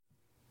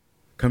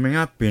Coming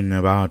up in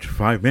about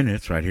 5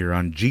 minutes, right here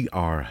on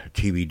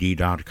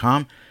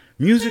grtvd.com,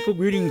 musical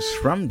greetings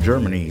from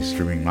Germany,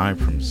 streaming live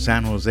from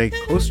San Jose,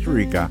 Costa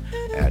Rica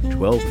at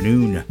 12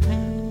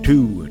 noon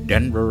to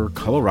Denver,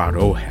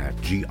 Colorado at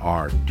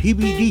grtvd.com.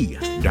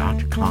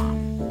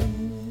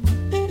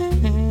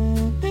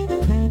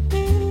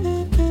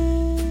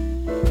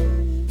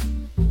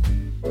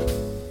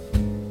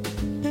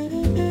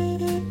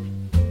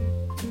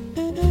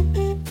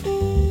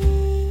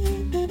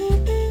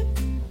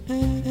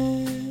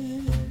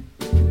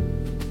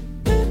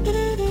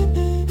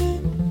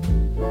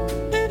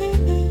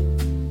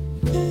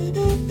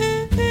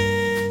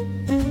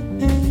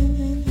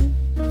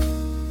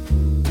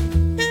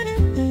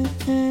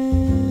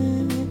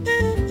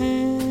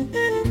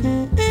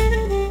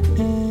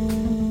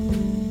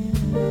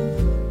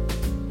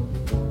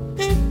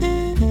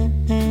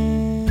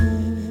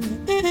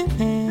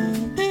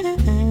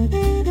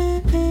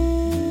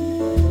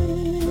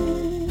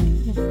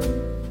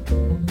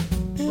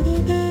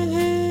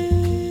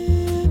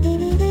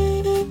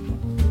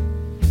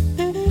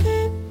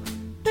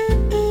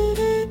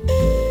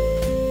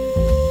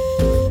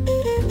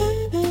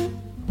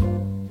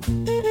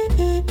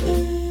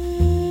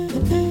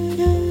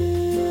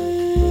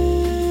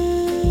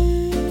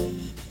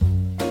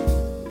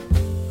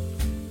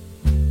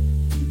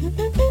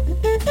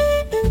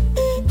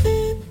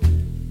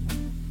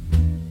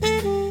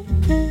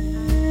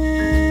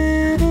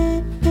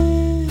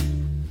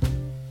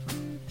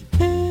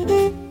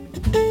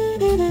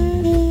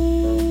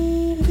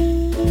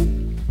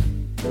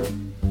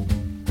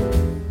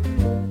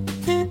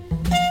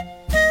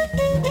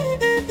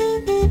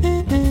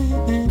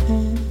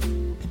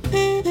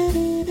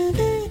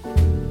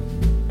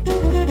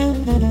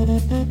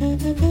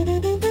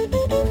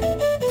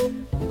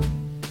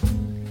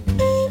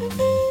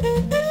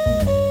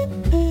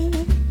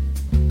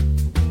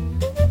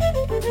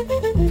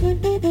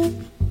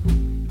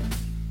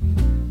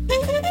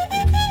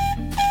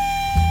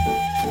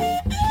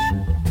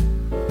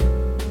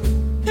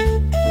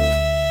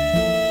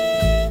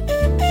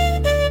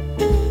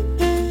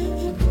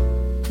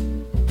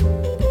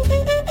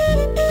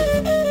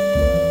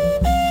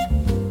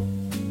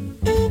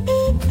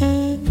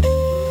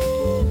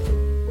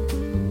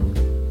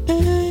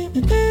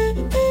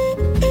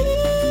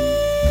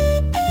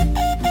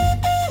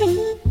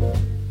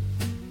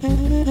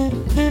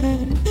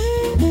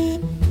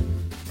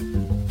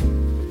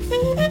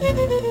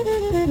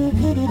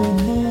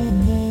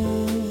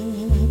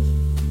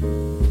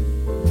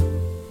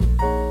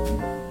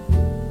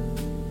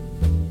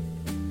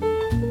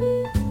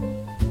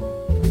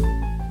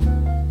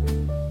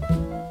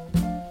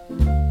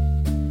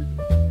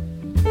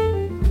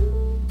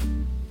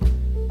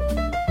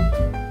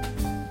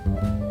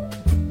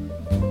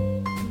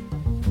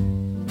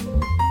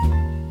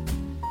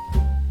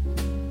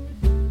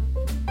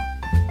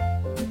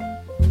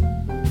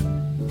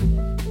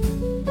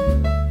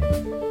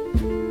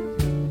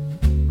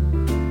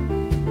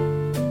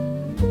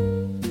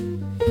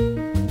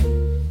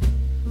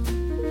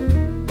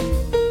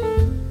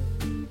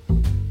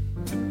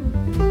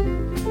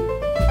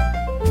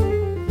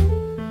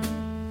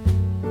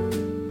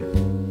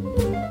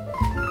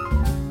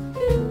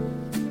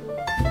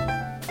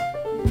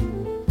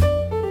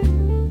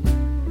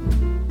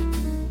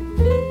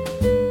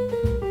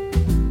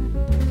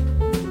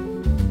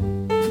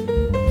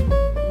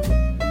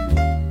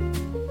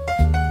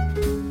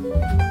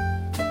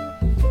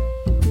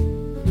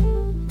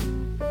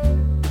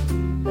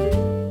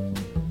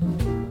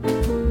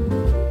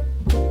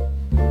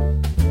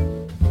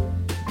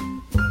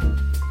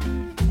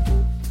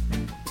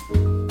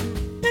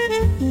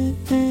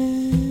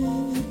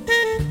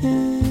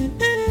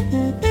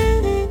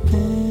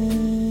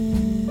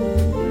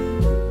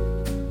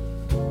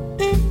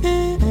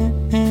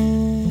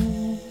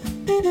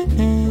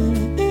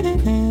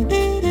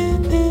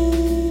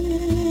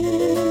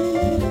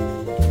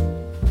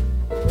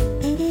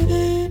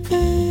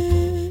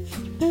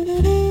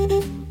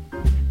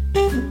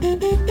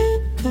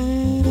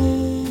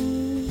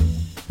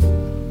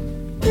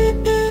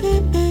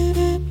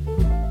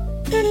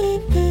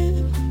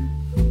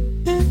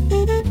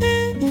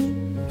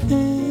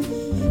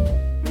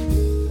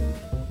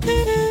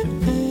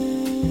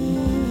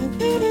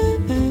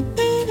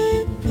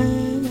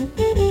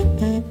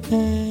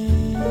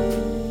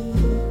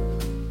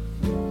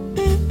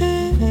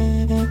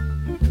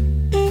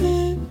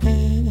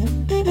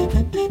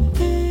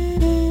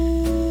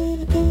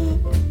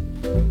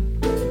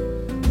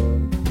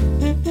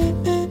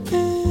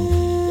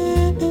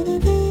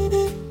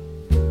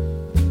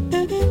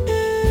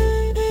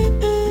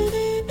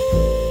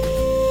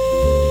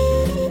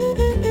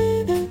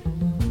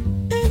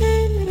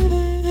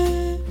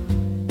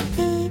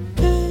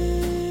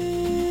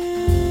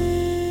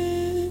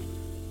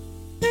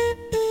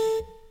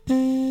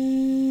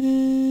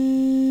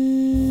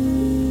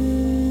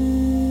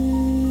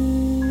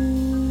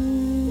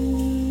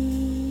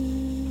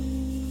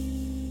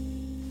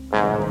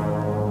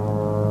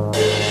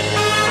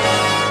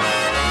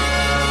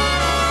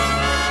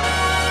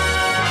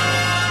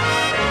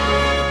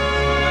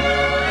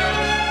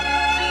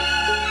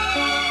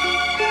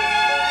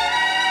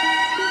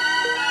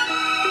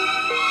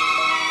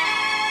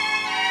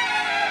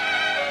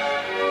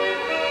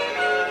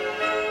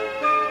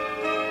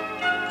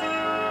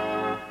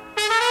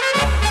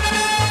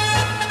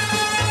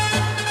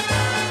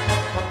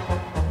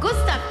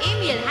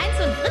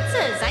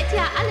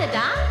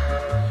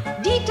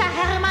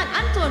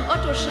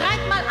 Also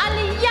schreit mal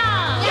alle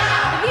ja!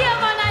 Ja! Wir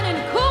wollen einen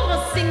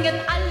Chorus singen,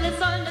 alle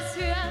sollen es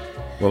hören.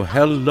 Well,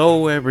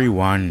 hello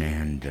everyone,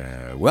 and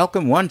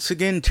welcome once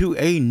again to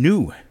a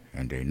new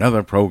and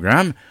another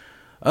program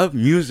of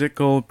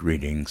musical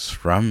greetings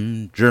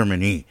from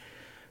Germany.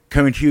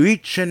 Coming to you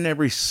each and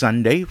every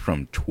Sunday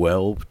from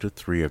 12 to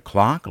 3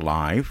 o'clock,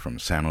 live from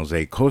San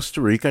Jose,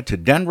 Costa Rica to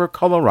Denver,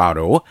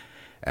 Colorado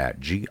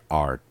at grtvd.com,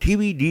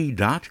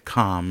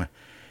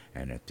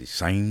 and at the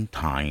same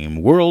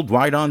time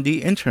worldwide on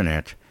the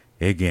internet,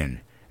 again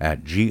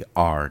at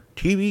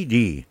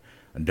grtvd.com.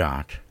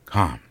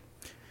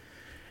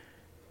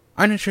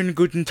 Einen schönen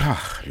guten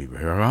Tag, liebe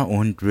Hörer,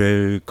 und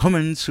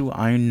willkommen zu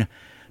ein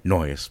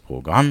neues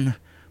Programm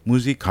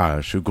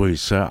Musikalische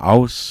Grüße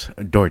aus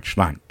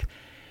Deutschland.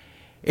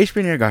 Ich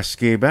bin Ihr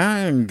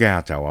Gastgeber,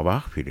 Gerd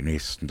Auerbach, für die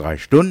nächsten 3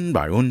 Stunden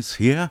bei uns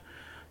hier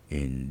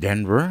in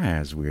Denver,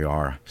 as we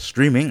are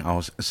streaming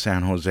aus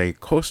San Jose,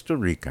 Costa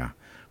Rica,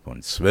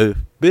 von 12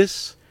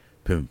 bis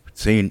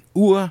 15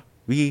 Uhr,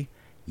 wie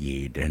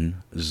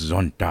jeden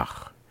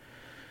Sonntag.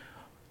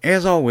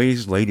 As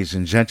always, ladies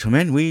and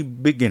gentlemen, we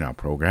begin our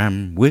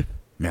program with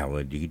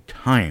Melody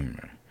Time.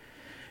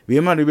 Wie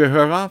immer, liebe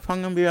Hörer,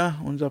 fangen wir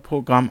unser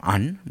Programm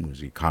an,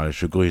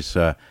 musikalische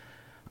Grüße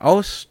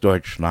aus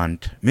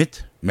Deutschland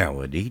mit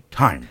Melody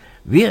Time.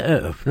 Wir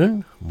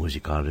eröffnen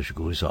musikalische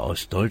Grüße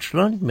aus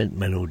Deutschland mit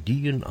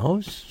Melodien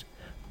aus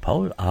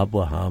Paul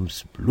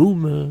Abrahams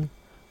Blume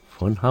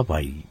von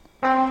Hawaii.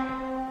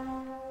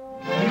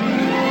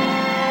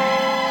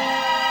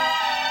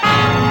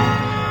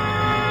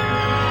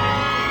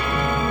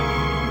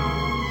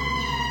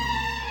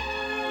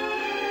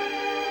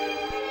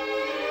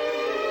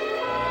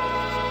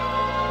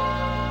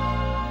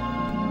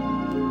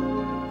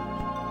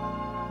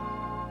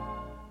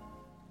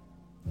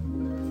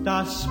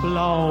 Das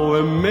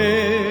blaue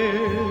Meer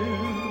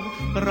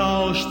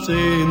rauscht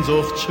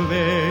Sehnsucht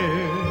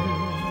schwer,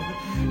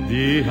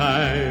 die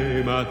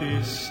Heimat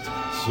ist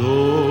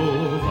so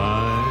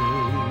weit.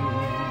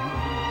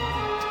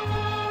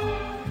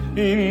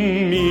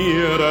 In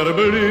mir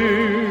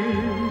erblüht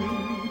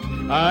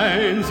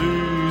ein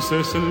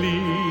süßes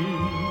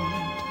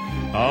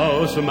Lied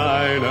aus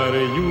meiner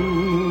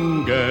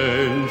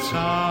Jugendzeit.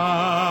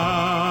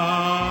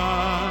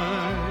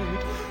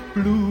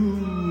 Blume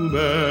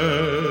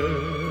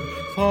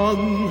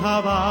von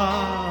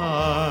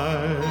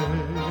Hawaii,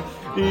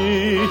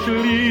 ich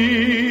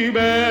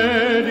liebe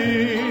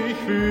dich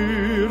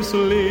fürs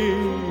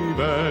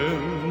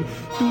Leben,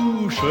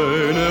 du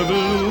schöne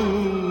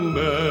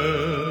Blume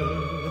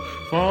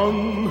von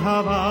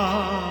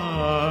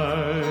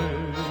Hawaii.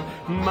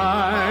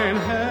 Mein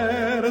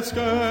Herz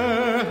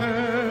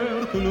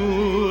gehört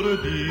nur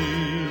dir,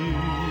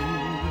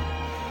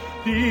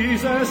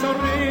 dieses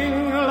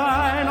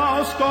Ringlein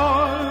aus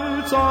Gold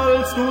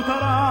sollst du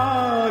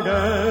tragen,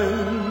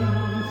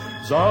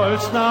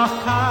 sollst nach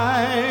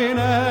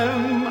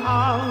keinem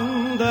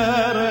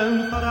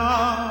anderen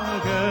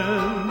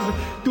fragen,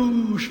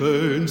 du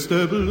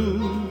schönste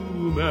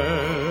Blume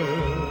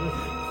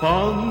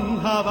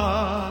von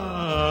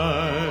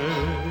Hawaii.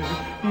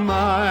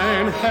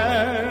 Mein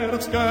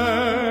Herz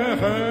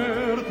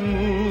gehört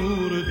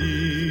nur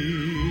dir.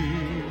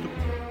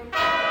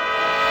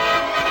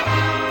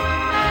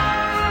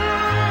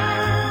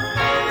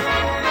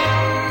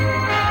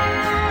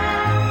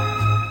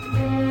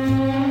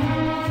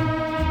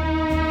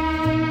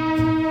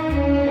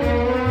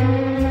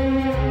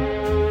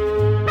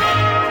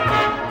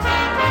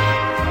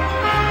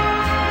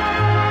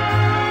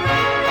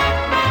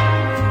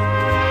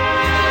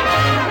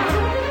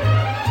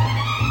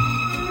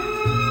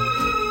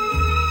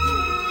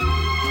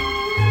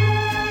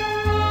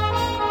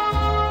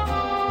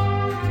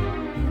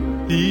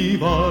 Die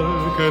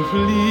Wolken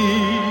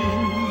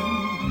fliehen,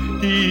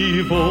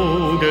 die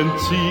Wogen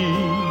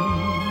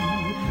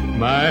ziehen,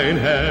 mein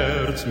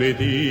Herz mit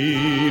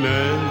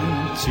ihnen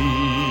zieht.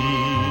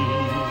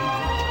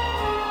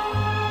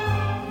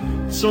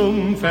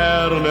 Zum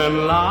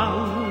fernen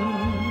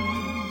Land,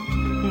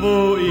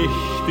 wo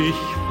ich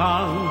dich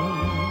fand,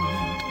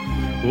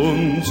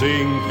 und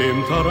singt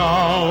im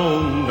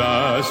Traum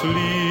das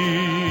Lied.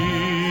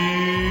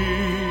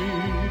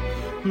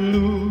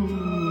 Blume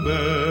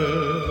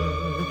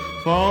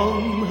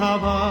von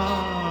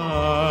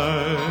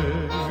Hawaii,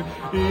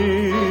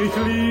 ich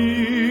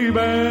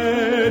liebe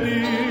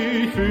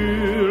dich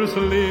fürs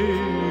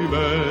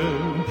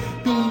Leben,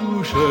 du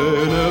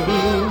schöne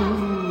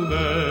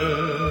Blume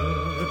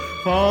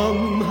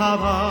von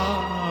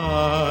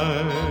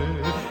Hawaii.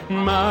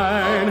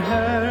 Mein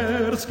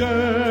Herz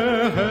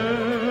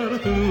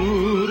gehört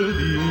nur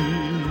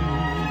dir,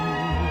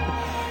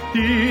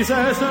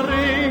 dieses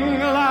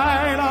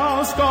Ringlein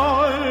aus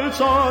Gold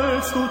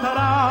sollst du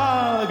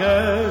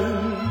tragen,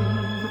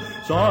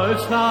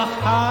 sollst nach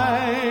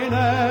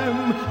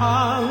keinem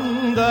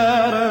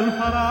anderen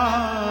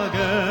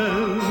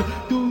fragen,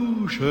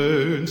 du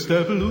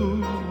schönste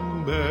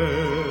Blume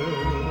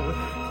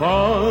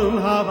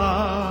von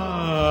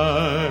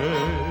Hawaii.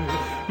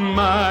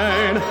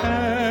 Mein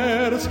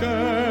Herz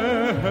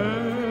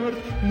gehört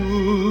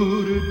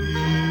nur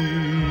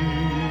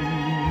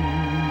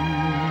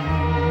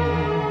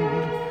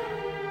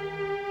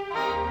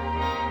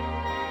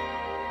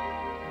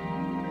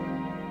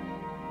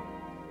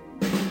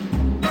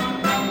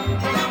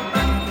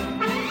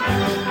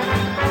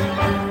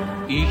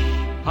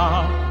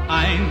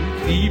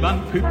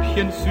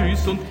Püppchen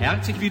süß und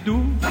herzig wie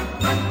du,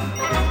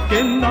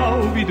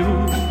 genau wie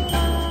du,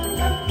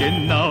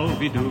 genau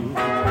wie du.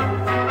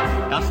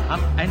 Das hat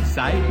ein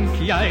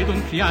Seidenkleid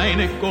und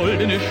kleine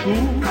goldene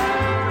Schuhe,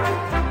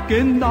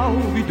 genau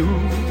wie du,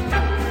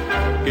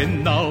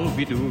 genau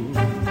wie du.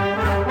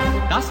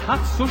 Das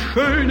hat so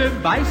schöne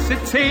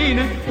weiße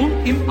Zähne und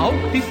im Aug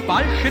die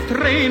falsche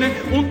Träne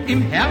und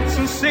im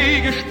Herzen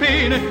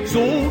Sägespäne,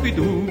 so wie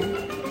du.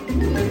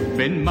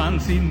 Wenn man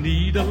sie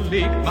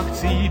niederlegt, macht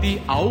sie die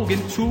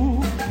Augen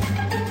zu,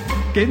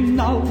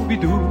 genau wie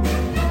du,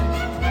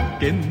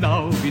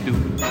 genau wie du.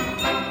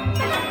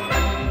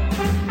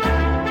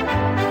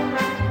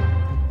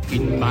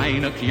 In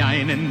meiner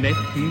kleinen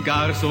netten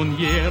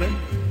Garsoniere,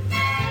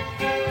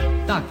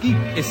 da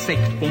gibt es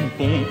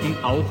Sektbonbon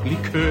und auch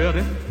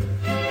Liköre.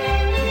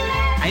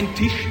 Ein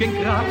Tischchen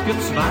grad für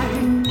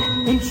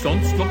zwei und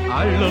sonst noch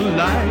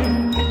allerlei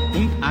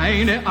und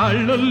eine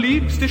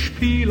allerliebste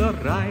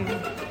Spielerei.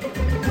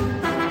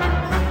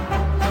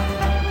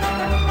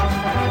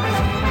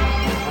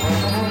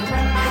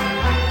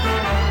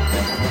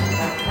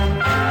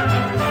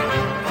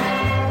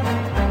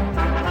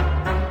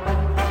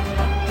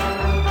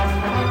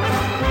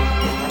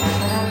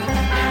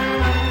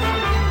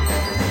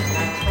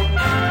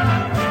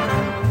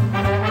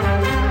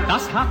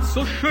 Hat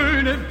so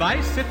schöne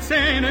weiße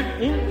Zähne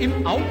und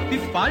im Aug die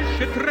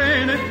falsche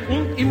Träne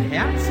und im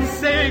Herzen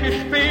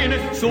Sägespäne,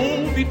 so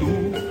wie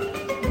du.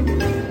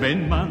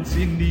 Wenn man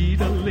sie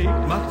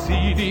niederlegt, macht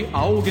sie die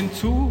Augen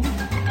zu,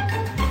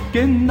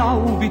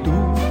 genau wie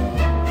du,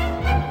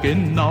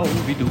 genau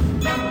wie du.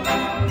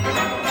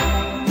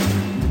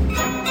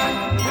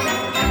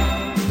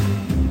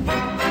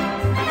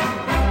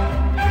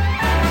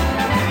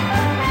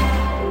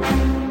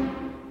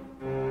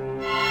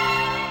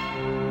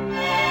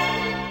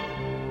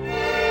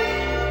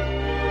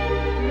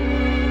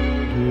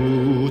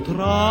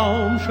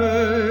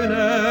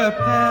 Traumschöne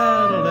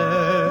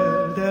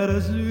Perle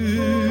der Südsee,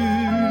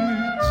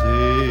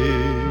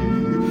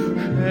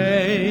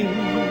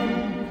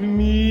 schenk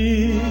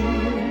mir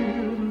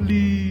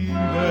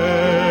Liebe.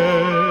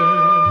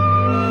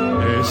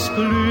 Es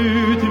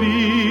glüht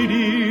wie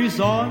die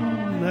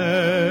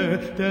Sonne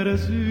der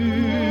Südsee,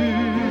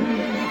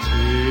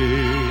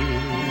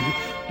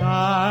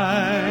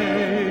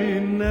 deine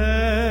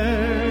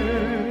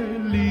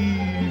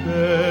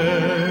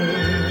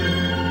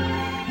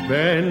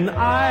wenn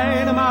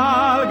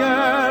einmal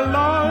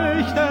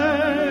geleuchtet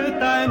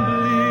dein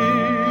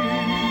Blick,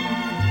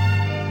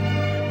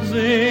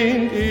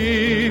 singt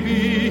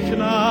ewig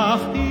nach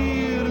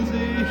dir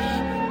sich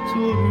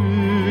zurück.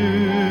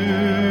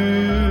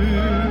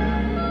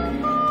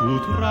 Du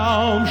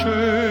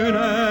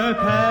traumschöne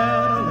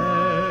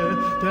Perle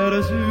der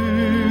Südsee,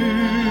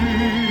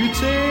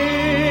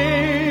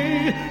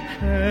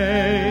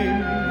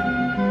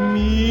 schenk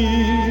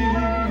mir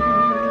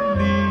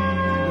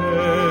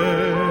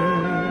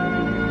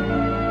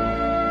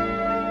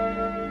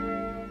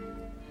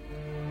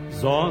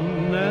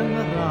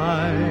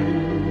sonnenreich,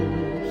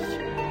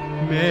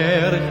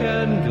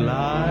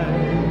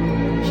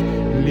 märchengleich,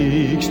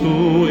 liegst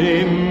du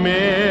im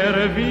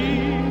Meer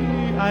wie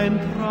ein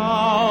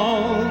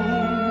Traum.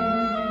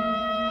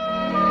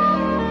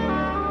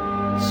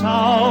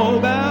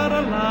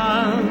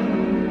 Zauberland,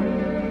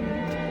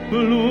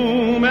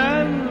 Blumenland,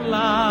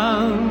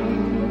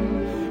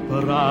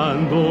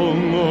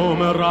 Brandung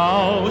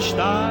umrauscht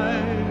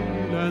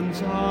deinen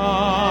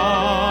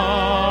Saum.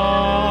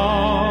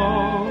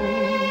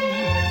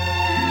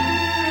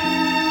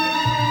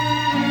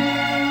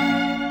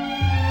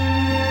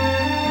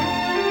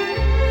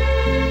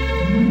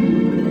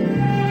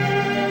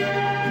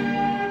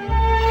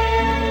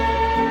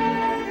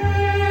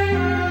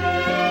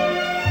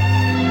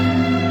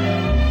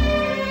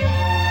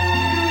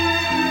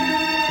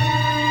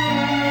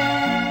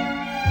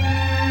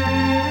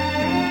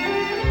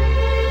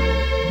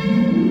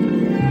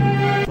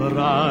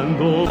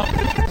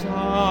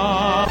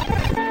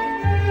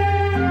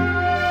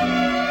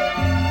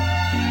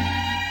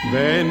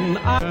 Wenn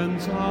ein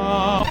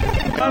Tag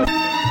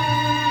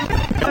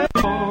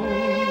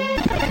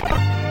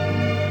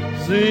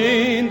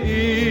sehnt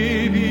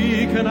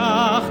ewig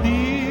nach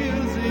dir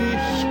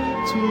sich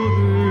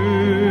zurück,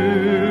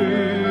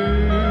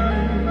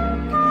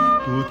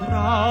 du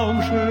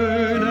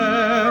traumschöne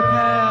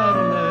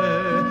Perle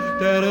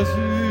der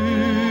Südsee,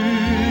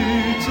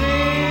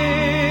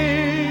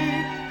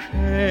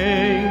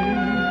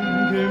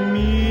 schenke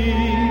mir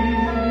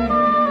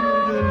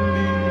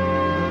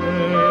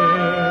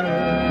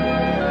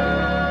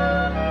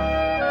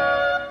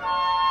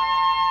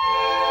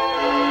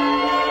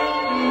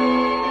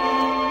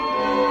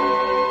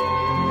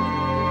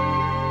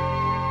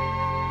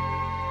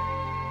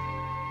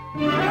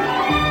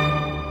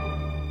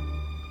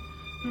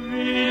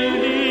Will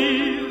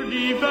dir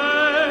die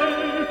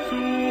Welt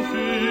zu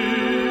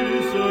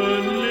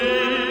Füßen legen,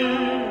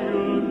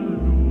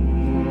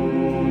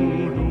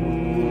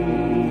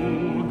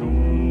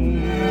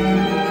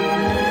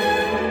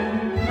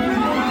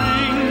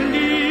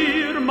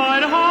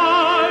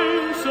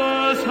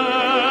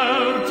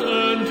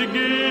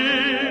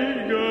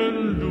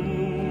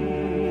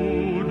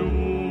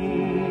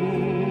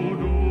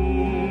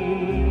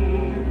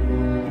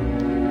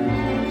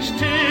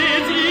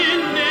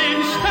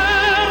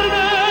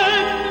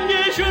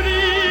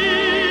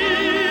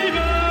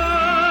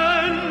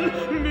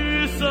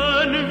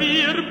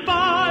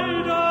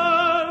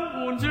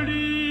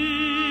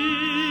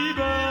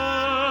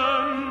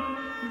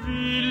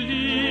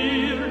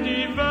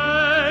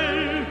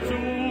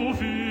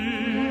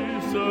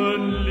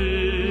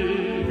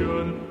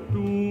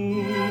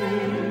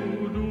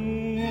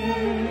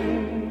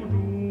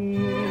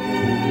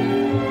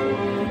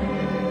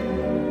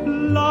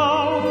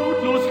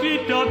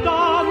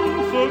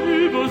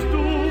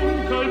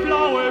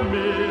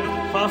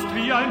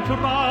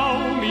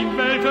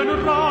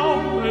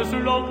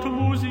 lockt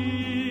Musik.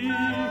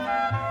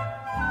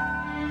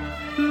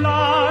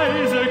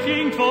 Leise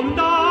klingt vom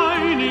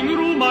Dining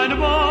Room ein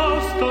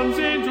Boston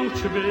Sehnsucht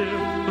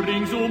schwer,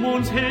 rings um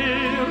uns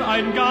her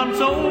ein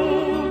ganzer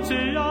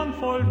Ozean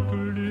voll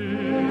Glück.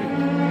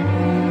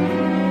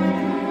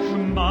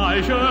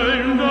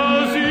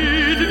 Schmeichelnder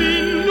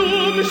Südwind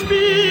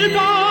umspielt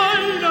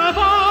deine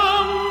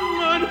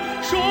Wangen,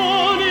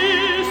 schon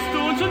ist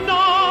uns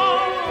nahe.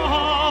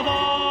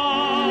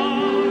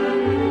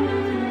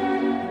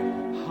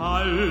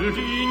 Halt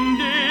in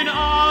den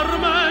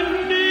Armen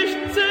dich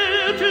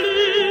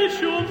zärtlich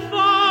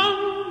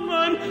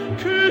umfangen,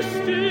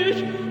 küsst dich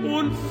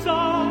und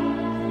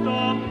sanft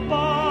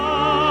dabei.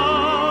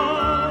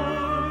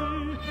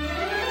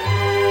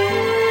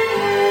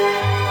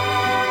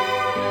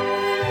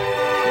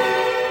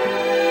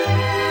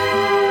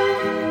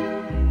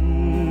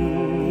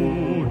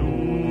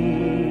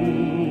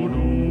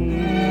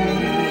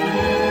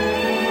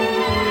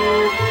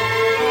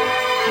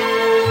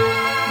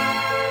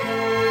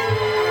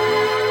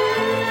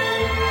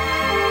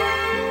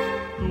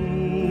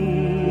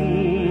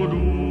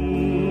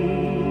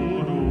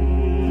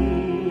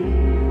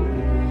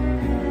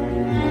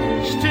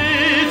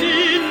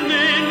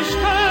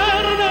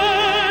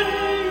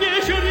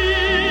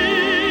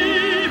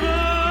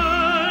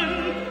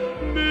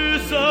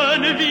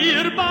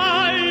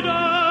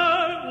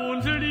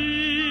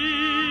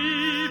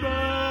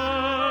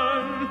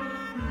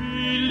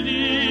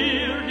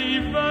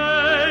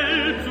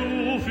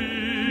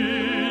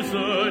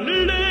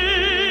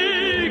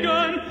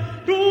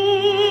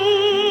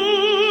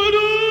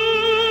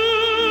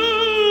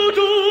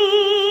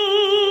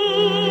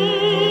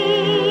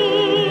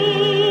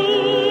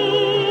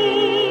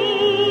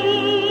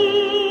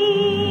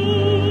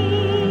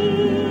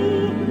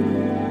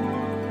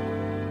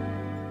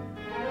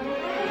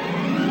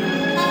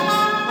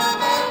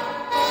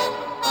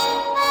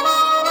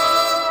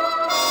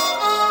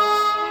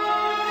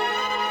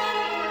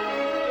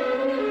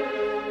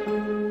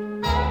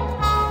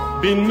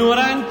 Bin nur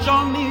ein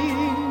Johnny,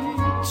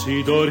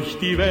 zieh durch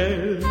die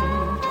Welt,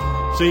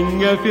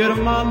 singe für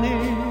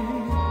Money,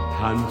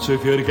 tanze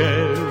für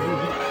Geld.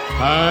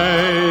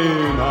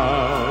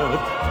 Heimat,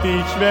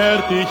 dich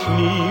werd ich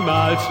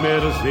niemals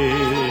mehr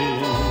sehen.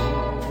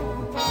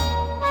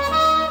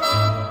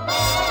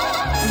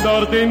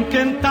 Dort in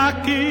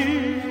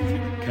Kentucky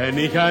kenn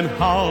ich ein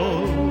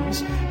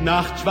Haus,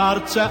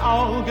 nachtschwarze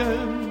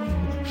Augen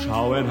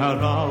schauen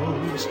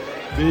heraus.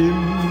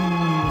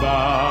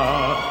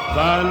 Bimba,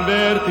 wann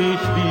werd ich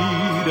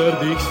wieder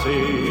dich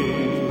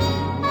sehen?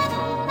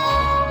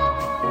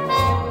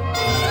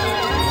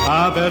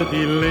 Aber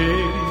die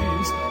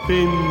Ladies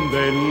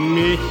finden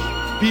mich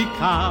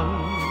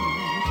pikant,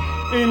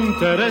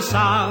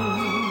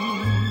 interessant.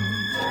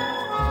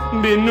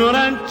 Bin nur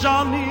ein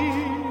Johnny,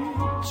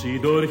 zieh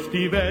durch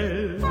die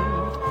Welt,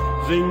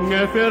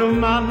 singe für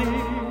Money,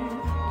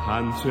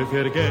 tanze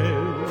für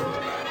Geld.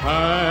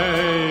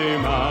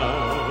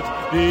 Heimat,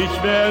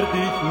 dich werd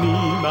ich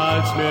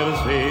niemals mehr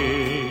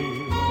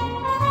sehen.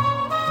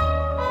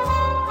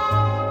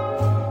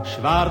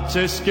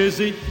 Schwarzes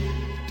Gesicht,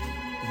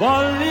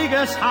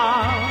 wolliges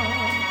Haar,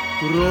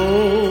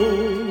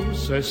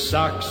 großes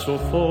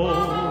Saxophon.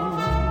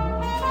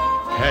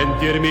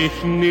 Kennt ihr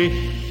mich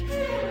nicht?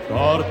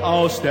 Dort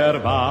aus der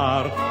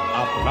Bar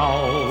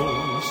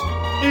Applaus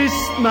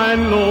ist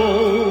mein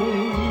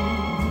Lohn.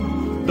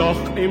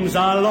 Doch im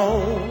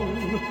Salon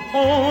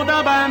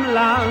oder beim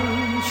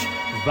Lunch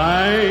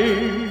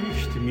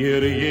weicht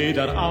mir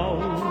jeder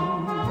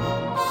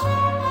aus.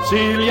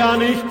 Ziel ja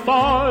nicht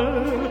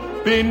voll,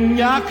 bin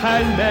ja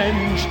kein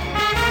Mensch.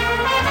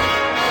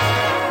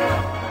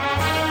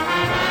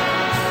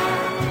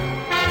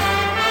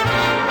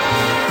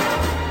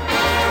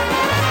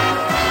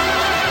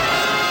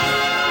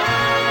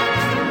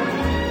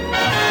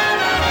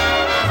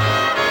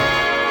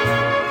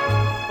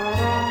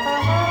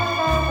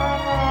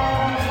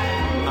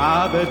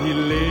 Aber die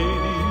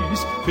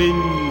Ladies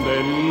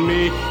finden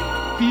mich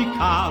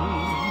pikant,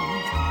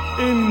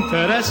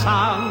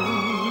 interessant.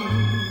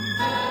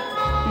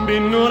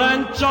 Bin nur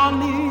ein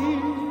Johnny,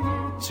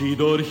 zieh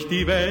durch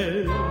die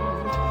Welt,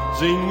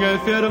 singe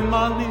für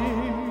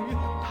Money,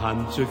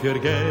 tanze für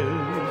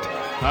Geld.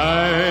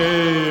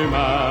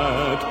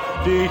 Heimat,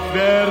 dich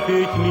werd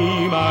ich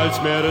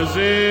niemals mehr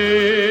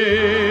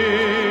sehen.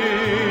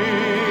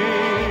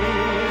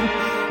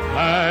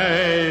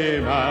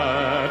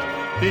 Heimat,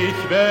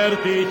 dich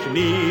werd ich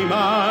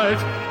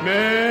niemals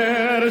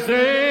mehr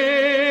sehen.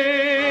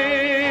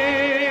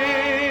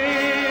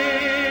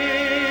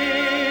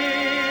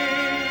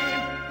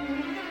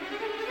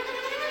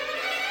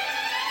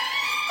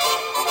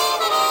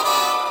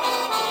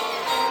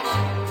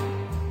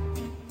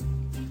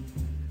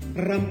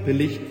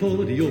 Rampenlicht,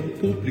 Podium,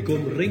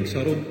 Publikum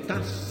ringsherum,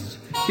 das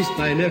ist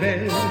meine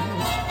Welt.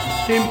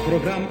 Im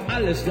Programm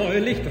alles neu,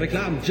 Licht,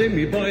 Reklam,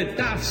 Jimmy Boy,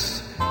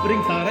 das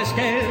bringt bares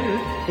Geld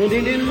und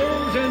in den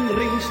Logen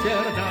rings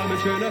der Dame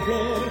schöner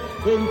Flor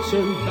und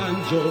zum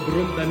Banjo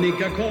brummt der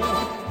Nickerchor.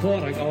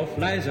 Vorhang auf,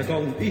 leiser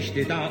Gong, ich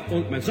steh da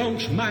und mein Song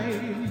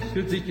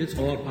schmeichelt sich ins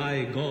Ohr.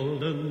 My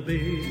golden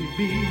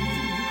baby,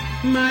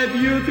 my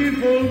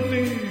beautiful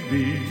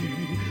baby,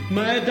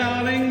 my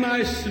darling,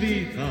 my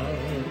sweetheart,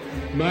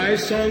 my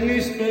song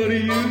is for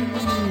you.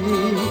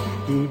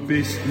 Du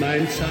bist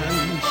mein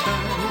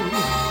Sunshine,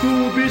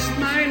 du bist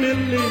meine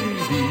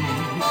Lady,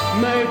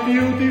 my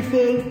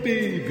beautiful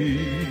baby,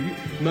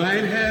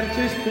 mein Herz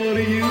ist for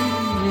you.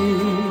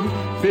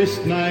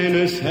 Bist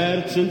meines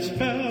Herzens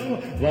Perl,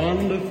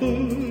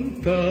 wonderful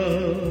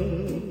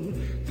Pearl.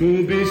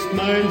 Du bist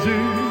mein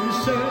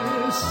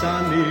süßes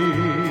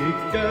sunny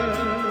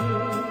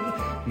girl,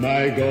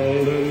 my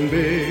golden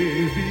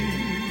baby,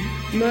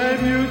 my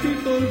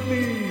beautiful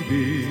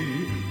baby,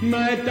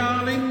 my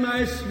darling,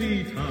 my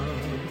sweetheart,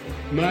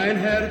 mein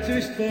Herz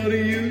ist for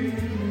you.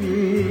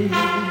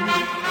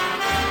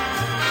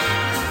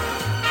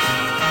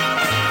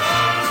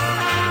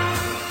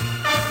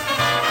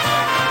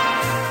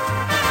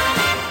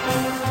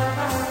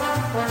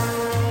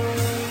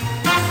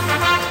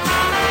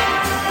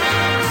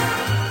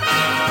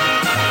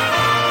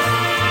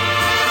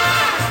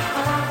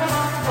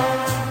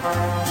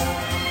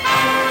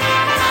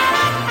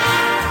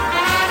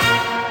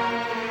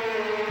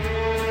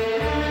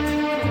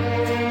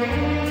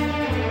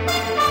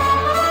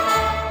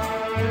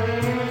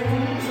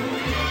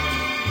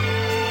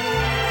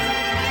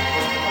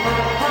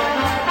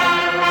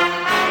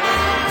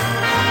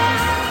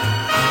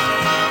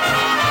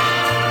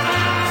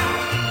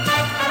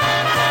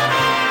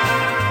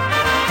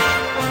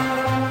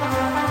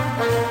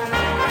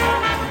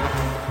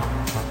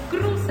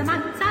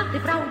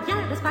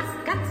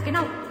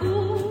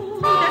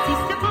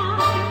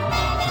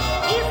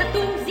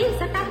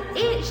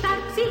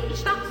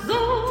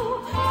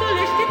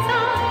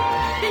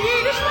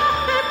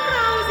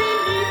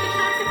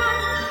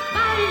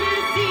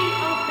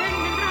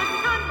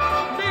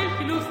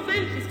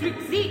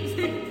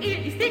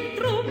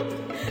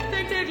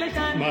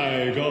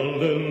 My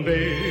golden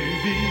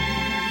baby,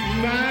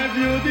 my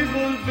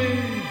beautiful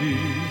baby,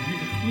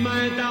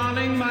 my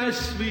darling, my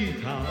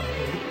sweetheart,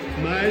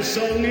 my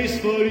song is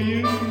for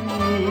you.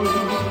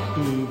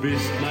 Du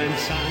bist mein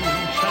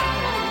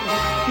Sunshine,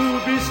 du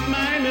bist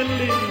meine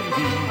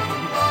Lady,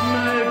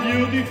 my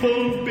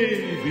beautiful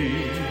baby,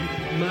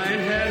 mein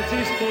Herz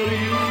ist for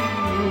you.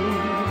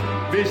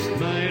 Bist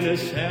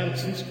meines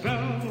Herzens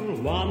Pearl,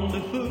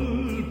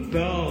 wonderful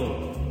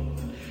Pearl.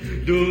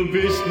 Du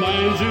bist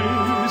mein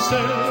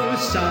süßer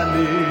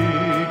sunny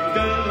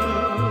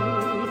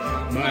girl,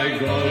 my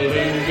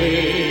golden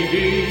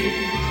baby,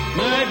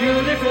 my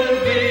beautiful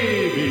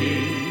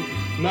baby,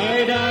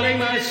 my darling,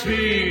 my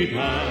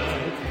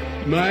sweetheart,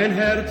 mein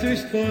Herz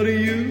ist for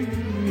you.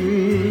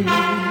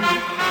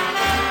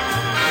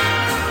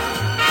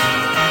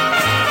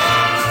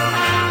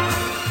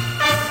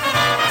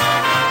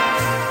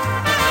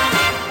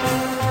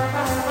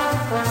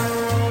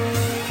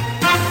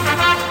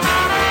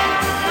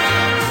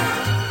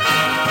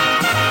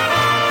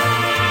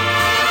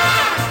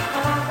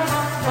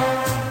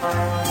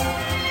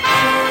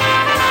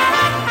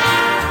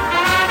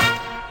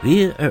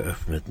 Wir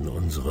eröffneten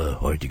unsere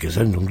heutige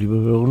Sendung, liebe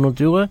Hörerinnen und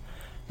Hörer,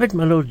 mit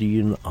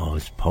Melodien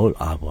aus Paul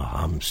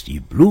Abrahams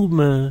Die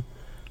Blume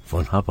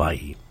von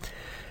Hawaii.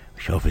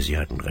 Ich hoffe, Sie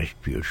hatten recht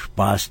viel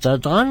Spaß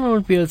daran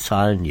und wir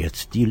zahlen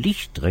jetzt die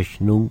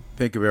Lichtrechnung.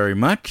 Thank you very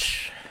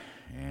much.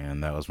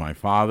 And that was my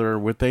father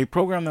with a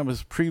program that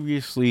was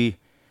previously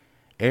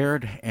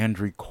aired and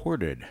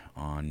recorded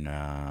on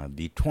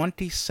the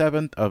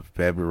 27th of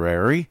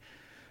February,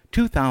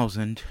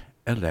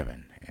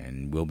 2011.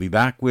 And we'll be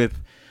back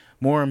with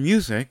more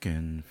music.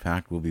 In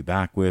fact, we'll be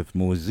back with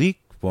Musik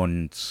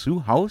von zu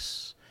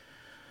Haus.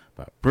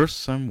 But first,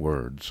 some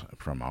words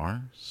from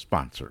our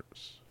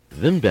sponsors.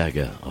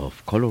 Wimberger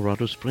of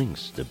Colorado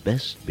Springs, the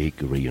best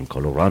bakery in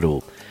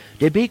Colorado.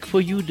 They bake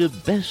for you the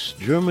best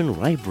German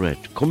rye bread,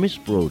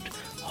 Kommissbrot,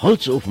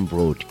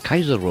 Holzofenbrot,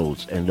 Kaiser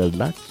rolls, and a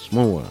lot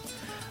more.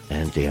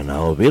 And they are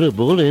now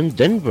available in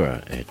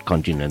Denver at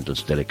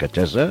Continental's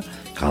Delicatessen,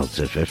 Carl's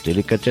FF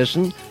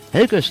Delicatessen,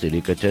 Helga's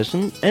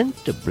Delicatessen, and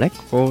the Black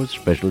Forest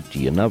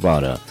Specialty in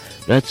Nevada.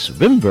 That's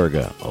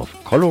Wimberger of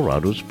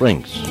Colorado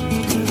Springs.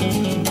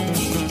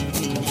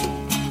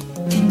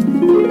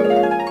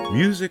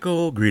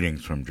 Musical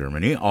greetings from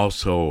Germany,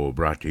 also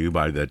brought to you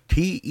by the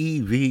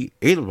TEV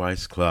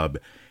Edelweiss Club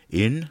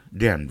in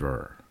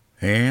Denver.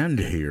 And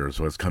here's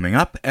what's coming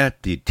up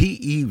at the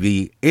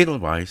TEV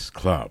Edelweiss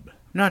Club.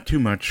 Not too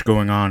much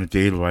going on at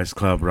the Edelweiss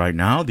Club right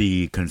now.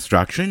 The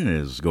construction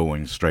is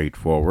going straight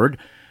forward.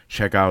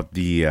 Check out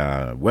the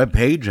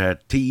webpage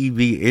at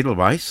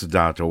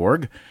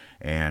tevedelweiss.org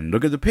and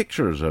look at the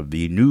pictures of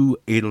the new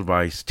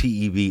Edelweiss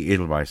TEV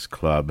Edelweiss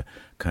Club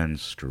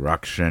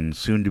construction,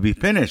 soon to be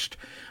finished.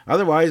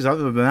 Other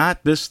than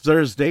that, this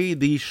Thursday,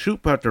 the shoe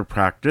putter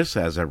practice,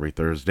 as every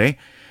Thursday,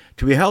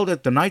 to be held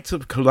at the Knights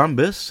of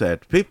Columbus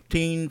at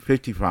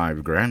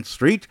 1555 Grant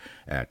Street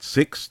at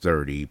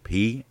 6:30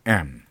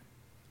 p.m.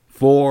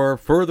 For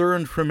further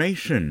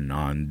information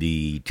on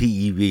the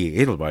TEV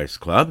Edelweiss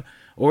Club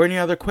or any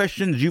other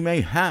questions you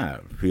may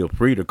have, feel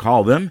free to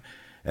call them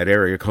at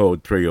area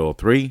code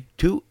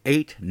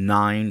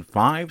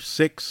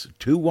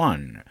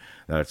 303-289-5621.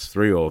 That's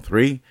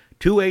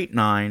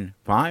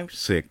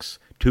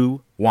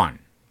 303-289-5621.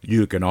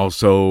 You can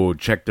also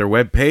check their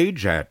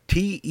webpage at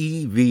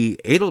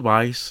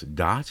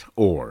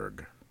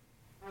tevedelweiss.org.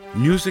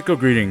 Musical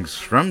greetings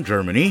from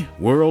Germany,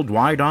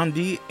 worldwide on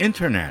the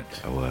internet.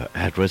 Our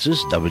address is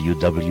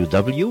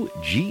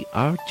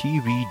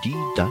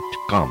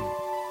www.grtvd.com.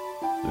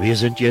 Wir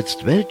sind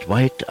jetzt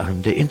weltweit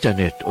an der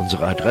Internet.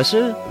 Unsere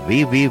Adresse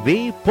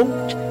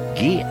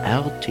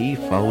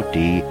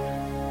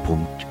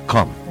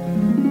www.grtvd.com.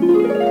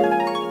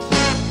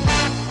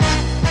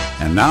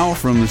 And now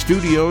from the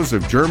studios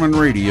of German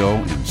Radio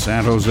in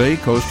San Jose,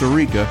 Costa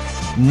Rica,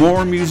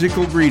 more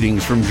musical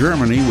greetings from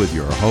Germany with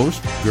your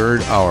host,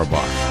 Gerd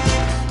Auerbach.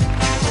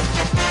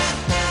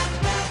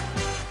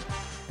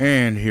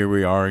 And here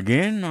we are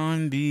again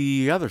on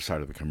the other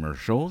side of the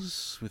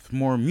commercials with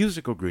more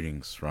musical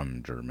greetings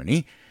from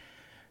Germany.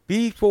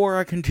 Before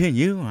I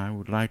continue, I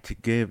would like to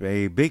give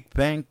a big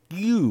thank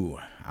you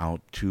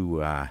out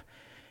to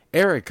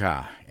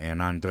Erica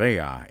and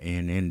Andrea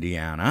in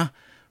Indiana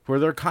for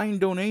their kind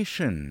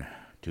donation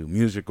to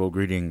musical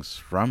greetings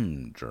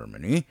from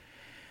Germany.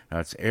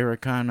 That's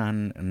Erica and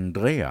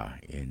Andrea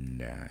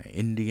in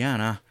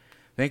Indiana.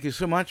 Thank you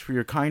so much for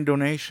your kind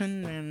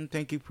donation, and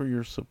thank you for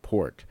your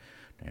support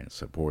and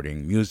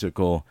supporting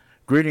musical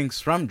greetings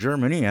from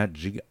Germany at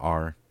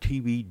grtvd.com.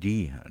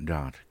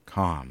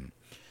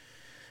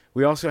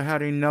 We also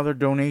had another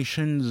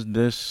donations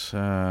this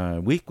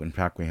week. In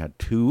fact, we had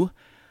two.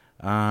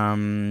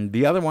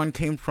 The other one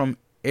came from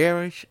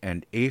Erich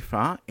and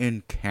Eva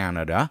in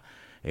Canada.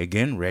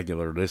 Again,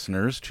 regular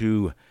listeners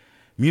to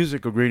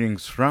musical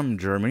greetings from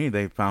Germany.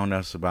 They found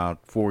us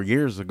about 4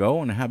 years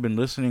ago and have been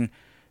listening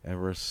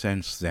ever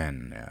since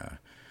then.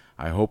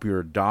 I hope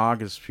your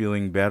dog is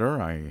feeling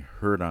better. I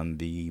heard on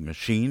the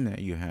machine that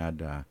you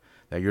had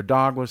that your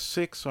dog was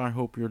sick, so I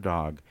hope your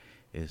dog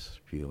is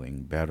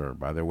feeling better.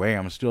 By the way,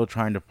 I'm still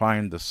trying to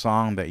find the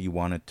song that you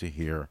wanted to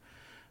hear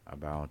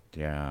about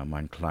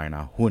Mein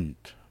kleiner Hund.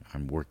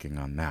 I'm working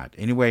on that.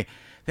 Anyway,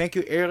 thank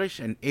you, Erich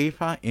and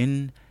Eva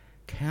in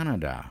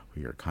Canada,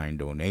 for your kind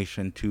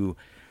donation to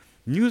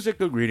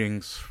musical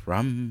greetings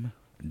from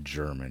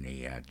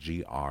Germany at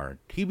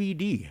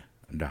grtvd.com.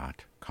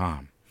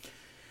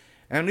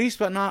 And least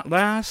but not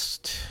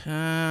last,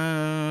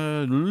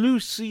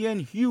 Lucy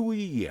and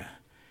Huey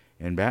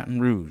in Baton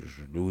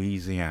Rouge,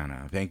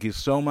 Louisiana. Thank you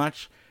so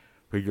much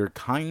for your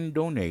kind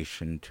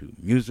donation to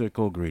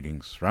musical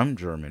greetings from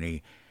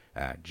Germany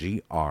at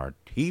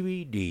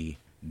grtvd.com.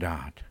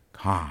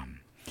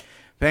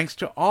 Thanks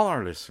to all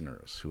our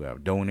listeners who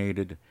have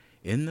donated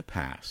in the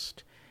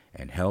past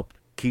and helped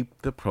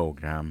keep the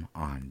program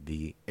on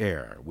the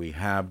air. We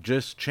have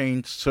just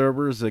changed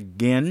servers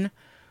again.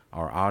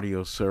 Our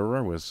audio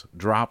server was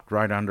dropped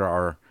right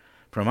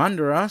from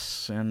under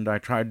us, and I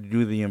tried to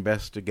do the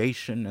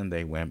investigation, and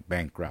they went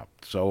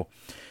bankrupt. So,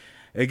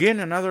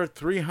 again, another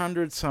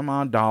 $300 some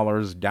odd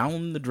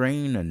down the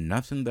drain, and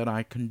nothing that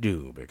I can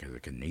do, because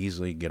it can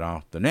easily get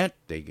off the net.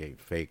 They gave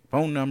fake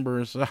phone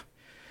numbers.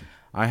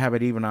 I have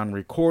it even on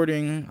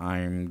recording.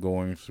 I'm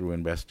going through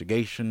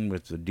investigation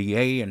with the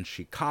DA in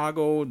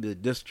Chicago, the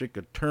district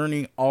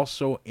attorney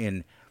also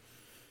in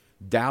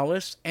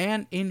Dallas,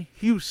 and in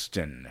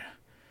Houston,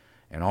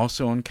 and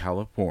also in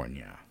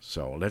California.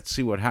 So let's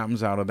see what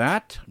happens out of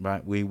that,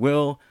 but we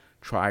will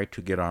try to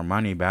get our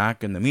money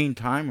back. In the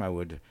meantime, I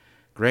would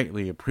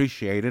greatly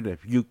appreciate it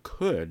if you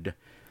could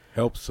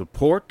help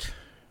support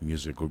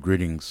musical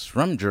greetings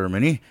from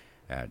Germany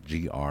at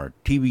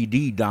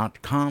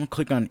grtvd.com.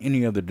 Click on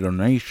any of the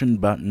donation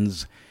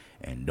buttons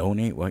and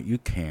donate what you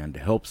can to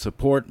help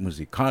support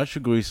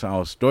Musikalische Grüße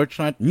aus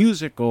Deutschland,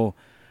 musical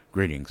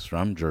greetings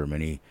from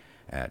Germany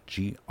at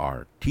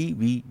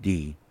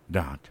grtvd.com.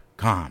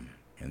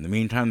 In the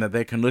meantime, that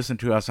they can listen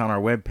to us on our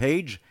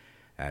webpage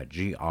at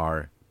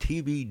grtvd.com,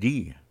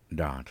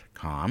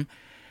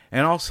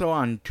 and also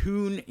on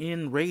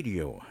TuneIn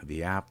Radio,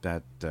 the app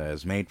that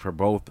is made for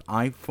both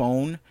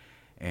iPhone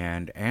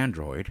and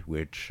Android,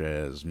 which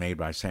is made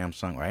by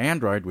Samsung, or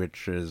Android,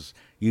 which is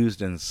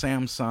used in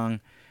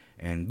Samsung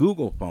and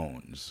Google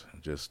phones.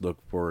 Just look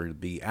for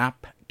the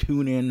app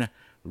TuneIn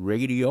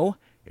Radio.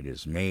 It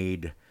is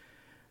made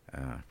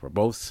for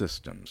both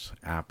systems,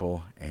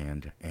 Apple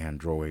and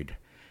Android.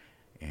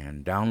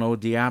 And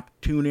download the app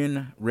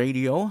TuneIn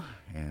Radio,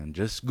 and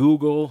just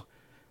Google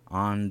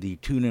on the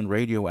TuneIn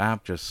Radio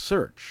app, just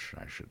search,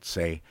 I should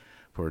say,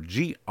 for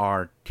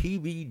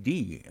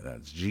GRTVD.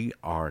 That's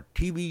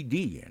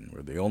GRTVD, and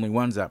we're the only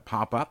ones that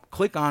pop up.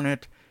 Click on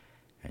it,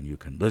 and you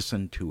can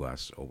listen to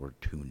us over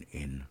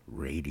TuneIn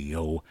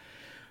Radio.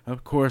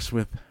 Of course,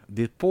 with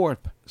the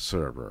fourth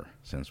server,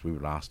 since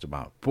we've lost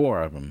about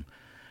 4 of them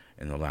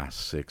in the last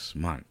 6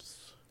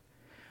 months.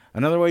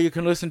 Another way you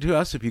can listen to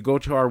us, if you go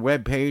to our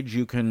webpage,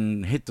 you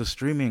can hit the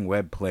streaming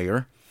web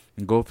player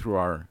and go through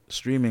our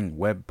streaming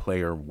web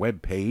player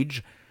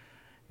webpage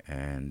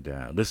and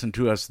listen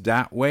to us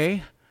that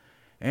way.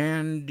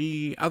 And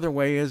the other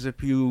way is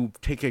if you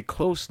take a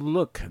close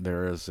look,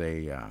 there is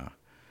a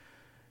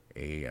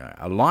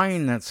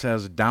line that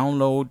says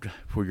download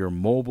for your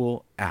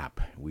mobile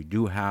app. We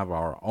do have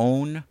our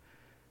own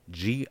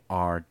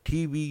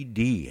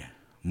GRTVD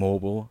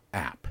mobile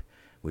app,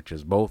 which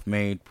is both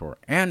made for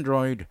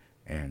Android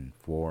and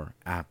for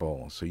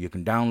Apple. So you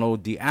can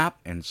download the app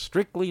and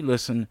strictly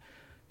listen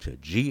to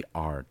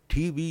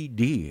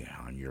GRTVD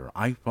on your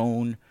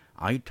iPhone,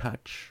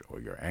 iTouch, or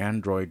your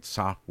Android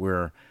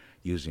software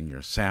using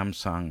your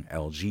Samsung,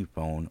 LG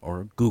phone,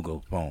 or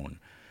Google phone.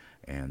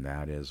 And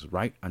that is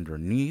right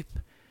underneath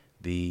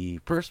the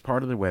first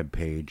part of the web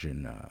page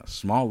in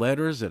small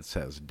letters. It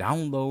says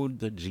download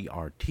the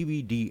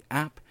GRTVD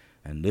app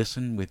and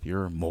listen with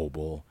your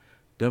mobile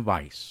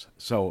device.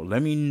 So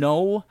let me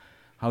know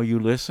how you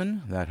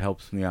listen. That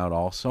helps me out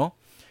also.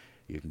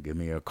 You can give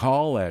me a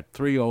call at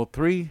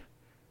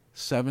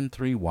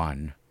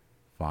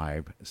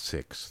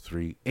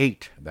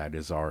 303-731-5638. That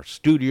is our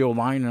studio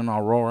line in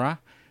Aurora.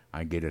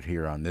 I get it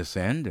here on this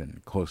end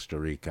in Costa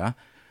Rica.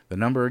 The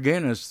number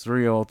again is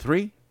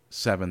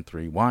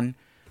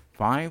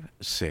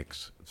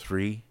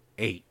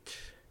 303-731-5638.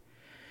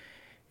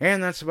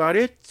 And that's about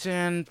it.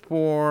 And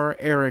for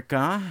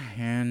Erica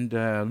and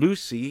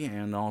Lucy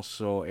and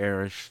also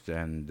Erich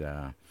and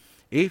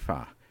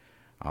Eva,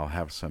 I'll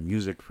have some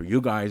music for you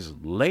guys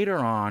later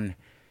on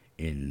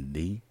in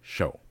the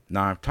show.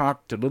 Now, I've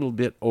talked a little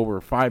bit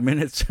over 5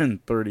 minutes and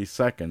 30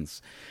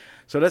 seconds.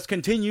 So let's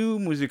continue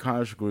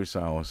Musikalische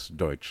Grüße aus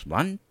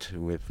Deutschland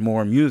with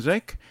more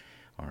music.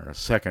 Our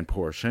second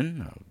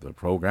portion of the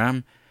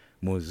program,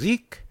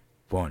 Musik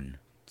von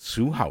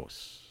zu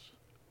Haus.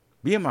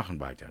 Wir machen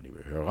weiter,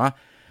 liebe Hörer,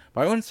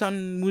 bei uns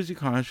an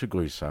Musikalische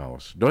Grüße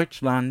aus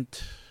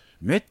Deutschland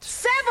mit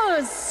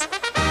Servus,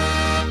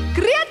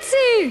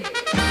 Grüezi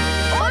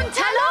und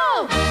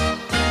Hallo.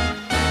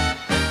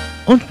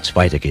 Und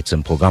weiter geht's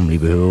im Programm,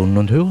 liebe Hörerinnen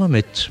und Hörer,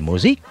 mit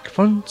Musik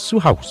von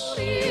zu Haus.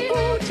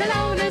 Gute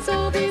Laune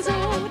sowieso,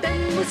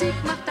 denn Musik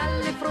macht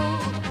alle froh.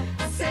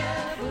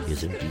 Hier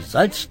sind die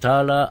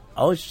Salztaler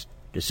aus,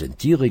 das sind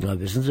Thüringer,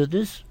 wissen Sie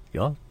das?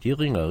 Ja,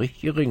 Thüringer,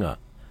 richtig Thüringer.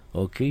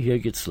 Okay, hier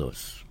geht's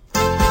los.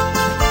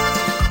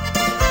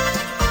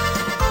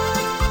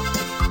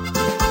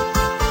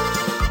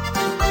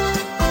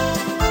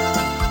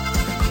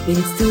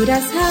 Willst du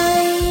das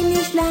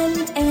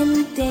Heiligland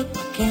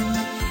entdecken,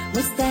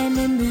 musst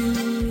deine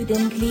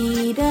müden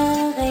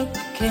Glieder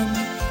recken.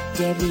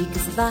 Der Weg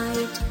ist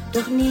weit,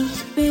 doch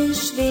nicht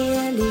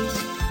beschwerlich,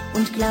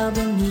 und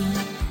glaube mir,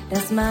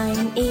 das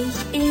mein ich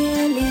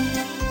ehrlich.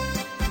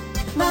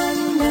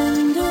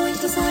 Wandern durch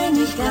das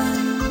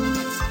Heiligland,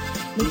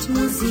 mit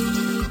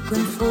Musik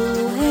und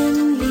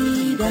frohen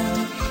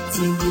Liedern,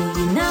 ziehen wir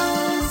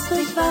hinaus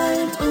durch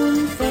Wald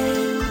und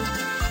Feld,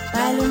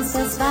 weil uns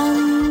das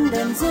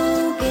Wandern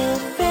so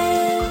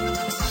gefällt.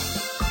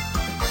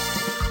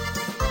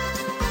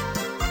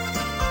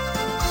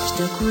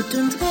 Stockhut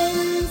und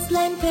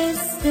Ränzlein,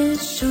 feste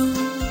Schuh,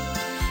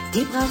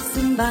 die brauchst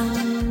zum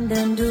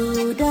Wandern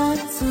du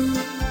dazu.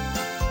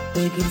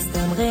 Beginnst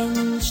am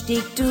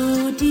Rennstieg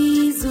du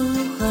die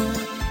Suche,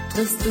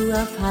 triffst du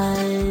auf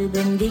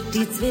halbem Weg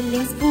die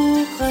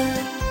Zwillingsbuche.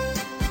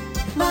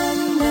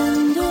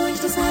 Wandern durch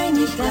das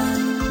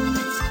Heiligland,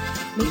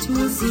 mit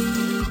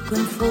Musik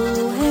und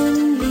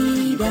frohen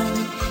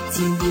Liedern,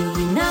 ziehen wir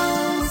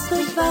hinaus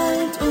durch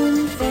Wald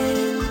und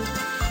Feld,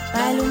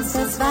 weil uns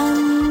das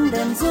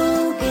Wandern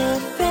so gefällt.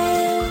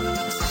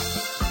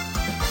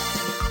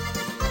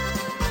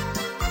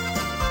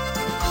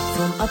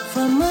 Vom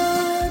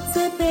Opfermoor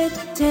zur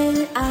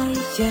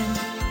Betteleiche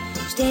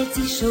stellt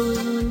sich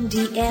schon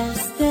die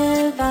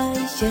erste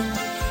Weiche.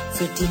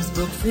 Zur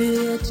Tiemsburg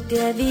führt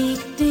der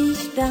Weg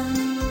dich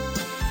dann,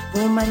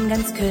 wo man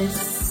ganz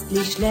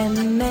köstlich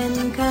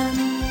schlemmen kann.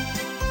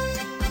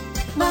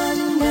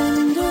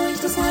 Wandern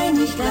durch das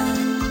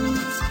Heiligland,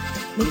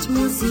 mit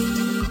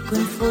Musik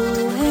und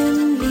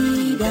frohen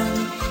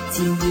Liedern,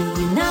 ziehen wir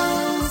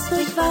hinaus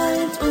durch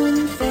Wald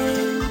und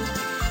Feld,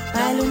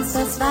 weil uns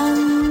das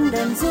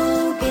Wandern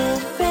so gefällt.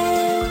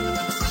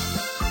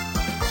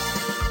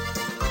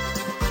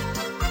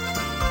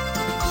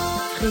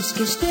 Frisch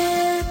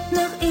gestärkt,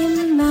 noch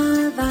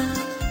immer wach,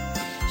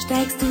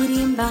 steigst du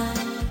den Wald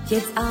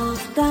jetzt auf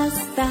das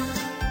Dach.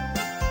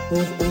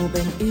 Hoch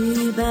oben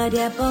über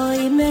der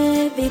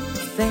Bäume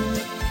Wipfel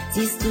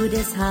siehst du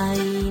des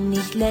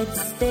Hainich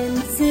letzten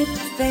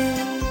Zipfel.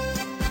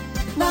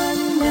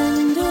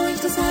 Wandern durch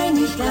das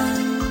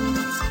Heiligland,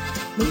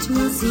 mit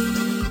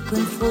Musik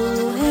und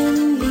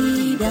frohen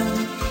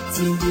Liedern,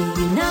 ziehen wir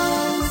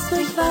hinaus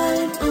durch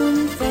Wald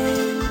und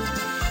Feld,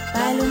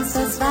 weil uns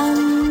das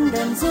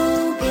Wandern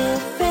so gefällt.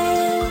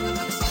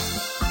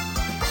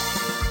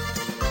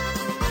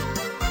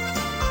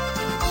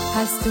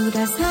 Hast du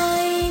das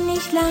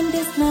Heiligland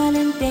erstmal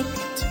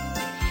entdeckt,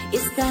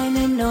 ist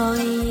deine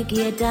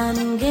Neugier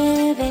dann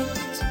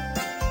geweckt.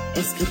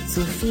 Es gibt so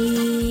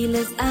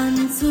vieles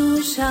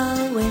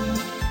anzuschauen,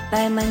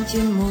 bei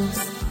manchen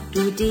musst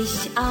du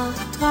dich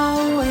auch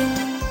trauen.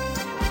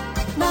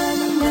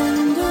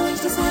 Wandern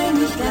durch das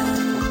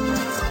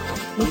Heiligland,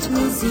 mit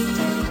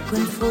Musik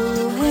und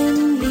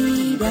frohen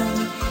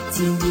Liedern,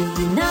 ziehen wir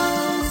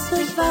hinaus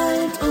durch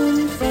Wald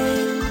und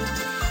Feld,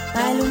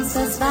 weil uns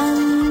das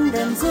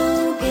Wandern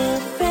so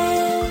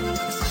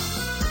gefällt.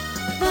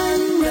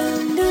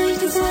 Wandern durch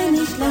das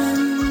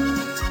Heiligland,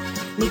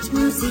 mit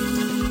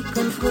Musik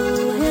und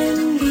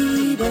frohen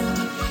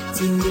Liedern,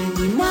 ziehen wir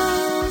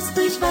hinaus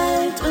durch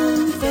Wald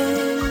und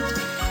Feld,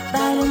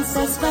 weil uns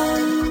das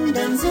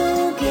Wandern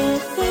so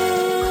gefällt.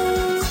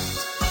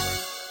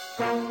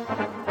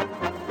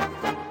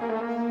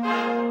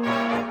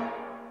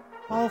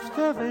 Auf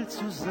der Welt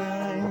zu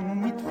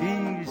sein mit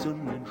viel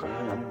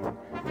Sonnenschein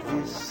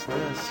ist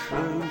das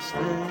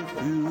Schönste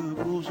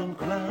für groß und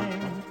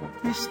klein.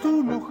 Bist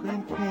du noch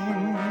ein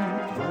Kind,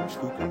 weißt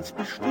du ganz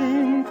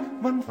bestimmt,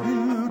 wann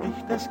für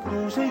dich das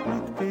große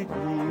Glück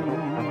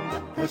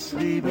beginnt. Das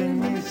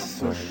Leben ist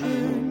so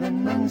schön,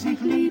 wenn man sich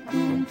liebt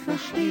und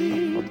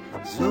versteht,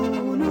 so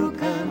nur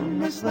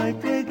kann es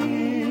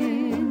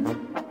weitergehen.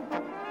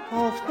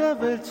 Auf der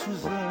Welt zu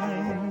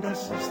sein,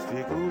 das ist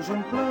für groß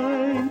und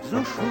klein, so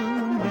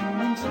schön, wenn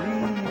uns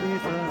Liebe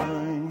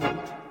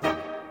vereint.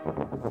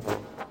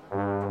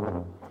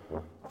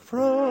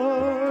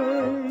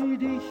 Freu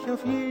dich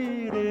auf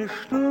jede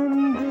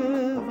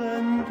Stunde,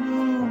 wenn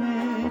du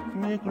mit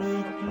mir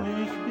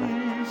glücklich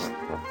bist.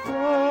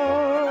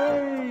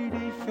 Freu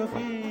dich auf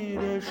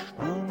jede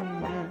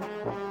Stunde,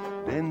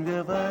 denn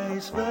wer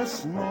weiß,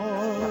 was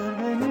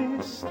morgen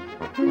ist.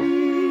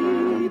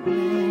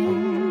 Liebling,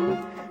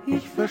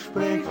 ich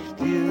versprech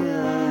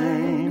dir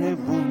eine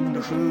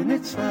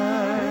wunderschöne Zeit.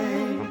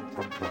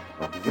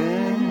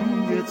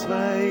 Wenn wir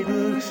zwei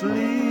durchs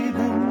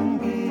Leben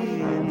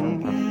gehen,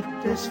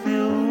 gibt es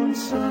für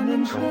uns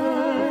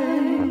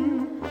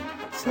Sonnenschein.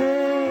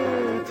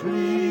 Zärtlich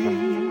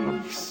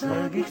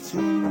sag ich zu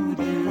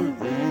dir,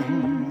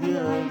 wenn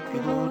wir alt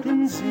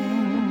geworden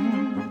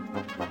sind,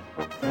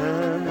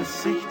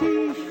 dass ich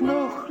dich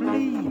noch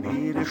lieb,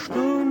 jede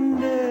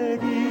Stunde,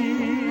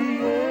 die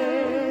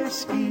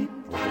es gibt.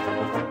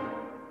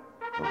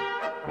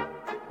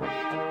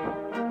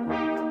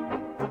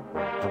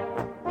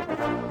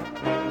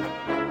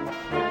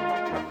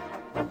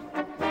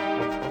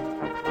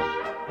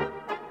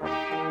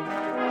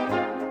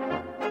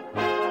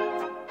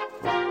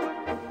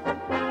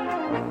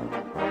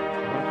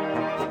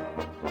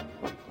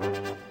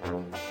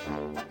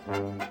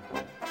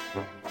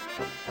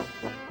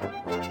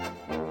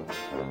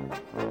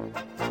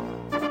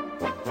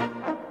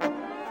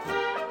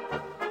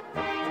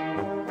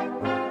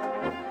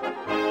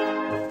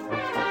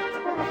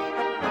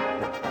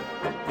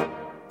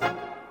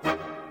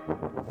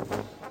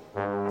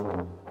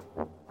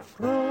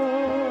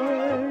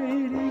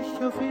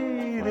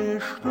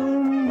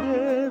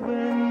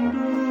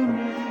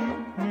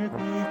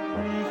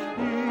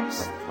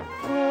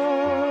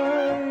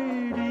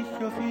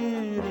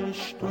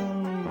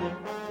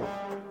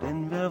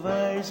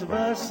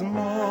 Was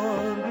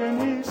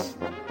morgen ist,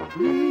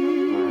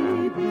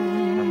 Liebling,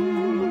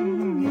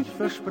 ich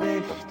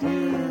versprech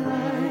dir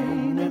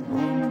eine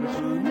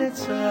wunderschöne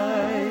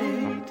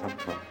Zeit.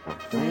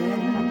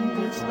 Wenn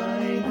wir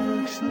zwei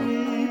durchs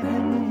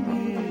Leben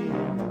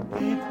gehen,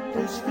 gibt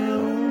es für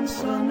uns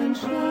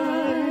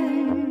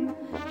Sonnenschein.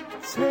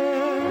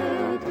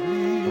 Zärtlich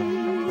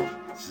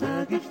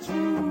sag ich zu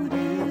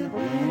dir,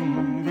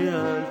 wenn wir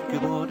alt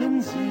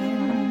geworden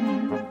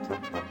sind,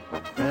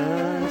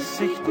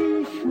 dass ich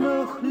dich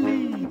noch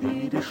lieb,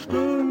 jede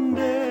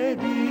Stunde,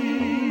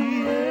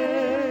 die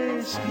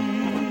es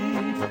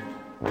gibt.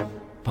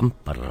 Pam,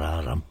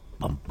 pararam,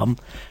 pam, pam.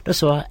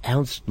 Das war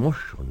Ernst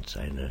Mosch und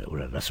seine,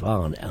 oder das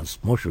waren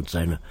Ernst Mosch und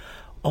seine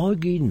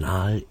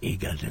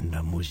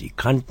Original-Egerländer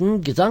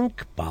Musikanten, Gesang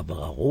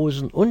Barbara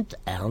Rosen und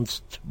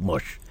Ernst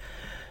Mosch.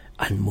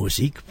 An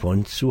Musik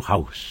von zu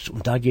Haus.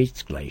 Und da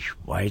geht's gleich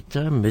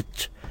weiter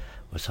mit,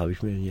 was habe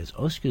ich mir denn jetzt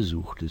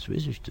ausgesucht? Das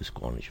weiß ich das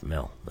gar nicht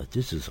mehr. Na,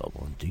 das ist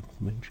aber ein Ding,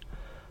 Mensch.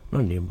 Na,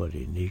 nehmen wir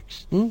den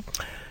nächsten.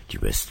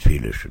 Die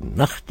Westfälischen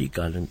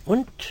Nachtigallen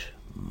und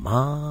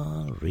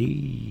Marianka.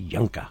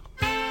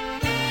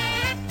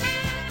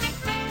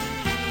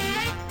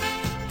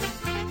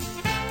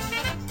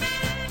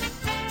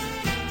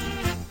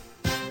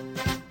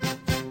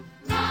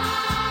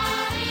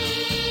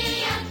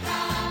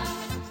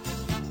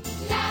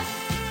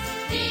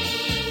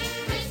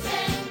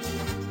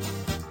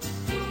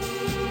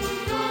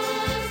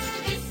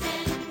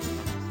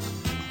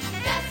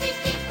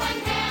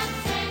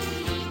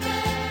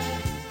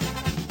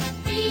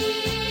 Wie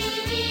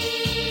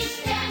die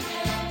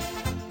Sterne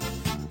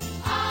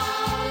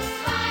aus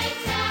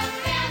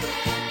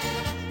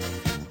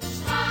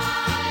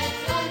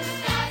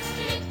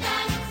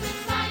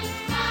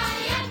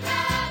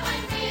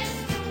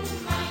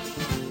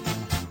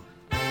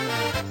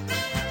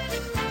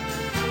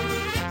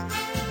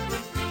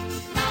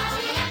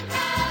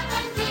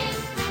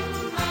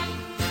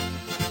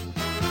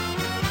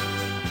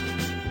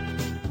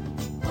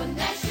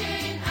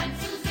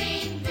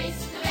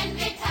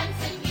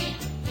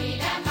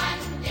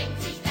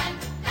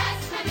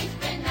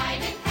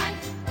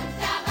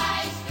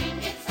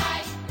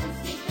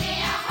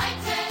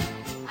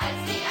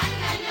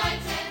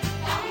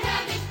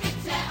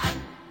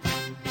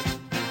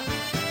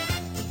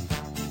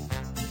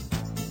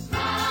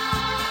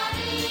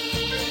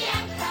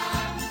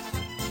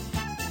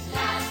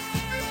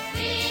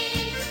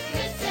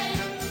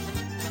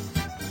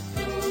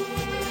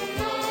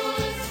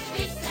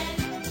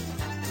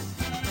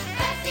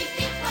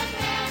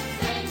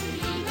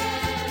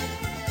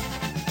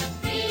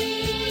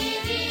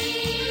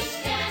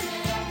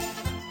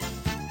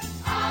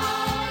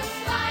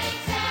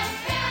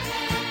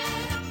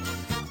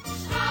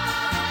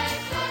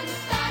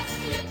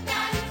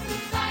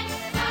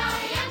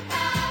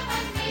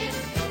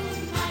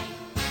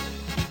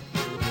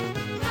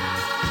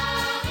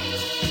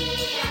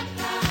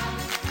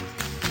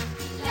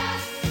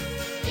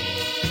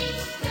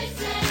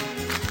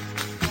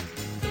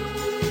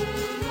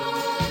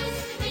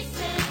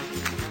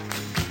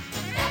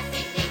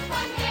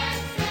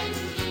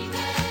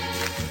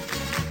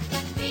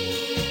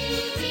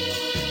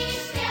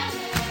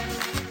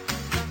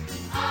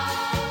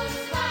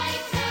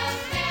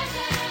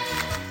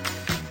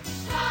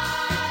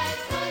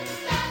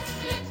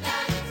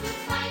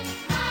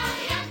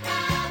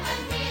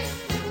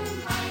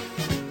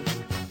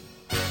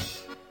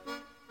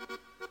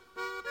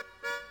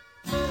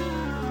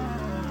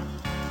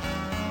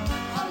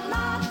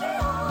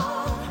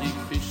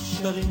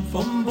Fischerin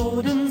vom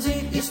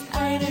Bodensee ist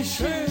eine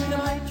schöne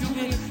Maid,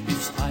 Juhe,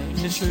 ist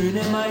eine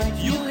schöne Maid,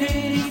 Juhe,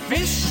 die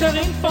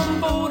Fischerin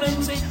vom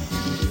Bodensee.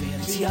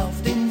 Fährt sie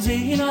auf den See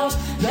hinaus,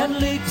 dann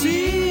legt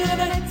sie ihre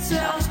Netze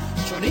aus.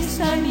 Schon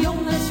ist ein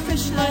junges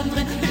Fischlein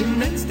drin im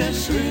Netz der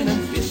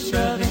schönen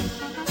Fischerin.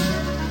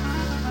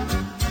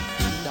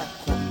 Da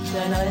kommt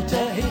ein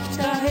alter Hecht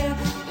daher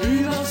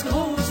übers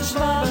große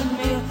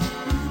Schwabenmeer.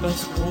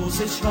 Übers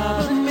große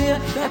Schwabenmeer,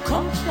 da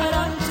kommt ein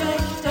alter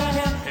Hecht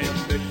daher. Er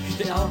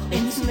möchte auch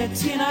ins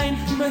Netz hinein,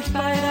 möchte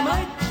bei der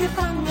Maid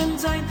gefangen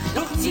sein.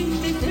 Doch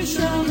zieht die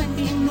Fischerin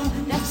ihm nun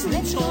das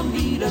Netz schon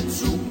wieder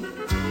zu.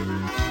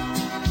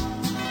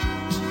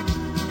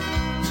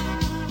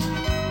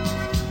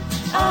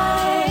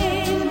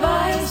 Ein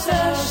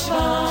weißer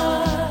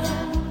Schwan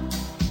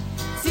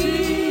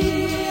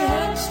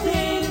zieht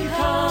den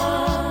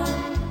Kahn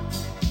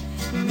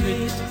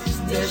mit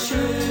der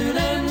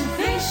schönen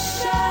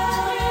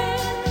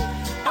Fischerin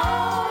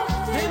auf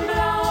dem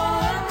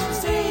blauen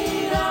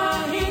See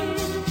dahin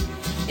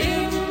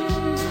im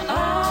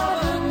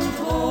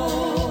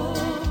Abendrot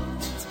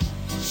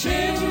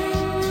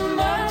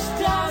schimmert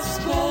das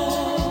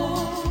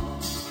Boot,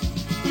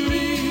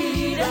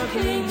 Lieder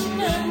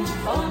klingen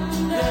von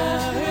der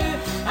Höhe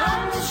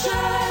am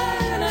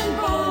schönen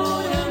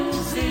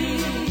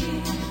Bodensee.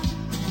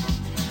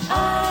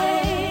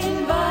 Ein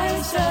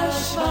weißer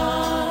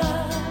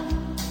Schwan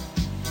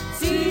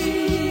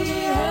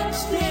zieht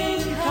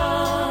den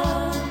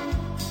Kahn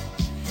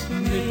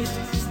mit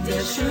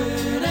der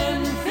schönen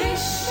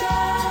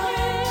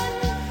Fischerin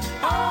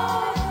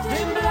auf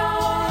dem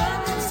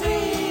blauen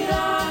See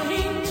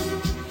dahin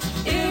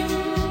im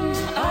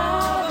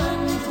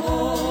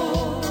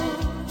Abendrot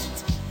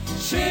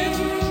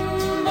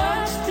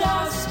schimmert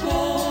das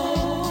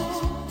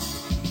Boot,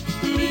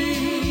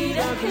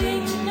 Lieder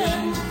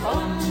klingen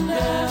von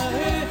der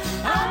Höhe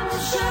am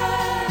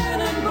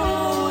schönen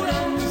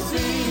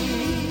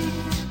Bodensee.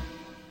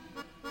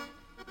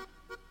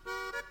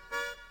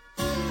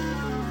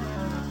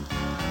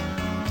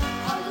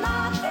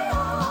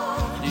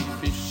 Die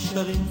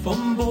Fischerin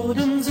vom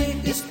Bodensee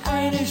ist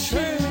eine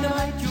schöne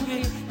Maid,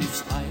 Juhe,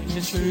 ist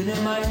eine schöne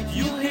Maid,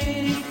 Juhe,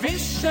 die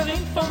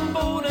Fischerin vom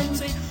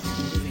Bodensee.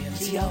 Fährt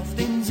sie auf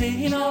den See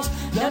hinaus,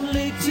 dann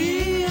legt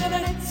sie ihre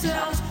Netze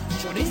aus.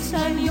 Schon ist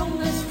ein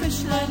junges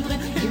Fischlein drin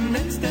im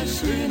Netz der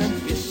schönen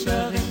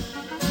Fischerin.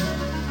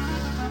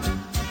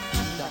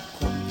 Da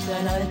kommt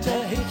ein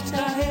alter Hecht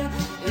daher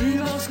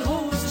übers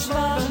große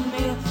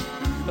Schwabenmeer.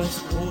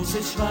 Übers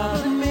große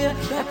Schwabenmeer,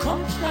 da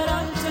kommt ein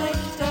alter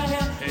Hecht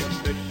daher. Er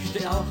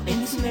möchte auch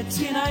ins Netz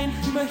hinein,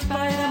 möchte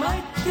bei der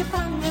Maid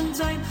gefangen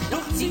sein.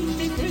 Doch zieht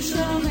die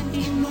Fischerin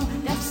ihm nun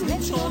das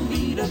Netz schon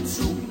wieder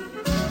zu.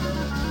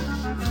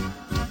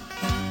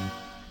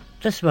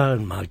 Das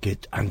waren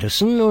Margit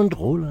Andersen und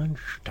Roland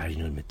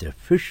Steinl mit der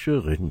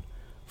Fischerin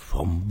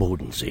vom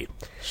Bodensee.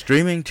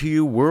 Streaming to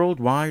you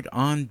worldwide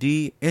on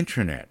the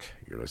internet.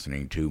 You're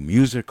listening to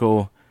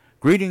musical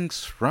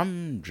greetings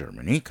from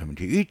Germany, coming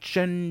to you each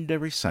and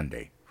every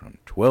Sunday from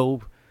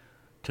 12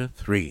 to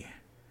 3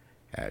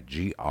 at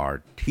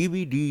grtvd.com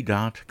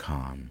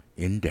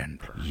in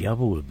Denver.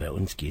 Jawohl, bei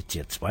uns geht's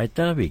jetzt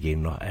weiter. Wir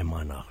gehen noch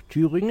einmal nach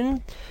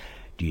Thüringen.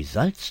 Die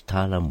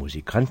Salztaler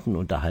Musikanten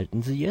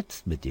unterhalten Sie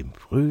jetzt mit dem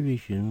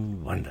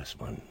fröhlichen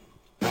Wandersmann.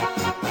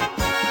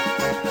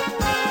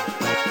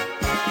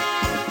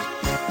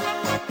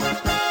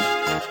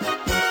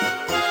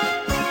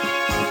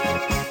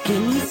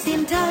 Genieß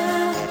den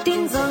Tag,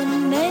 den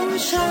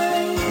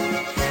Sonnenschein.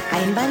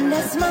 Ein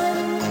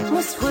Wandersmann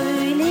muss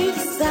fröhlich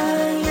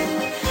sein.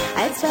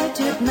 Als Wald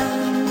hört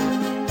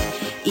man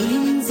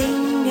ihn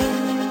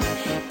singen.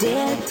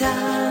 Der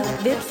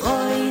Tag wird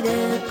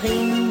Freude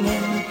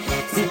bringen.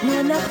 Sieht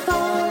nur nach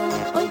vorn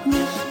und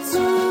nicht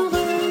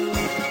zurück.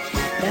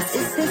 Das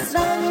ist des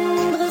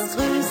Wanderers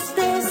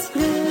größtes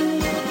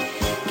Glück.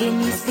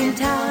 Genießt den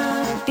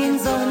Tag, den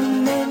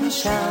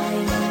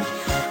Sonnenschein.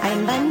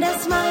 Ein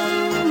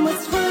Wandersmann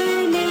muss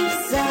fröhlich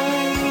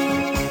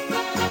sein.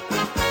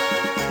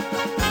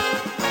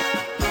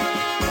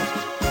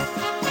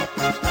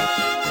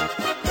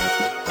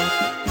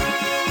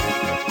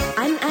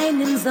 An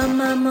einem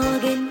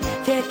Sommermorgen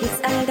vergiss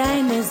all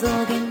deine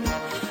Sorgen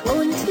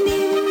und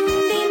nimm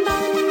den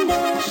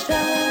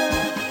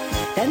Wanderstab.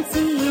 Dann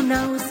zieh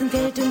hinaus in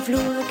Feld und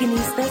Flur,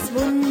 genieß das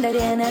Wunder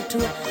der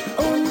Natur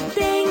und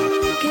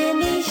denke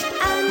nicht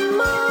an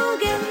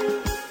morgen.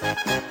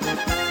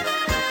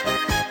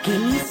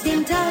 Genieß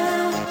den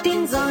Tag,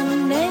 den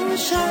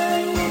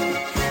Sonnenschein.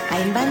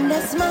 Ein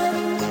Wandersmann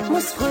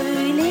muss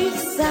fröhlich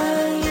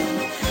sein.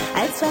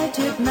 Alsbald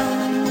hört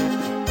man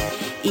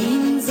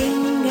ihn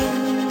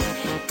singen.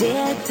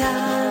 Der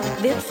Tag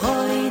wird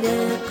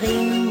Freude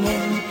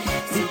bringen.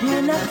 Sieht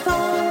nur nach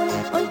vorn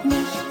und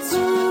nicht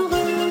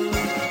zurück.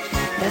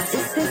 Das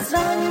ist des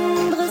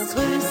Wanderers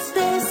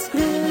größtes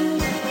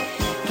Glück.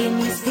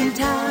 Genieß den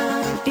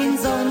Tag, den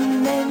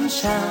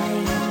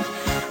Sonnenschein.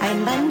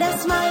 Ein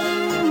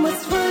Wandersmann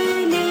muss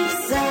fröhlich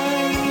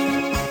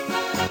sein.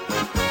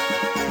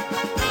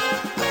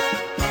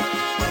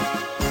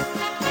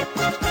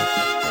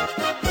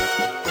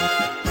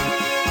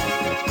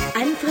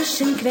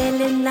 frischen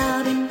Quellen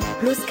laben,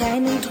 bloß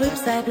keinen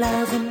Trübsal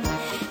blasen.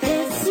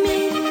 Des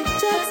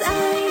Mittags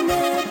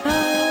eine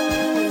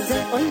Pause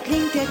und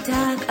klingt der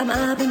Tag am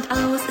Abend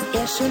aus, ist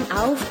er schon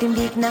auf dem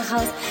Weg nach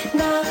Haus,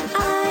 nach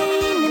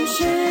einem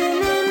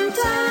schönen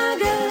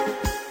Tage.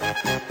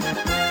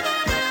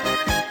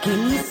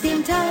 Genießt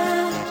den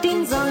Tag,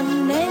 den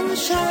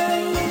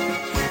Sonnenschein,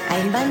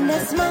 ein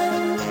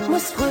Wandersmann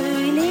muss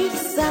fröhlich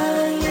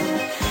sein,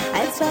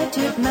 alsbald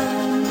hört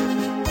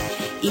man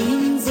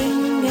ihn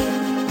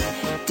singen,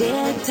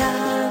 der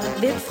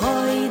Tag wird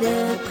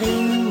Freude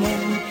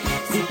bringen,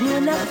 sieht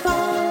nur nach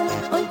vorn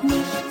und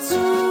nicht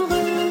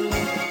zurück,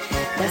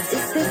 das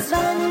ist des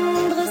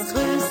Wanderers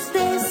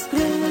größtes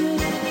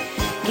Glück.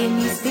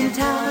 Genießt den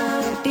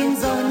Tag, den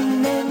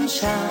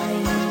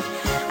Sonnenschein,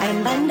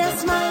 ein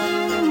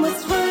Wandersmann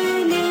muss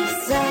fröhlich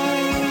sein.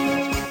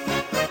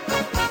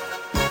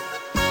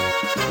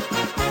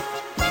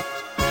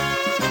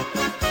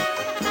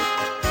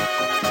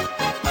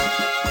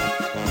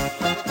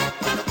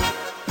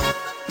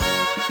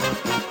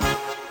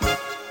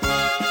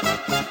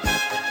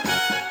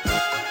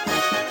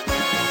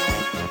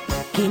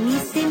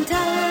 Genießt den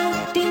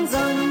Tag, den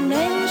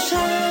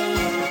Sonnenschein,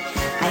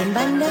 ein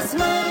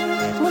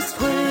Wandersmann muss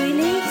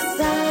fröhlich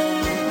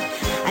sein,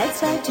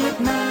 alsbald hört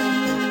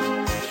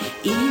man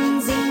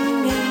ihn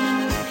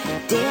singen,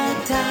 der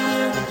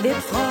Tag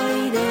wird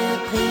Freude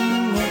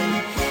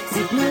bringen,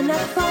 sieht nur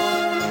nach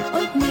vorn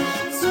und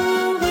nicht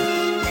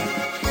zurück,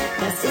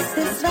 das ist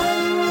des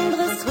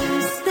Wanderers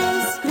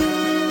größtes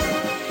Glück.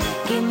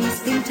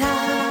 Genießt den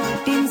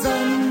Tag, den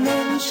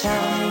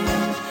Sonnenschein,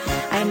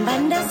 ein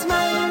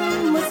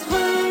Wandersmann muss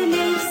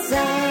fröhlich sein.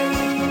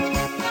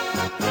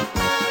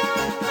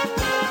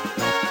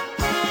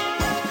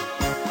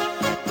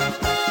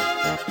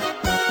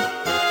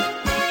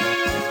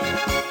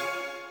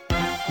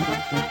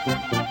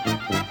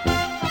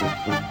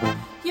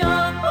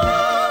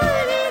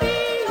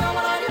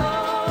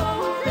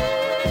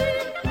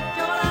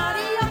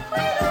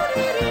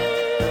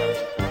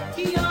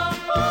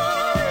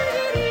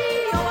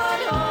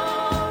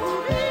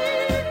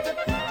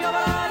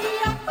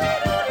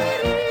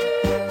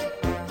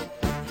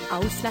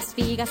 Aus Las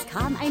Vegas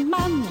kam ein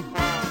Mann,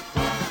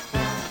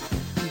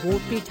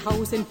 bot mir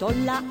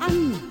 $1000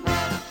 an,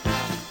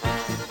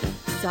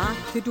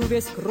 sagte, du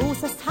wirst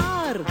großer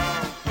Star.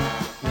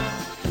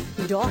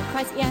 Doch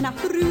als er nach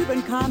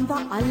drüben kam,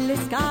 war alles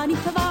gar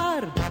nicht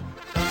wahr.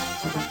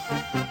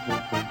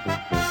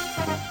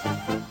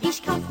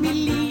 Ich kauf mir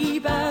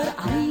lieber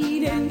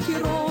einen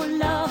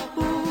Tiroler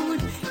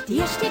Hut,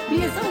 der steht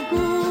mir so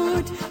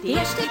gut,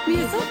 der steht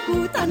mir so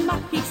gut, dann mach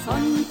ich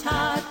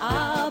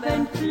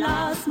Sonntagabend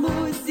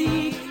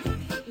Blasmusik,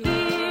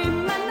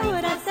 immer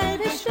nur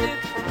dasselbe Stück.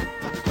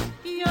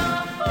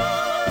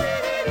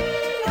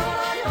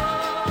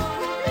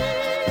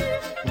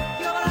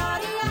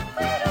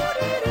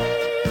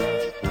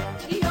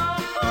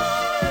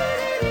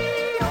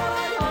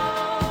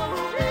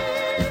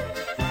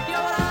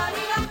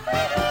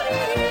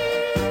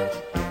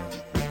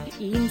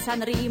 In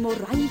Sanremo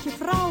reiche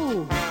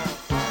Frau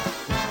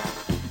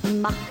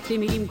machte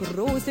mit ihm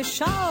große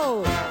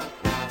Schau,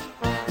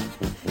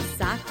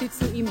 sagte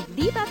zu ihm,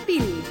 lieber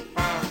Bill,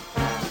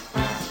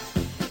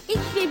 ich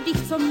nehm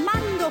dich zum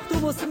Mann, doch du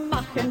musst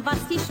machen, was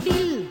ich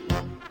will.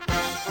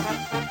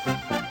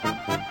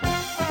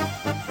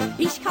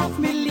 Ich kauf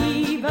mir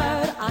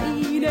lieber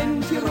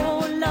einen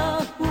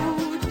Tiroler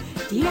Hut,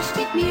 der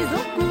steht mir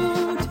so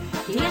gut,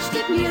 der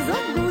steht mir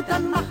so gut,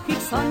 dann mach ich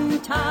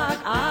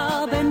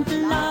Sonntagabend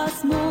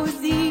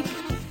Blasmusik,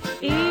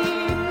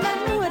 immer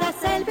nur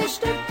dasselbe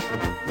Stück.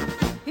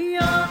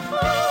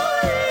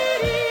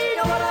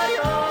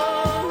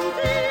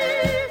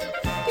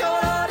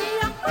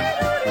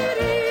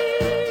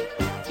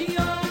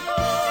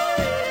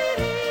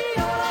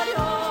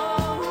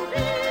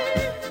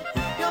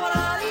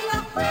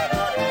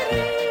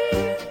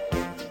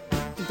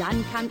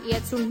 Dann kam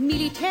er zum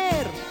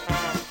Militär,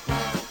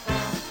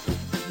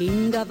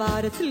 Kinder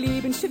war das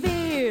Leben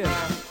schwer,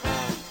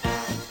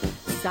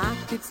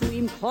 sagte zu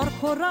ihm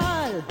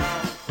Korporal,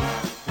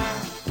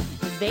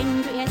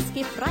 wenn du erst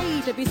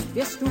Gefreiter bist,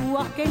 wirst du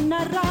auch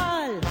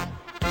General.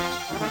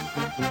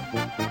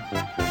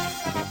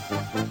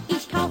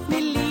 Ich kauf mir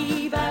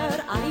lieber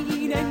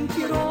einen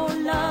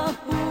Tiroler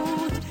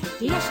Hut,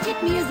 der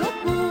steht mir so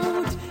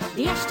gut,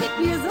 der steht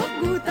mir so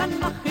gut, dann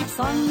mach ich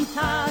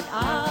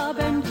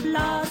Sonntagabend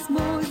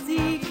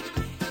Blasmusik,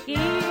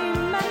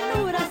 immer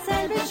nur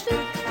dasselbe Stück.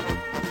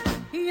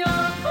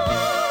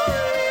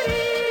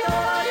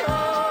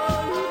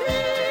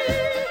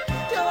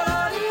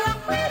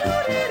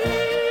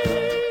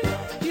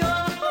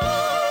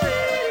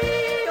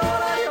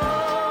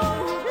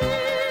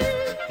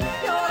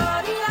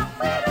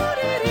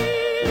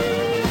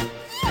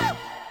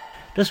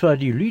 Das war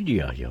die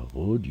Lydia,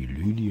 jawohl, die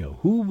Lydia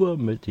Huber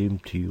mit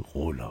dem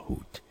Tiroler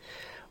Hut.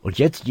 Und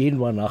jetzt gehen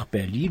wir nach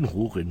Berlin,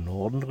 hoch in den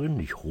Norden drin,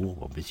 nicht hoch,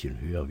 aber ein bisschen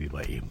höher, wie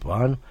wir eben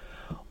waren.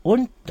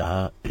 Und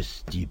da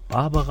ist die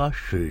Barbara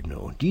Schöne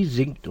und die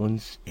singt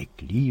uns Ich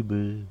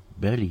liebe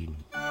Berlin.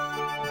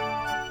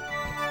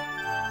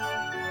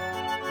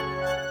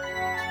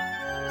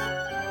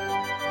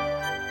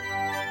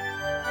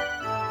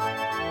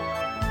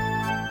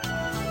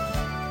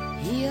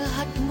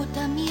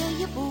 Mutter mir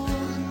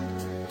geboren.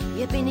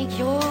 Hier bin ich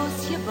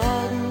groß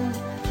geworden,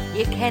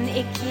 hier kenn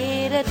ich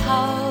jedes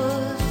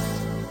Haus.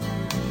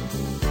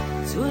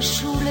 Zur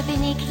Schule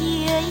bin ich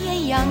hier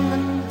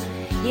gegangen,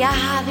 hier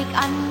hab ich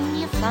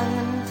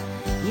angefangen,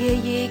 hier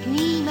geh ich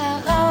nie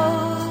mehr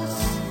raus.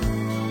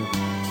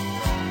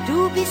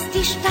 Du bist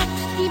die Stadt,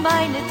 die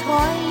meine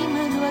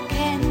Träume nur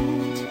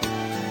kennt,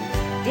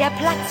 der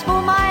Platz, wo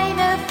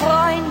meine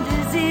Freunde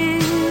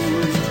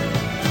sind.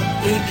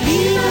 Ich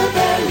liebe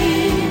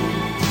Berlin,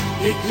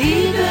 ich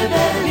liebe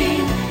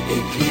Berlin,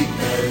 ich lieb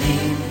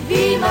Berlin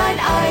wie mein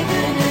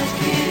eigenes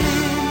Kind.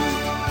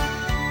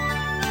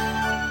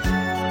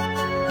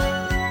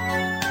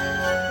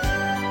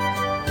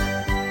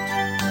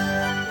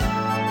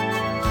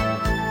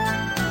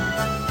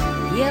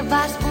 Hier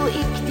war's, wo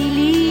ich die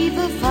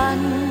Liebe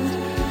fand,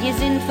 hier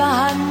sind wir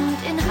Hand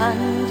in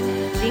Hand,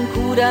 den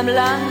Kudamm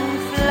lang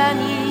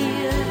flaniert.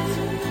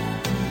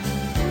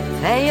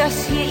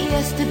 Vergoss hier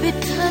erste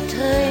bittere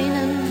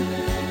Tränen,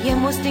 hier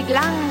musste ich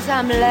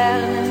langsam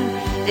lernen,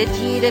 dass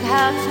jedes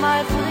Herz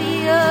mal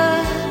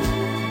friert.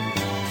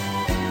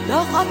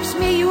 Doch ob's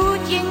mir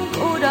gut ging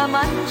oder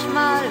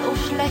manchmal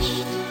auch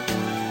schlecht,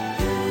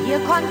 hier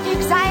konnte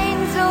ich sein,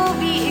 so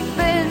wie ich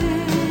bin.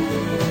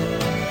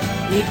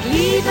 Ich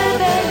liebe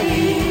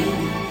Berlin,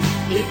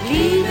 ich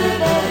liebe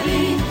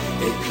Berlin,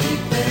 ich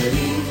lieb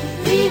Berlin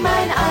wie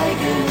mein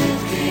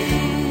eigenes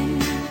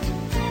Kind.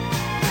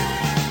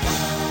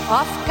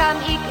 Oft kam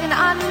ich in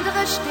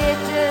andere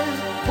Städte,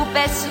 wo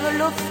bessere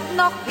Luft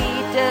noch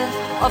wehte,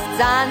 oft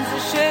sahen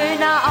sie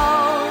schöner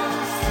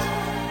aus.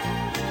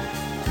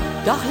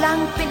 Doch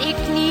lang bin ich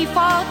nie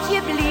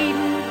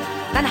fortgeblieben,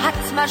 dann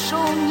hat's mal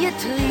schon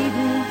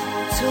getrieben,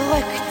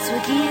 zurück zu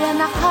dir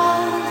nach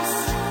Haus.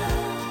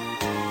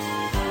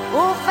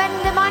 Auch wenn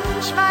du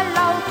manchmal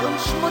laut und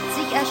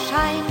schmutzig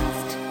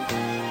erscheinst,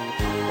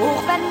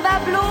 auch wenn wir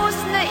bloß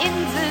ne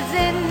Insel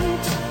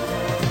sind.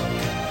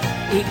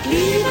 Ich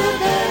liebe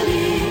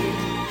Berlin,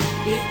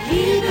 ich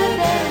liebe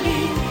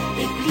Berlin,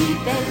 ich lieb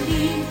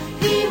Berlin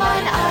wie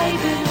mein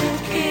eigenes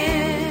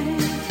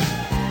Kind.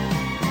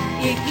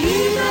 Ich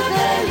liebe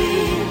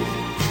Berlin,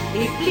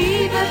 ich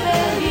liebe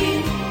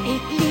Berlin,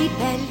 ich lieb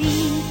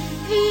Berlin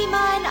wie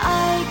mein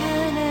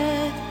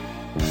eigenes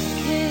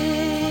Kind.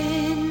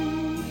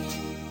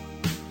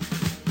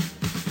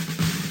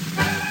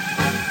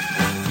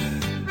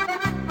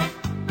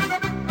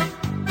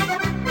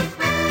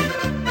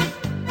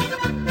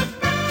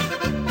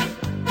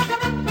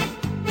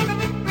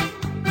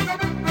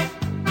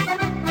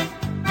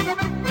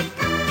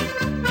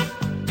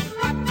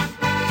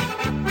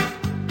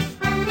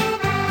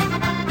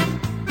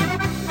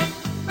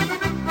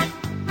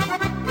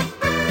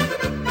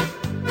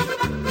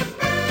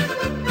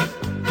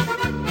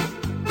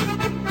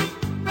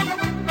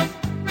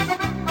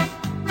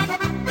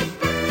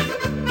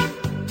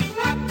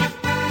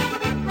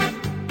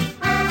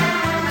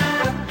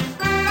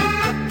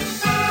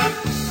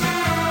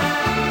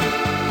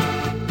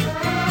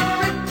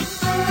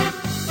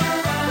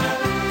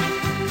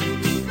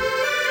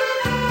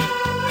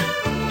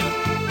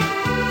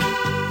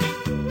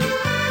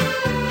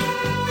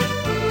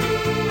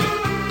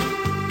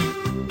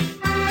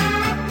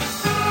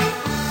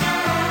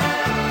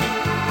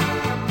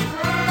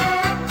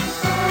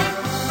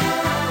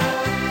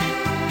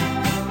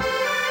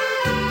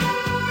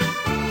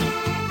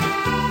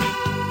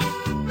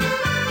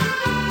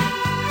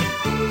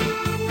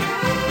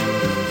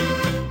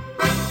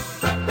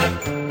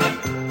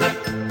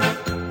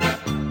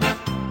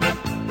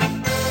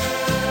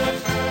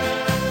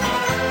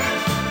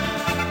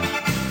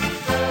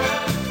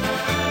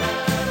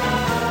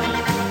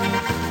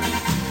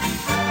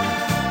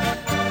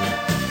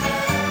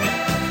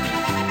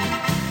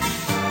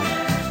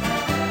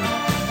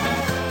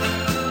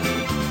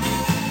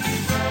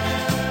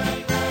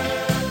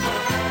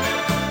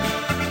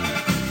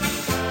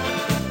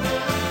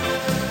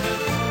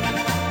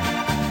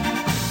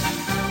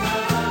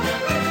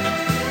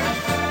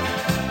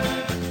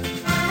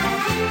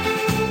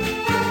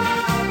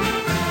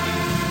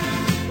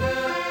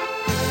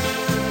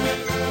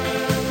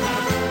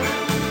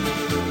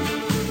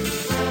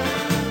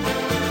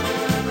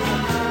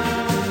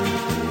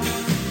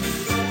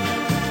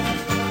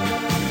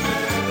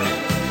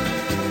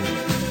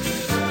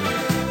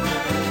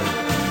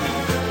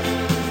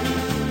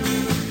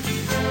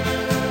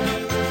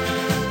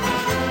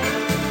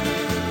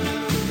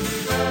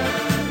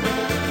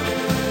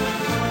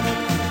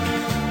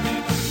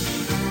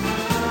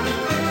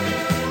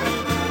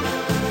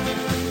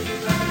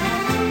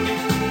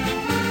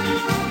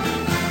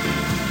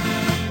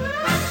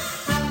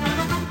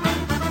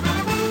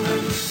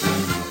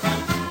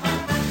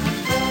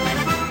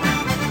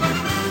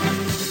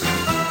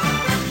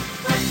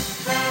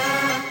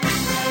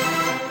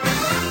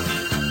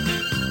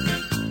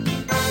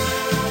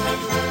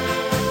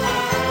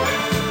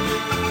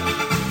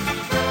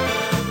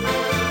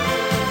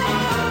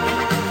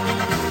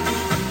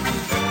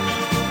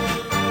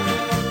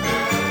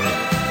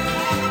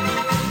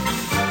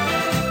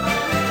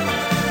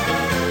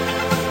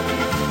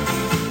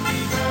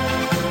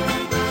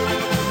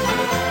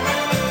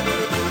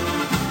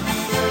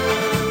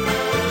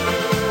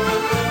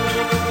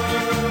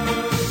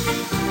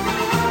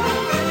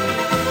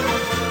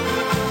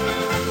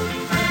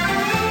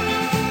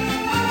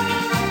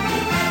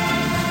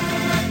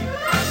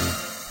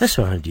 Das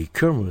waren die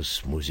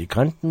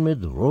Kirmes-Musikanten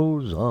mit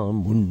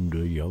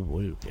Rosamunde.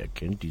 Jawohl, wer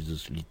kennt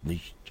dieses Lied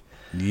nicht?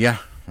 Yeah,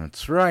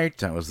 that's right.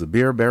 That was the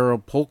Beer Barrel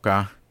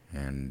Polka.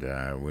 And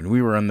when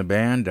we were in the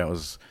band, that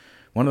was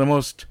one of the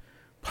most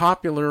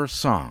popular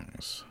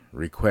songs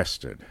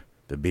requested,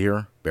 the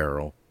Beer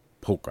Barrel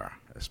Polka,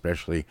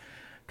 especially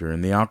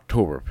during the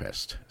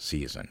Oktoberfest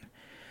season.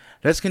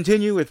 Let's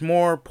continue with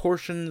more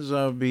portions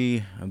of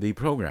the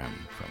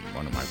program from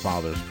one of my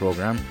father's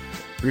program,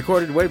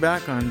 recorded way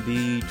back on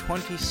the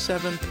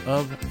 27th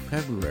of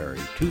February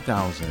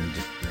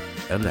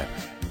 2011.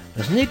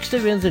 Das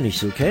nächste werden Sie nicht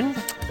so kennen.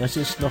 Das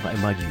ist noch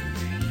einmal die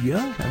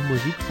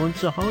Musik von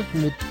zu Hause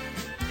mit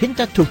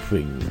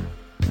Hintertupfing.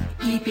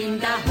 Ich bin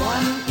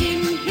daheim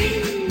in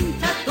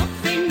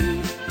Hintertupfing,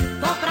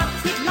 da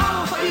braucht's nicht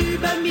lachen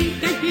über mich,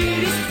 denn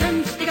hier ist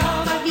 50,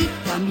 aber wie,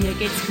 bei mir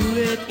geht's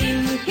gut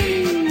in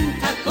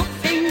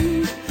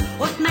Hintertupfing,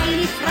 und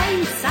meine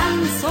Freunde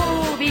sind so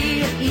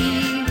wie ich.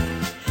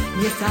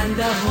 Wir sind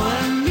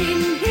daheim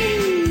in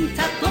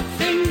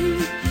Hintertupfing,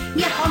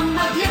 wir haben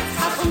ein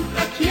Wirtshaus und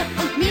eine Kirche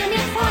und mir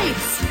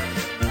freut's.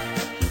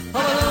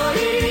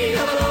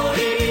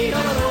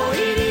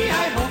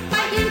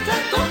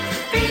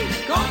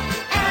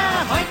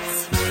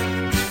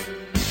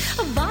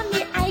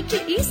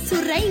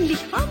 Reinlich,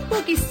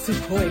 Hamburg ist zu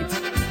kalt.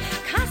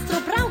 Castro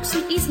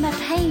Brauxel ist mir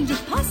peinlich,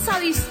 Passau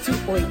ist zu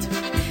alt.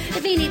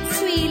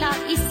 Venezuela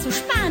ist zu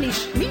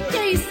spanisch,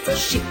 Minga ist zu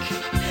schick.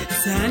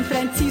 San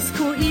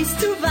Francisco ist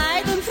zu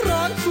weit und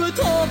Frankfurt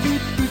hab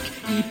ich dick.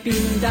 Ich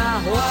bin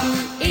daheim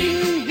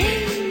in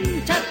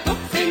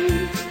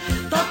Hintertupfing,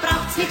 da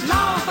braucht's nicht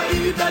lachen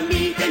über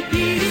mich, denn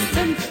hier ist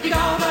 50,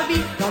 aber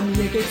wie, bei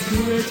mir geht's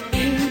gut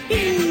in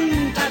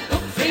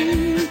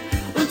Hintertupfing,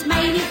 und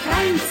meine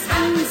Freunde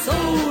sind so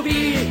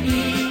wie ich.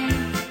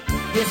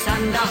 Wir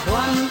sind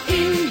daheim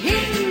in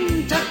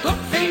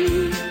Hintertupfing,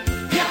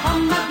 wir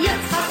haben ein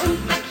Wirtshaus und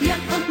eine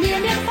Kirche und mir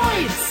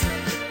freut's.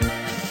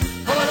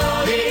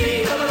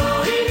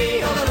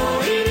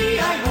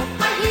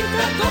 Bei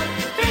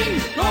Hintertupfing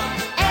noch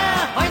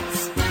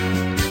erhalt's.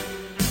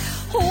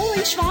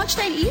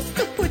 Hohenschwanstein ist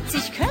zu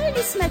putzig, Köln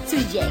ist mir zu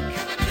jeck.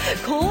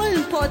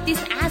 Kohlenpott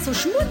ist auch so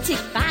schmutzig,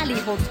 Bali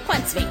hat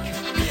keinen Zweck.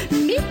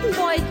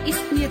 Mittenwald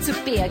ist mir zu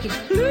bergig,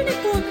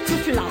 Lüneburg zu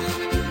flach.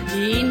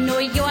 In New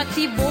York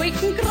die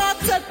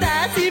Wolkenkratzer,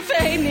 dass ich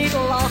fein nicht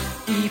lach.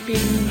 Ich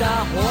bin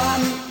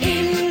daheim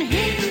in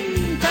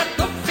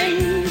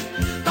Hintertupfing,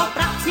 da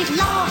braucht's nicht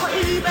lachen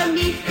über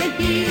mich, denn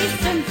hier ist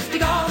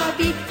 50, aber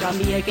wie, bei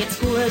mir geht's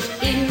gut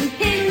in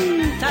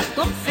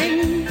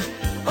Hintertupfing,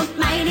 und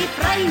meine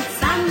Freunde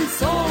sind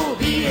so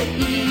wie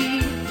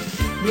ich.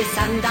 Wir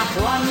sind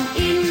daheim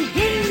in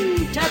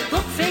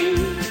Hintertupfing,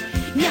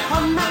 wir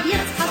haben ein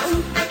Wirtshaus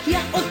und eine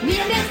Kirche und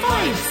mir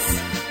freut's.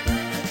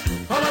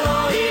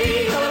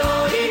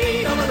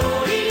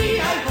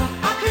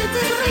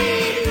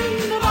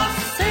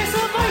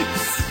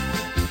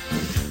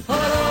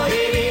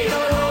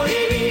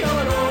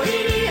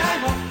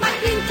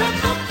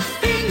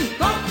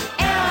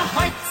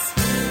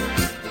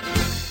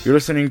 You're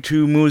listening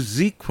to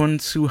Musik von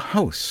zu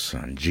Haus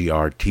on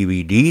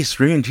GRTVD,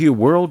 streaming to you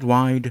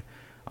worldwide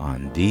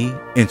on the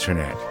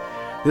internet.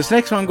 This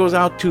next one goes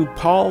out to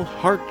Paul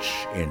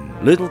Harch in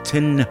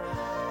Littleton,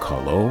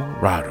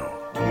 Colorado.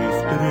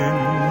 Tief drin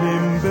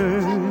im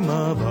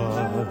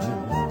Böhmerwald,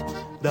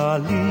 da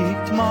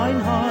liegt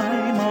mein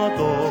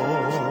Heimatort.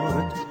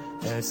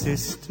 Es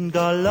ist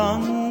gar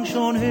lang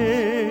schon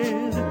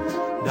her,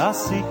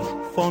 dass ich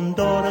von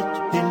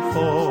dort bin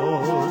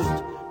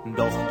fort.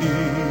 Doch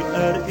die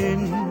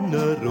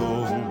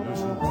Erinnerung,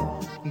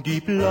 die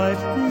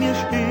bleibt mir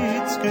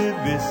stets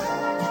gewiss,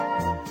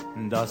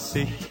 dass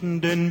ich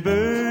den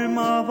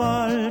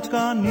Böhmerwald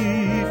gar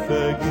nie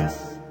vergiss.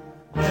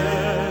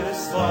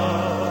 Es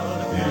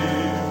war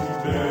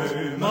im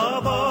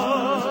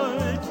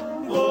Böhmerwald,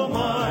 wo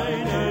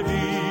meine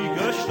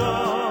Wiege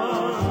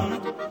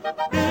stand,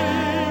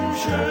 im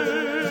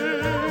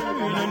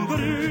schönen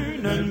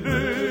grünen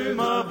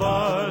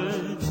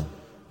Böhmerwald.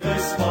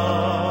 Es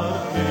war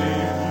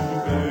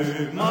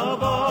im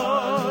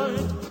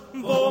Böhmerwald,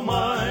 wo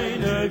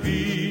meine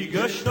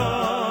Wiege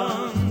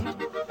stand,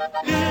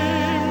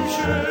 im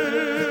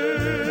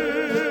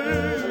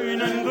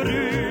schönen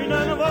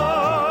grünen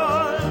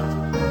Wald.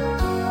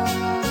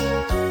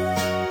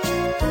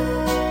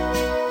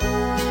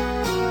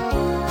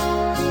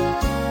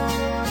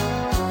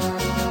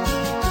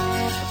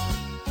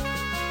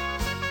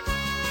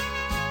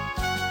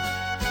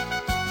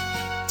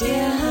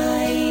 Der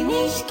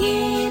Heinig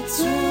geht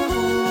zur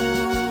Ruhe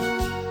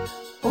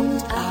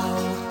und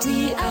auch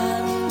die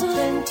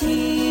anderen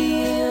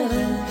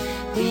Tiere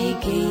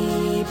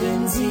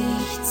begeben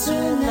sich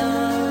zur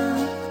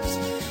Nacht,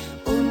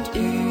 und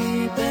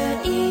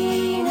über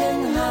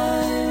ihnen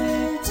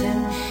halten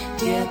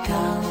der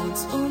Kauz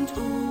und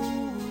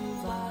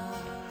Uwe.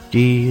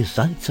 Die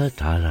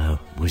Salzertaler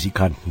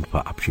Musikanten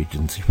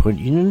verabschieden sich von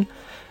Ihnen.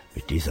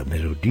 mit dieser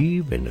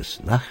Melodie, wenn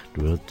es Nacht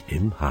wird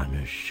im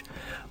Harnisch.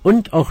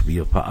 Und auch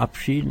wir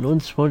verabschieden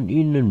uns von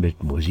Ihnen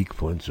mit Musik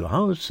von zu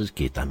Hause. Es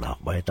geht danach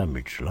weiter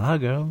mit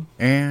Schlager.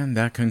 And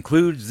that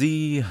concludes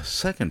the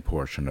second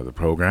portion of the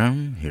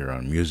program here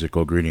on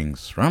Musical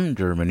Greetings from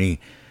Germany,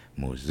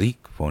 Musik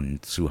von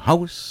zu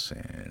Hause.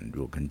 And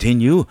we'll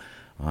continue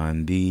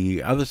on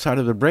the other side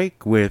of the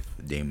break with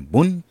dem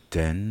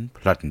bunten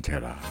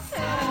Plattenteller.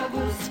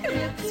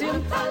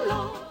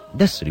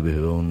 Das, liebe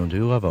Hörerinnen und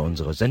Hörer, war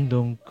unsere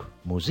Sendung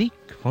Musik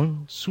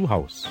von zu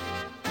Hause.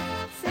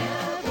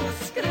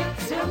 Servus,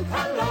 grüezi und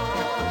hallo.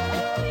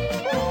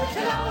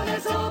 Gute Laune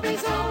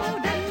sowieso,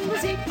 denn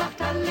Musik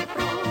macht alle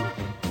froh.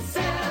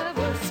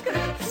 Servus,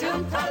 grüezi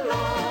und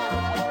hallo.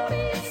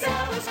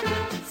 Servus,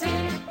 grüezi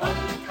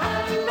und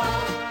hallo.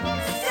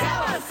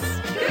 Servus,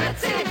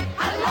 grüezi,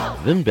 hallo.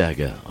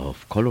 Wimberger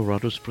of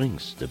Colorado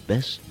Springs, the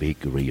best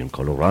bakery in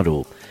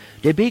Colorado.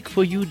 They bake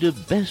for you the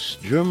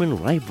best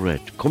German rye bread,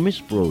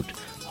 Kommissbrot,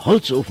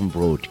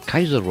 Holzofenbrot,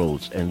 Kaiser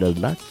rolls, and a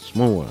lot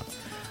more.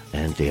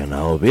 And they are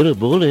now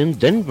available in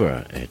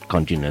Denver at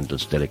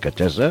Continental's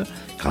Delicatessen,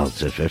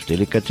 Carl's FF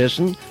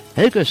Delicatessen,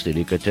 Helga's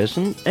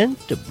Delicatessen, and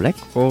the Black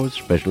Forest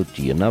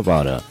Specialty in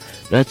Nevada.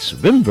 That's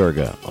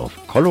Wimberger of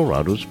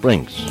Colorado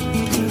Springs.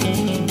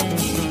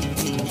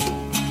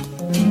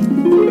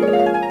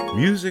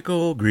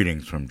 Musical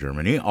Greetings from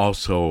Germany,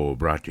 also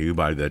brought to you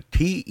by the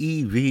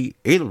TEV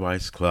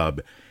Edelweiss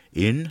Club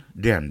in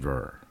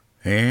Denver.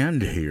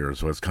 And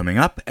here's what's coming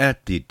up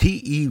at the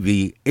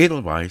TEV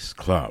Edelweiss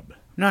Club.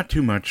 Not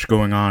too much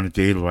going on at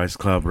the Edelweiss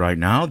Club right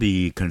now.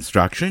 The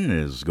construction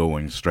is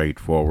going straight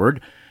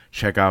forward.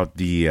 Check out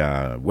the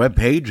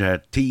webpage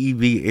at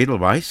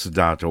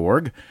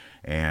tevedelweiss.org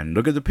and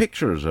look at the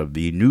pictures of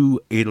the new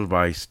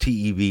Edelweiss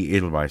TEV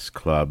Edelweiss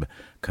Club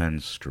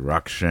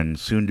construction,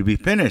 soon to be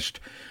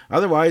finished.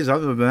 Otherwise,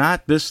 other than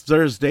that, this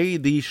Thursday,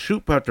 the shoe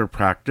putter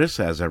practice,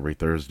 as every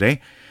Thursday,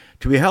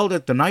 to be held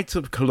at the Knights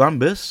of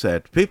Columbus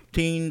at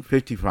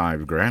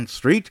 1555 Grant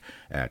Street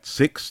at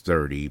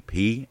 6:30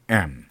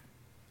 p.m.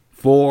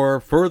 For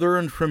further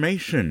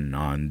information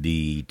on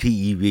the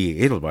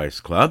TEV Edelweiss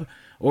Club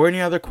or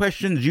any other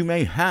questions you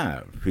may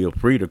have, feel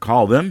free to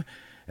call them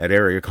at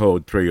area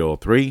code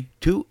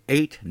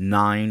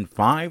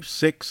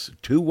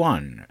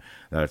 303-289-5621.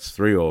 That's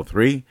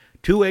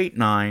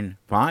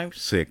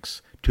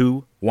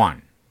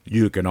 303-289-5621.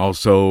 You can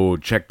also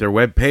check their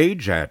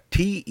webpage at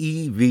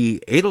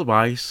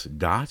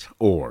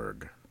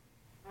tevedelweiss.org.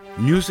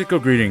 Musical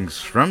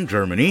greetings from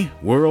Germany,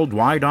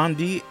 worldwide on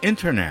the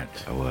internet.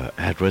 Our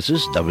address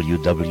is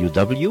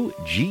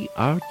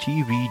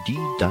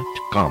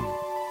www.grtvd.com.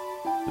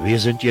 Wir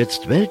sind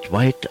jetzt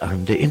weltweit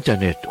an der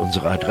Internet.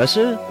 Unsere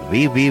Adresse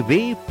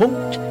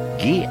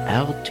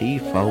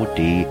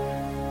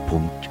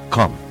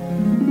www.grtvd.com.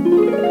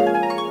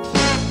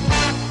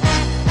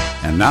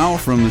 And now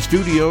from the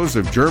studios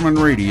of German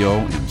Radio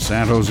in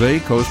San Jose,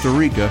 Costa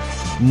Rica,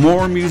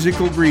 more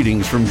musical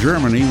greetings from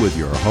Germany with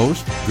your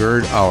host,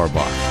 Gerd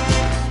Auerbach.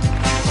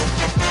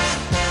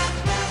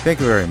 Thank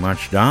you very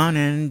much, Don.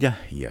 And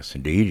yes,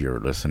 indeed, you're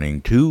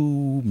listening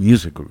to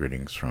Musical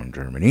Greetings from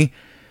Germany,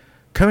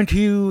 coming to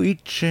you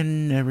each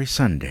and every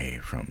Sunday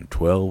from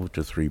 12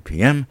 to 3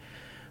 p.m.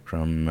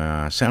 from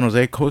San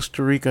Jose,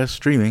 Costa Rica,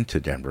 streaming to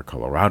Denver,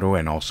 Colorado,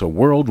 and also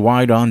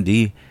worldwide on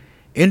the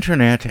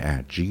internet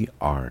at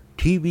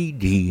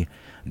grtvd.com.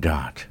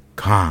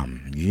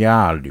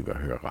 Ja, liebe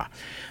Hörer,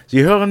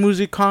 Sie hören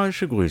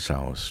musikalische Grüße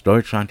aus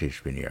Deutschland.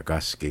 Ich bin Ihr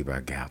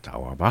Gastgeber Gerd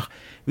Auerbach,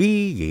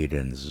 wie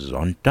jeden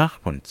Sonntag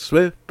von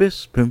 12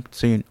 bis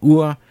 15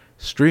 Uhr,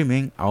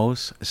 Streaming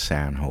aus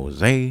San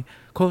Jose,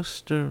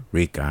 Costa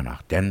Rica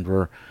nach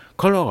Denver,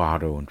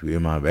 Colorado und wie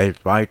immer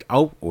weltweit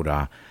auf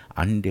oder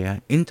an der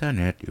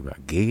Internet über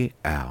grtvd.com.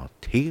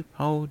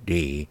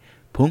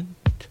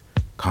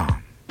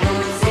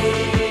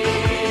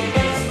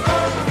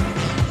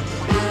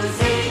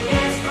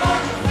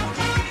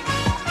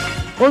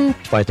 Und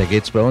weiter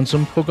geht's bei uns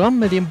im Programm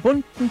mit dem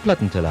bunten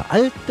Plattenteller.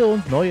 Alte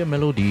und neue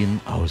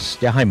Melodien aus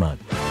der Heimat.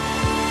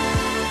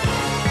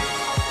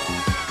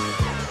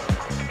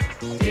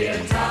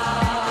 Der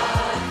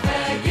Tag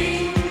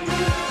verging,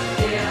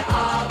 der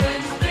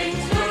Abend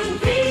bringt nun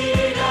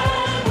wieder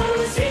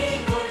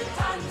Musik und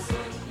Tanz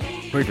und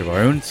Lied. Heute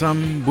bei uns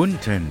am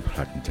bunten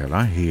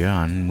Plattenteller hier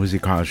an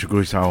musikalische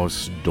Grüße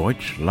aus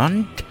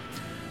Deutschland.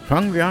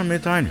 Fangen wir an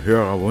mit einem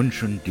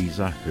Hörerwunsch und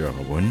dieser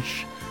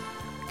Hörerwunsch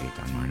geht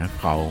an meine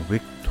Frau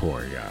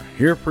Victoria.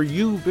 Here for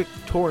you,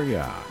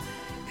 Victoria,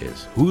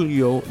 is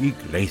Julio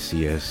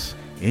Iglesias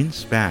in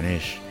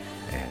Spanish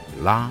and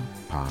La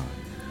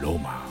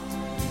Paloma.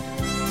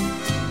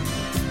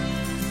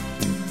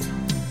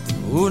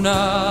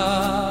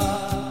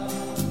 Una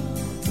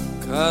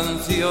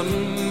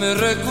canción me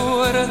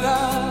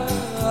recuerda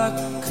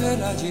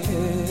aquel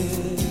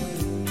ayer,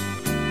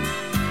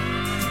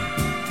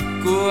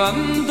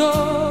 cuando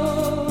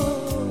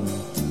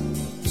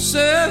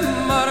se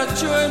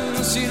marchó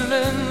en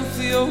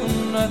silencio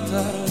un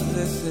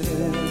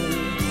atardecer.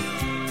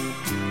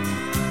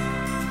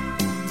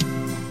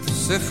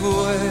 Se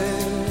fue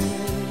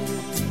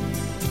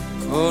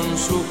con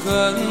su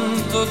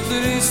canto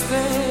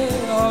triste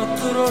a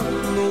otro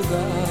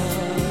lugar.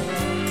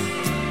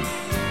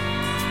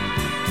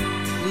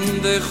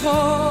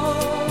 Dejó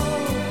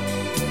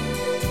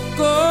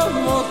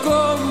como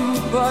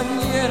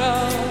compañera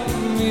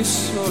mi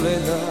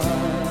soledad.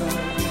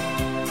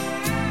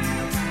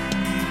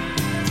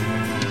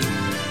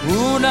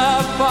 Una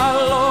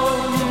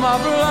paloma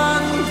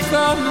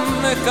blanca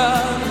me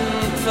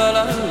canta al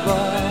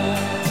alba,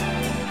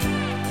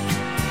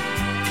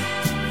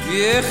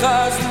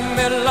 viejas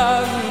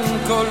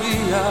melancolías,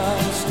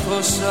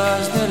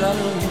 cosas del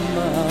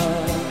alma.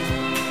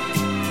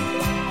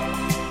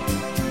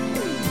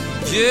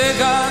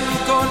 Llegan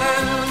con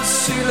el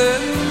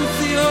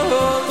silencio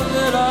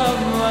de la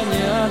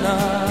mañana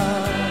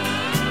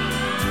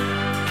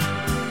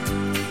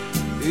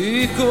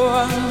y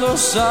cuando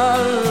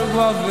salgo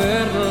a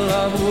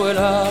verla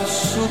vuela a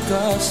su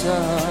casa.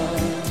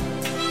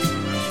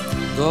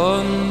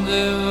 ¿Dónde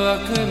va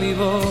que mi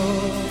voz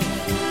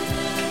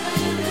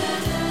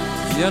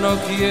ya no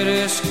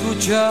quiere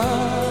escuchar?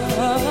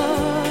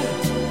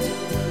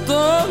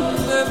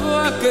 ¿Dónde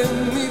va que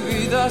mi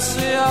vida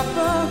se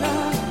apaga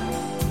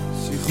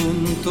si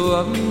junto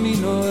a mí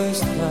no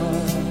está?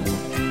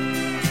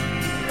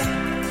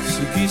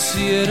 Si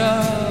quisiera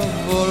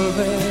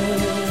volver,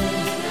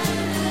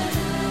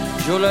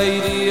 yo la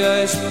iría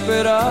a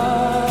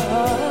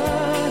esperar.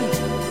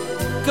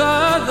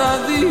 Cada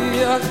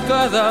día,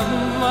 cada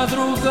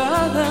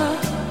madrugada,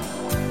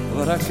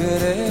 para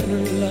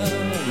quererla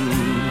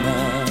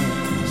más.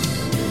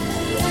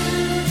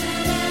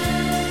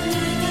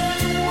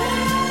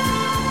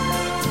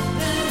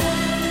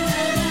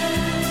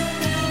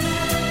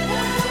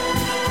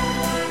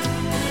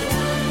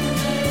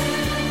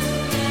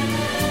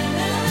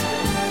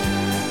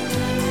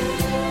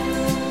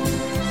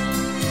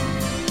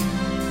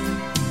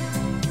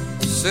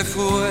 Se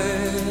fue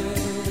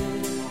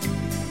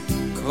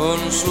con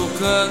su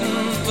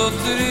canto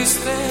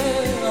triste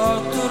a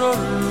otro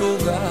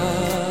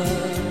lugar.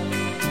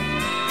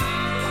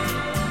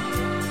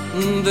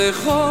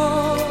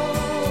 Dejó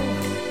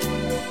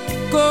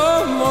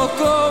como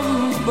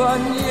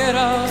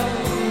compañera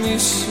mi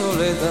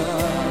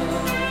soledad.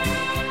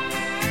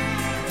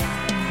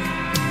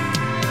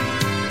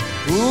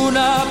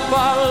 Una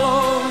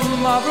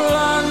paloma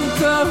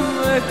blanca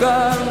me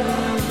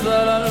canta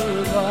al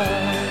alba,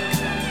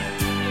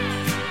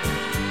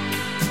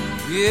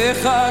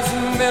 viejas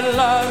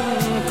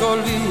melancolías,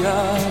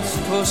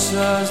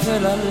 cosas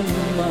del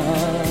alma.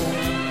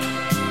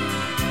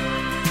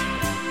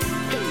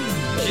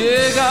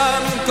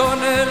 Llegan con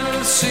el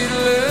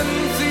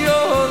silencio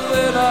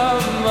de la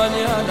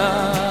mañana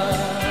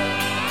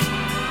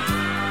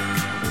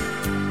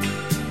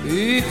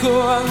y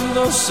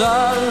cuando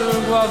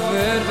salgo a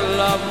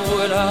verla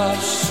vuela a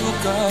su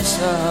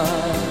casa.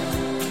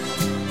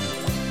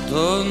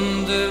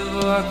 ¿Dónde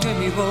va que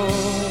mi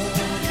voz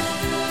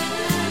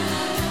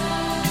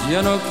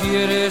ya no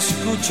quiere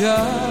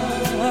escuchar?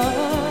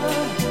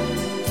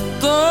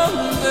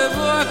 ¿Dónde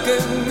va que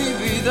mi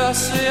vida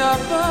se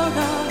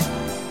apaga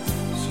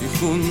si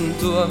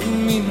junto a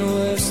mí no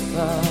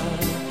está?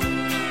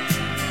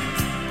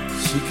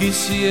 Si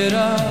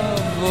quisiera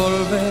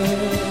volver,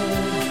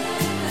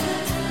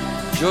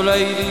 yo la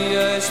iría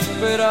a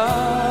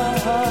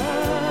esperar.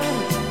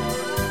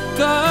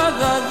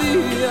 Cada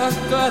día,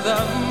 cada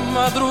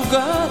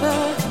madrugada,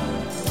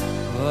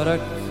 para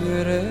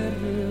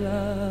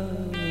quererla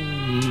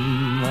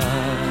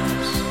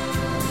más.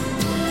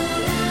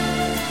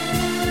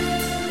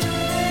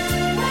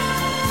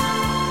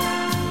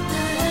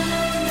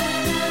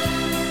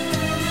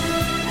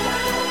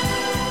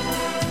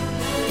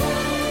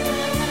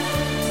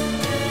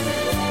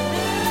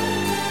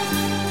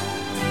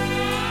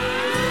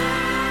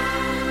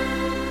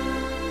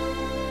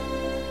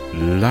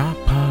 La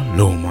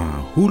Paloma,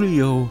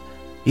 Julio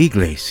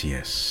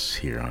Iglesias,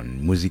 here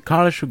on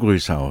Musikalische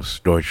Grüße aus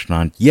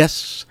Deutschland.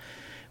 Yes,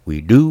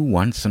 we do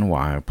once in a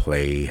while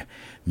play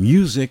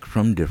music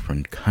from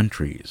different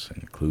countries,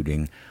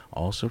 including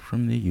also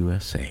from the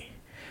USA.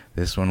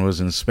 This one was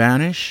in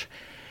Spanish,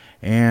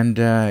 and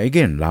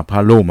again, La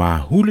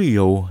Paloma,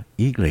 Julio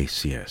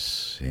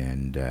Iglesias.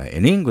 And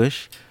in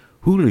English,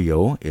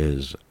 Julio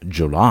is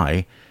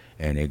July,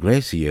 and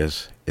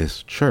Iglesias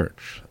is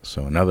church.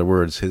 So in other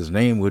words, his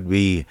name would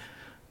be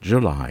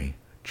July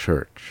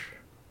Church.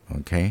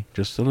 Okay,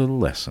 just a little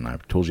lesson.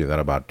 I've told you that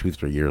about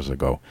 2-3 years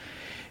ago.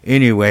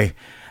 Anyway,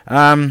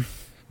 let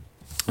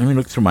me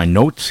look through my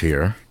notes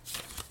here.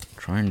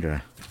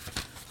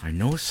 I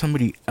know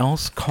somebody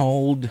else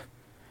called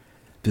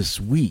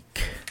this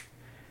week,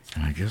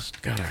 and I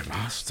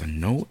lost a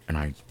note, and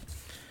I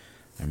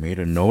made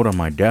a note on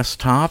my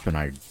desktop, and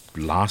I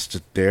lost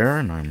it there,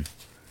 and I'm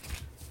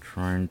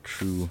trying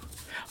to...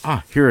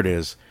 here it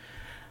is.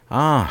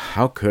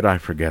 How could I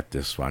forget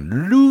this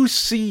one?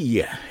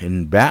 Lucy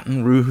in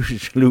Baton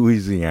Rouge,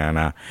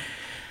 Louisiana.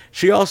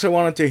 She also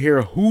wanted to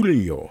hear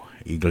Julio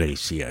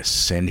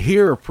Iglesias. And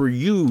here for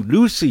you,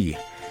 Lucy.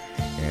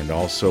 And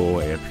also,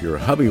 if your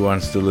hubby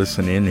wants to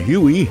listen in,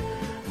 Huey,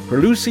 For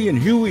Lucy and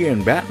Huey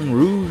in Baton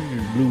Rouge,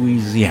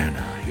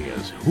 Louisiana,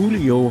 here's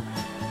Julio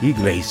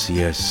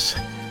Iglesias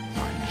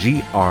on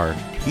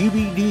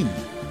grtvd.com.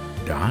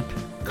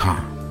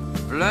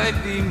 Bleib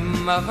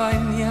immer bei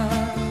mir,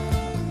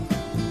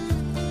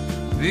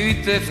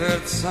 bitte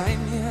verzeih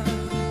mir,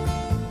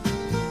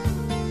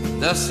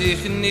 dass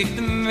ich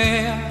nicht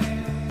mehr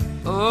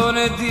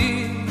ohne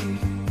dich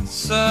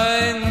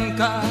sein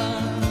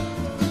kann.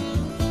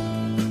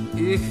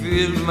 Ich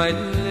will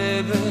mein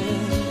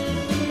Leben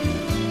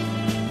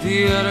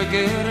dir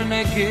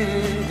gerne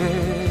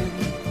geben,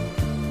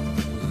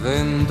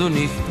 wenn du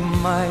nicht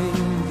mein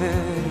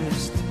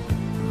wärst,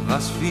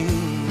 was fing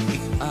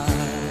ich an?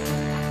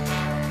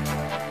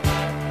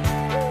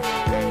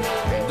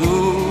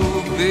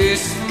 Du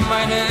bist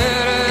mein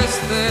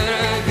erster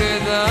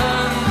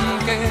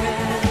Gedanke,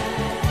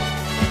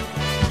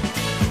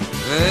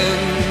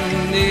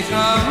 wenn ich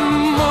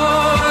am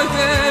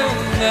Morgen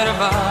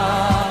erwach.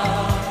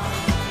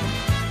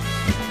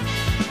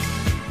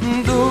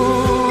 Du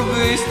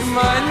bist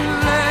mein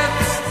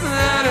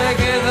letzter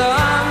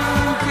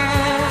Gedanke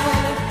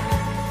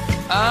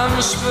am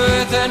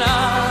späten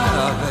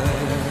Abend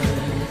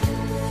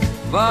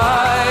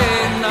bei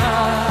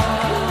Nacht.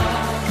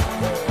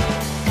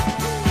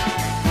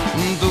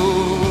 Du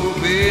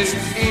bist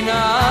in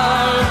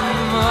all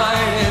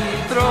meinen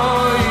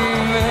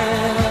Träumen,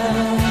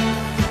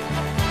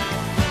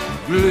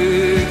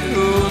 Glück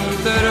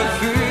und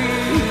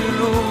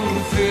Erfüllung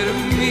für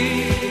mich.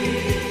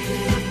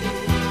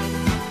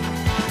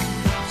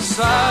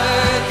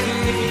 Seit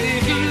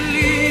ich dich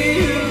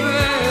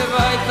liebe,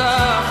 bei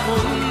Tag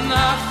und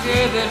Nacht,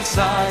 jeder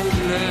Zeit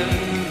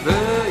lebe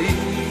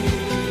ich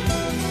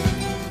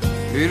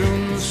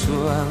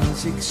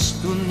 24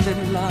 Stunden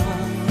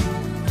lang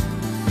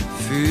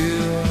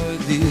für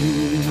dich.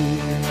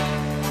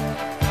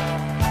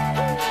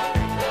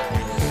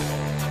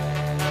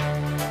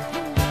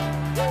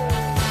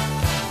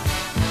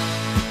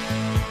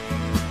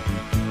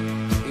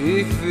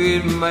 Ich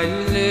will mein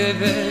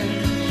Leben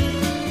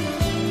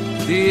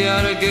dir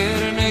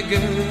gerne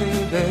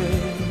geben,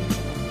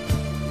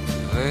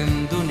 wenn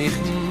du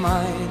nicht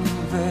mein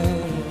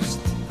wärst,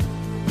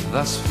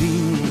 was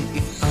fing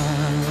ich an?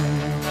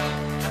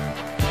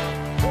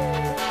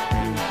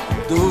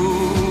 Du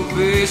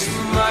bist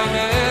mein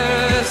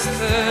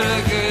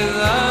erster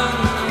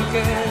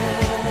Gedanke,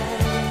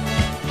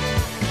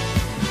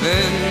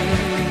 wenn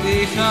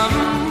ich am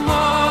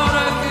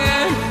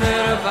Morgen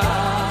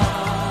erwach.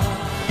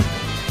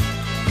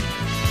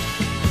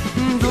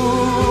 Du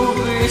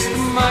bist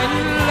mein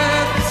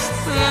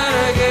letzter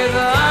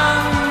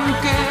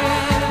Gedanke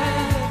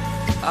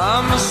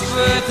am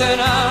späten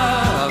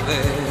Abend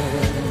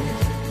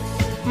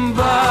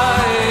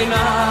bei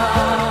Nacht.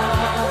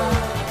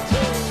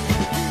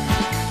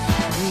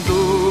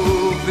 Du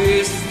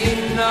bist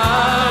in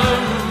all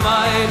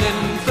meinen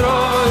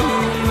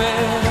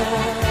Träumen,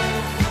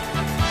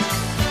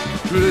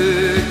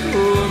 Glück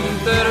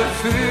und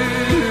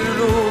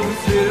Erfüllung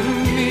für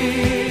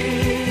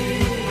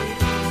mich.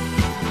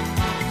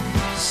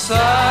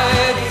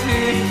 Seit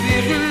ich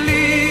dich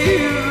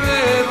liebe,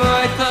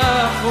 bei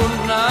Tag und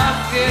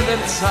Nacht,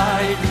 jeder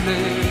Zeit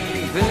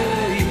lebe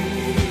ich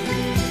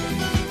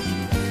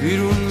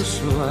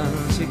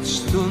 24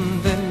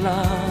 Stunden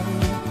lang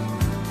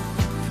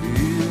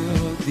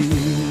für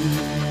dich.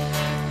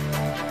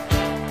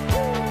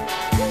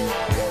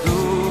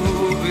 Du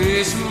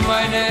bist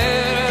mein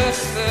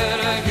erster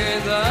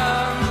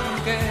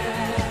Gedanke,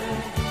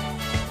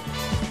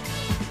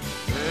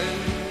 wenn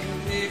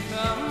ich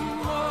am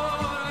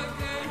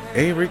Morgen.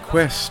 A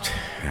request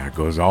that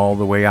goes all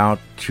the way out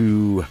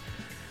to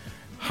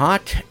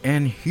hot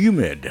and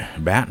humid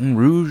Baton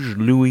Rouge,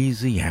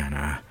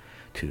 Louisiana,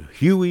 to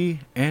Huey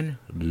and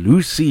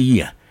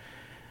Lucy.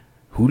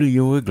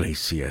 Julio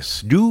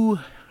Iglesias, du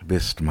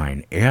bist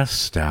mein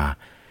erster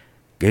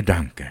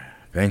Gedanke.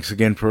 Thanks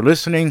again for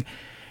listening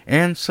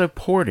and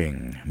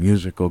supporting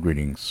Musical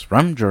Greetings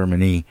from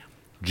Germany,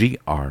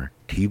 grtvd.com.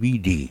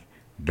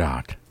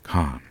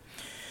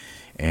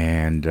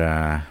 And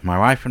my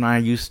wife and I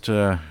used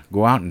to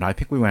go out, and I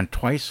think we went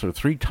twice or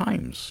three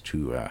times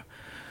to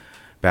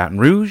Baton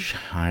Rouge.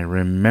 I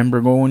remember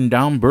going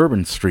down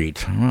Bourbon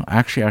Street. Well,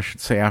 actually, I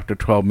should say after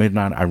 12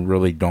 midnight. I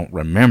really don't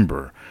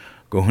remember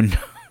going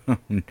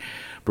down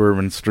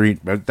Bourbon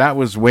Street, but that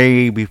was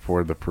way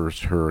before the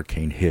first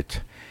hurricane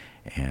hit.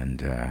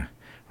 And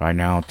right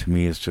now, to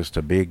me, it's just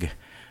a big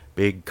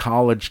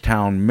college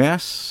town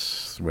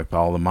mess with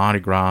all the Mardi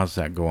Gras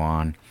that go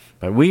on.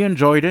 But we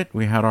enjoyed it.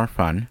 We had our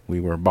fun. We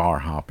were bar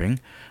hopping.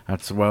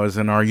 That's what was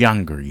in our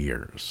younger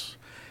years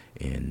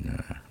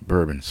in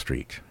Bourbon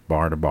Street,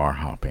 bar to bar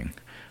hopping.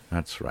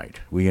 That's right.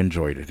 We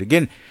enjoyed it.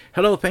 Again,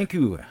 hello, thank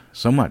you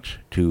so much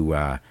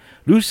to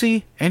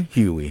Lucy and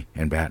Huey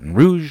in Baton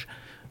Rouge,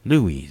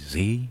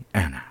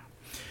 Louisiana.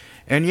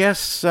 And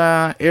yes,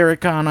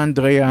 Erica and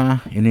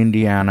Andrea in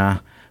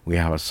Indiana, we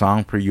have a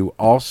song for you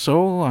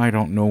also. I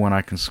don't know when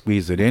I can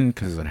squeeze it in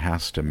because it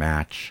has to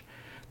match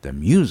the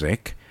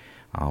music.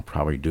 I'll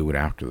probably do it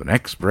after the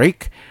next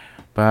break.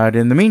 But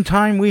in the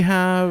meantime, we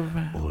have...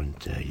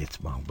 Und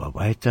jetzt machen wir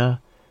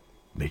weiter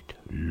mit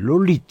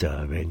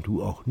Lolita, wenn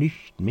du auch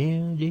nicht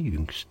mehr der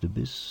Jüngste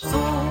bist.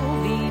 So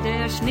wie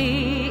der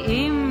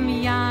Schnee im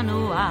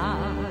Januar,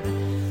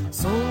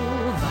 so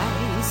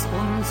weiß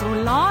und so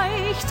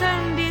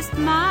leuchtend ist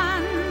manches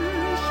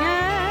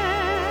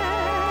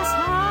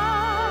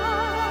Haar.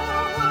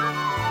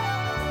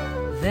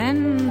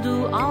 Wenn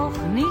du auch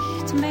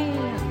nicht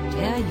mehr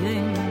der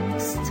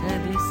Jüngste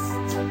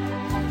bist,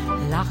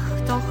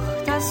 lacht doch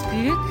das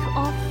Glück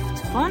oft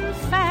von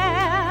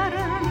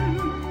fern.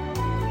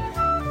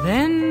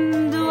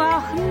 Wenn du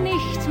auch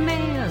nicht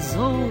mehr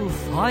so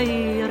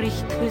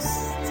feurig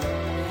küsst,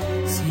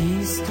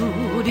 siehst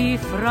du die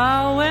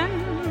Frauen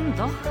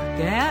doch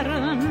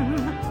gern.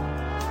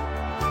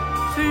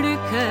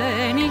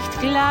 Pflücke nicht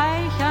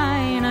gleich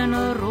einen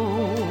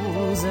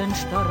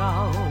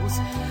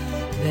Rosenstrauß,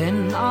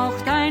 wenn auch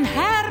dein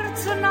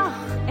Herz noch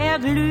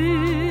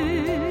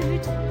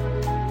erglüht.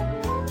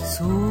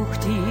 Such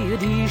dir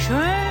die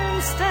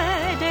schönste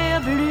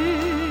der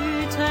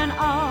Blüten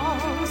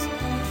aus,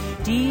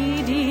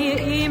 die dir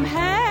im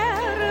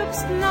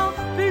Herbst noch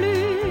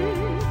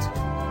blüht.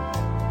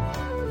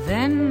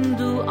 Wenn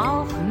du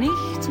auch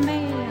nicht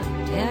mehr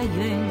der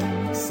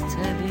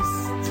Jüngste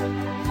bist,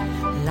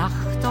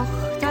 lacht doch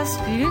das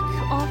Glück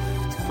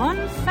oft von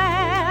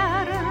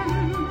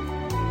fern.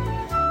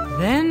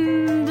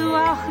 Wenn du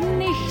auch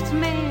nicht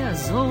mehr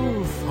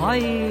so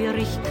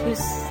feurig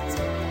küsst,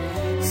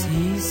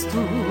 siehst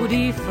du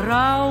die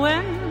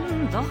Frauen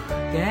doch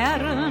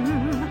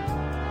gern.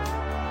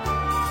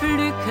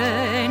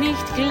 Pflücke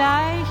nicht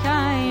gleich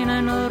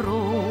einen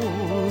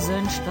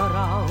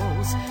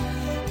Rosenstrauß,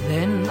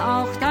 wenn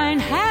auch dein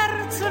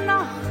Herz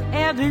noch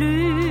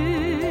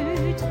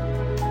erglüht.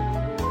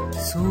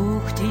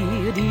 Such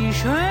dir die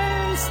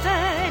schönste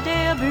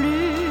der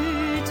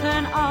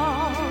Blüten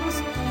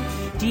aus,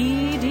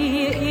 die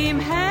dir im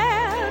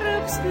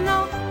Herbst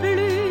noch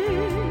blüht.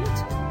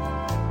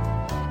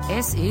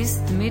 Es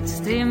ist mit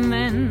dem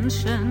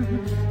Menschen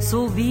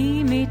so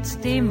wie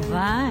mit dem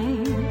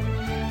Wein,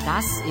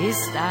 das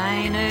ist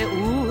eine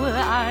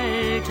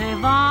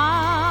uralte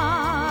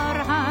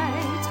Wahrheit.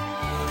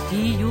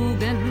 Die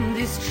Jugend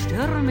ist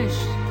stürmisch,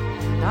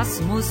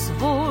 das muss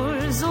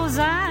wohl so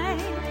sein.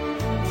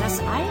 Das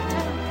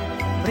Alter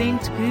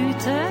bringt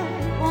Güte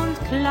und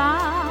Klarheit.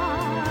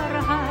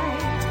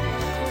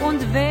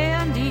 Und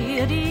wer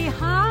dir die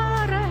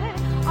Haare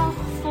auch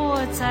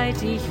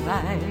vorzeitig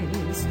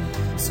weiß,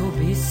 so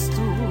bist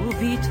du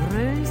wie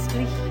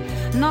tröstlich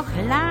noch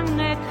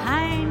lange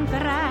kein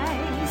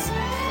Greis.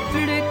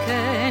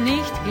 Pflücke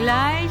nicht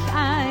gleich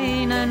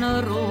einen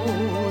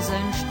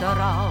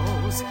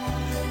Rosenstrauß,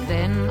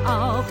 wenn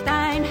auch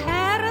dein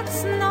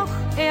Herz noch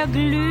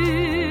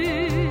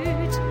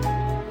erglüht.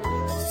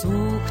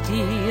 Such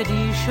dir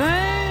die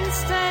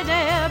schönste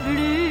der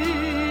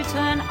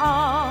Blüten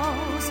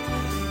aus,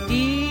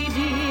 die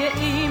dir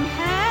im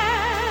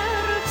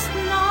Herbst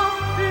noch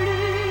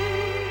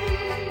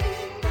blüht.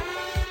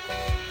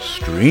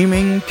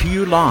 Streaming to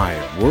you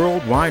live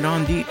worldwide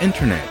on the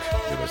internet.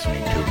 You're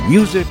listening to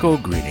Musical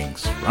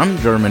Greetings from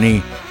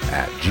Germany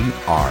at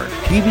grtvd.com.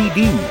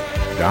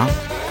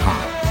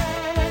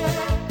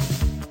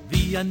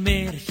 Wie ein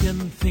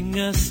Märchen fing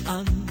es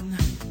an,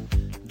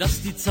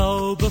 dass die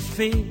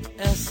Zauberfee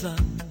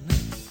ersann.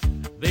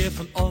 Wer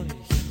von euch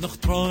noch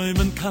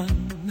träumen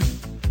kann,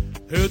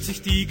 hört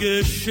sich die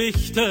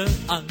Geschichte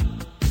an.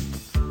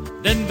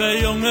 Denn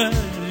wer junge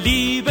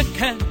Liebe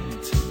kennt,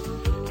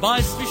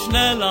 weiß, wie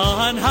schnell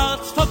ein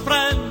Herz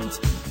verbrennt.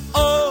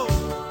 Oh,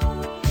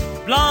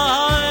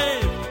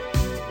 bleib,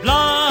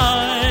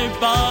 bleib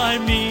bei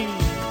mir,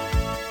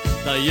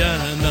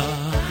 Diana.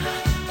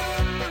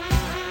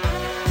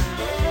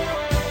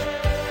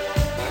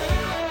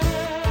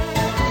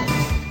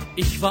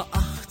 Ich war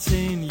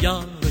 18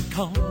 Jahre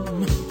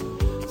kaum,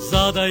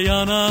 sah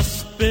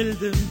Dianas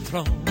Bild im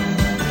Traum.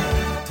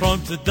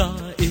 Träumte, da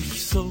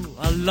ich so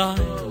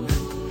allein,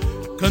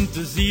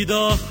 könnte sie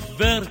doch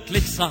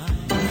wirklich sein.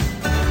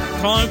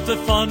 Träumte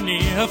von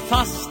ihr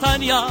fast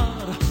ein Jahr,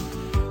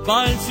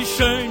 weil sie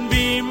schön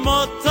wie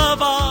Mutter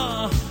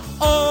war.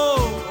 Oh,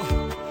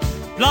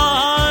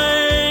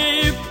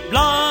 bleib,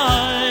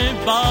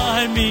 bleib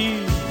bei mir,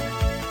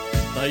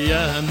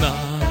 Diana.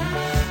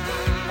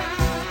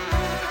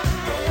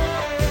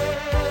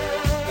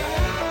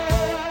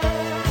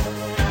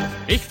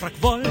 Ich frag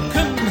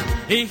Wolken,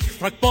 ich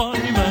frag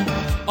Bäume,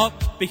 ob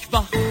ich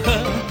wache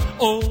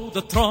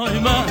oder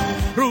träume.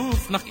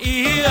 Ruf nach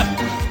ihr,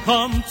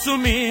 komm zu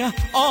mir,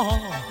 oh,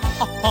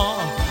 oh, oh,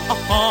 oh,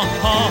 oh,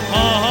 oh,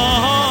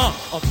 oh.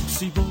 Ob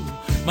sie wohl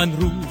mein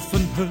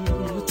Rufen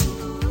hört,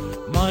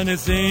 meine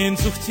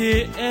Sehnsucht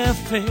je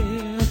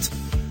erfährt.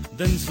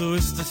 Denn so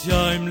ist es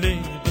ja im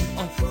Leben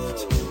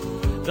oft,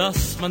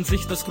 dass man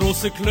sich das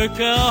große Glück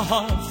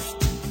erhofft.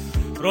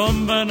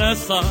 Drum, wenn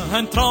es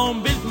ein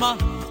Traumbild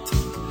macht,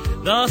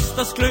 dass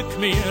das Glück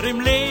mir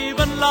im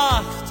Leben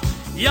lacht,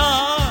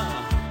 ja,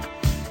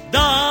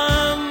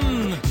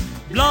 dann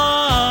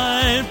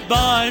bleib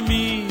bei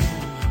mir,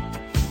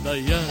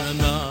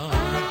 Diana.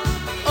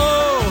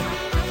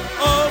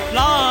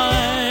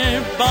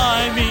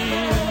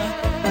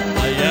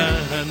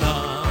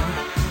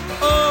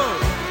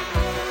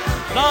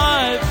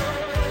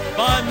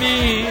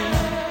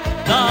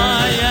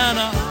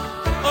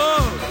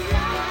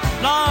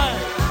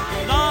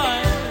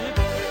 bleib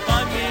bei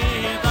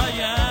mir,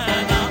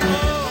 Diana.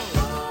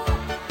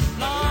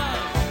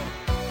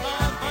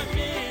 Bleib bei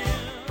mir.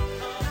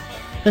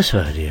 Das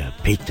war der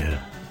Peter,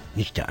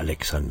 nicht der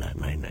Alexander,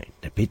 nein,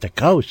 der Peter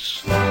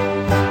Kraus.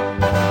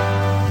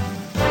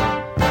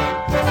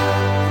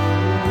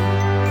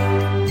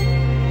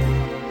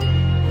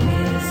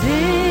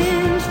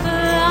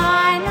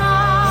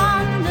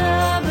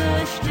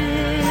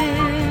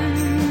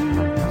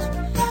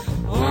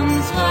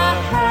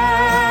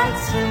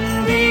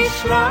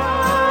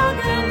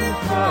 Schlagen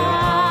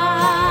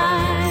feins.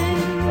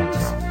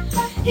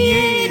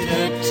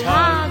 Jeder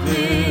Tag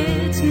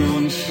wird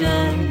nun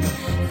schön,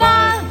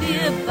 weil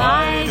wir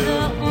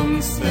beide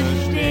uns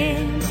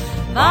verstehen.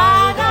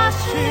 War das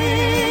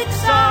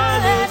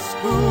Schicksal es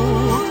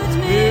gut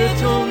mit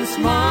uns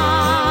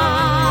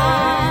meint.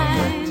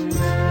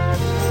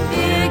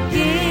 Wir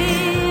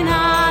gehen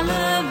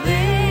alle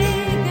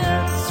Wege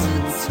zu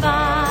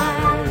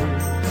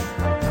zweit,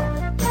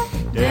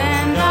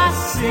 denn das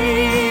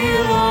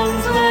Ziel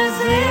unsere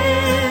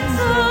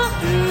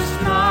Sehnsucht ist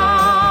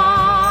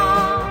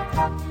nah.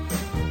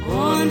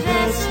 Und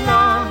es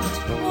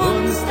lacht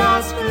uns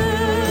das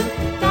Glück,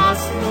 das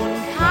nun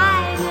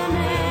keine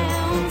mehr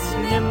uns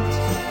nimmt,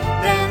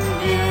 denn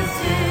wir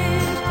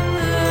sind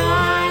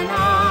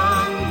füreinander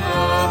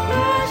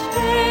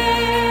bestimmt.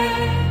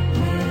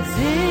 Wir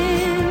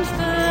sind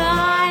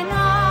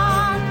füreinander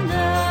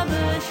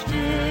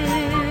bestimmt.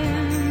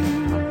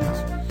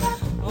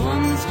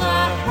 Unsere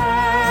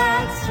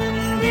Herzen,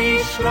 die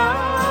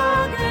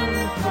schlagen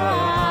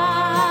feins.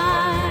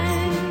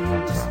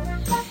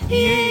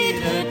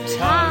 Jeder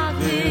Tag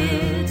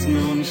wird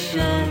nun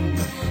schön,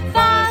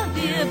 weil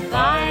wir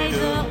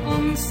beide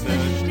uns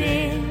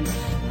verstehen.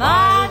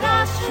 War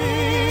das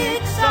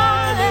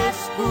Schicksal es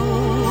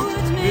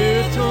gut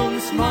mit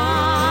uns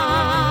meint.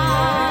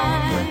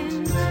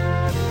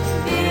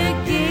 Wir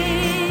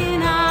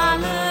gehen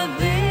alle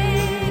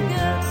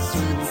Wege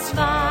zu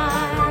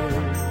zweit,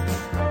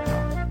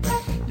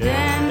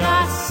 denn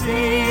das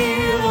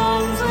Ziel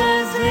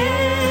unserer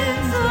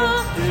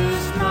Sehnsucht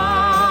ist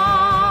nah.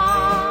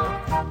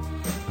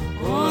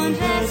 Und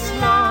es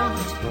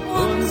lacht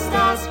uns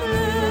das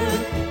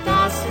Glück,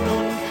 das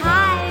nun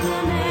keine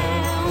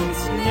mehr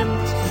uns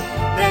nimmt,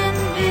 denn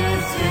wir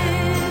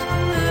sind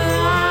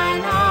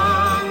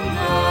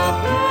füreinander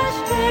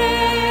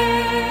bestimmt.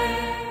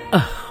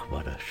 Ach,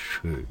 war das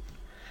schön.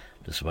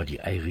 Das war die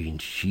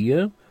Irene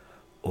Shear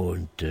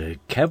und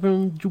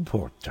Kevin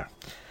Duporter.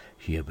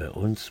 Hier bei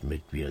uns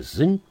mit Wir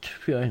sind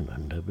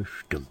füreinander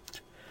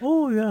bestimmt.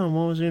 Oh ja,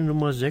 mal sehen,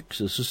 Nummer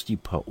 6, es ist die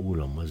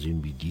Paola. Mal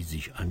sehen, wie die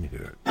sich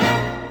anhört.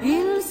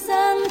 In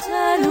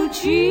Santa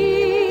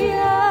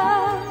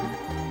Lucia,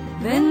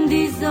 wenn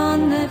die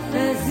Sonne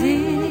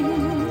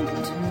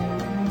versinkt,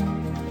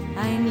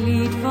 ein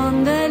Lied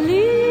von der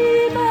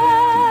Liebe,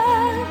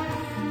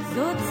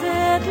 so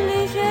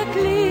zärtlich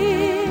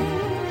erklingt.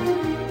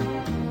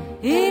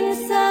 In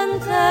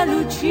Santa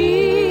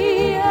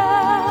Lucia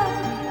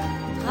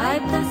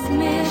treibt das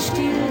Meer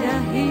still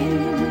dahin,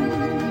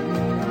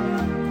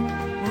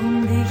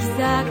 und ich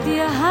sag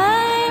dir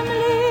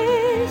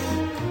heimlich,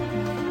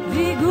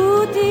 wie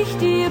gut ich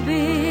dir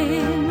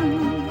bin.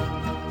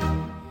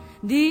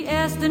 Die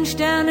ersten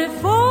Sterne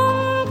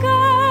funkeln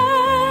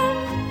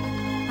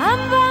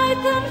am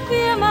weiten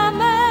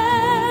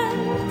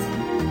Firmament,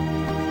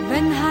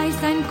 wenn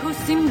heiß ein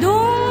Kuss im Dunkeln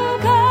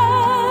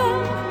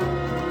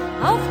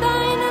auf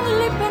deinen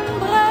Lippen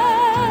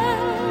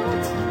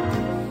brennt.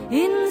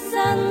 In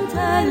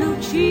Santa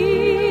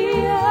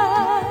Lucia,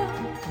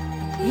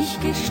 ich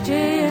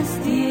gestehe es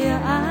dir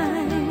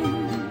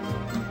ein,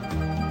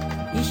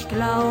 ich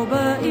glaube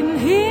im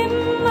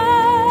Himmel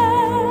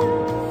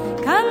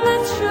kann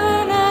es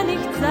schöner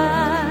nicht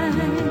sein.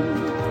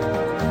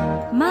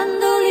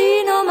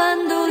 Mandolino,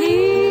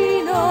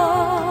 Mandolino,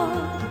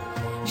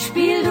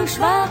 spiel du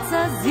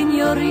schwarzer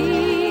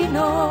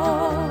Signorino.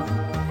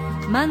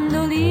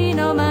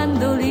 Mandolino,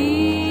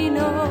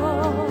 Mandolino,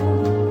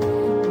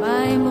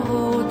 beim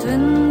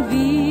roten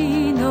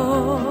Vino.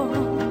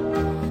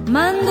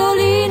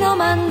 Mandolino,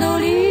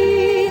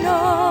 Mandolino,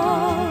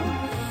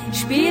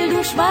 spiel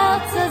du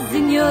schwarzer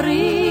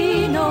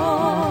Signorino.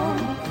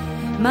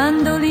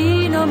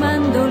 Mandolino,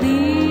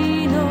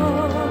 Mandolino,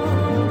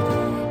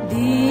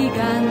 die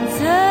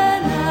ganze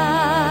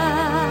Nacht.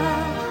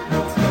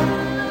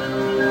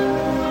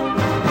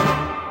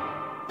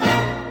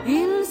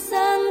 In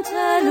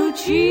Santa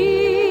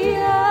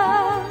Lucia,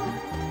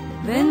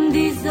 wenn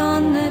die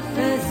Sonne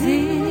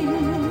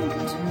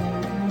versinkt,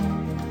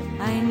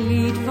 ein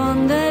Lied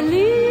von der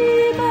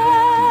Liebe,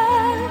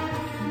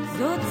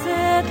 so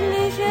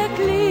zärtlich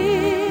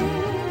erklingt.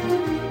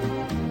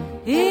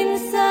 In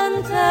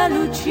Santa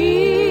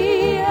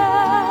Lucia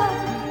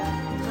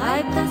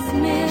treibt das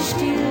Meer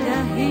still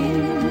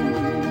dahin,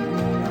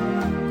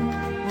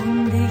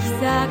 und ich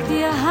sag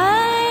dir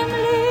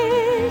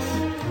heimlich,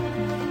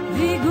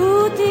 wie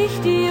gut ich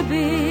dir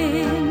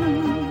bin.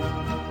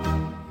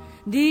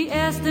 Die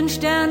ersten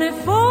Sterne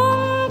funkeln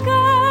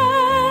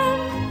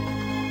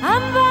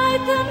am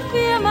weiten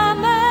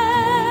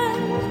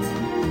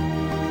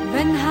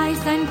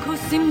bis ein Kuss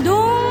im Dunkeln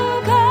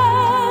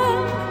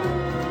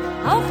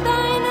auf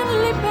deinen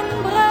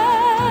Lippen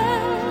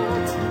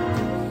brennt.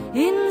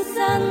 In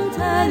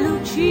Santa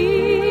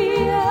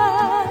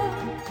Lucia,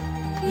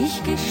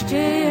 ich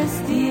gestehe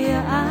es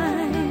dir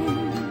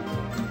ein,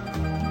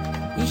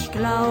 ich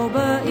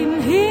glaube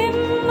im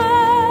Himmel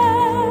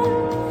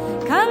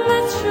kann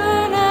es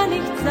schöner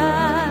nicht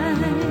sein.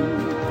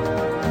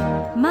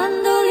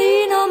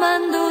 Mandolino,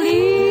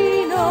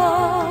 Mandolino,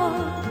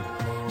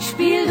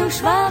 spiel du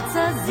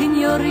schwarzer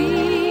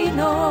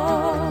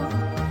Signorino.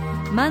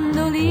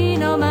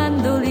 Mandolino,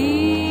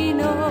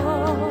 Mandolino,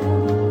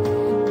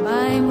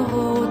 beim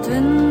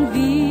roten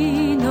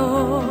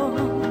Vino.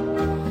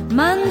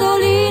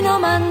 Mandolino,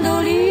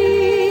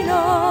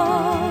 Mandolino,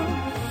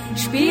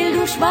 spiel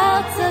du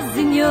schwarzer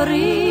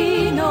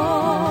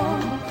Signorino.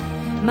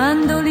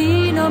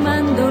 Mandolino,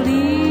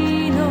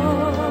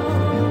 Mandolino,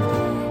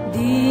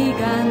 die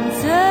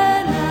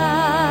ganze Nacht.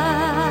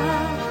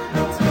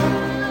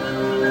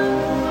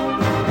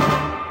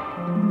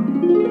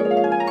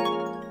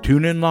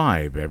 Tune in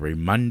live every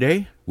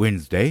Monday,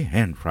 Wednesday,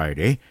 and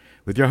Friday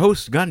with your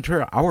host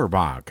Gunter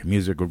Auerbach.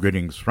 Musical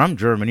greetings from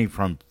Germany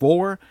from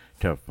 4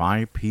 to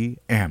 5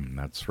 p.m.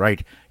 That's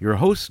right, your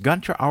host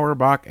Gunter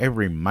Auerbach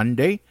every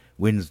Monday,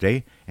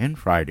 Wednesday, and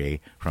Friday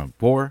from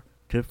 4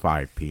 to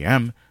 5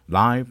 p.m.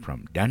 live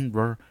from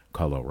Denver,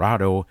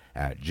 Colorado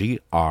at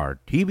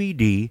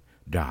grtvd.com.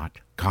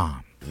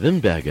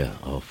 Wimberger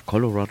of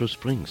Colorado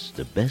Springs,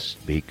 the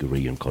best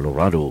bakery in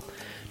Colorado.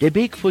 They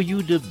bake for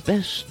you the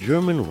best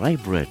German rye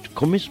bread,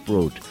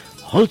 Kommissbrot,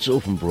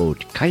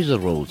 Holzofenbrot, Kaiser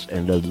rolls,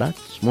 and a lot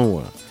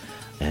more.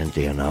 And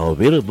they are now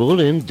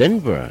available in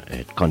Denver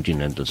at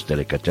Continental's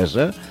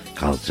Delicatessen,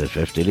 Carl's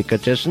FF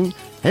Delicatessen,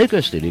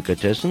 Helga's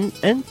Delicatessen,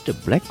 and the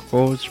Black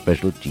Horse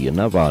Specialty in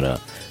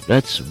Nevada.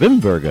 That's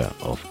Wimberger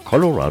of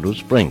Colorado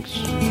Springs.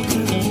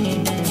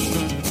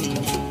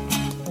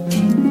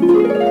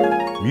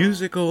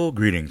 Musical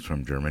greetings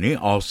from Germany,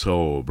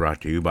 also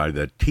brought to you by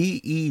the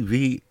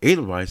TEV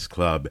Edelweiss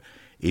Club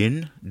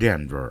in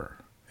Denver.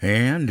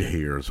 And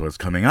here's what's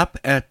coming up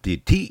at the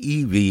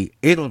TEV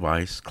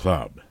Edelweiss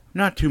Club.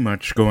 Not too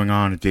much going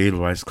on at the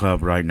Edelweiss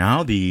Club right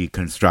now. The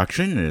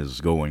construction is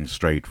going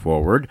straight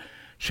forward.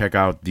 Check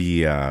out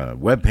the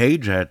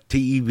webpage at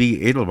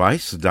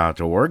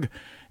tevedelweiss.org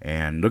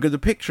and look at the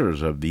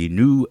pictures of the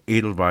new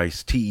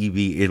Edelweiss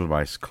TEV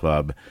Edelweiss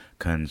Club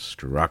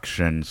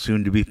construction,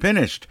 soon to be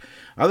finished.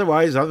 Other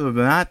than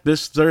that,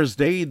 this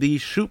Thursday, the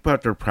shoe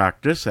putter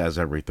practice, as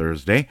every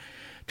Thursday,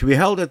 to be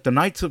held at the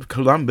Knights of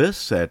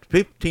Columbus at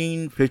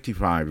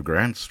 1555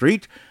 Grant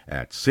Street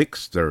at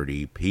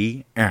 6:30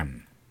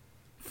 p.m.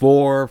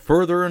 For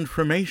further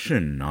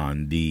information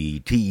on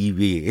the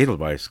TEV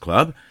Edelweiss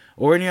Club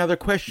or any other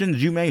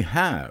questions you may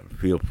have,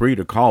 feel free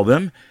to call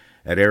them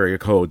at area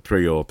code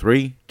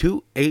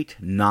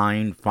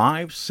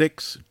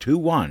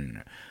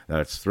 303-289-5621.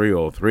 That's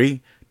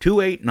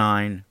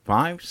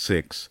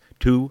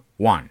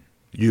 303-289-5621.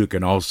 You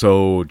can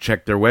also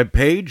check their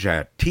webpage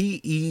at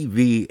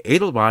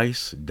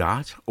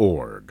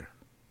tevedelweiss.org.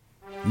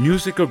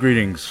 Musical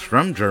greetings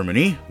from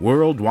Germany,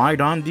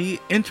 worldwide on the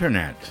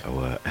Internet.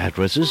 Our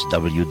address is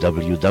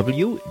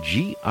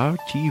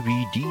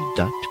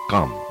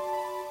www.grtvd.com.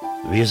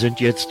 Wir sind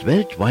jetzt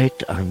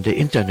weltweit an der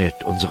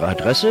Internet. Unsere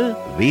Adresse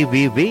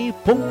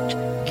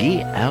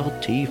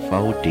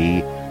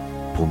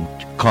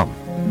www.grtvd.com.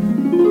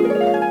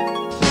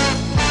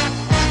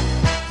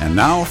 And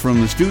now from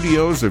the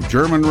studios of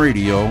German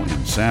Radio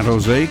in San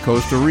Jose,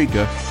 Costa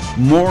Rica,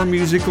 more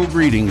musical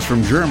greetings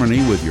from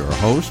Germany with your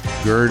host,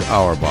 Gerd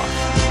Auerbach.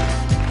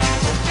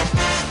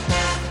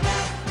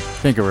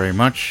 Thank you very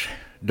much,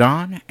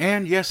 Don.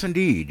 And yes,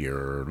 indeed,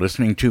 you're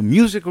listening to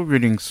Musical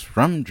Greetings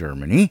from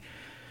Germany,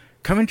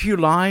 coming to you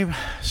live,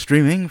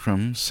 streaming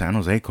from San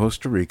Jose,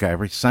 Costa Rica,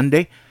 every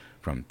Sunday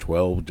from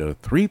 12 to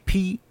 3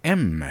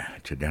 p.m.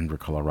 to Denver,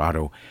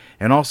 Colorado,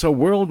 and also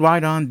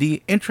worldwide on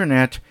the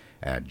Internet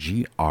at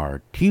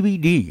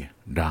grtvd.com.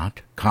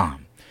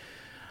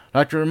 I'd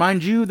like to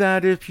remind you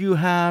that if you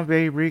have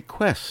a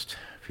request,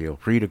 feel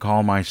free to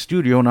call my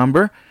studio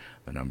number.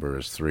 The number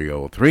is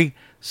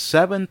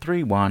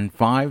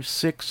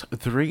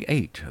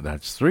 303-731-5638.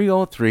 That's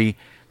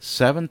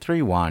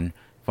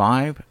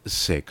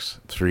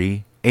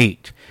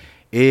 303-731-5638.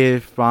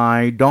 If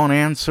I don't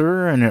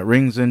answer and it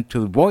rings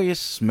into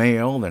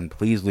voicemail, then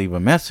please leave a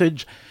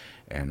message,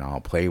 and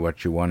I'll play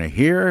what you want to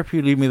hear if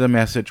you leave me the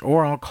message,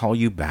 or I'll call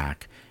you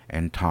back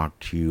and talk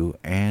to you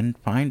and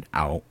find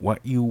out what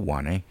you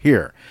want to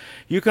hear.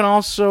 You can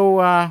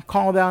also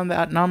call down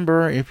that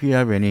number if you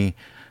have any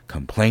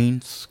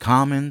complaints,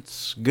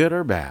 comments, good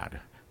or bad,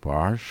 for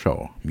our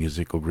show.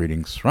 Musical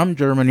greetings from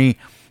Germany,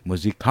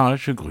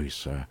 musikalische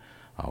Grüße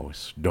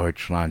aus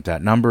Deutschland.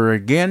 That number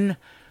again,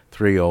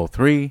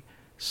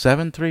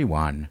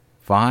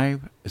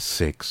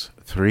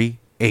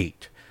 303-731-5638.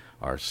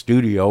 Our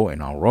studio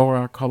in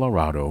Aurora,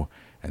 Colorado,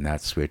 and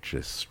that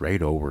switches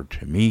straight over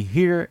to me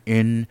here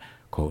in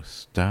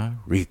Costa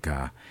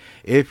Rica.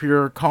 If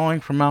you're calling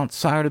from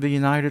outside of the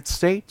United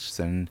States,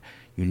 then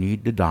you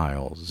need to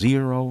dial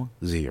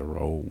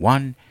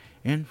 001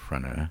 in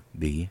front of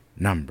the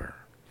number.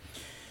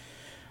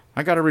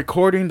 I got a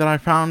recording that I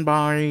found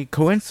by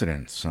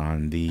coincidence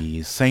on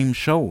the same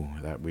show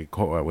that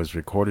was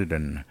recorded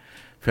in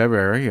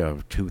February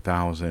of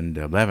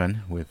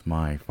 2011 with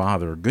my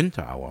father,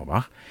 Günther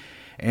Auerbach.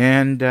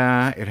 And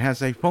it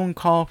has a phone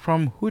call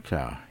from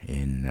Huta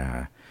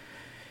in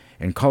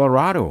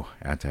Colorado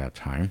at that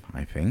time,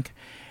 I think.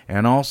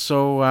 And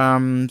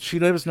also, she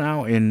lives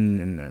now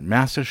in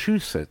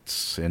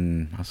Massachusetts.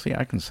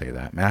 I can say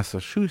that,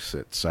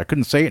 Massachusetts. I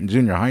couldn't say it in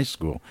junior high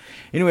school.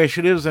 Anyway,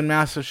 she lives in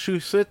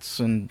Massachusetts,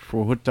 and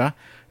for Huta,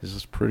 this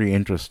is pretty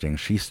interesting.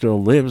 She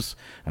still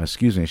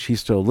she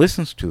still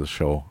listens to the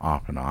show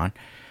off and on,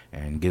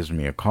 and gives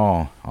me a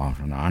call off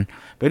and on.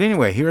 But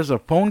anyway, here's a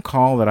phone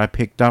call that I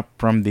picked up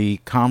from the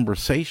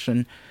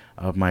conversation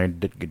of my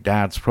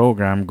dad's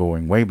program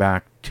going way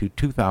back to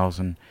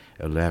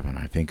 2011.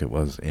 I think it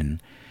was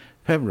in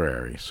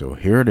February. So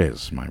here it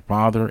is, my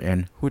father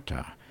and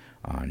Huta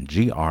on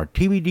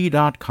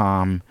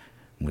grtvd.com.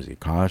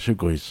 Musikalische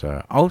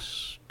Grüße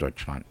aus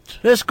Deutschland.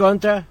 Tschüss,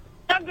 Günther.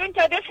 Ja,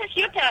 Günther, das ist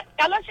Jutta.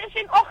 Alles ist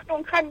in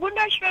Ordnung, kann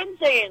wunderschön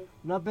sehen.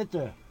 Na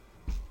bitte.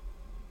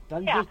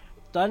 Dann, ja.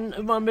 Dann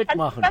immer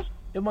mitmachen.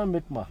 Immer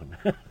mitmachen.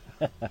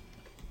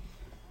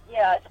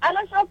 Ja, ist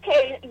alles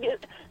okay.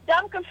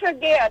 Danke für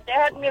Gerd,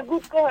 der hat mir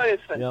gut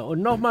geholfen. Ja,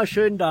 und nochmal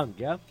schönen Dank,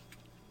 ja?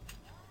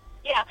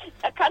 Ja,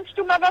 kannst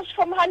du mal was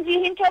vom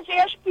Hansi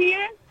Hinterseer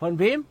spielen? Von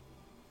wem?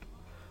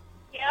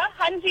 Ja,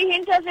 Hansi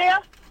Hinterseer?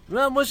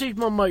 Na, muss ich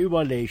mal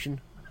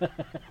überlegen.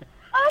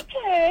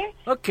 Okay.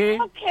 Okay.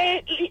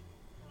 Okay,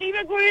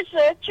 liebe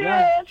Grüße. Tschüss.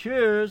 Ja,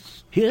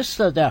 tschüss. Hier ist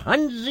der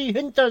Hansi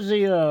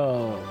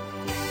Hinterseer.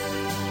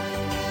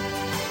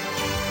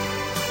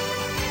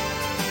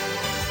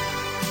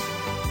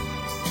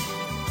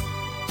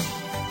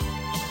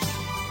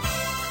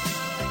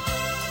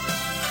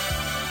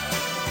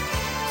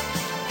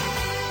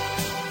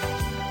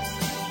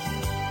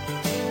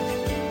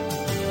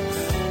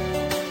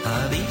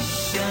 Hab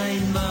ich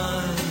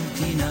einmal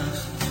die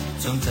Nacht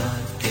zum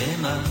Tag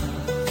gemacht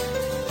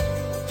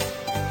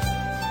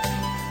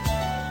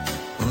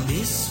und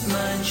ist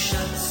mein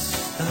Schatz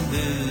dann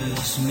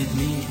bös mit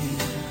mir,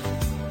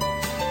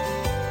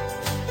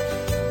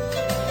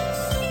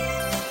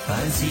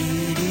 weil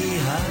sie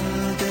die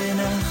halbe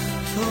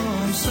Nacht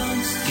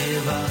umsonst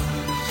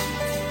gewacht.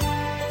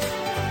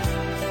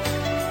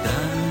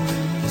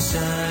 Dann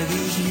sag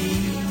ich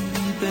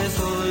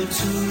liebevoll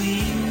zu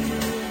ihr: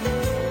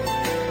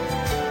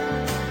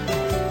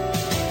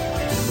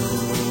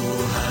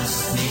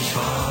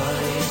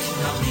 heute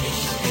noch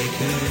nicht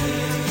geküsst.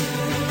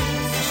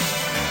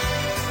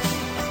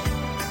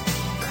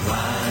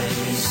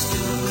 Weißt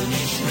du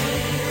nicht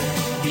mehr,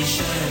 wie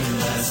schön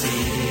das ist,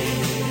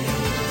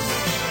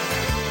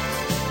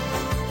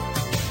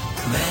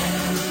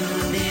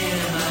 wenn dir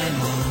mein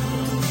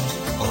Mund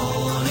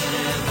ohne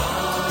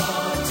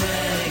Worte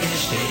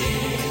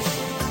gesteht,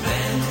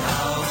 wenn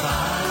auch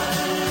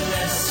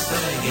alles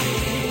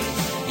vergeht,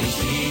 ich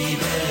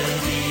liebe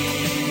dich.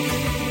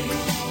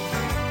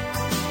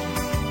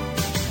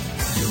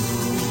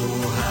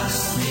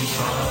 Mich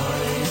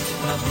heut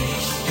noch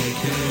nicht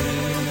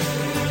geküsst.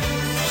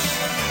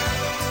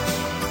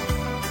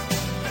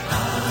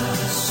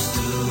 Hast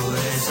du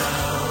es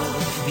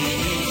auch wie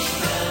ich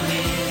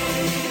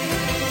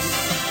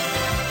vermisst?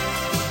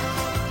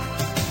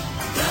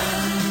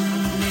 Dann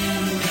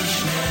nimm mich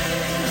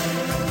schnell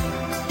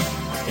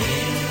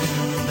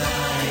in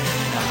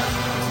deinen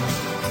Arm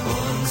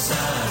und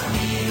sag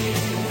mir,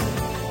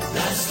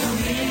 dass du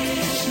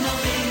mich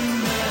noch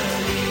immer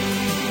liebst.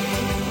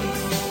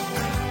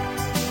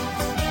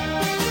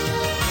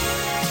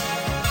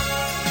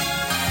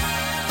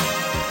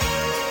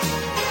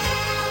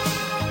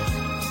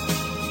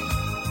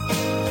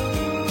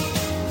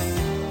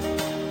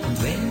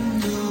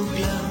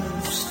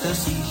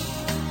 Dass ich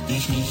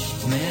dich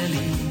nicht mehr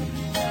lieb,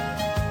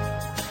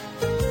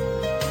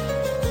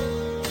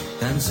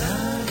 dann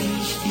sag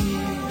ich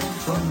dir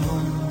von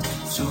Mund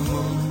zu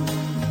Mund,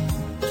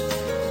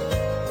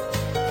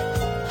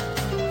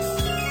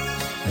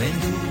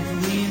 wenn du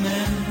im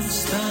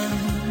Ernst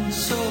an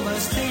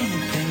sowas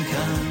denken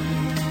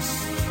kannst,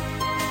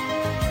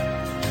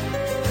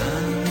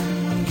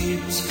 dann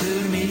gibt's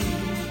für mich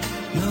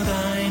nur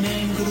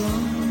einen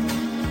Grund.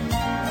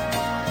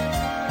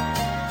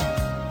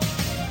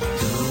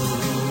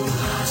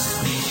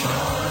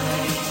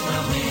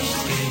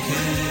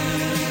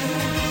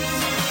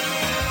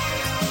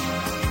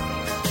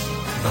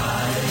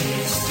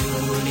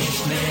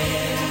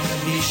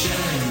 Wie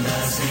schön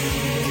das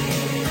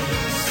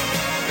ist,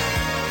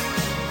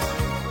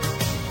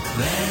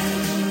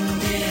 wenn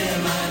dir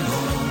mein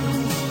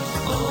Mund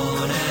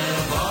ohne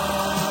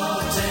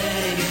Worte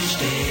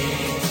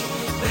gesteht,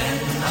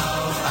 wenn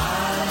auch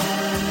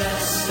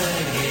alles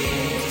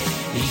vergeht,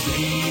 ich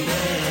liebe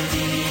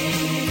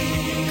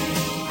dich.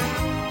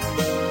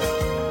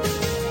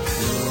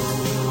 Du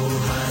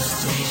hast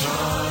mich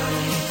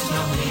heut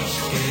noch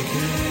nicht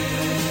geküsst.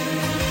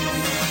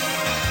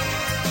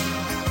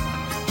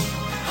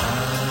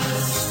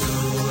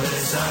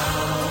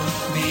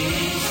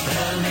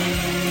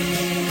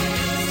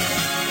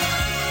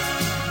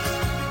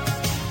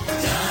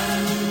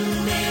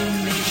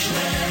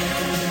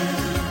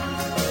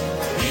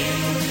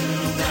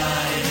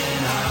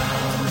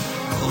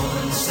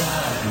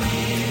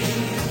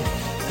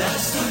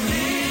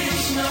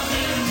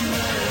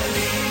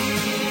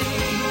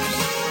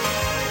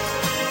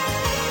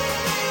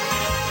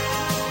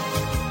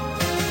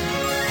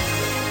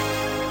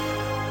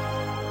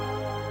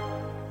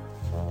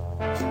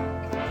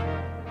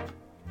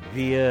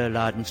 Wir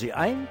laden Sie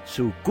ein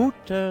zu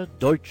guter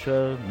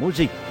deutscher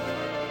Musik.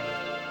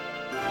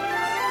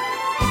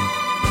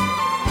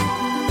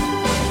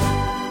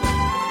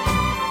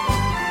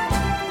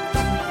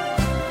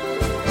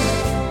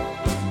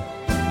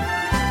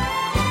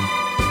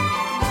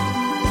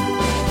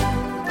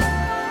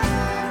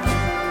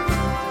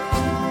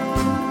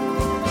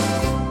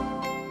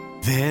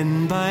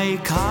 Wenn bei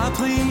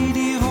Capri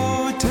die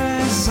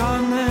rote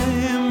Sonne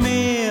im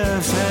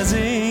Meer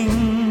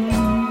versinkt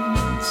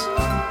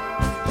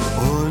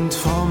und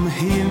vom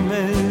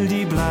Himmel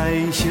die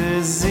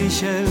bleiche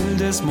Sichel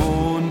des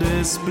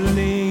Mondes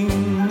blinkt,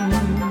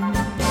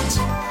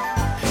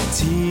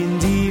 ziehen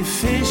die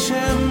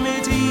Fische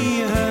mit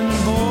ihren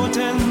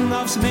Booten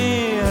aufs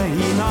Meer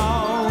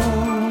hinaus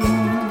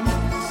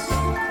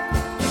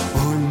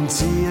und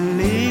sie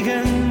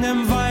legen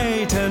im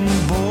weiten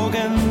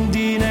Bogen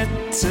die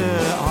Netze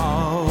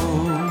aus.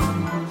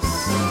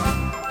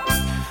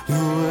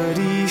 Nur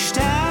die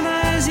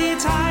Sterne, sie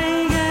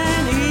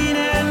zeigen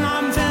ihnen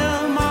am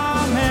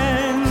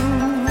Firmament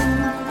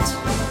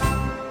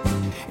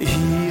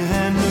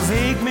ihren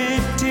Weg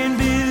mit den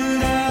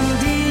Bildern,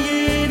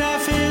 die jeder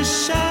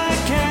Fischer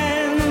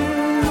kennt.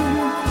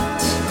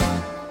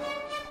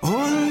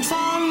 Und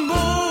von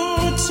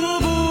Boot zu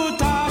Boot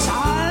das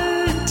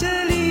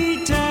alte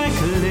Lied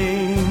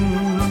erklingt.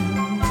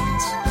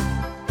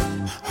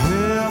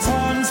 Hör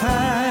von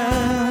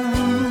fern,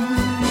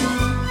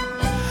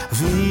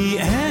 wie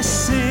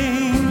es singt.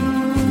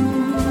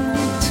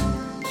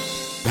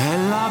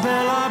 Bella,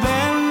 Bella,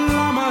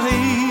 Bella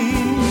Marie,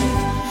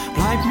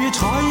 bleib mir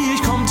treu,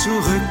 ich komm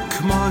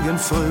zurück morgen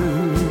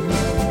früh.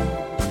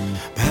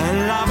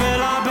 Bella,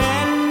 Bella,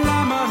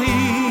 Bella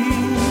Marie,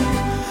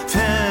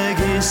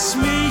 vergiss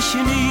mich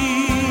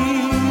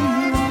nie.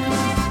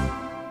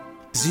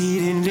 Sieh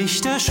den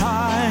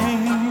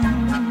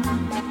Lichterschein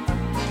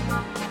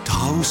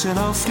draußen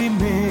auf dem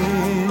Meer.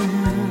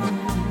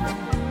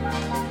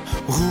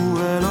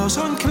 Ruhelos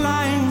und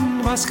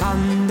klein, was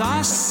kann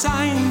das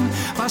sein?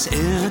 Was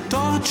irrt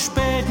dort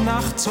spät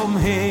nachts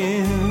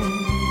umher?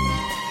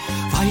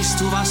 Weißt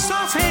du, was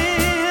da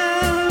fährt?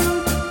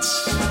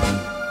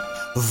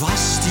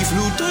 Was die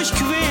Flut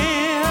durchquert?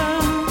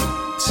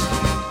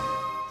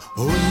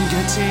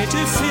 Ungezählte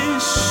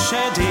Fische,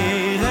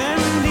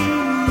 deren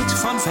Lied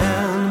von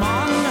fern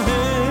man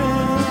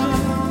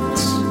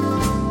hört.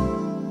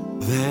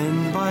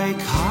 Wenn bei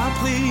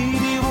Capri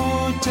die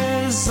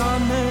rote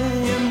Sonne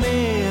im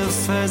Meer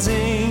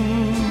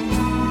versinkt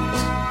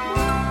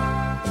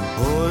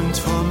und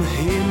vom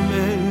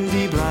Himmel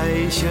die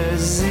bleiche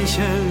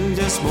Sichel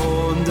des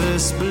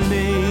Mondes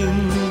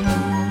blinkt,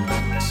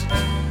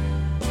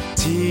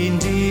 ziehen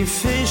die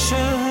Fische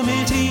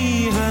mit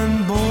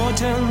ihren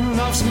Booten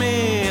aufs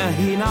Meer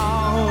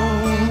hinaus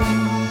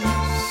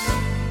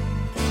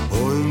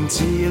und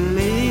sie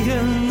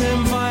legen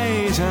im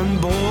weiten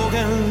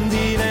Bogen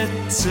die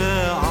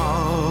Netze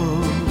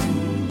aus.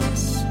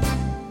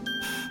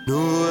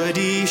 Nur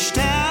die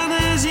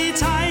Sterne, sie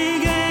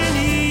zeigen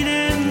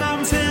ihnen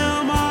am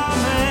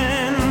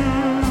Firmament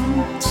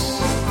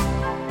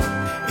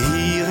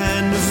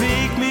ihren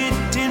Weg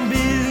mit den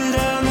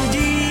Bildern,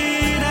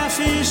 die jeder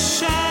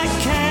Fischer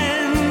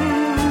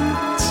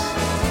kennt.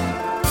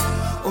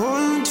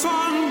 Und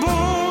von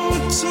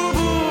Boot zu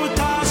Boot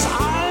das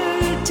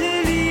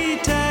alte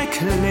Lied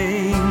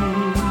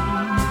erklingt.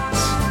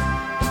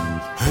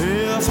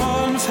 Hör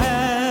von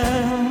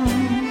fern,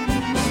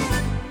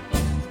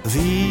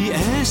 wie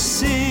es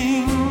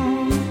singt.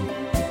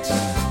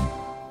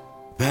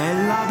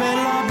 Bella,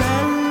 Bella,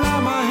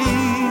 Bella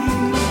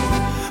Marie,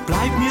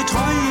 bleib mir treu,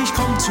 ich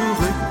komm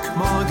zurück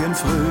morgen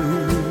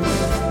früh.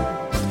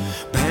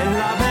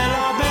 Bella,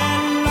 Bella,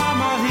 Bella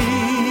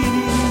Marie,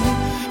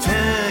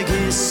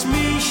 vergiss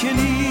mich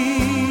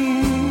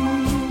nie.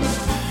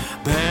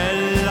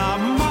 Bella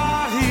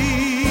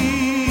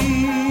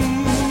Marie,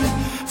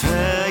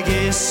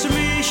 vergiss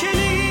mich nie.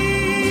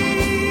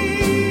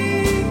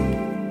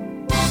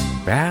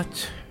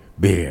 Bert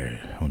Behl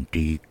und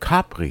die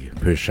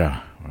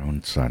Capri-Fischer bei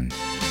uns an.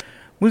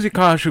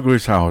 Musikalische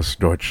Grüße aus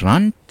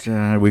Deutschland.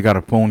 We got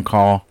a phone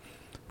call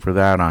for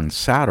that on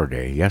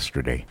Saturday,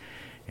 yesterday,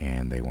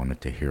 and they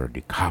wanted to hear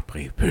the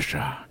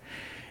Capri-Fischer.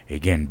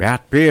 Again,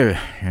 Bert Behl,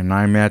 and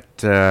I met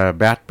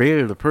Bert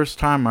Behl the first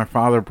time my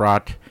father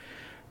brought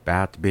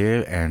Bert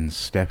Behl and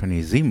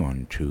Stephanie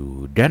Simon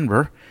to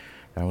Denver.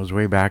 That was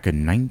way back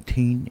in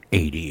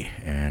 1980,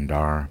 and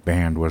our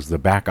band was the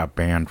backup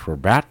band for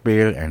Bert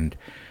Behl and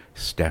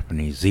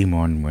Stephanie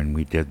Simon when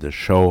we did the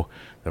show,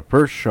 the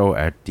first show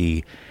at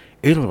the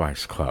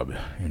Edelweiss Club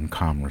in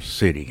Commerce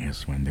City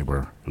is when they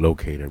were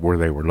located, where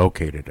they were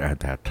located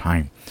at that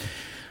time.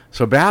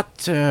 So Bert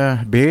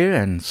Behl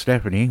and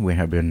Stephanie, we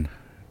have been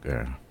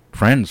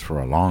friends for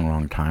a long,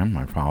 long time.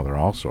 My father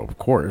also, of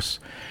course.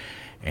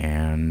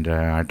 And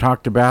I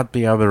talked about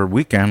the other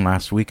weekend.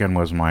 Last weekend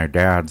was my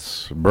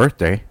dad's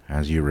birthday,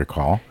 as you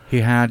recall.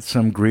 He had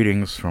some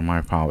greetings for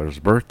my father's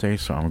birthday,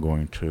 so I'm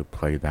going to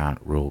play that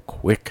real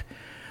quick.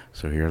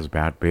 So here's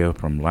Bad Bill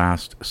from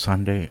last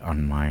Sunday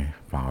on my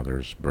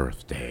father's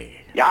birthday.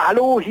 Ja,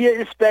 hallo, hier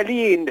ist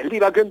Berlin.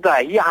 Lieber Günther,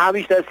 hier habe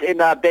ich das in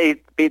der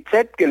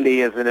BZ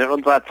gelesen, in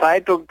unserer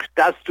Zeitung,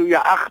 dass du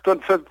ja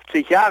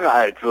 58 Jahre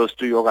alt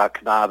wirst, du junger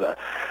Knabe.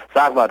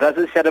 Sag mal, das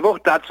ist ja eine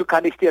Wucht, dazu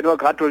kann ich dir nur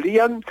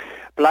gratulieren.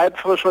 Bleib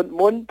frisch und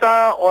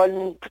munter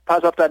und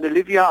pass auf deine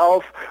Livia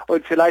auf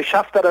und vielleicht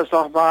schafft er das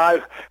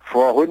nochmal,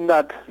 vor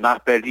 100 nach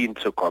Berlin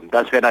zu kommen.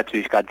 Das wäre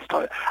natürlich ganz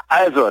toll.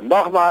 Also,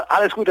 nochmal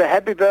alles Gute,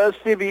 Happy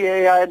Birthday, wie ihr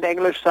ja in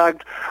Englisch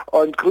sagt,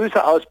 und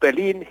Grüße aus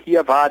Berlin.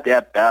 Hier war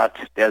der Bert,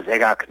 der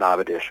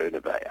Sängerknabe, der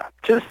Schöneberger.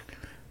 Tschüss.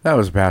 That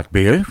was Bad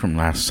Bill from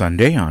last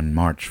Sunday on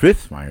March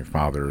 5th, my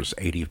father's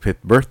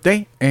 85th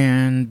birthday.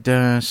 And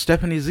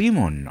Stephanie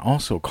Simon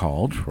also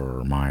called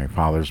for my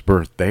father's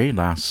birthday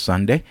last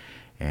Sunday.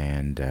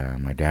 And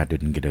my dad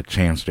didn't get a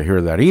chance to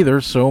hear that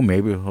either, so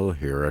maybe he'll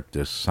hear it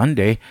this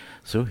Sunday.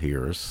 So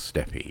here's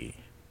Steffi.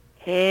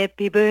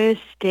 Happy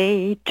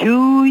birthday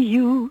to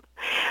you.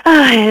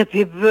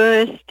 Happy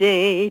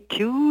birthday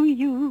to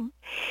you.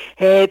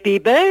 Happy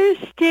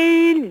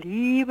birthday,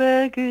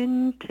 lieber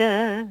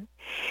Günther.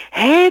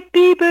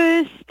 Happy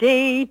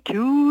birthday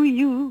to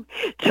you.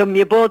 Zum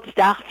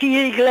Geburtstag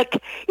viel Glück.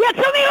 Ja,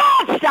 zum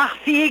Geburtstag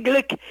viel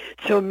Glück.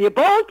 Zum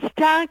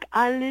Geburtstag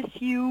alles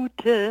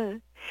Gute.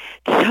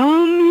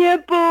 Zum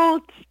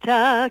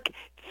Geburtstag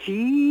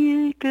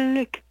viel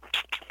Glück.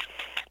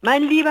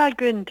 Mein lieber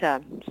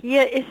Günther,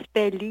 hier ist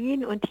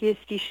Berlin und hier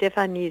ist die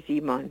Stefanie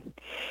Simon.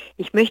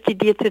 Ich möchte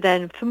dir zu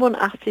deinem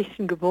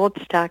 85.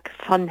 Geburtstag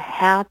von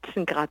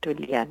Herzen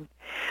gratulieren.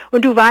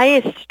 Und du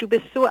weißt, du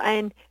bist so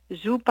ein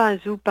super,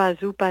 super,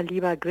 super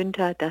lieber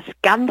Günther, dass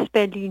ganz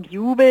Berlin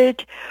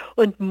jubelt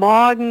und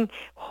morgen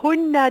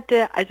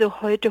Hunderte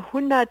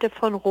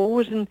von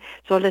Rosen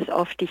soll es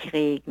auf dich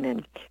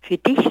regnen. Für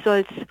dich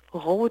soll es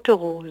rote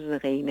Rosen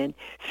regnen.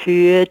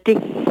 Für dich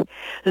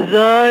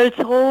soll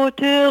es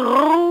rote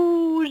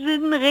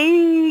Rosen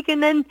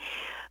regnen.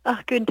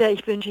 Ach Günther,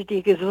 ich wünsche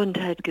dir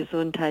Gesundheit,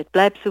 Gesundheit.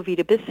 Bleib so, wie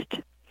du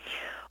bist.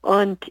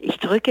 Und ich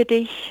drücke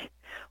dich.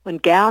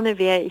 Und gerne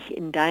wäre ich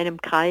in deinem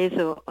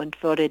Kreise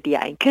und würde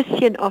dir ein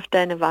Küsschen auf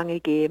deine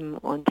Wange geben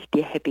und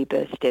dir Happy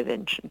Birthday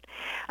wünschen.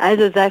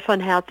 Also sei von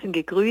Herzen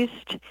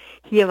gegrüßt.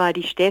 Hier war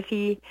die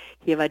Steffi,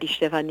 hier war die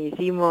Stefanie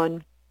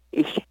Simon.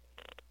 Ich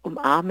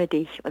umarme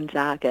dich und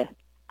sage,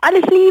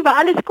 alles Liebe,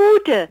 alles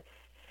Gute.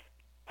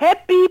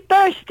 Happy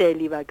Birthday,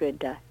 lieber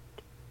Günther.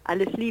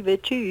 Alles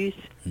Liebe, tschüss.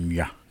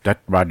 Ja, das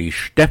war die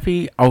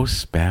Steffi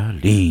aus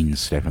Berlin,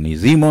 Stephanie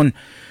Simon.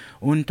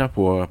 Und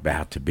davor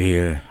Bert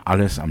Behl,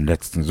 alles am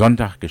letzten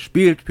Sonntag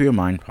gespielt für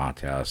mein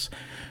Vaters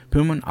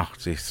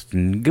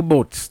 85.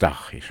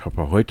 Geburtstag. Ich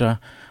hoffe, heute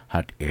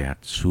hat er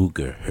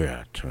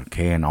zugehört.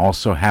 Okay, and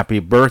also happy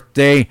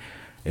birthday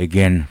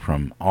again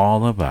from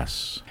all of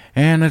us.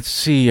 And let's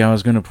see, I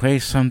was going to play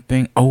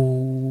something.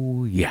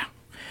 Oh, yeah.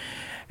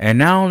 And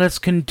now let's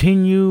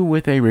continue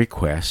with a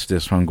request.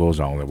 This one goes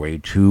all the way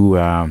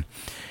to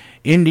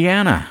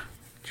Indiana.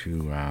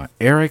 To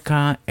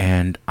Erica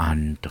and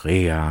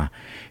Andrea.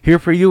 Here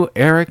for you,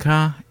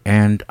 Erica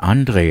and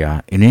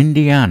Andrea in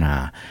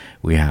Indiana.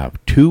 We have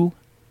 2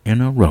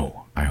 in a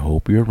row. I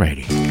hope you're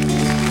ready.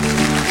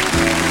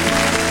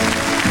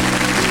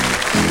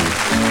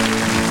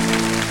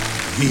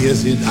 Wir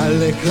sind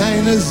alle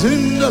kleine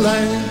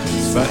Sünderlein,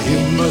 es war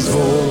immer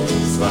so,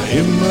 es war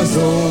immer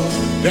so.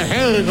 Der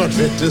Herrgott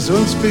wird es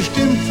uns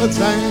bestimmt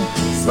verzeihen,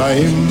 es war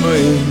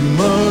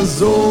immer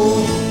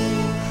so.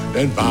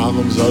 Denn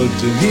warum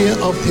sollten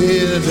wir auf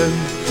Erden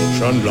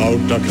schon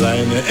lauter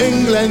kleine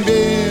Englein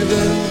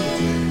werden?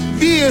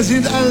 Wir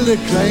sind alle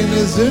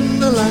kleine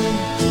Sünderlein,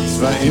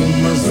 es war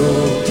immer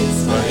so,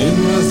 es war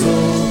immer so.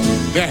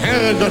 Der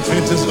Herrgott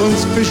wird es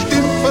uns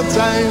bestimmt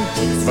verzeihen,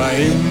 es war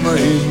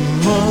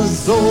immer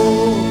so.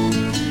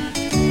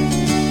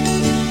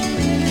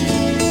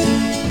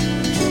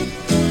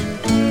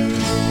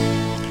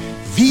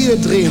 Wir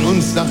drehen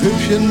uns nach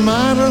hübschen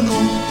Madeln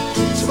um,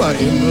 es war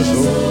immer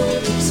so,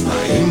 es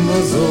war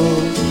immer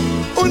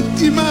so. Und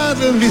die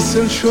Madeln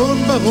wissen schon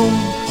warum,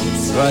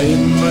 es war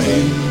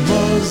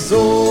immer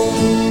so.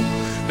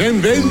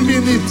 Denn wenn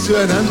wir nicht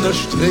zueinander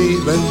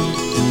streben,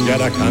 ja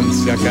da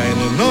kann's ja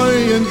keine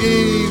neuen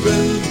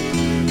geben.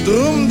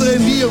 Drum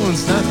drehen wir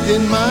uns nach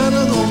den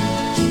Madeln um,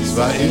 es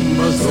war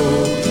immer so,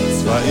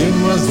 es war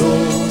immer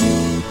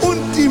so.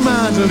 Und die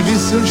Madeln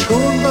wissen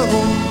schon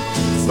warum,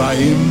 es war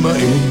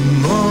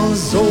immer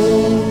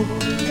so.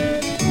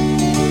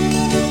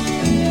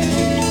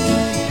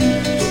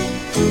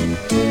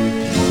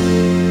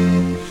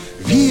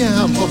 Wir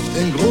haben oft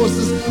ein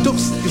großes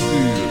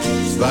Durstgefühl,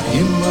 es war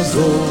immer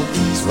so,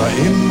 es war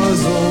immer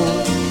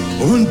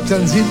so. Und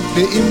dann sind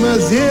wir immer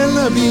sehr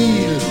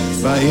labil,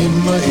 es war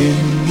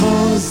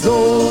immer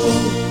so.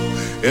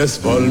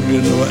 Erst wollen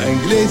wir nur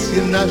ein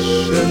Gläschen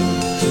naschen,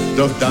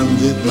 doch dann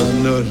sieht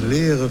man nur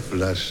leere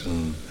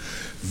Flaschen.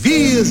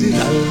 Wir sind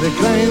alle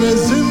kleine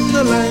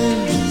Sünderlein,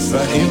 es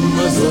war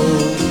immer so,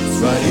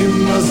 es war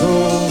immer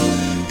so.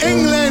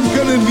 Englein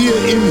können wir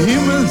im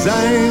Himmel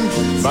sein,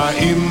 war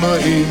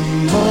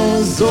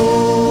immer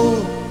so.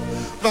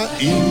 war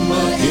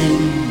immer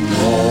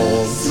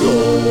so.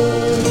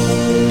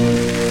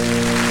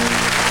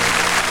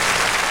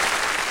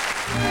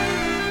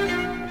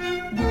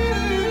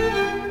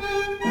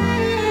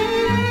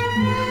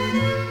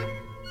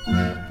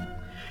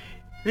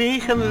 Wie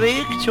ich am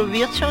Weg zum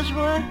Wirtshaus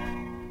war,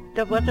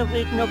 da war der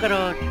Weg noch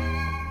gerade.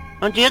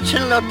 Und jetzt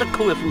sind lauter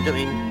Kurven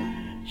drin,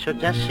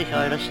 sodass sich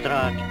alles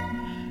draht.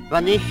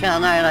 Wenn ich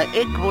an einer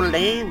Ecke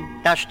lehne,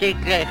 da steht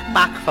gleich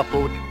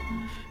Parkverbot.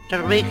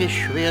 Der Weg ist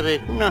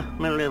schwierig, na,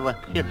 mein Lieber,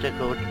 vierte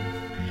Gott.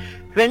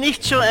 Wenn ich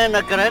zu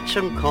einer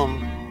Kreuzung komme,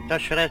 da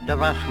schreit der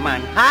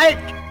Wachmann, halt!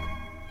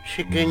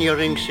 Sie gehen ja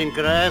rings im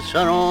Kreis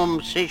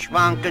herum, sie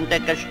schwankende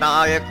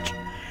Gestalt.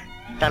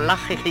 Da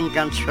lache ich ihn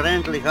ganz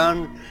freundlich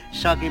an,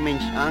 sag ihm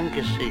ins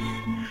Angesicht.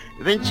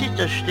 Wenn Sie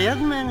das stört,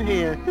 mein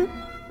Herr,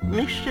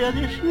 mich stört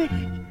es nicht.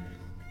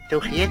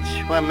 Doch jetzt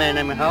vor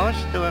meinem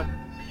Haustor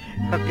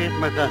vergeht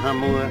mir der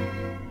Hamor.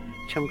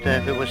 Zum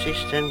Teufel, was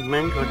ist denn,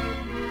 mein Gott,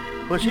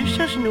 was ist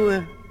das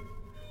nur?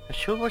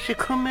 So was, ich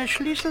kann mein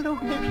Schlüssel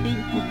doch nicht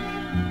finden.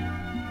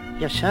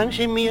 Ja, sagen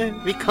Sie mir,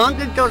 wie kann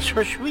denn das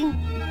verschwinden?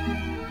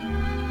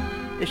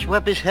 Es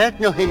war bis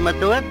heute noch immer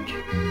dort,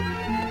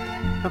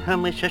 doch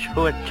einmal ist es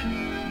fort.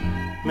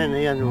 Mein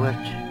Ehrenwort,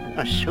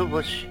 ach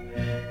sowas.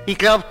 Ich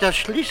glaub, das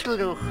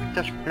Schlüsselloch,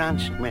 das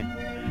pflanzt mich.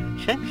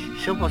 Sehen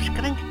Sie, sowas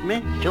kränkt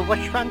mich, sowas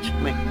schwanzt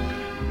mich.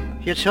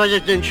 Jetzt hat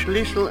ich den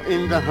Schlüssel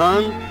in der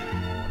Hand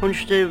und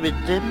stehe wie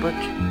deppert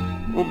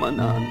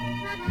umeinander.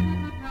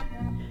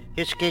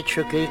 Jetzt geht's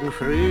schon gegen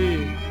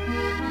früh.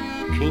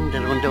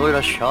 Kinder und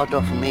alles schaut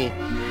auf mich.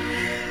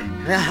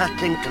 Wer hat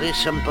den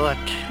Chris an Bord?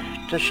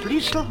 Der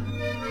Schlüssel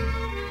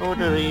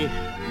oder ich?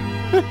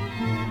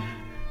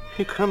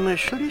 Ich kann mein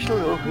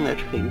Schlüssel auch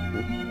nicht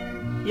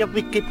finden. Ja,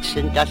 wie gibt's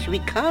denn das? Wie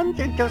kann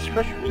denn das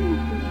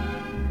verschwinden?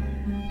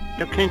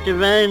 Da könnte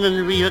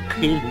weinen wie ein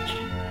Kind,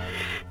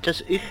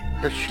 dass ich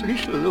das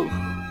Schlüsselloch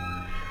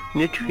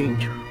nicht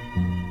finde.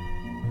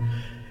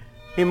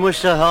 Ich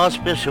muss der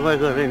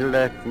Hausbesorgerin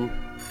leiten.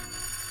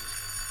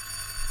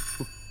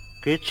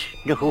 Geht's?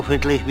 Na,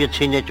 hoffentlich wird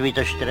sie nicht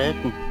wieder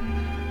streiten.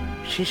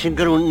 Sie ist im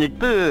Grunde nicht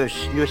böse,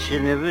 nur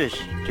sehr nervös.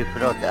 Die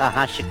Frau,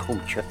 aha, sie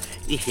kommt schon.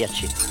 Ich hör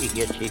sie.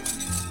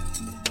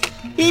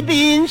 Ich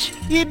bin's.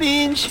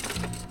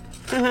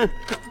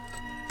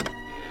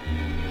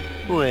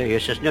 Oh,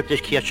 Jesus, nicht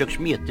das gehört schon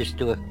geschmiert, das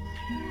da.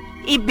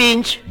 Ich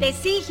bin's.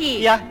 Das sehe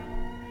ich. Ja,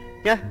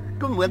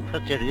 guten Morgen, Frau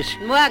Therese.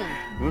 Morgen.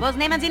 Was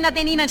nehmen Sie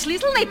denn Ihnen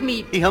Schlüssel nicht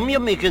mit? Ich hab mir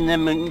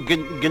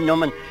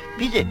genommen.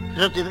 Bitte,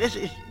 Frau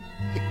Therese,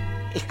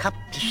 ich hab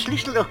das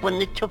Schlüsselloch aber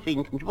nicht zu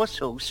finden. Was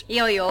sagst du?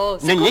 Ja, so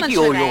nein, kommen nicht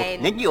schon Jojo,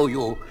 rein. nicht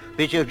Jojo.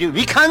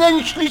 Wie kann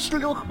ein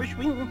Schlüsselloch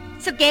verschwinden?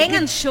 So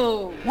gängen's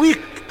schon. Ui,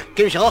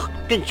 geht's auch,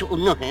 geht's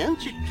nachher?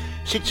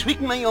 Sie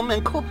zwicken mir ja um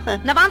den Kopf.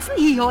 Na, wann's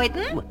denn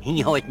hinhalten?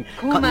 Hinhalten?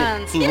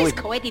 Kommen Sie, mir ist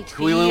kalt in die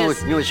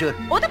Füße.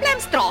 Oder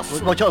bleiben's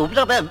draußen?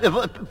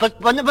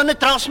 Wenn ich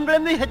draußen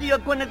bleiben will, hätte ich ja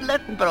gar nicht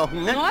leiten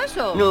brauchen, ne? Na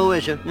also. No,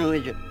 also.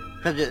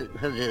 Hat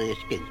er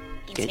jetzt gehen.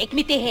 Geht's weg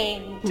mit den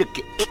Händen.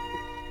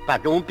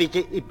 Pardon,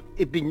 bitte,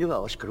 ich bin nur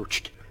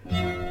ausgerutscht.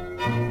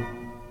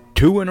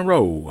 2 in a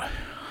row.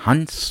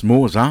 Hans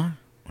Moser.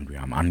 Und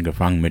wir haben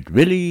angefangen mit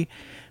Willi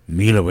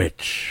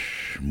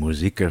Milovic.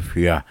 Musik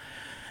für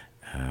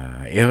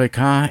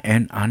Erika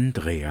and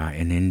Andrea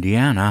in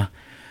Indiana.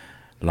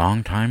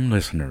 Longtime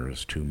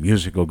listeners to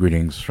Musical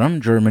Greetings from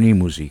Germany.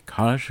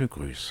 Musikalische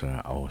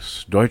Grüße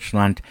aus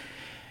Deutschland.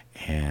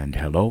 And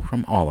hello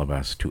from all of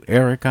us to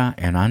Erika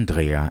and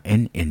Andrea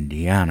in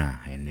Indiana.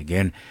 And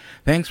again,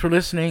 thanks for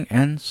listening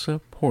and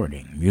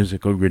supporting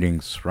Musical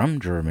Greetings from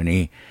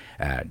Germany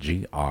at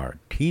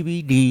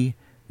grtvd.com.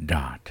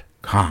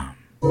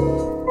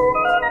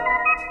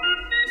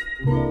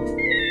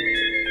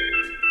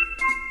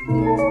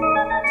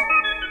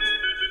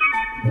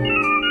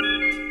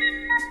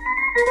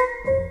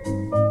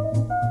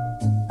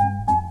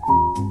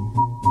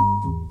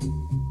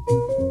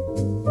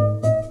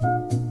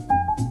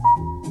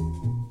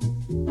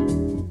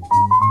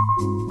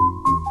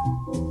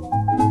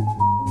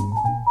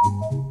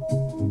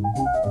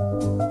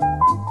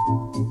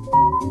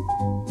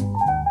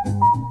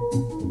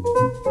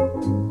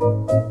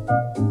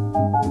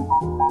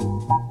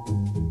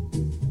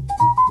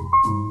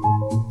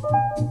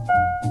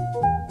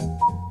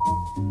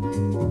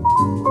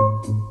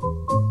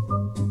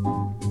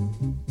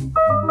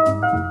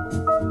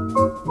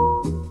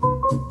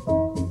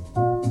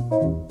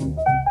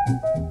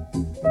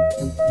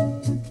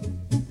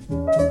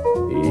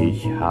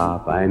 Ich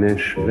hab eine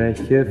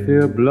Schwäche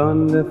für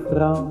blonde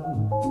Frauen,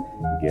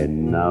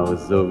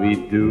 genauso wie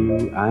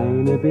du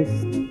eine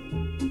bist.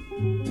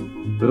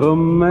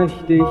 Drum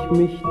möchte ich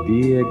mich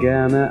dir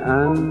gerne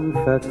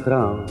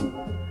anvertrauen,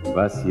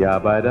 was ja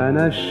bei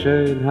deiner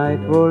Schönheit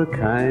wohl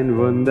kein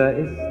Wunder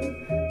ist.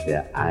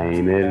 Der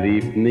eine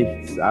liebt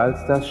nichts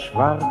als das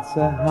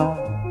schwarze Haar,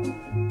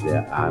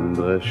 der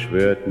andere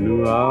schwört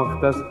nur auf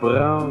das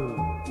Braun.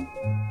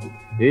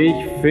 Ich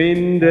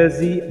finde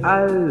sie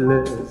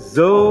alle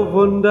so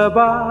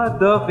wunderbar,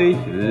 doch ich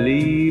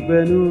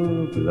liebe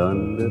nur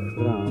blonde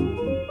Frauen.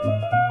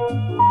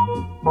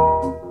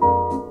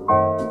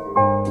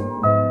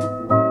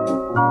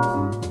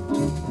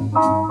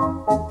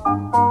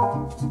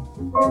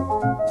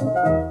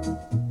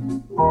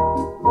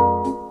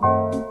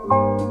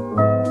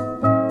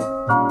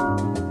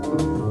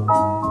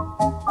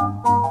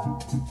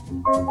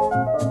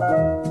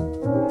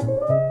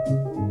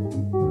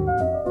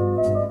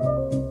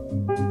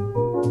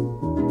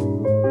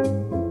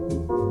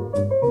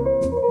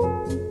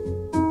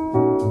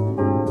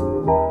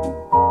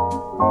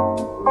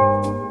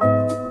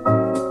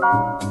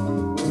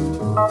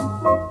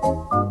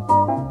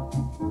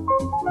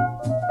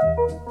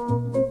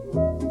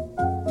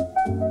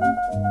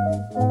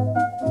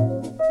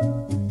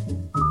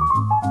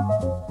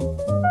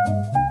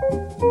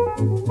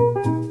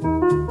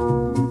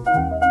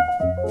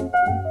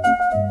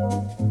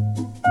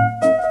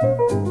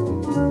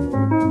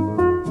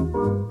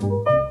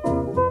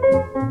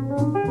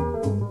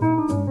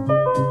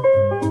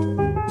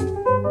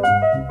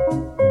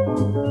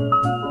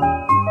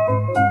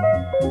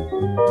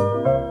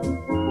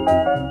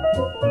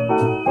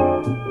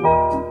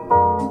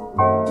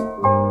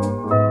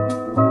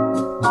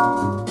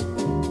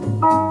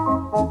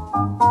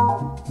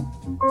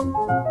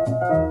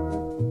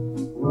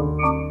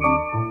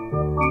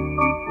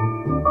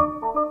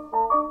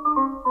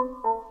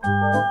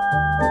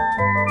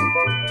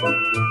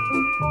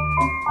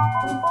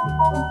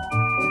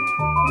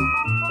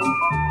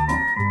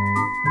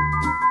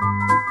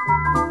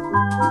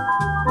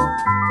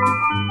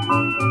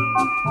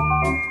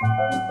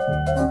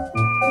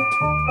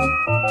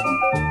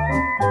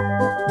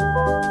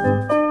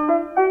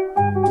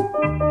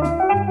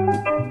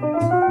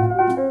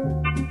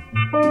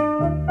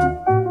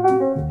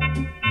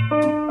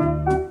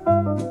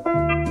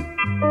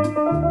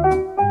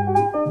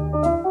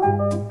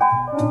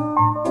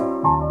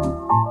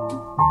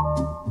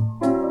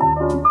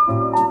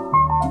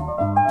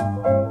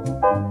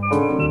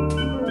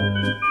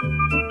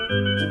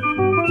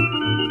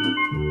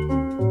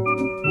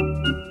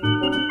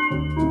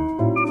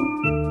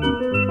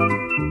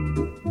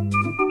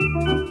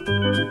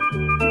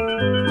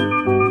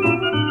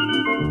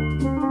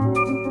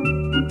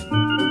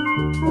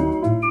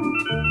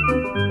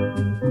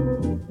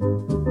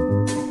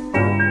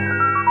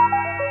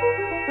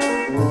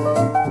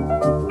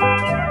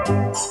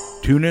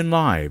 Tune in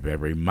live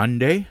every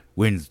Monday,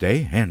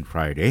 Wednesday, and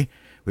Friday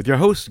with your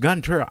host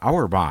Gunter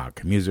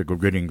Auerbach. Musical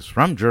greetings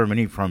from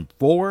Germany from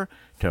 4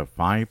 to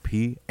 5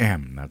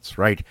 p.m. That's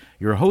right,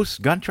 your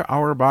host Gunter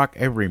Auerbach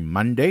every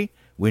Monday,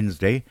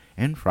 Wednesday,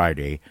 and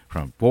Friday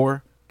from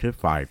 4 to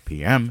 5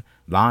 p.m.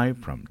 live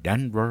from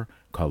Denver,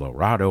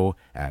 Colorado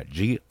at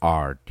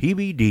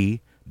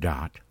grtvd.com.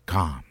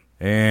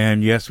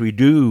 And yes, we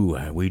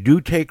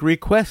do take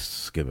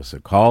requests. Give us a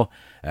call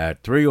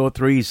at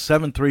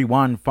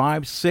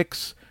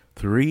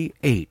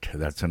 303-731-5638.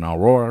 That's in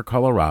Aurora,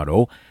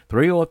 Colorado,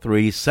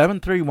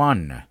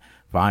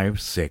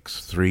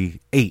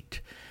 303-731-5638.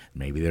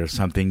 Maybe there's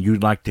something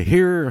you'd like to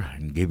hear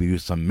and give you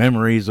some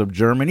memories of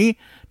Germany.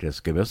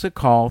 Just give us a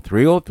call,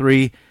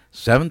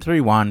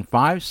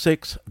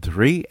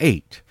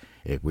 303-731-5638.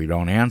 If we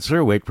don't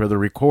answer, wait for the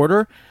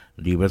recorder,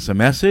 leave us a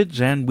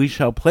message, and we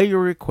shall play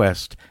your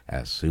request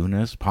as soon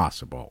as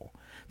possible.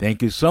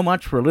 Thank you so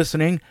much for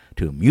listening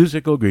to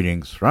Musical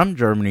Greetings from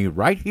Germany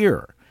right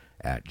here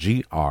at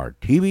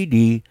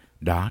grtvd.com.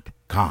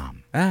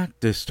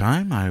 At this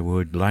time, I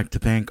would like to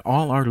thank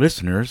all our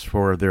listeners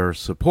for their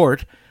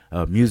support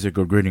of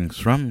Musical Greetings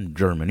from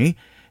Germany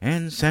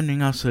and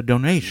sending us a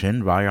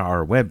donation via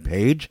our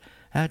webpage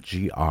at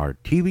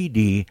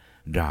grtvd.com.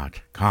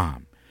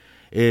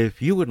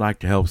 If you would like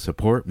to help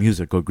support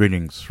Musical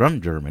Greetings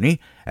from Germany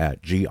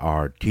at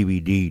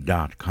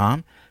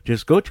grtvd.com,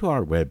 just go to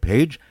our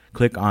webpage,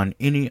 click on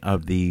any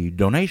of the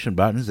donation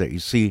buttons that you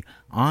see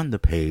on the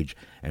page,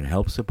 and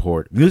help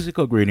support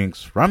Musical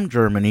Greetings from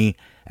Germany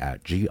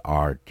at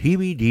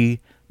grtvd.com.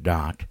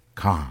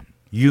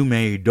 You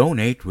may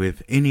donate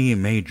with any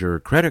major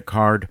credit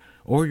card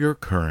or your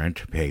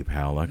current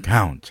PayPal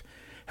account.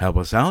 Help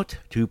us out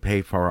to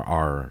pay for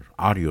our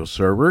audio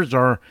servers,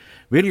 our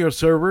video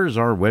servers,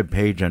 our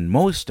webpage, and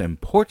most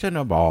important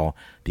of all,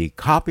 the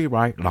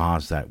copyright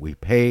laws that we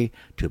pay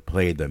to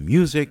play the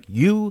music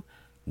you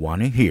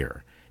want to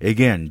hear.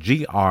 Again,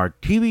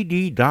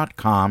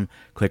 grtvd.com.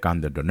 Click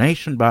on the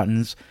donation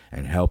buttons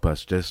and help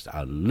us just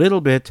a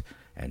little bit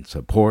and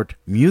support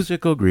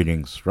Musical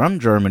Greetings from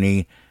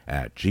Germany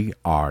at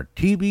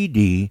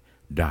grtvd.com.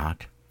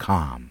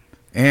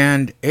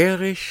 And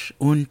Erich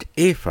und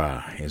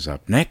Eva is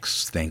up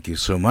next. Thank you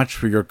so much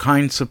for your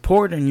kind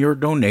support and your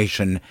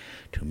donation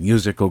to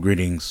Musical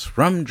Greetings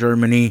from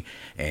Germany.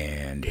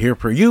 And here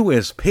for you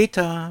is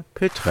Peter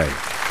Petre.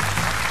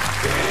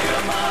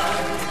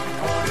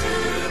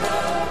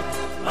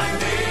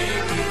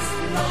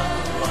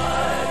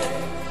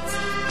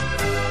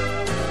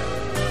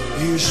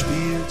 Wir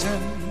spielten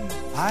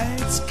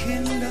als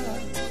Kinder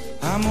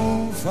am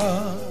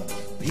Ufer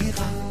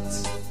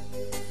Pirat,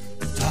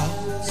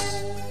 dort,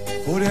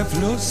 wo der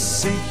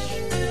Fluss sich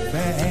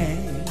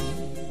verengt.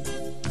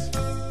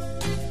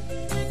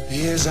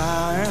 Wir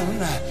sahen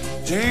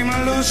dem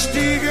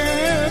lustige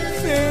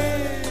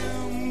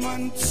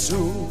Firmament und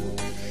zu,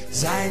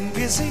 sein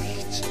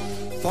Gesicht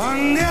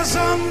von der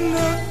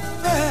Sonne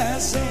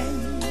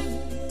versenkt.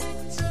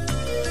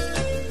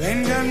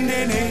 Wenn dann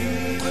der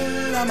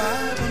Nebel am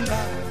Abend lag,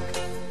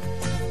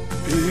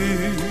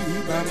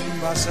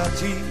 überm Wasser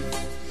tief,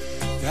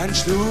 dann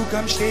schlug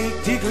am Steg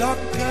die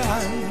Glocke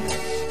an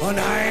und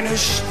eine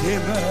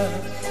Stimme,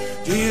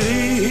 die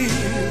rief: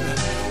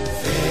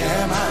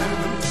 Fährmann,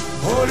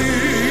 hol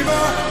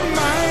über,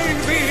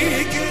 mein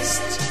Weg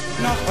ist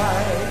noch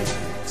weit.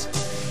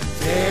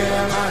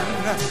 Fährmann,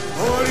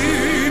 hol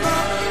über,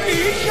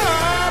 ich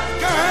hab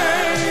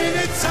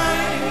keine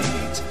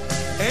Zeit.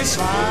 Es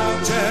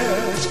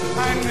wartet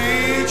ein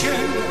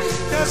Mädchen,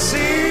 das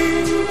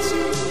sehnt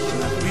sich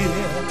nach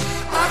mir.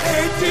 Ach,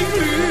 hält die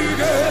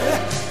Flügel,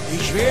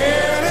 ich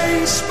wär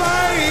längst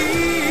bei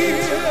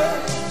ihr.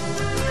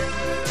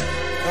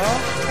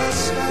 Doch das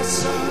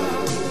Wasser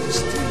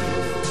ist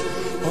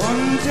tief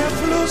und der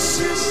Fluss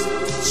ist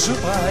zu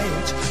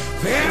breit.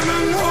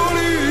 Fährmann, hol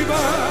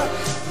über,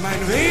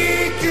 mein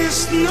Weg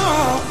ist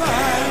noch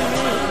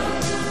weit.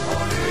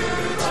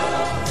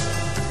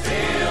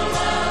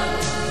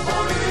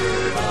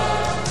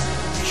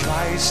 Ich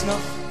weiß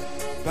noch,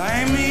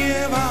 bei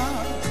mir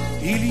war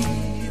die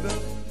Liebe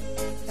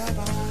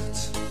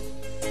erwacht.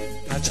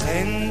 Da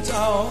trennt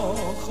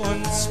auch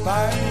uns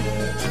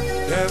beide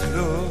der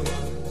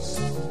Fluss.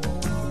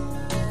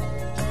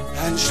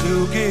 Dann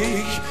schlug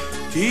ich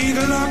die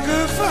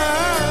Glocke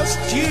fast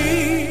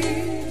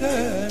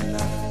jede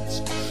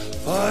Nacht,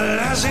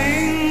 voller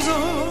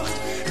Sehnsucht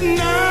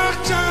nach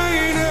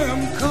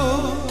deinem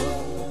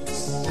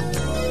Kuss.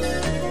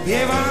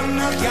 Wir waren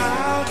nach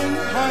Jahren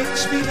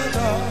heut wieder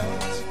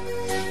dort,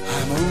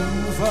 am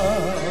Ufer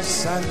aus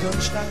Sand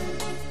und Stein.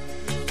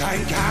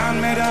 Kein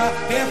Kahn mehr da,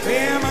 der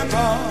Fährmann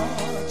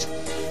fort,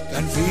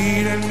 dann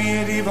fielen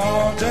mir die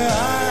Worte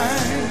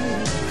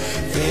ein.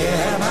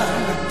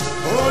 Fährmann,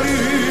 hol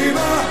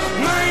über,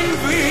 mein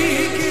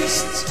Weg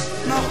ist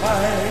noch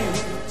weit.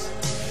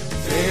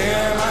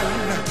 Fährmann,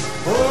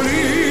 hol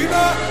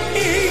über,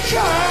 ich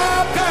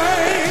hab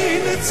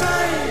keine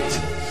Zeit.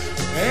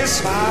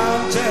 Es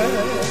wartet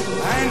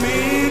ein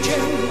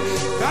Mädchen,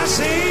 das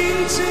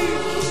sehnt sich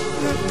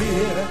nach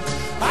mir.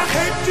 Ach,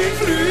 hätt die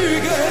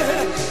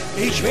Flügel,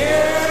 ich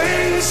wär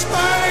ins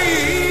bei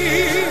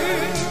ihr.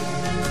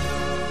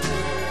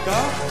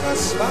 Doch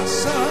das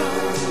Wasser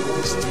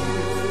ist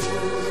tief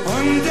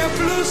und der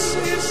Fluss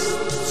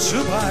ist zu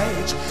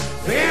breit.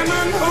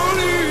 Fährmann, hol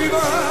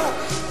über,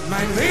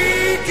 mein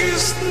Weg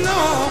ist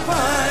noch weit.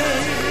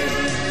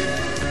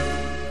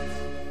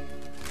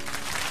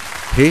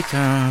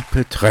 Peter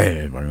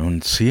Petrell bei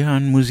uns hier,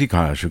 an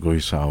musikalische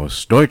Grüße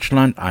aus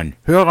Deutschland, ein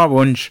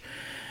Hörerwunsch.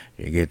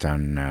 Hier geht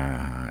an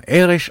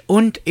Erich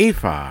und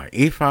Eva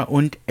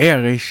und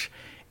Erich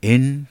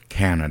in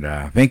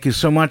Canada. Thank you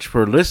so much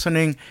for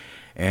listening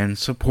and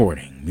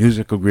supporting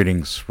musical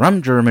greetings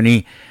from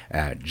Germany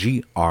at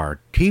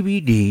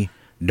grtvd.com.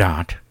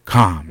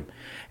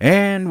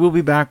 And we'll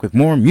be back with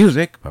more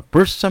music, but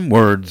first some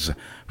words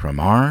from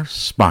our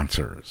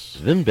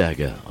sponsors.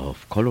 Wimberger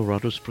of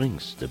Colorado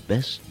Springs, the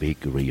best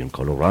bakery in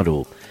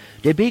Colorado.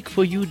 They bake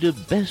for you the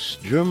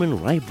best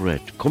German rye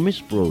bread,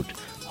 Kommissbrot,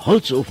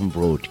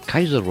 Holzofenbrot,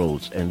 Kaiser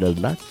rolls, and a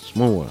lot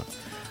more.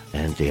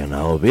 And they are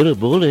now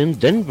available in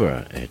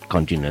Denver at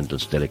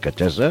Continental's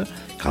Delicatessen,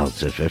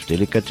 Carl's FF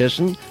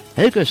Delicatessen,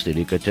 Helga's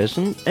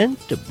Delicatessen, and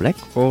the Black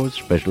Forest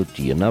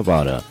Specialty in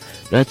Nevada.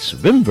 That's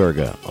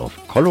Wimberger of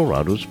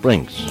Colorado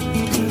Springs.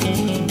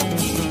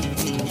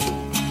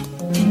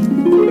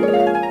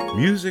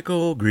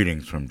 Musical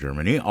greetings from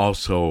Germany,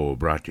 also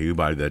brought to you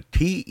by the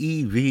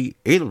TEV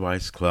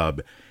Edelweiss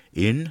Club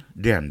in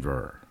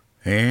Denver.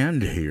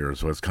 And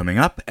here's what's coming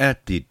up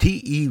at the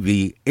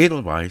TEV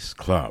Edelweiss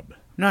Club.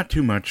 Not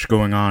too much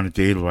going on at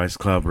the Edelweiss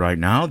Club right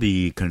now.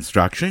 The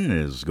construction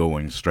is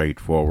going straight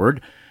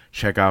forward.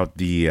 Check out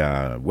the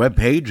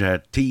webpage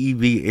at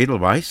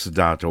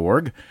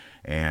tevedelweiss.org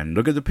and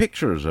look at the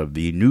pictures of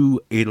the new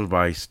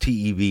Edelweiss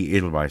TEV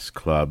Edelweiss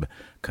Club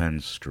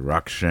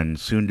construction,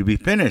 soon to be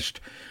finished.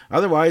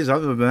 Other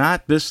than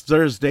that, this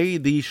Thursday,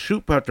 the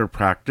shoe putter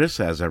practice,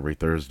 as every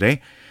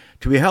Thursday,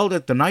 to be held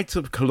at the Knights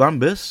of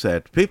Columbus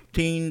at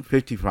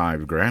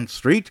 1555 Grant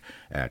Street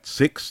at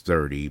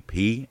 6:30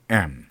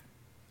 p.m.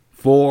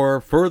 For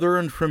further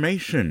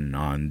information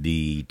on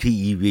the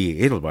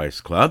TEV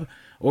Edelweiss Club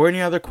or any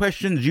other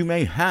questions you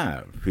may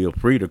have, feel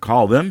free to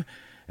call them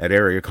at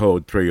area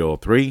code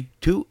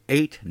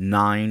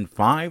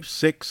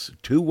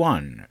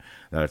 303-289-5621.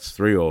 That's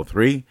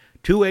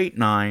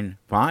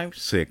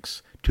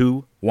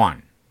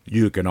 303-289-5621.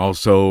 You can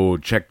also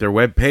check their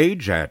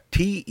webpage at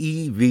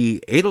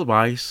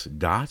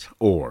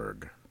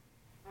tevedelweiss.org.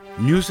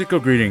 Musical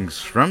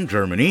greetings from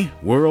Germany,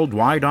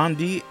 worldwide on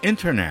the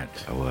internet.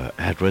 Our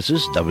address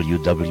is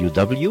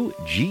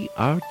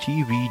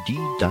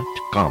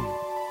www.grtvd.com.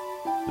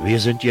 Wir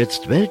sind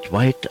jetzt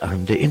weltweit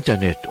an der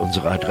Internet.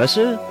 Unsere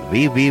Adresse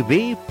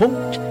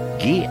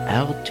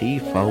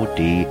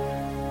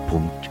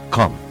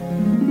www.grtvd.com.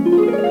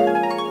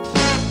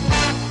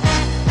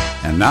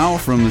 And now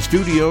from the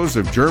studios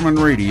of German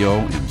Radio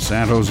in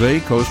San Jose,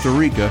 Costa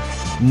Rica,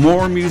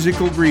 more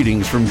musical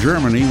greetings from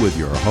Germany with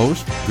your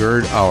host,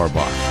 Gerd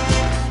Auerbach.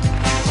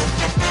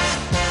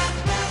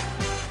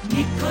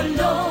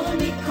 Niccolo,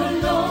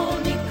 Niccolo,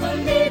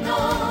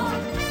 Nicolino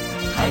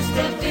heißt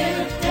der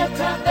Wirt der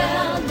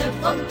Taverne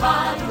von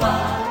Padua.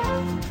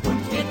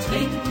 Und wir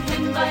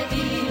trinken bei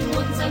ihm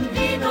unseren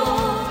Vino.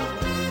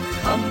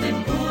 Komm im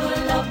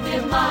Urlaub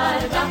wir mal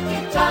nach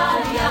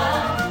Italia.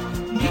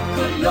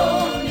 Niccolo,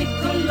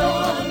 Niccolo,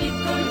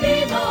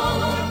 Nicolino,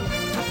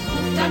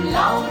 ruft dann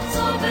laut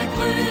zur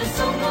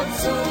Begrüßung uns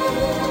zu.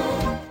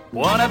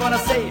 Buona,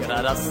 buonasera,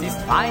 das ist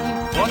fein.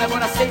 Buona,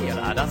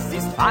 buonasera, das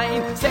ist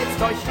fein.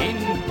 Setzt euch hin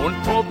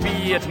und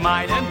probiert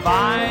meinen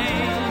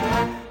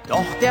Wein.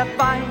 Doch der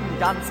Wein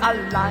ganz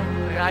allein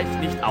reicht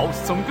nicht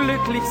aus zum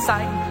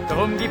Glücklichsein.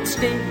 Drum gibt's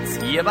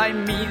stets hier bei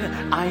mir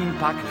ein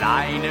paar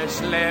kleine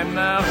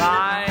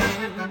Schlemmereien.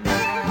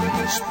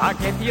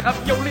 Spaghetti,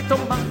 Ravioli,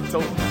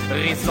 Tomato,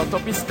 Risotto,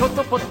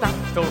 Biscotto,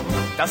 Potato.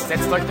 Das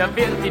setzt euch der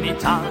Wirt in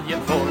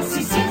Italien vor.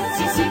 Si, si,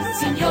 si, si,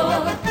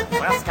 signor.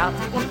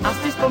 Frascati und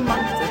Asti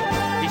Spumante,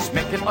 die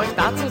schmecken euch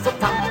dazu so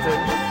tante.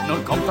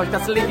 Nun kommt euch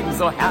das Leben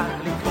so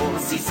herrlich vor.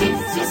 Si, si,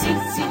 si, si,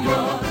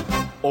 signor.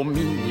 Oh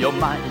mio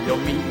mai, oh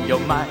mio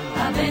mai.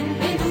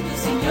 Benvenuto,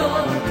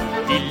 signor.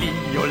 Die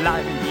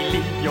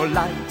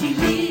Liolei, die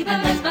Liebe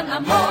nennt man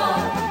Amor.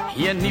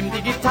 Hier nimm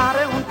die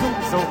Gitarre und tu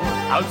so,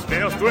 als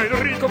wärst du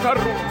Enrico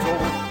Caruso,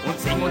 und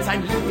sing uns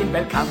ein Lied in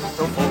Bel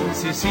Canto vor.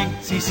 Si, si,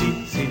 si,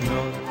 si,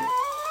 signor.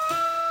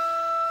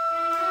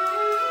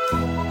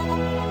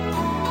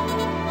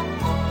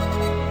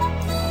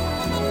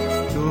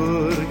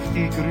 Durch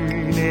die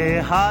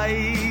grüne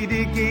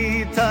Heide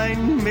geht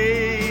ein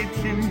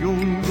Mädchen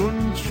jung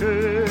und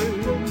schön.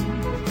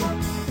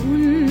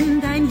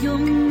 Und ein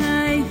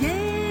junger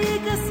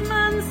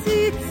Jägersmann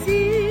sieht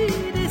sie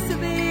des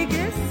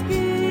Weges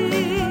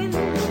gehen.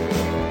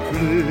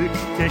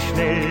 Pflückt er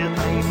schnell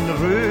ein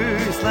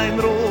Röslein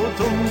rot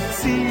und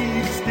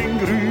zieht den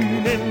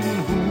grünen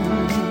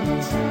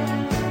Hut.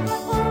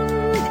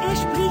 Und er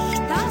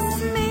spricht das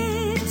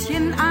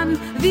Mädchen an,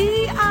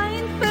 wie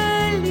ein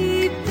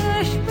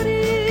Verliebter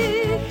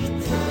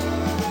spricht.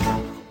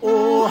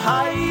 O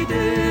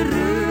Heide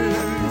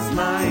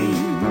Röslein,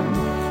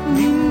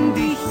 nimm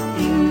dich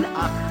in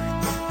Acht.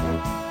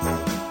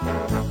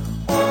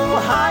 O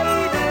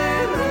Heide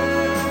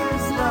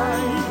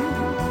Röslein,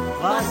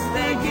 was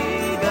der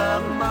Jäger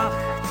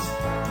macht.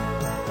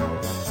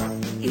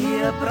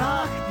 Er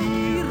brach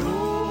die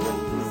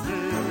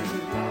Rose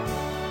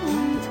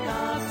und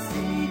gab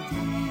sie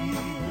dir.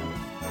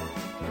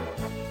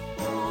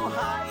 O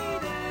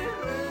Heide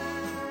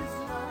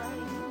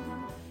Röslein,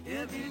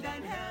 er will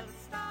dein Herz.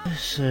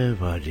 Das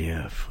war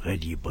der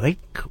Freddy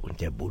Breck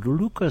und der Bodo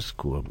Lukas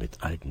Chor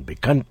mit alten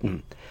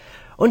Bekannten.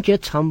 Und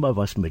jetzt haben wir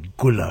was mit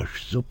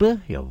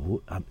Gulaschsuppe. Ja,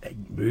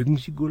 mögen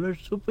Sie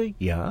Gulaschsuppe?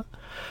 Ja?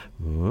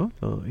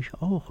 Ja, ich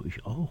auch.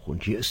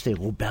 Und hier ist der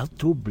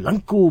Roberto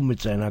Blanco mit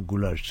seiner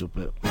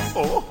Gulaschsuppe.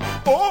 Oh,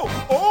 oh,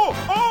 oh,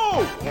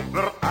 oh,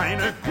 über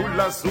eine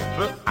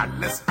Gulaschsuppe,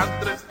 alles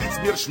andere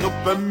ist mir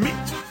Schnuppe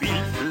mit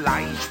viel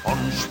Fleisch von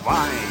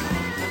Schwein.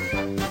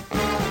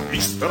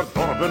 Ist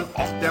verdorben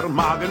auch der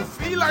Magen,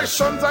 vielleicht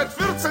schon seit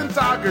 14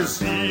 Tagen,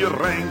 sie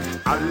renkt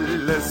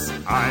alles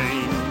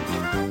ein.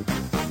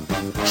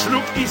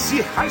 Schlug ich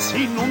sie heiß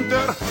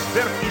hinunter,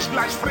 werd ich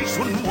gleich frisch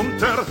und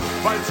munter,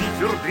 weil sie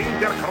für den,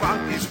 der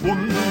krank ist,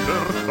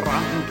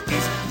 wunderkrank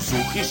ist.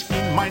 Such ich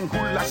in mein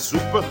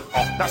Gulaschsuppe,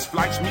 auch das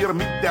Fleisch mir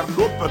mit der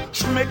Lupe,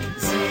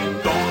 schmeckt sie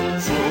doch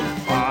so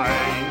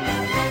fein.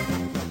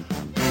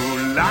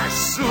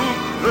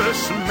 Gulaschsuppe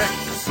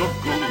schmeckt so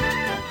gut,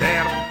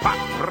 der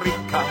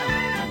Paprika,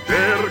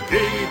 der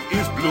geht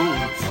ins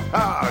Blut.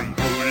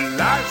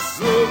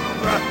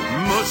 Gulaschsuppe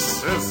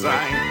muss es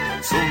sein,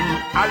 zum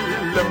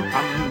allem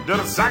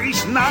anderen sag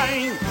ich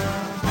nein.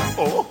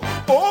 Oh,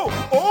 oh,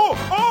 oh,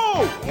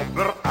 oh,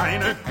 über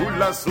eine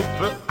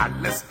Gulaschsuppe,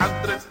 alles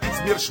andere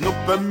ist mir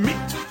Schnuppe mit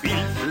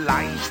viel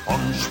Fleisch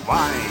von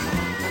Schwein.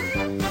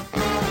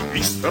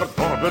 Ist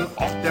verdorben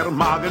auch der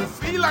Magen,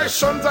 vielleicht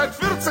schon seit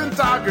 14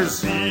 Tagen,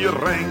 sie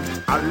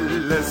renkt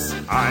alles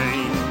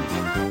ein.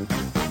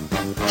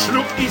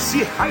 Schlug ich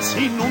sie heiß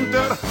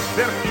hinunter,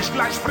 werd ich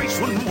gleich frisch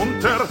und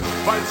munter,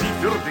 weil sie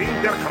für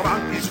den, der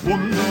krank ist,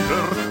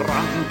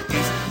 wunderkrank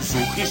ist.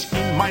 Such ich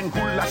in mein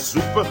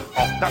Gulaschsuppe,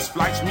 auch das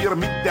Fleisch mir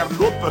mit der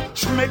Lupe,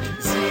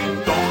 schmeckt sie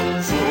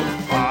doch so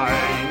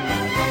fein.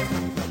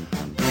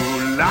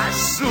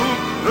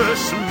 Gulaschsuppe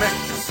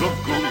schmeckt so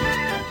gut,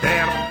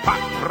 der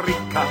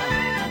Paprika,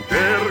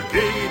 der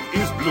geht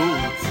ins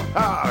Blut.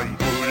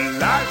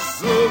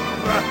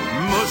 Gulaschsuppe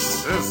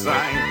muss es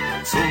sein,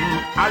 zum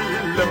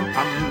allem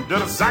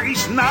anderen sag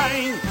ich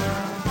nein.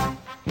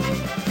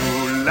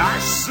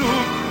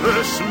 Gulaschsuppe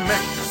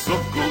schmeckt so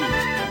gut,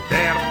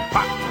 der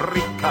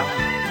Paprika,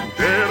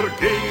 der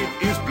geht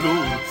ins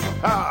Blut.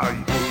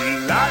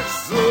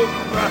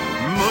 Gulaschsuppe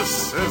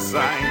muss es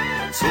sein,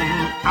 zum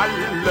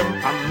allem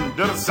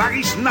anderen sag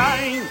ich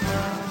nein.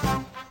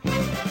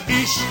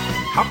 ich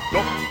hab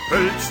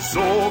doppelt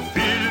so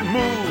viel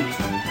Mut.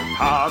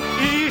 Hab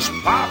ich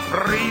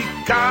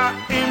Paprika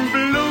im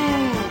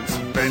Blut.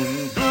 Wenn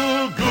du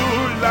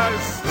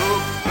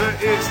Gulaschsuppe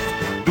isst,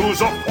 du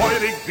so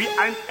feurig wie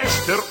ein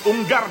echter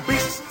Ungar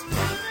bist.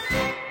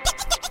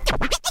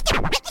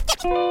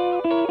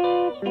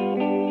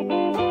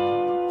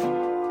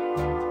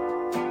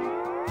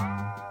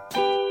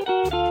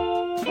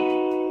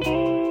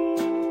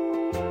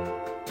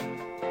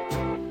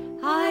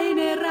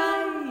 Eine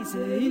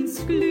Reise ins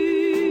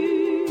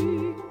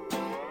Glück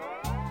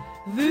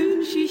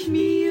wünsch ich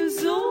mir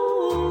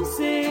so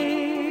sehr.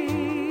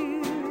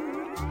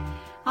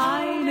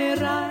 Eine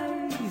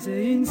Reise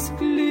ins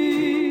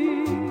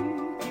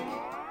Glück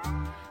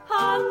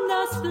an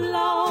das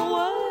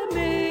blaue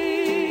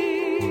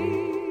Meer.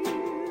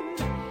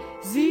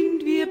 Sind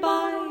wir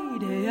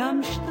beide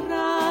am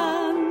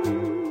Strand,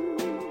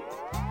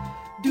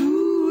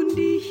 du und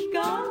ich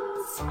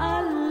ganz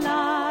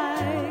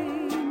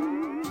allein,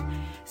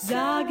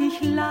 sag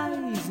ich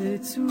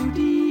leise zu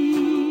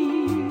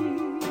dir,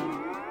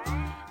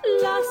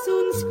 lass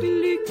uns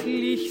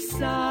glücklich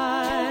sein.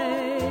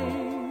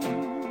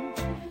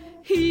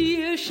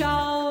 Hier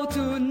schaut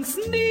uns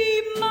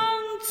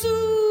niemand zu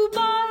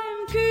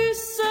beim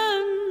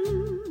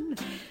Küssen,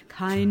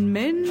 kein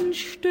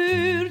Mensch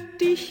stört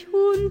dich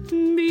und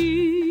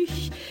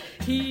mich.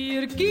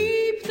 Hier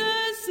gibt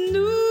es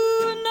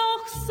nur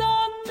noch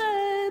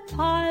Sonne,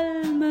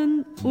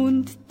 Palmen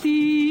und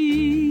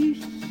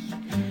dich.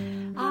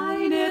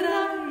 Eine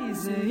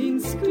Reise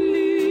ins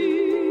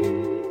Glück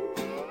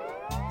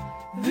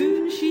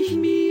wünsch ich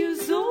mir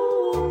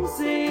so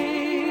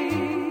sehr.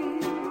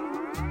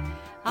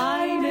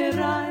 Eine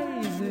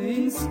Reise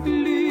ins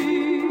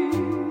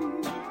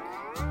Glück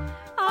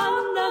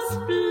an das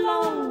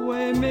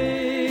blaue Meer.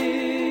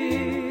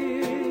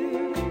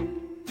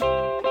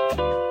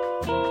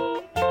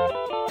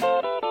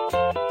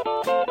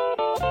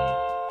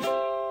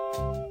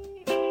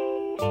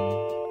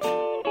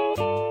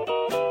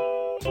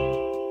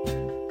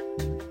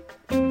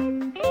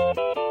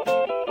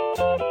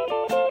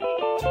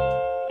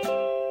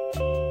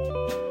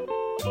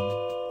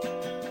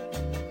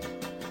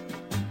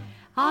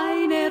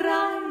 Eine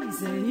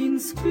Reise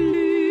ins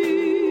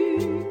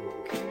Glück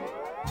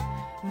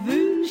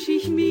wünsch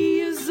ich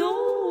mir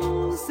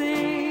so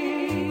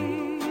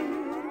sehr.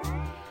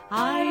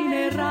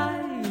 Eine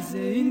Reise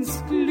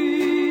ins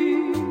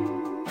Glück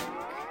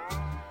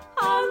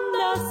an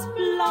das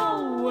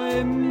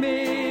blaue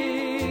Meer.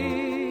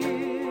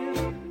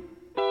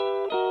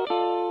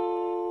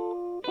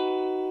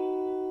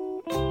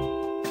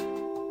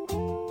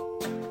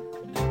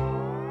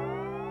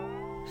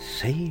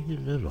 Sail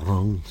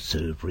Along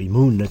Silvery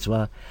Moon. Das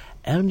war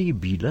Ernie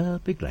Bieler,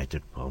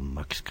 begleitet von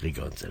Max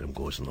Krieger und seinem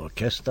großen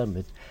Orchester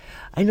mit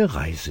Eine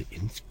Reise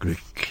ins Glück.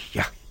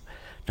 Ja,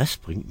 das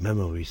bringt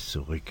Memories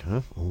zurück.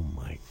 Huh? Oh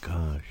my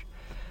gosh.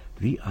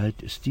 Wie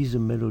alt ist diese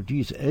Melodie?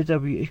 Ist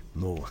älter wie ich?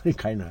 No,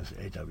 keiner ist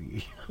älter wie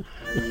ich.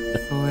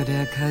 Vor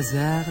der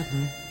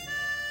Kaserne,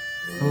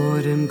 vor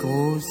dem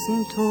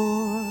großen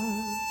Tor,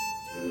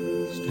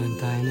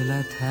 stand eine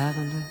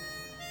Laterne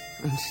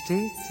und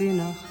steht sie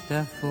noch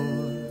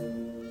davor.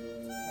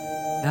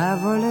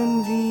 Da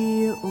wollen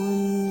wir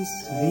uns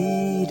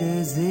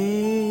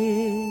wiedersehen,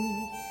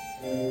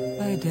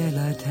 bei der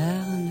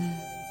Laterne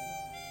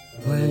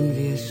wollen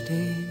wir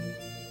stehen,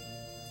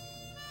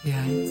 wie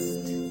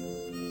einst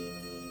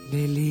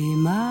Lili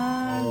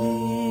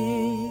Marleen,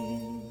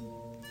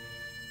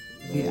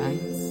 wie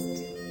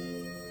einst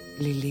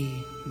Lili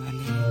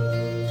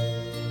Marleen.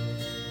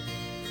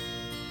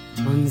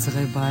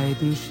 Unsere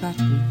beiden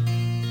Schatten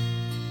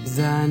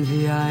sahen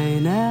wie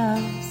eine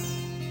aus,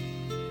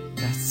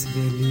 dass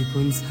wir lieb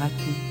uns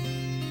hatten,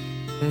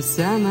 das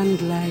sah man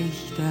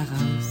gleich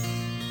daraus.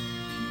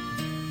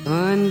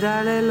 Und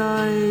alle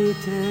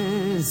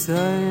Leute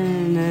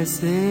sollen es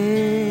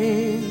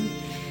sehen,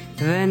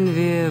 wenn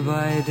wir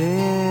bei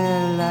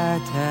der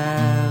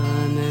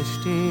Laterne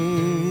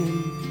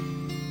stehen,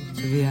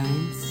 wie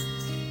einst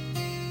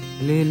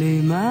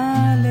Lili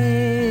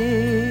Marleen,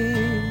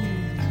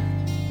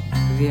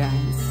 wie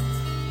einst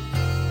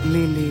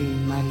Lili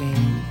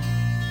Marleen.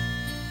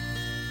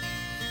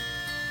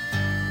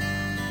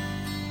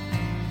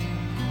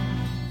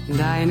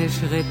 Deine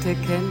Schritte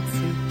kennt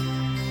sie,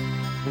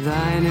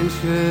 deinen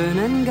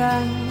schönen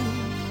Gang.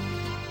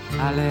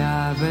 Alle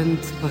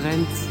Abend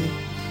brennt sie,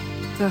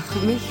 doch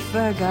mich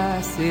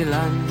vergaß sie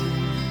lang.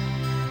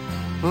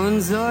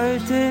 Und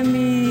sollte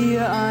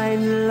mir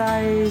ein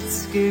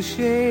Leids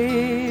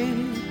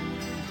geschehen,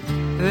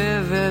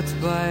 wer wird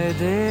bei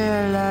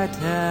der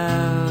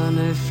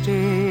Laterne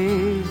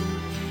stehen?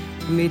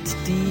 Mit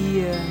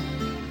dir,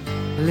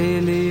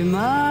 Lili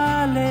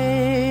Marleen,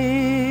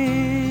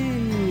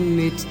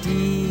 mit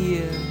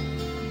dir,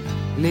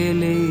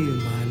 Lili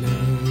Marleen.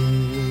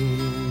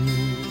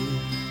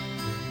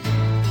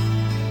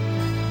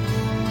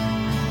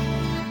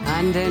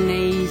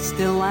 Underneath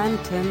the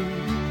lantern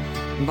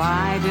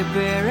by the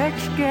barrack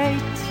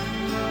gate,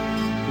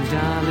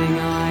 darling,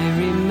 I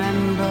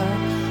remember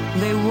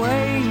The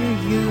way you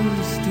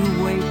used to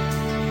wait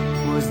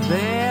was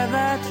there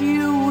that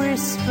you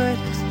whispered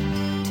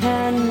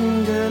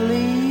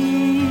tenderly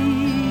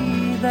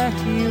that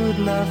you'd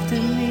love to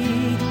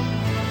meet.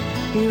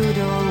 You'd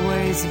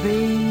always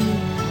be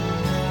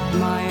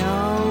my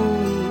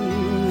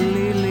own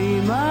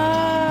Lily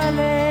Marlene,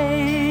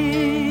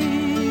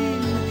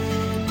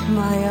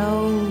 my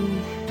own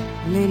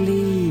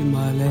Lily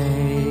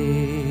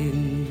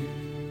Marlene.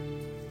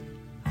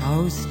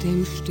 Aus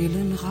dem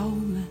stillen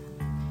Raume,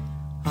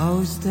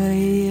 aus der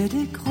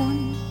Erde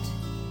Grund,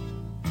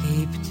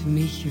 hebt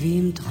mich wie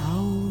im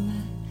Traume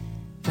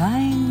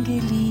dein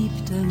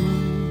geliebter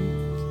Mund.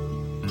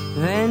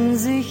 Wenn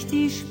sich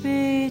die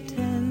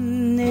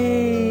späten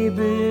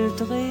Nebel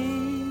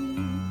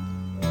drehen,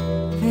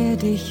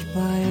 werd ich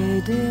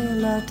bei der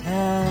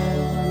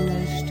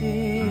Laterne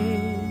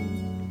stehen.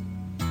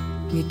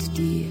 Mit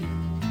dir,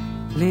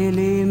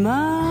 Lili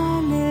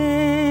Marleen,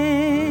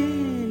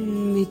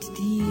 mit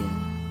dir,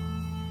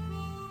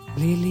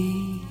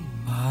 Lili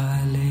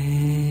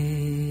Marleen.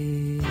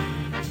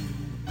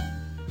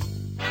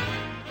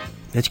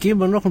 Jetzt gehen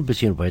wir noch ein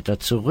bisschen weiter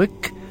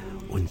zurück.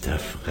 Unter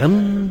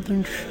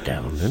fremden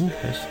Sternen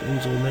heißt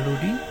unsere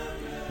Melodie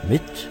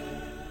mit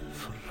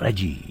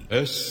Freddy.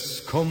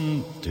 Es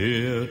kommt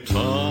der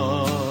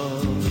Tag,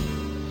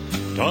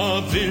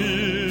 da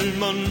will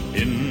man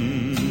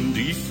in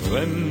die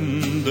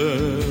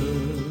Fremde.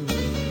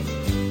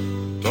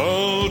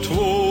 Dort,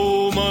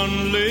 wo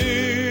man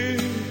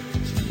lebt,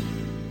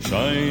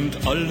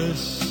 scheint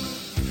alles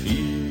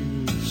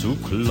viel zu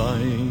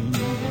klein.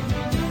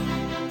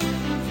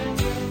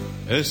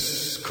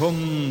 Es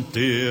kommt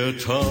der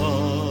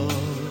Tag,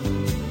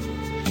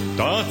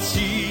 da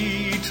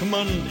zieht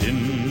man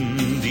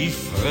in die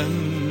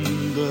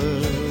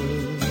Fremde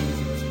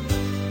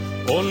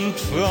und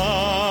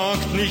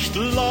fragt nicht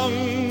lang,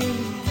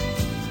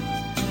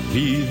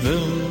 wie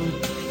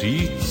wird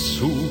die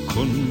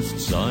Zukunft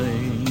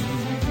sein.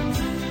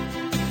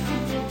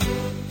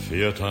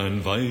 Fährt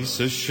ein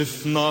weißes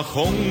Schiff nach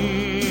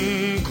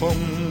Hongkong,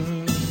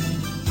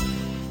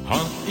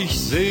 hab ich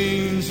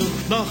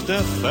Sehnsucht nach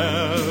der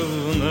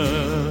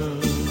Ferne,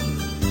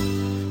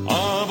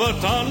 aber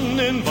dann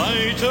in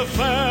weiter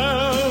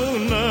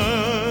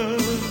Ferne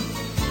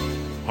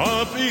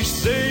hab ich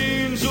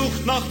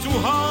Sehnsucht nach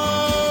zu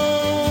Haus.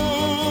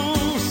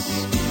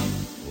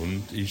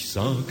 Und ich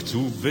sag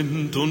zu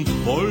Wind und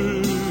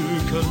Wolken,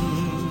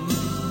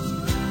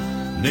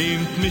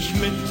 nehmt mich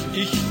mit,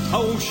 ich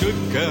tausche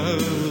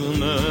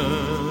gerne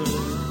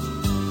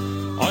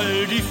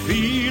all die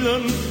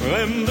vielen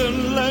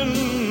fremden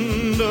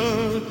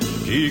Länder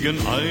gegen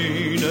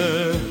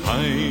eine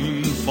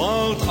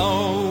Heimfahrt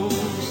aus.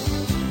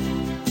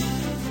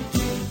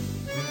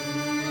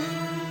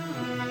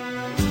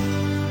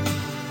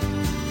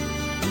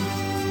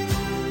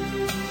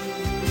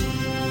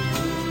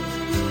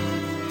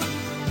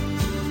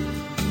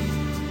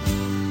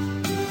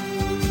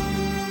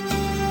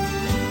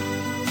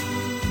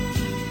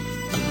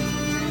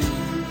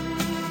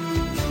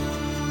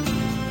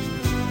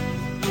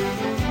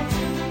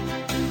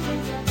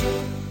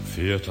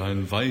 Fährt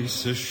ein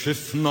weißes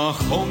Schiff nach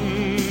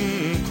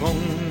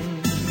Hongkong,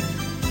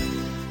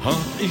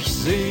 hab ich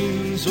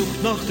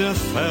Sehnsucht nach der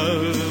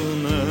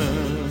Ferne,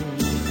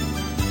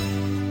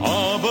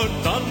 aber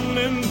dann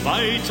in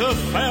weiter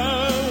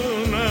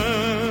Ferne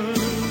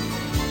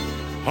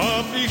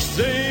hab ich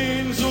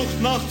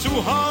Sehnsucht nach zu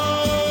Haus.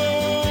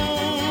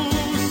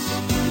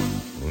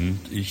 Und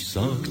ich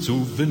sag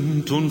zu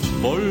Wind und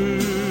Wolken,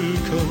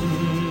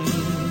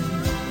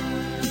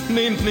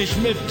 nehmt mich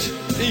mit,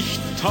 ich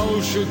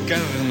tausche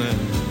gerne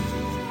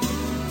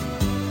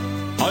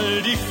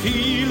all die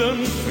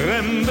vielen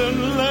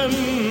fremden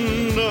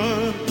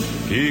Länder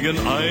gegen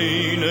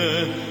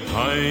eine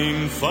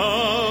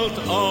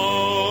Heimfahrt aus.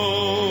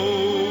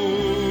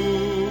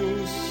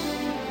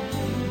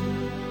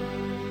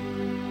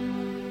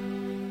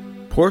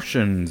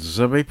 Portions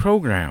of a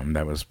program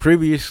that was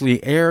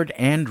previously aired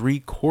and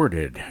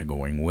recorded,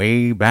 going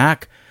way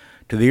back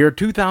to the year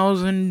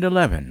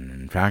 2011.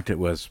 In fact, it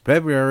was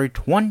February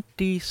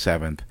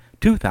 27th,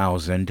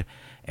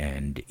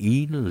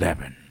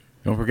 2011.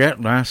 Don't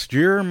forget, last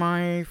year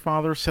my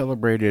father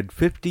celebrated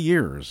 50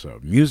 years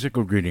of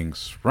musical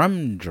greetings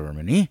from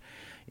Germany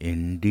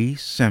in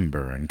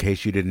December. In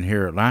case you didn't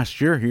hear it last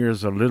year,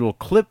 here's a little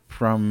clip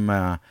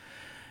from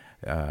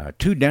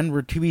two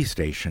Denver TV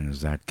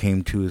stations that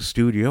came to his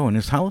studio in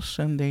his house,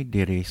 and they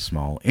did a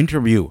small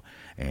interview.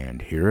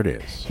 And here it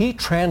is. He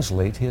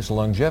translates his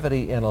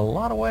longevity in a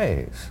lot of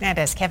ways. And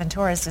as Kevin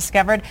Torres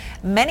discovered,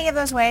 many of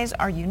those ways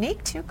are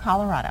unique to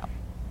Colorado.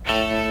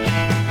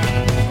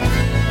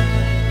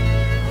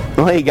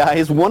 Well, hey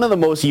guys, one of the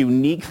most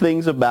unique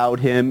things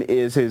about him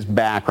is his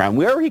background,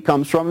 where he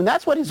comes from, and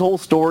that's what his whole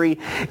story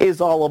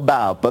is all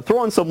about. But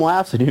throw in some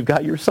laughs and you've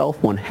got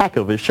yourself one heck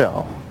of a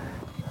show.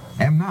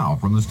 And now,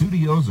 from the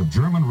studios of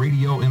German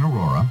Radio in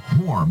Aurora,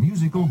 more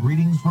musical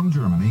greetings from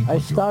Germany. I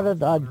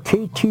started on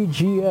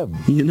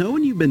KTGM. You know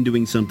when you've been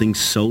doing something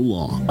so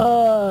long?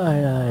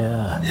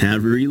 Yeah.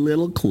 Every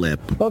little clip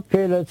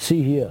Okay, let's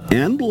see here.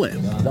 and blip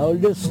Now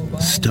listen.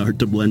 start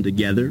to blend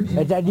together.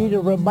 And I need a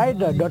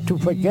reminder not to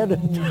forget it.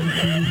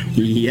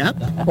 Yep,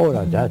 Oh,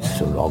 now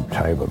that's a long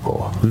time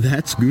ago.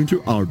 that's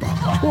Günther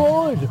Auerbach.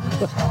 Good.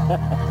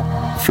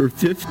 For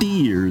 50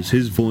 years,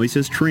 his voice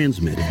has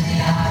transmitted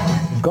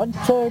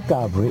Gunther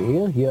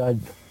Gabriel here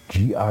on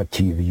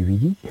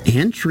GRTV.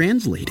 and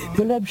translated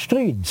Wilhelm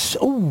Streets.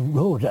 Oh,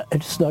 no,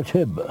 it's not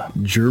him.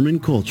 German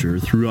culture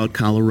throughout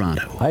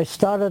Colorado. I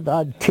started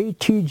on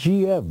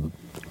KTGM.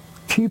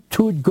 Keep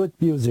tuned good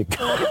music.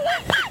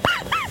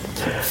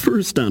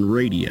 First on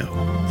radio,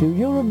 Do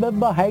you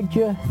remember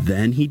Heintje?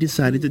 then he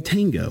decided to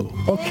tango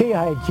Okay,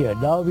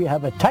 Heintje, now we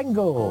have a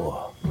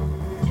tango.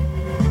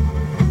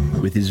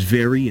 with his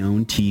very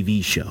own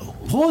TV show.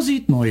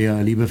 Prosit,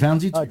 neue liebe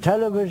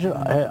Television,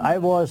 I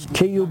was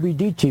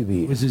KUBD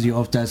TV. Grüße Sie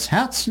auf das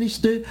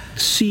Herzlichste.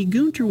 See,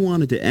 Günther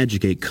wanted to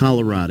educate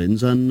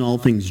Coloradans on all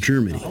things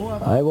Germany.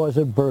 I was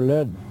in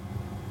Berlin,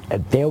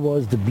 and there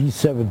was the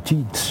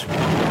B-17s.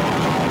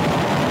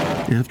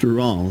 After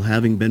all,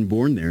 having been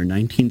born there in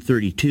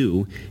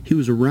 1932, he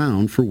was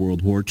around for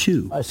World War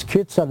II. As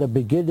kids at the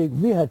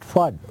beginning, we had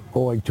fun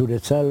going to the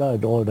cellar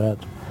and all that.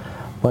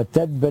 But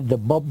then when the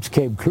bombs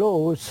came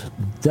close,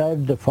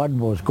 then the fun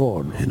was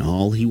gone. And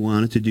all he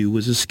wanted to do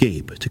was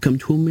escape, to come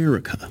to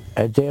America.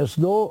 And there's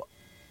no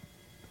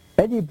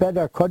any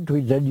better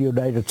country than the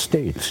United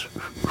States.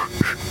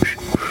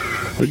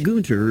 But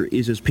Günther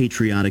is as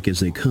patriotic as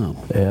they come.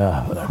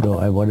 Yeah, no,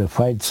 I want to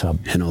find some.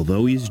 And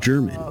although he's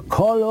German,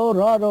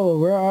 Colorado,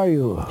 where are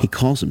you? he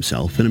calls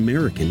himself an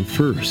American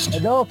first.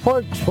 And now,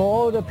 folks, for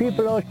all the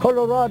people of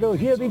Colorado,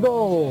 here we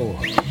go.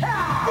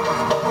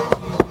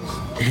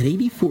 At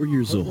 84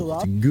 years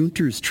old,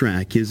 Günther's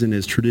track isn't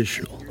as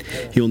traditional.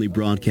 He only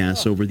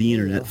broadcasts over the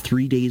internet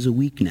 3 days a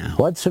week now.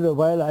 Once in a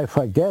while, I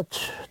forget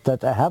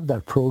that I have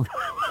that program.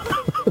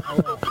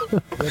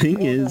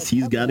 Thing is,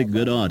 he's got a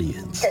good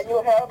audience. Can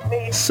you help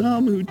me?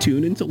 Some who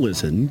tune in to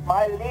listen,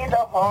 My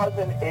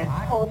lederhosen is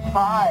too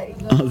tight.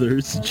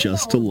 others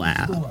just to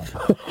laugh.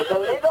 The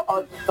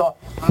lederhosen so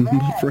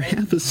But for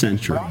half a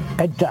century,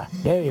 Enter,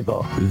 there you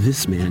go.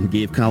 this man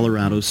gave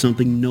Colorado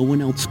something no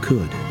one else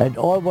could. And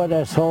all what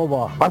I saw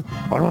were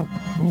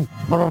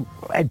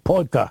and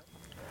polka.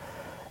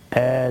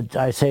 And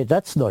I say,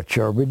 that's not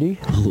Germany.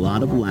 A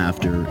lot of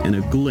laughter and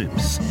a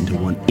glimpse into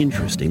one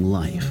interesting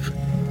life.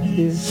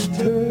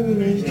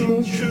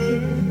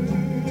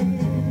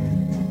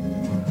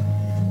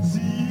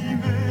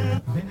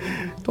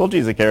 Told you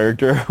he's a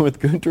character. With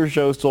Günther's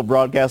show still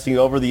broadcasting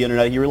over the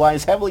internet, he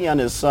relies heavily on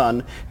his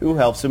son, who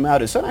helps him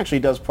out. His son actually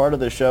does part of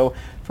the show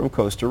from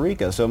Costa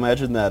Rica. So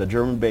imagine that, a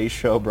German-based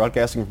show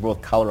broadcasting from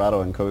both Colorado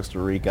and Costa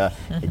Rica.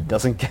 It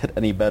doesn't get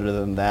any better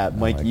than that.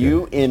 Mike,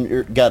 you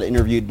got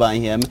interviewed by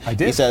him. I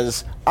did. He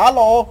says,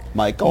 "Hello,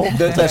 Michael."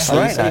 That's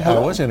right. I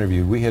was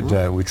interviewed. We had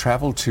we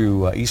traveled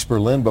to East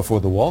Berlin before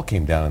the wall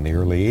came down in the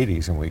early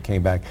 80s, and we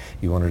came back.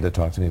 He wanted to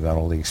talk to me about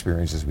all the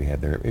experiences we had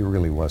there. It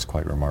really was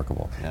quite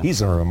remarkable. Yeah.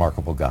 He's a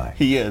remarkable guy.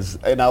 He is,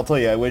 and I'll tell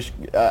you, I wish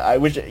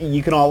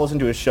you can all listen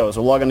to his show.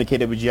 So log on to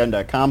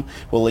kwgn.com.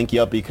 We'll link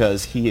you up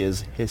because he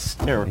is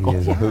hysterical. He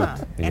is a hoot.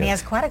 And he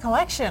has quite a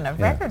collection of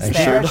records And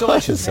there.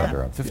 congratulations,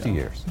 Sandra, on 50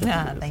 years.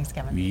 Thanks,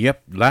 Kevin.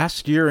 Yep,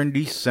 last year in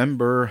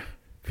December,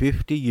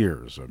 50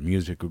 years of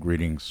musical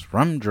greetings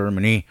from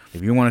Germany.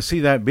 If you want to see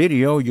that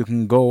video, you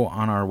can go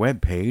on our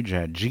webpage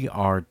at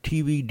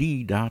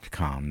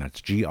grtvd.com.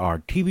 That's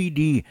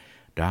grtvd.com.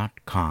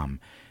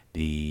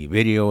 The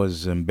video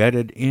is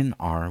embedded in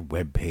our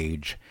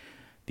webpage,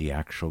 the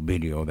actual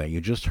video that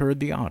you just heard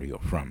the audio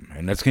from.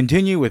 And let's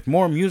continue with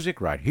more music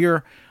right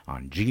here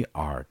on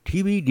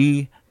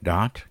grtvd.com.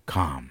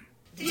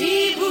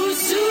 Die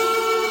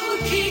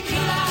Buzuki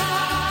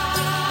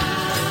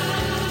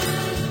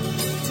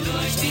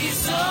durch die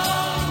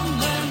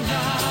Sonnennacht.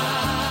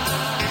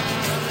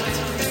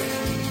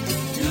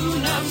 Du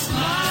nahmst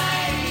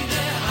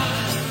meine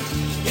Hand,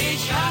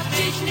 ich hab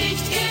dich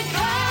nicht gekannt,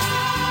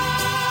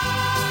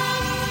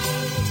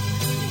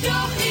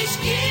 doch ich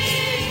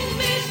ging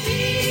mit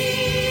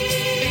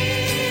dir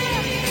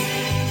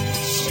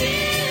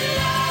still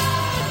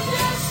auf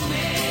das Meer.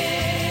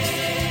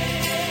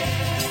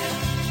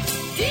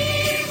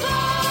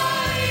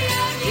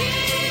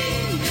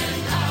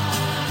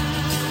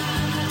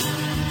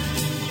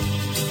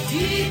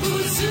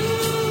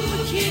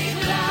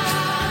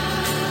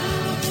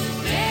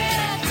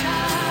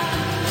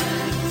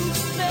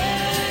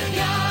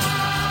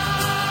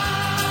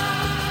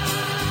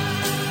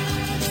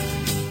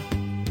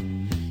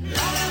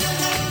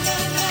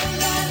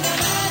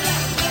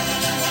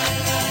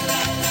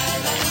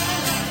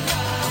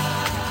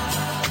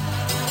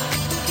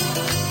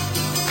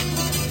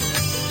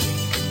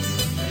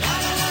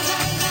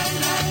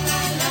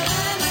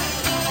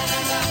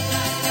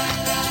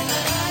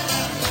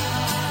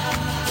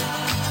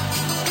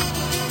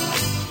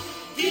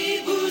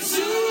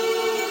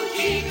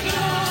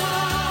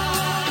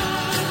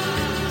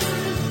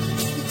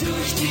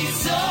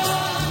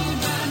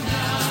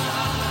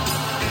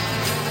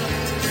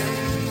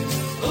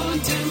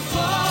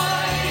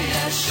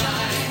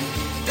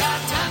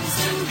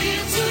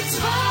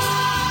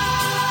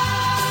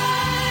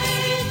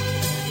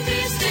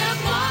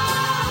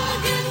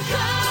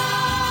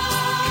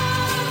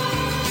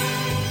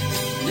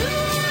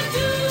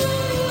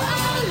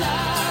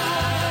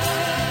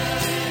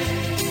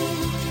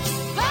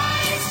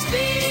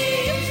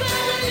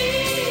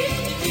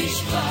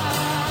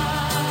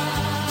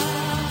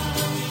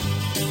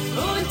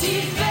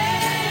 die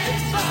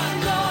Welt war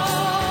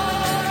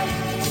neu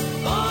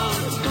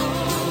und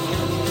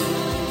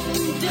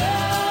wunderbar.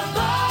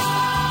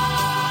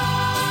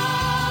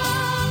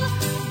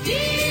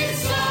 Die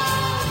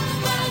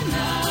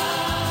Sommernacht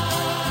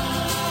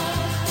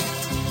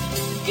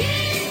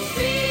ging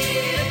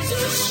viel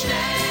zu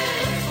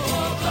schnell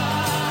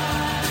vorbei.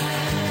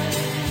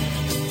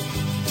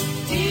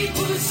 Die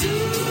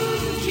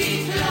Buzuki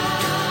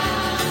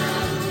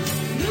klang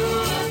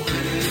nur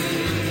für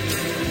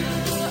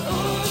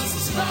uns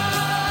zwei.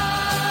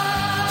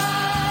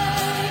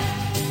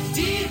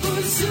 Die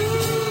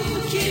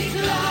Buzuki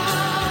klang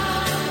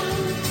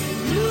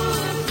nur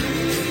für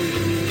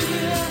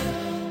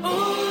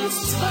uns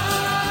zwei.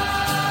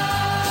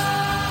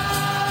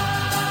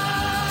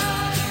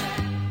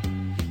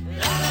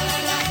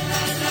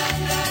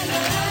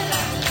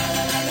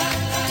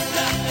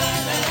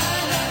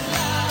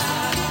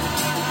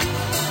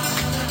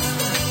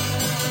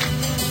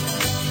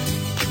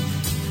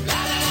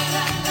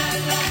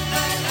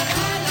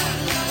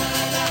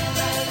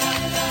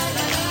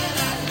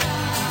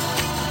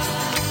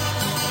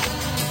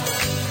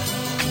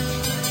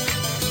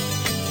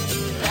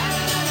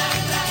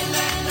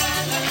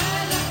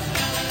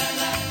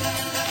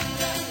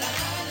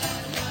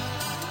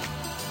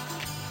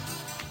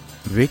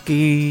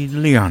 Vicky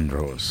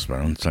Leandros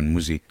bei uns ein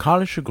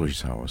musikalische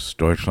Grüße aus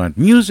Deutschland.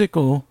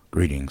 Musical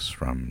greetings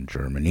from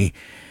Germany.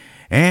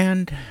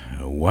 And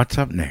what's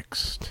up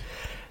next?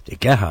 Der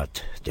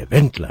Gerhard, der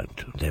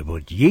Wendland, der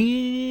wird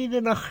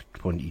jede Nacht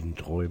von Ihnen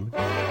träumen.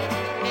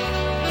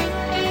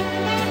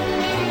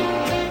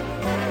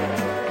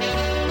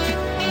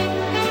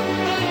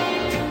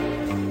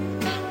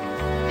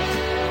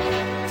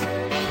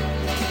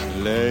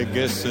 Läg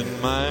es in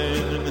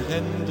meinen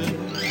Händen,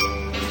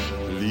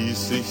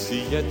 ließ ich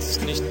sie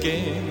jetzt nicht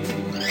gehen.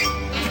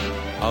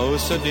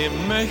 Außerdem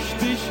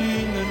möchte ich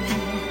Ihnen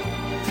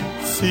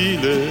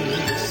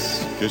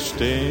vieles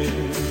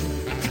gestehen.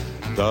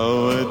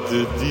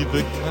 Dauerte die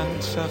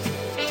Bekanntschaft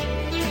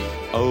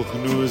auch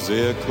nur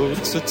sehr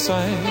kurze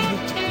Zeit,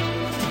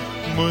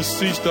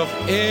 muss ich doch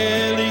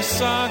ehrlich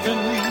sagen,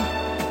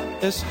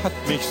 es hat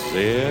mich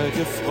sehr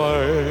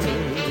gefreut.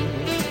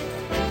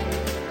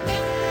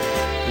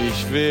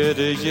 Ich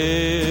werde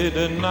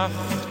jede Nacht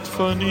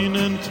von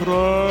Ihnen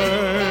träumen.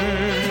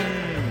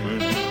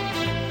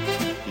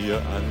 Ihr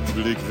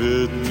Anblick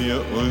wird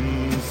mir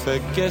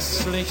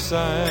unvergesslich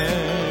sein.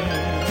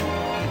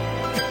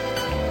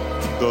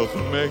 Doch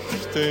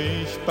möchte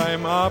ich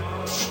beim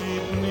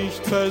Abschied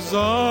nicht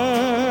versäumen,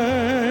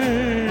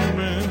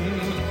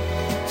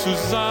 zu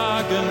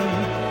sagen,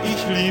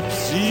 ich lieb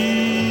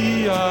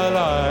Sie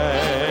allein.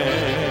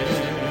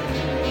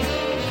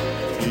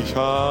 Ich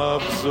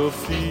hab so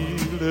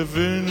viele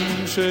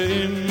Wünsche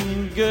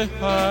im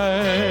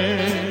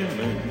Geheimen,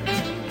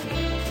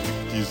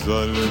 die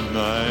sollen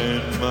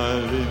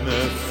einmal in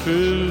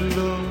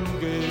Erfüllung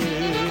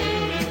gehen.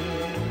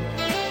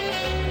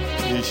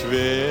 Ich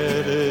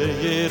werde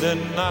jede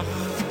Nacht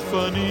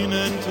von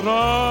Ihnen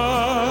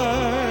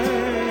träumen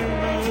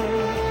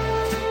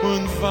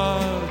und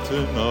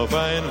warten auf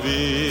ein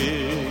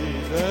Wiedersehen.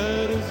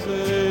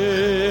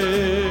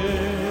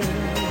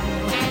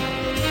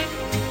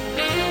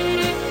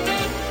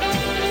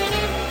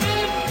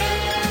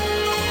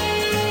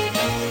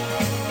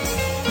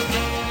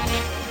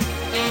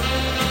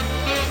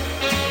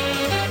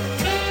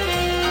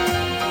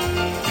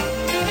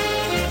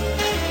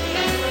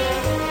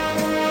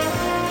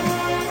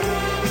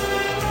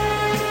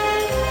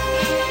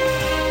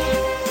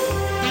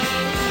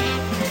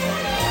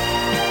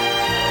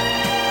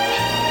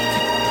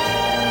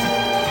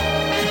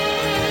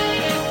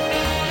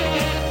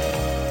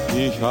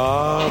 Ich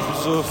hab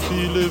so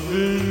viele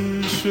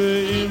Wünsche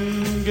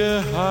im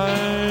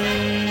Geheimen,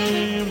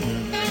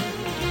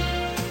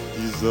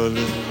 die sollen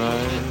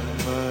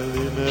einmal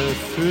in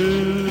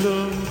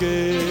Erfüllung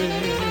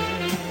gehen.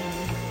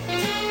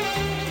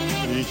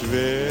 Ich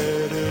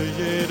werde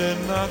jede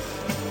Nacht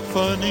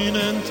von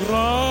Ihnen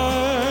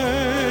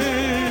träumen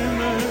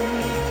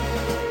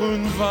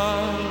und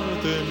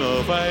warten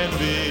auf ein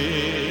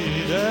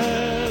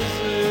Wiedersehen.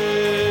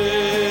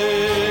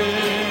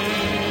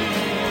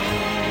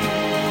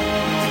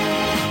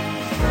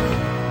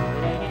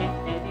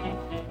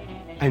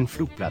 Ein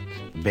Flugblatt,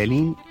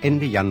 Berlin,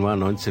 Ende Januar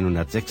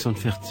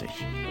 1946.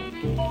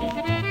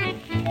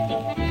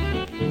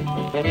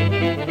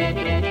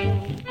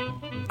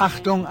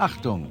 Achtung,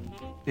 Achtung!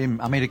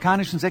 Im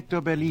amerikanischen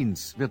Sektor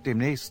Berlins wird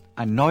demnächst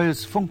ein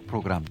neues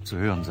Funkprogramm zu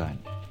hören sein.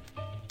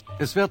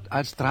 Es wird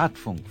als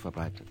Drahtfunk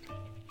verbreitet.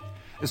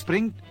 Es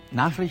bringt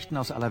Nachrichten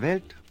aus aller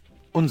Welt,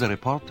 unser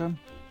Reporter,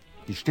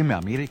 die Stimme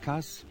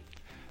Amerikas,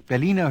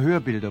 Berliner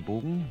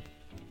Hörbilderbogen,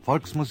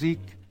 Volksmusik,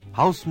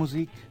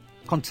 Hausmusik,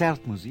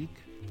 Konzertmusik,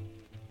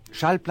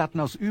 Schallplatten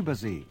aus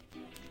Übersee,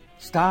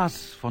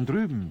 Stars von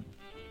drüben,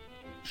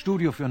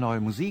 Studio für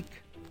neue Musik,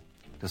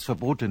 das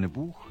verbotene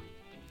Buch,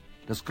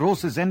 das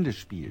große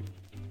Sendespiel,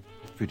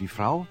 für die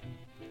Frau,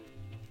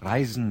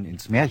 Reisen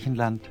ins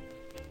Märchenland,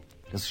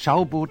 das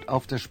Schauboot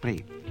auf der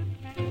Spree.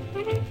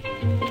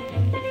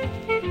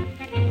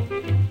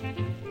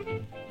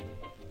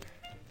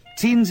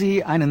 Ziehen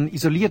Sie einen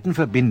isolierten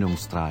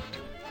Verbindungsdraht,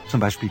 zum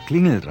Beispiel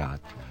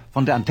Klingeldraht,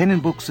 von der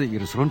Antennenbuchse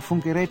Ihres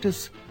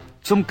Rundfunkgerätes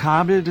zum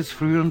Kabel des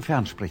früheren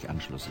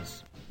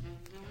Fernsprechanschlusses.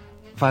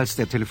 Falls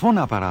der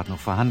Telefonapparat noch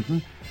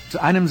vorhanden, zu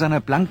einem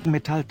seiner blanken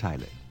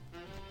Metallteile.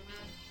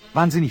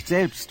 Waren Sie nicht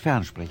selbst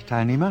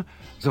Fernsprechteilnehmer,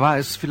 so war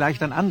es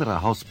vielleicht ein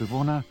anderer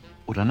Hausbewohner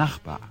oder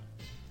Nachbar.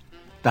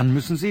 Dann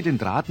müssen Sie den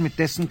Draht mit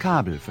dessen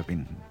Kabel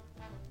verbinden.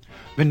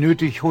 Wenn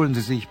nötig, holen Sie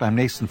sich beim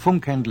nächsten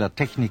Funkhändler,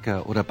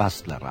 Techniker oder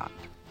Bastler Rat.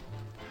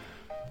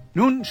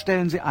 Nun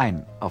stellen Sie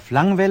ein auf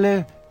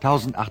Langwelle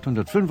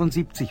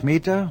 1875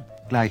 Meter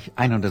gleich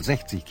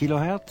 160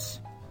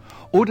 Kilohertz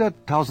oder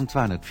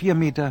 1204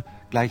 Meter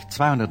gleich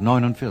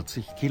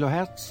 249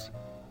 Kilohertz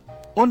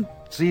und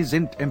Sie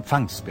sind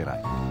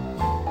empfangsbereit.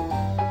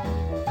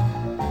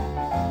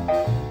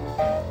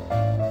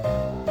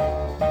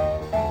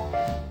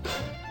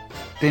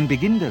 Den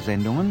Beginn der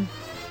Sendungen,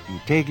 die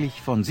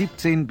täglich von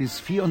 17 bis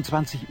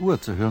 24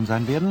 Uhr zu hören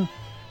sein werden,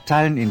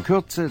 teilen in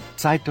Kürze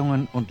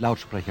Zeitungen und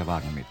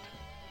Lautsprecherwagen mit.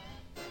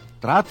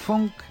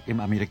 Drahtfunk im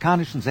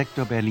amerikanischen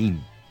Sektor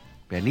Berlin.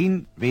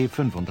 Berlin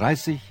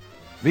W35,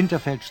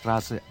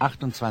 Winterfeldstraße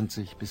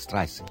 28 bis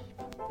 30.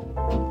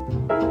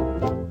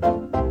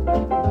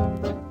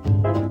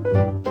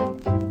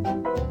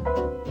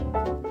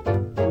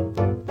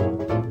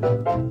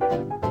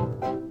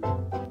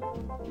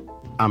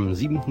 Am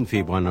 7.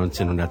 Februar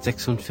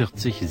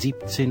 1946,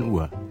 17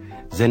 Uhr,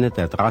 sendet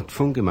der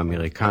Drahtfunk im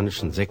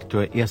amerikanischen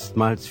Sektor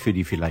erstmals für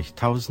die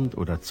vielleicht 1000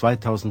 oder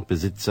 2000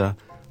 Besitzer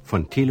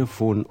von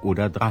Telefon-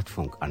 oder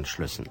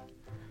Drahtfunkanschlüssen.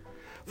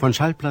 Von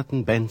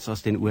Schallplatten Bands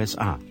aus den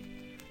USA,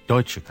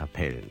 deutsche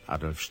Kapellen,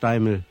 Adolf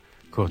Steimel,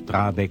 Kurt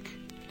Drabeck,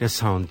 der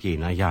Sound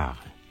jener Jahre.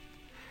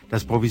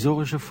 Das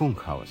provisorische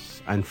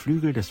Funkhaus, ein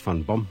Flügel des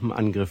von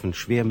Bombenangriffen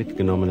schwer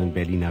mitgenommenen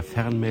Berliner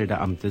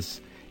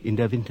Fernmeldeamtes in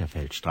der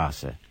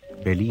Winterfeldstraße,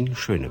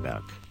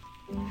 Berlin-Schöneberg.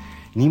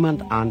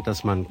 Niemand ahnt,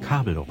 dass man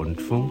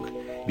Kabelrundfunk,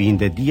 wie ihn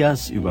der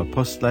Dias über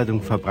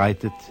Postleitung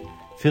verbreitet,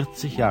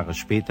 40 Jahre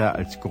später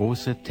als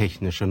große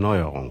technische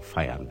Neuerung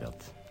feiern wird.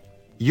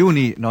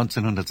 Juni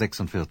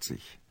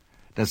 1946.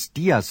 Das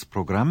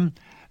Dias-Programm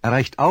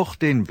erreicht auch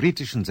den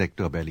britischen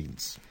Sektor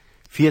Berlins.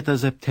 4.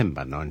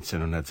 September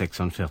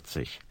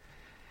 1946.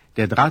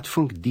 Der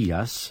Drahtfunk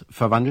Dias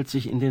verwandelt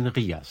sich in den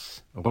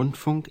RIAS,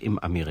 Rundfunk im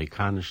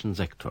amerikanischen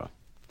Sektor.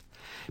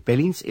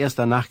 Berlins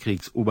erster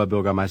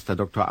Nachkriegsoberbürgermeister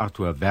Dr.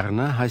 Arthur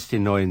Werner heißt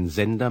den neuen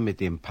Sender mit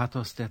dem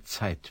Pathos der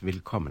Zeit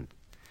willkommen.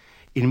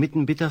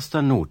 Inmitten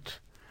bitterster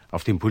Not,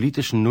 auf dem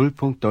politischen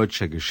Nullpunkt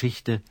deutscher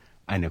Geschichte,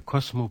 eine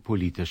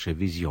kosmopolitische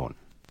Vision.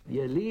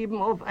 Wir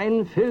leben auf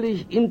einem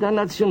völlig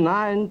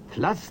internationalen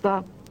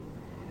Pflaster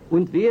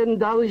und werden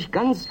dadurch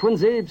ganz von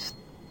selbst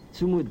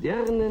zu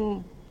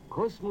modernen,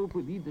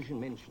 kosmopolitischen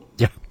Menschen.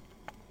 Ja,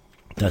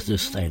 das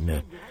ist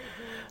eine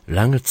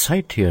lange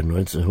Zeit her,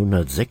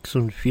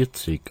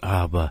 1946,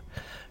 aber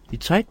die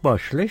Zeit war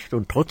schlecht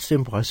und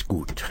trotzdem war es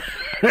gut.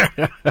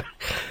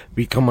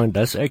 Wie kann man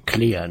das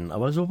erklären?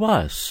 Aber so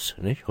war es,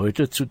 nicht?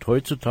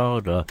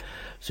 Heutzutage, da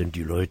sind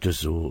die Leute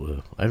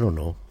so, I don't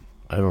know.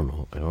 Aber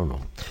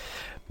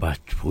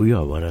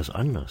früher war das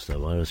anders, da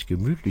war das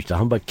gemütlich. Da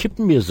haben wir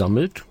Kippen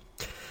gesammelt.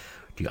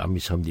 Die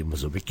Amis haben die immer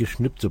so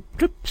weggeschnippt, so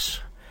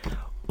plips.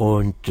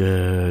 Und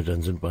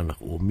dann sind wir nach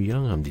oben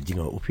gegangen, haben die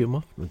Dinger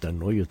aufgemacht und dann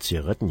neue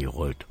Zigaretten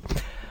gerollt.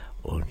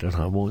 Und dann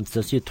haben wir uns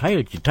das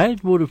geteilt.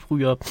 Geteilt wurde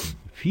früher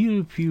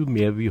viel, viel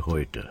mehr wie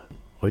heute.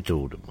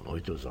 Heute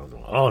sagen so,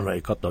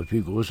 ich habe da ein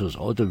viel größeres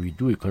Auto wie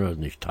du, ich kann das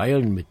nicht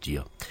teilen mit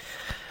dir.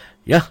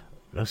 Ja,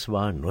 das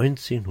war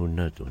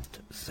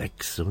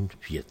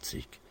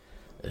 1946.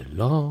 A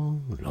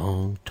long,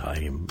 long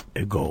time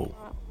ago.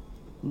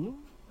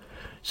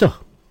 So,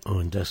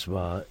 und das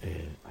war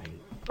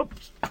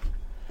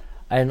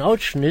ein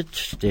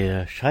Ausschnitt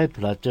der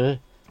Schallplatte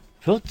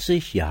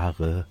 40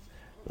 Jahre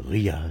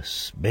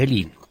RIAS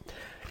Berlin.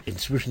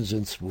 Inzwischen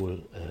sind es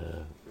wohl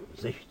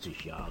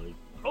 60 Jahre.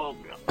 Oh,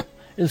 ja.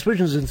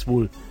 Inzwischen sind es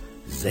wohl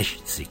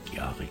 60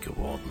 Jahre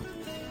geworden.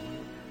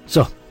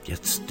 So,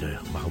 jetzt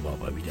machen wir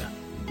aber wieder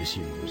ein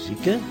bisschen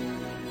Musik.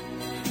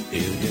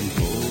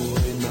 Irgendwo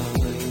in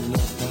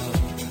meiner Bar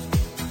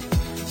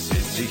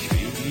sitz ich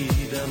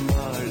wieder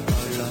mal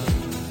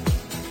allein,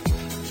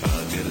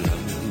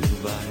 tagelang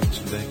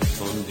weit weg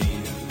von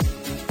dir.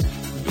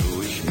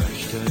 Du, ich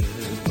möchte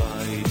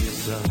bei dir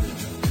sein,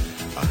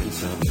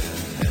 einsame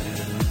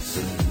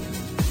Herzen,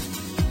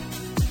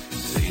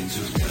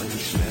 Sehnsucht kann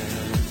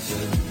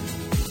schmerzen.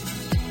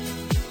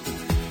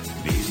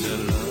 Dieser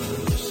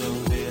Love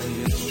Song, der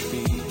jetzt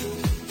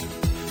spielt,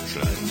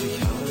 schleicht sich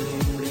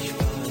heimlich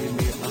bei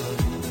mir an.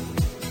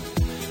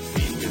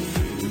 Viel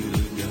Gefühl,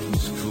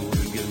 ganz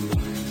cool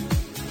gemeint,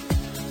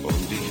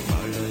 und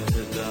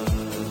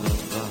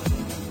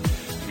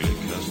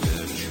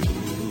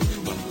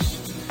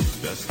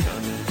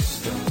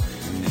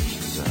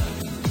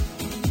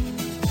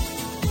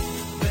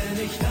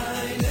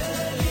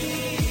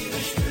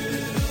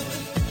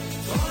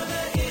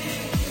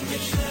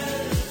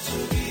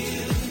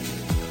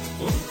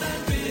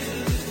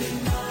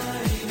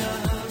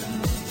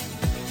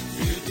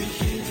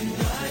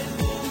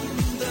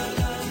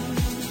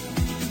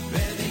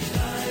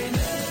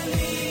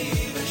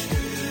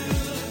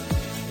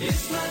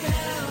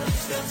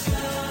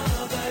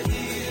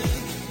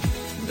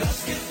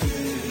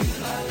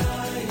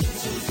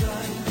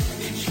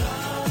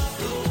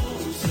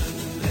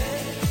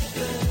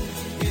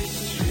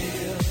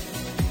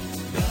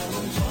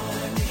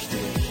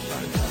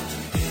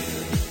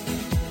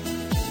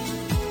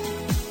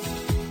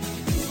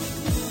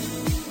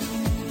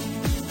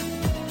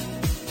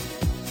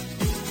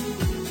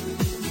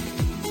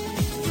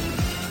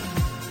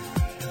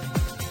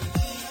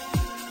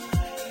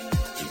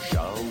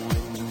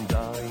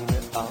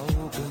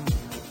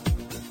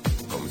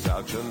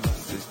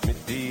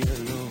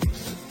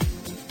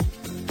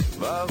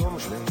Warum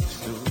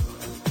schläfst du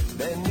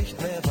denn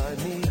nicht mehr bei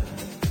mir?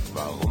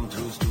 Warum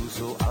tust du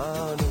so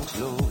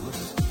ahnungslos?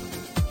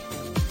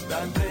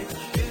 Dein Blick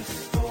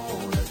ist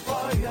ohne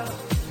Feuer.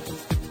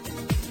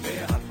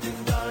 Wer hat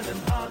in deinem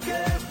Haar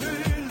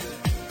gefühlt?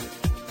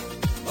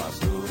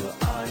 Warst du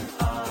ein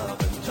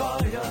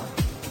Abenteuer?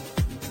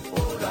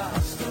 Oder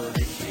hast du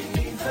dich in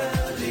ihn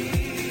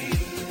verliebt?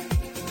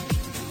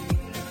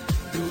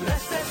 Du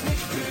lässt es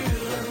nicht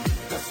spüren,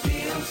 dass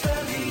wir uns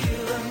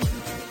verlieren.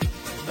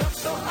 Doch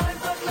so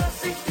einfach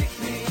lass ich dich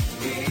nicht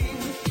gehen.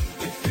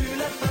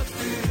 Gefühle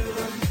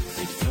verführen,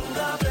 sich zu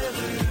nah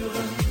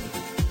berühren.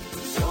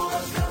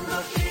 Sowas kann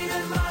doch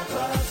jedem mal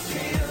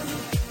passieren.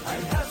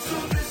 Ein Herz zu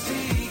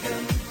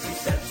besiegen, sich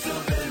selbst zu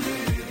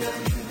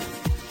belügen.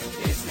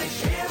 Ist nicht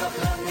schwer, doch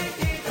lange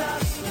geht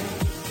das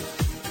nicht.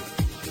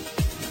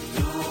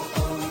 Du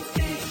und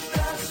ich,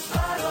 das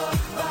war doch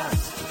was.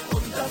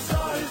 Und das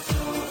soll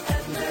zu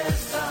Ende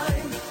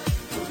sein.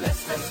 Du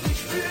lässt es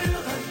nicht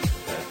spüren,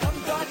 kann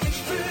deutlich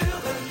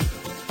spüren.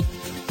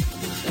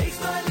 Du schlägst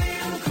mein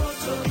Leben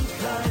kurz und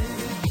klein.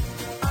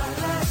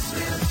 Alles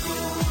wird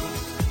gut.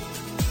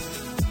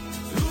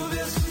 Du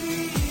wirst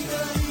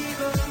wieder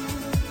lieben.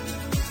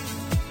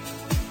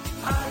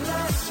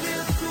 Alles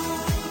wird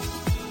gut.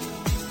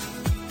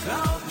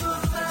 Glaub nur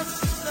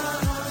fest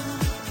daran.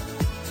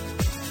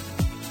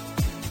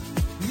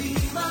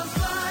 Niemand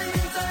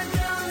weint ein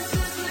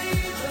ganzes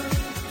Leben.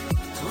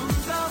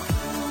 Und auch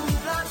du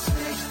bleibst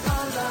nicht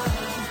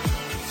allein.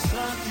 Ich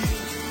sag dir,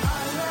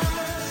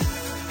 alles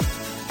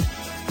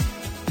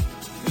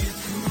wird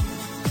gut.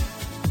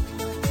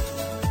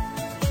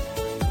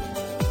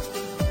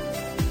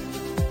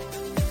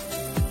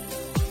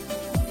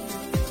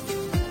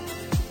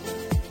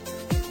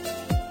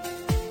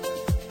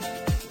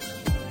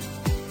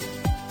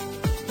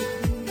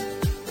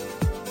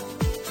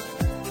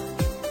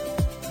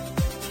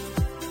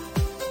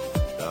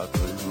 Da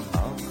drüben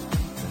auf dem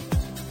Bett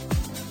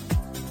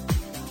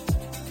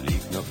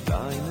liegt noch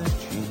deine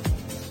Jeans.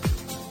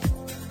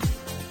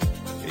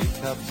 Ich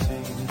hab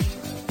sie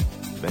nicht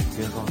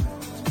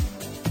weggeräumt,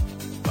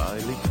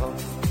 weil ich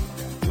hoffe,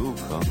 du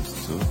kommst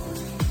zurück.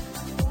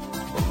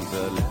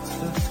 Unser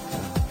letztes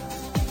Glas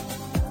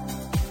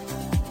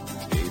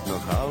steht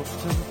noch auf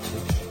dem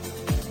Tisch.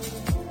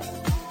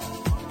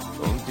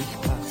 Und ich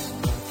pass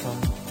drauf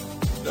auf,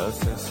 dass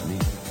es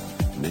mir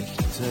nicht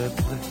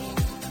zerbricht.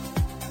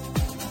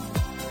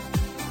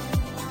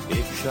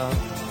 Ich schau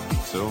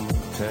zum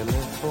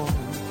Telefon,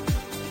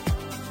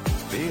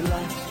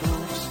 vielleicht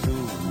rufst du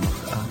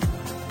noch an.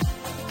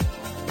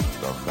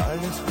 Doch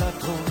alles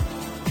bleibt rot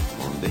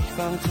und ich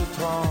fang zu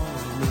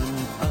träumen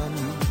an.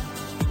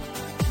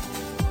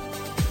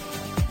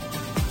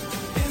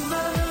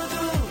 Immer nur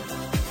du,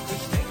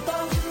 ich denk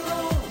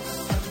pausenlos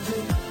an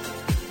dich.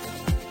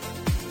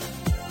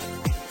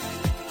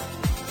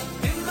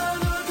 Immer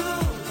nur du,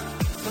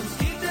 sonst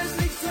gibt es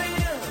nichts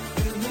mehr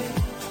für mich.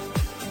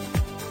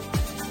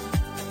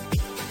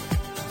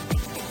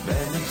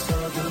 Wenn ich so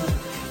durch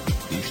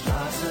die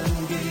Straßen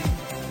gehe,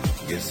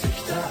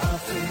 Gesichter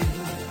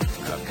aufheben,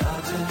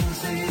 Plakaten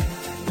sehe,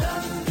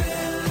 dann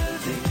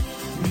bild ich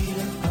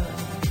mir ein,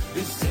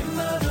 bist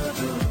immer nur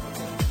du.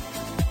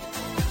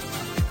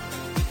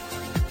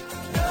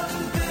 Dann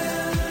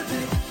bild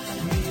ich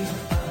mir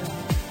ein,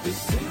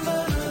 bist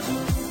immer nur du.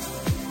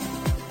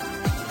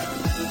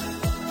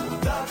 Und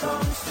da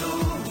kommst du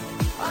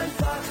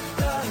einfach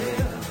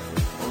daher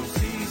und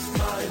ziehst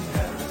mein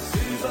Herz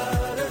über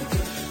den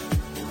Tisch.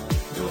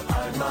 Nur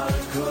einmal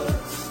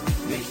kurz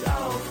nicht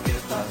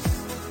aufgepasst,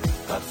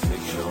 hat's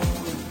mich schon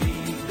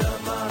wieder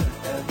mal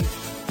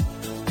erwischt.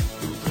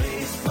 Du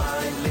drehst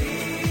mein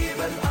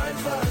Leben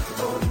einfach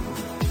um.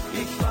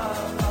 Ich war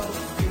auf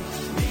dich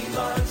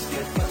niemals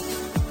gefasst.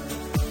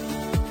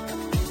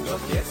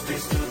 Doch jetzt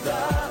bist du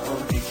da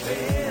und ich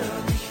wär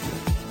nicht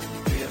mehr.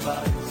 Wer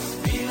weiß,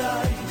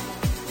 vielleicht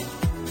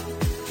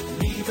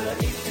liebe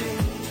ich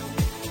dich.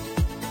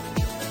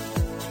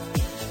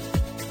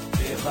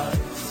 Wer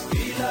weiß,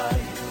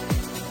 vielleicht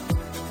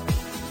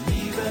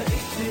liebe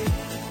ich dich.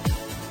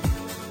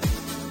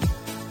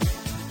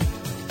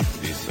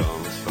 Die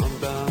Songs von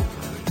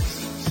damals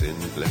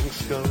sind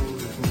längst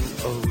golden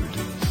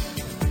Oldies.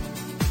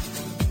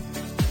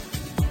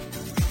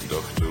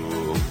 Doch du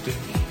und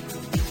ich,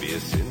 wir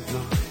sind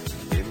noch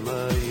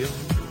immer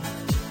jung.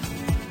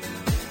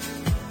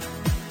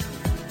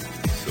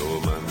 So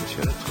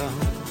mancher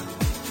Traum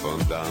von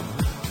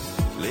damals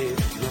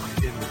lebt noch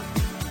immer.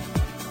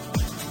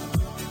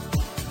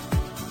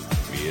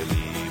 Wir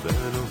lieben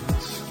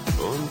uns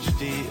und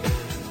die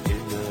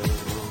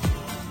Erinnerung.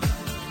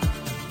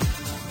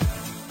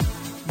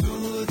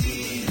 Nur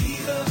die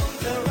Liebe und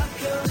der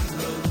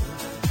Rock'n'Roll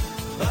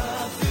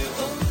war für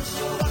uns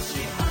sowas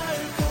wie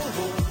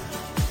Alkohol.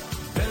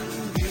 Denn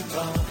wir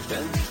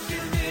brauchten nicht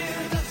viel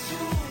mehr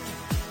dazu,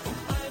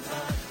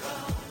 einfach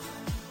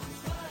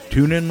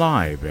Tune in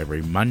live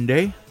every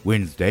Monday,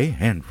 Wednesday,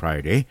 and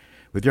Friday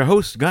with your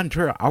host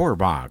Gunter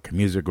Auerbach.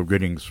 Musical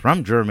greetings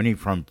from Germany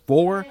from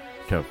 4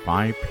 to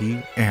 5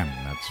 p.m.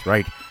 That's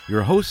right,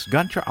 your host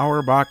Gunter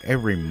Auerbach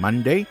every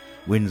Monday,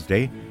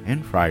 Wednesday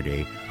and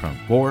Friday from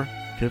 4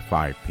 to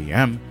 5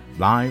 p.m.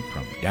 live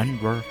from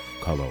Denver,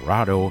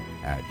 Colorado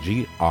at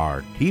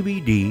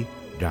grtvd.com.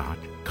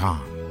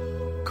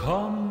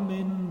 Komm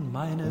in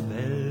meine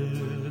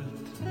Welt,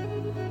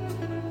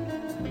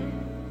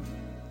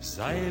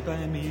 sei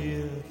bei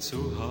mir zu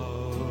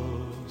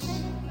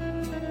Haus,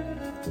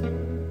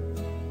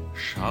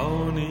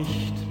 schau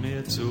nicht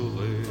mehr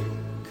zurück,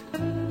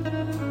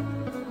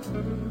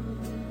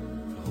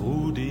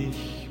 ruh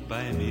dich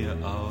bei mir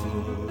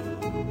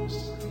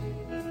aus.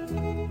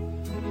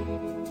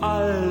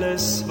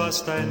 Alles,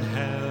 was dein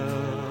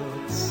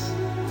Herz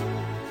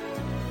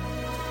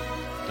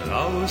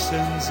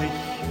draußen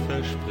sich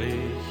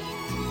verspricht,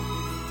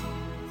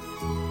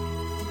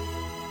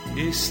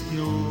 ist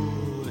nur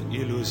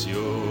Illusion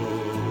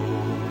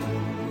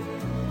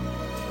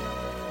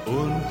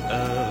und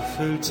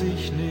erfüllt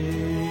sich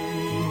nicht.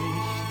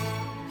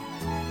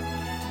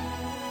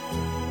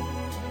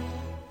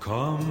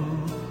 Komm,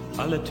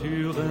 alle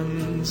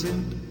Türen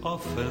sind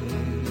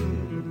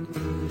offen.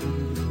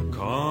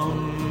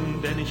 Komm,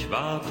 denn ich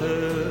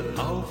warte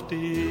auf dich.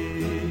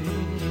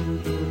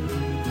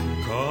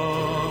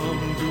 Komm,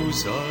 du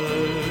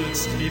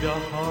sollst wieder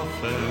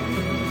hoffen.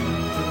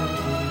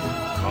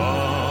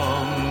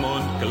 Komm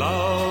und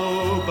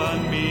glaub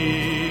an mich.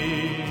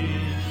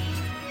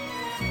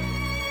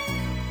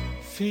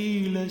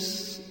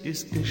 Vieles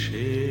ist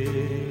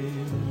geschehen,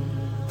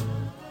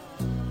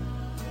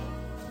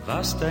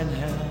 was dein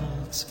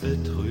Herz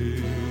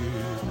betrübt.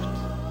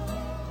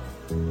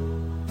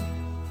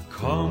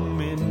 Komm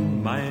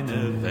in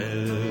meine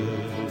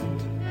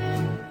Welt,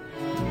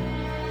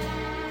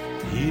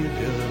 hier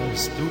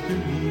wirst du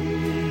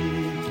geliebt.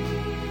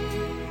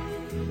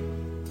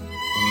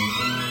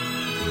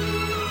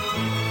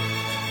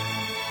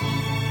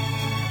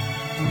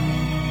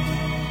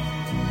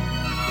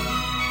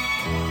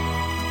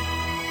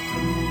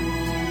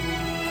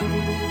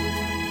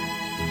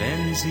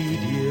 Wenn sie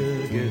dir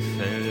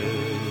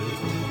gefällt,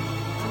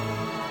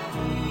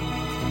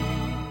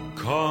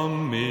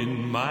 komm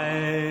in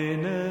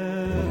meine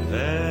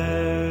Welt.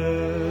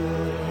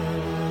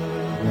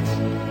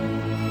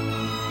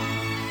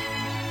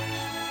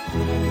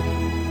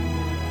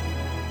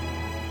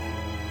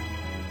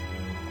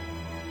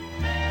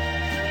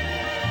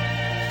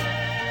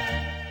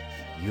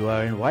 You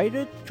are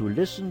invited to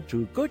listen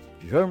to good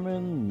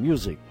German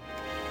music.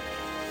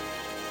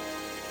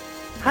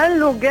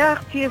 Hallo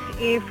Gerd, hier ist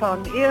Eva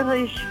und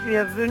Erich.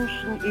 Wir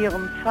wünschen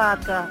Ihrem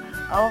Vater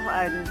auch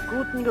einen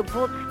guten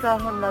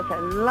Geburtstag und dass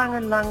er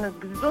lange, lange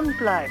gesund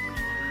bleibt.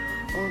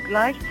 Und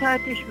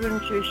gleichzeitig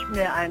wünsche ich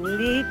mir ein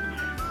Lied,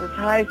 das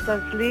heißt,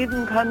 das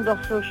Leben kann doch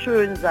so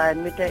schön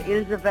sein, mit der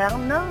Ilse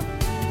Werner.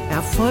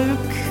 Erfolg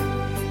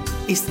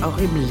ist auch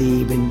im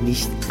Leben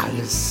nicht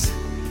alles,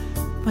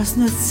 was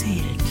nur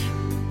zählt.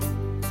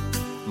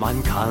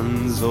 Man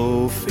kann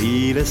so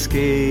vieles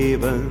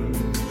geben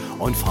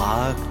und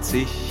fragt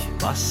sich,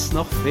 was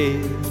noch fehlt.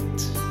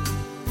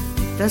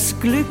 Das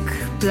Glück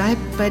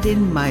bleibt bei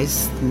den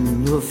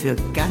meisten nur für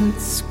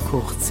ganz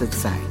kurze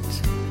Zeit.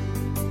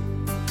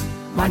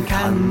 Man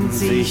kann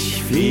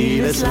sich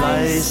vieles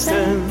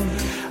leisten,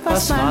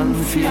 was man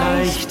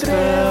vielleicht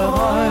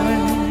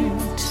bereut.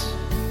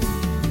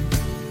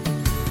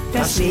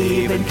 Das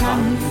Leben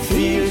kann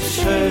viel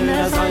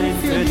schöner sein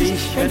für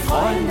dich, wenn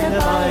Freunde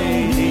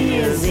bei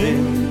dir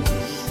sind.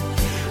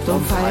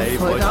 Drum pfeif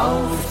heute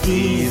auf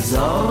die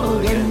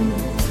Sorgen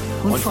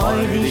und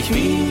freu dich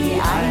wie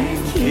ein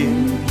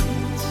Kind.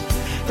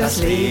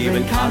 Das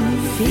Leben kann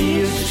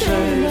viel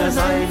schöner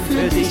sein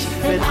für dich,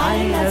 wenn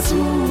einer zu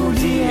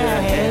dir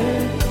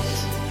hält.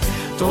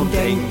 Drum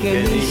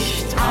denke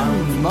nicht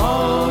an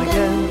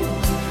morgen,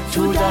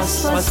 tu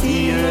das, was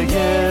dir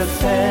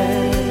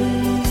gefällt.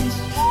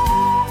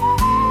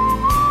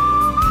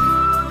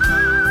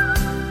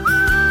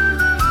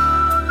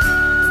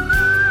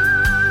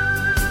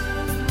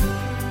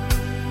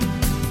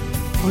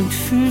 Und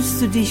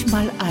fühlst du dich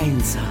mal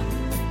einsam,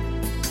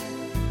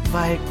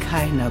 weil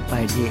keiner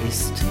bei dir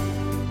ist?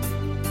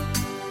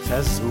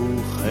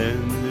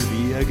 Versuchen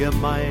wir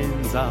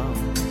gemeinsam,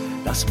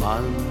 dass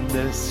man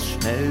es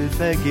schnell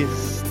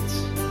vergisst.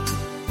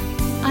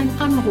 Ein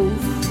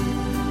Anruf,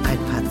 ein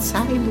paar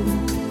Zeilen,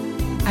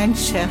 ein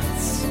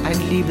Scherz, ein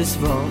liebes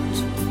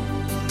Wort.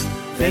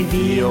 Wenn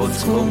wir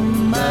uns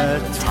Kummer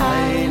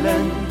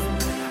teilen,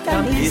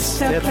 dann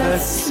ist er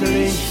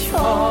plötzlich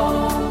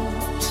fort.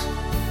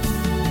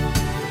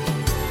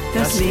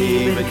 Das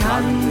Leben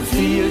kann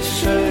viel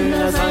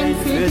schöner sein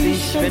für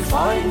dich, wenn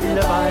Freunde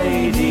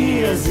bei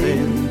dir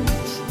sind.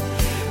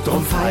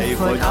 Drum pfeif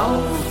heute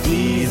auf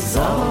die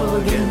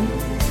Sorgen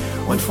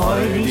und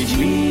freu dich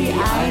wie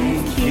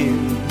ein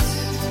Kind.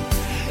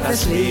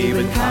 Das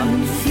Leben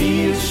kann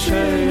viel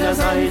schöner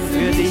sein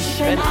für dich,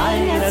 wenn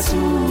einer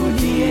zu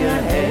dir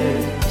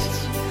hält.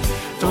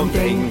 Drum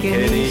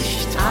denke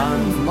nicht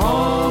an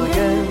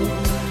morgen,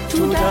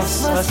 tu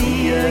das, was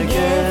dir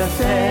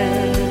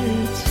gefällt.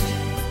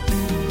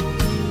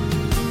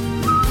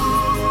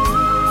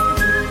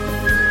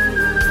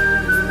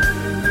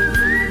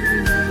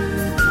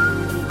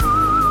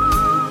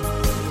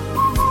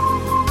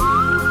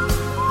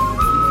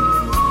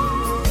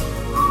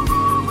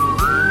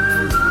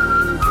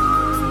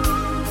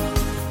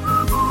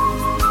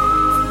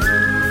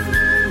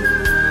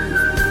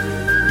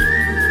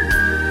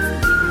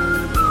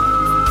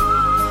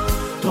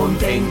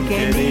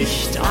 denke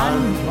nicht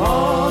an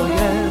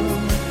morgen.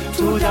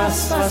 Tu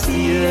das, was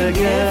dir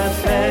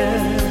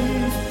gefällt.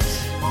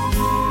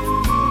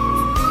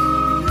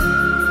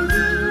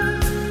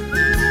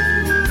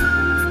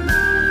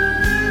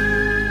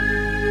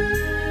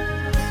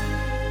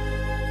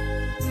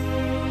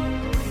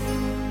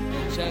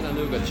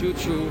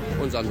 Chuchu,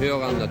 unseren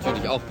Hörern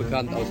natürlich auch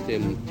bekannt aus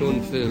dem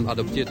Tonfilm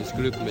Adoptiertes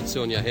Glück mit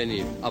Sonja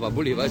Henny. Aber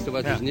Bulli, weißt du,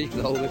 was ich nicht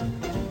glaube?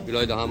 Die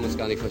Leute haben uns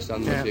gar nicht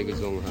verstanden, was wir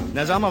gesungen haben.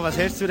 Na sag mal, was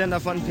hältst du denn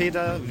davon,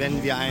 Peter,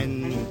 wenn wir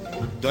einen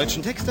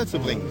deutschen Text dazu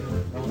bringen?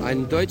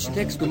 Einen deutschen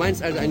Text? Du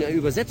meinst also eine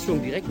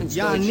Übersetzung direkt ins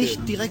Deutsche? Ja,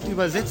 nicht direkt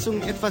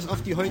Übersetzung, etwas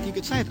auf die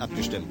heutige Zeit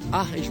abgestimmt.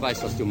 Ach, ich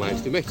weiß, was du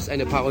meinst. Du möchtest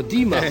eine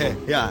Parodie machen.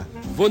 Ja.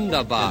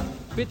 Wunderbar.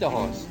 Bitte,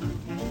 Horst.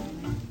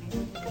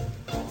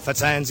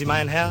 Verzeihen Sie,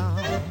 mein Herr,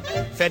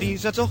 für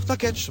dieser Zuchter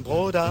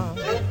Ketschenbroder.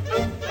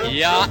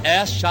 Ja,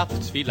 er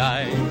schafft's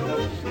vielleicht,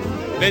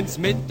 wenn's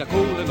mit der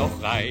Kohle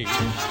noch reicht.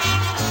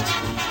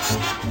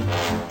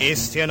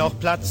 Ist hier noch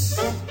Platz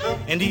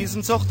in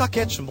diesem Zuchter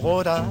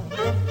Ketschenbroder?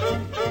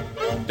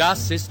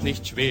 Das ist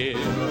nicht schwer,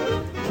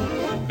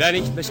 wer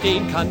nicht mehr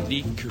stehen kann,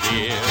 liegt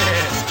quer.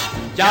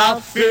 Ja,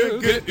 für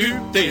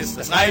Geübte ist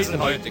das Reisen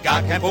heute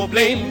gar kein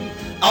Problem.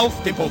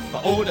 Auf dem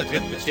Puffer oder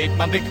Trittbrett steht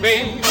man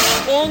bequem.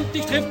 Und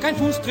dich trifft kein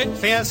Fußtritt.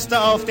 Fährst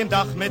du auf dem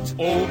Dach mit?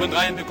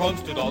 Obendrein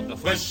bekommst du dort noch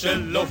frische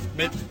Luft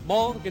mit.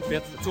 Morgen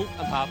fährt der Zug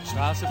an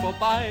Papenstraße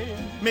vorbei.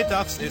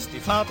 Mittags ist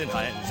die Fahrt in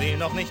Heinsee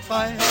noch nicht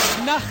frei.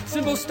 Nachts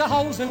in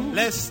Wusterhausen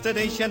lässt du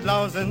dich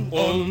entlausen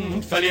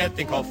und verliert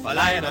den Kopf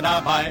alleine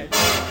dabei.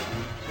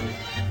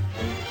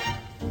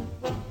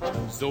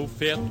 So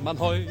fährt man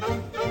heute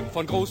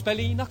von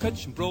Groß-Berlin nach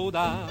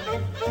Kötschenbroda.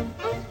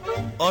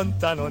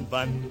 Und dann und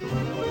wann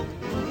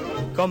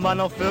kommt man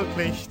auch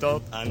wirklich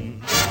dort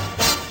an?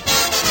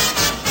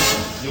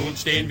 Nun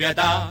stehen wir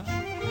da,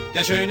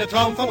 der schöne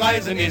Traum vom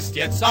Reisen ist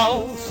jetzt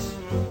aus.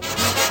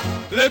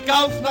 Glück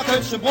auf nach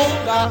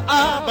Kötschenbroda,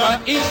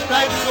 aber ich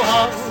bleib zu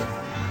Haus.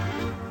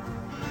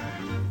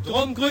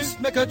 Drum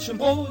grüßt mir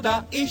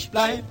Kötschenbroda, ich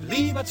bleib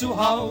lieber zu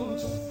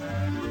Haus.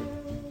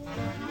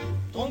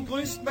 Drum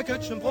grüßt mir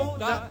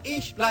Kötschenbroda,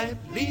 ich bleib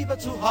lieber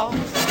zu Haus.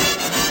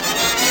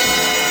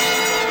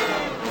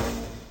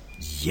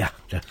 Ja,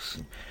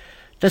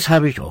 das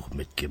habe ich auch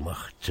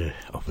mitgemacht.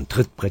 Auf dem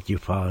Trittbrett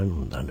gefahren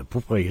und an der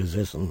Puffer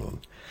gesessen.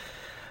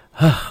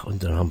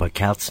 Und dann haben wir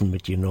Kerzen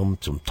mitgenommen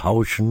zum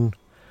Tauschen.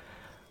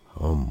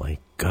 Oh mein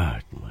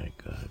Gott, mein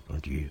Gott.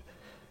 Und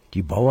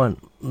die Bauern,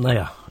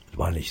 naja, es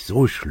war nicht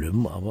so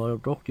schlimm, aber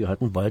doch, die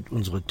hatten bald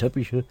unsere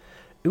Teppiche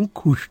im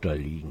Kuhstall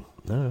liegen.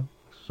 Naja,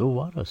 so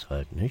war das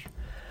halt, nicht?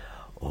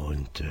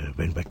 Und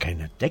wenn wir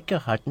keine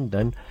Decke hatten,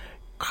 dann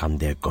kam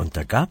der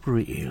Gonter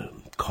Gabriel.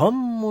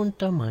 Komm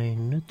unter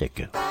meine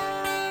Decke.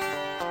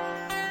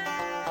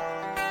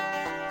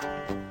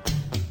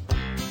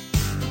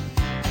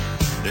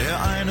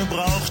 Der eine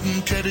braucht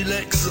einen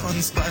Cadillac,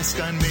 sonst beißt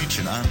kein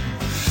Mädchen an.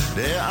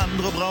 Der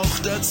andere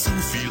braucht dazu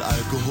viel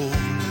Alkohol.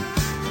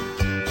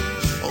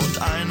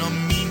 Und einer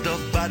mient auf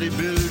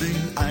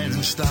Bodybuilding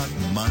einen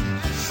starken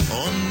Mann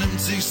und nimmt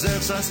sich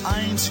selbst als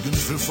einzigen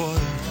für voll.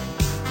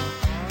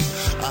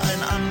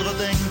 Ein anderer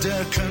denkt,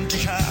 er könnte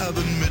ich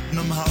haben mit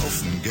nem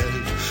Haufen Geld.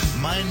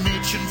 Mein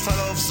Mädchen, fall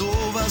auf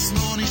sowas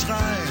nur nicht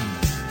rein.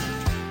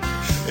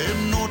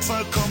 Im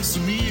Notfall kommst du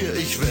mir,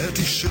 ich werde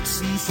dich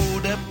schützen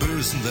vor der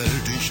bösen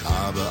Welt. Ich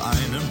habe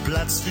einen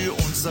Platz für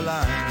uns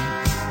allein.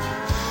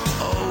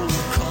 Oh,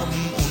 komm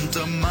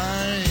unter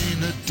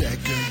meine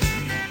Decke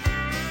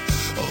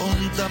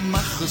und dann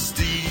mach es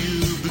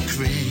dir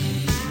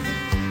bequem,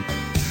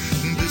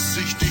 bis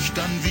ich dich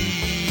dann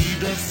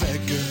wieder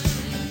wecke.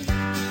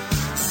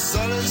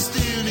 Soll es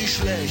dir nicht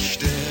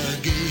schlecht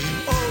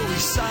ergehen? Oh,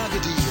 ich sage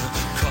dir,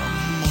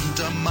 komm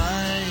unter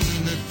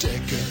meine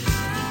Decke.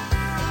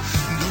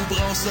 Du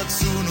brauchst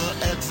dazu nur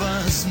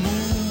etwas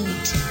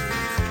Mut.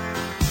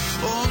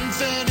 Und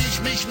wenn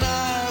ich mich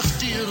nach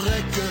dir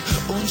recke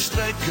und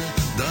strecke,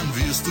 dann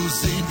wirst du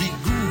sehen, wie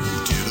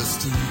gut dir das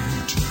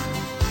tut.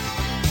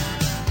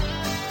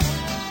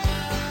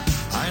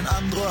 Ein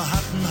anderer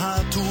hat ein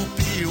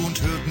H2P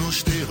und hört nur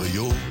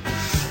Stereo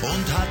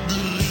und hat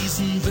eine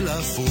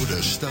Riesenvilla vor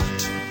der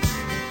Stadt.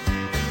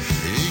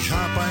 Ich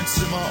hab ein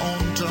Zimmer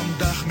unterm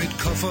Dach mit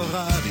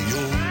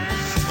Kofferradio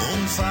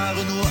und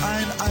fahre nur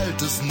ein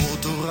altes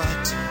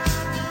Motorrad.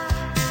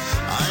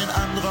 Ein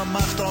anderer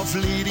macht auf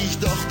ledig,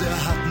 doch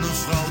der hat eine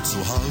Frau zu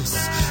Haus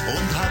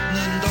und hat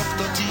einen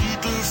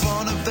Doktortitel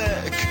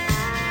vorneweg.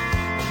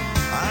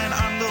 Ein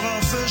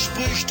anderer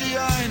verspricht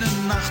dir eine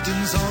Nacht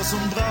in Saus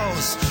und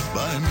Braus.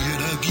 Bei mir,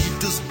 da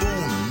gibt es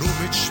Bohnen nur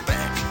mit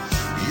Speck.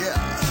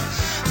 Yeah,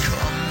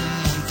 komm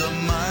unter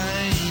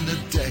meine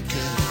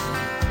Decke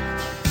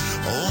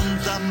und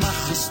dann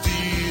mach es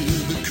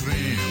dir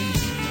bequem,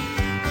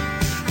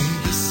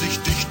 bis ich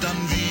dich dann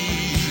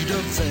wieder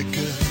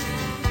wecke.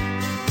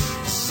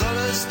 Soll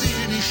es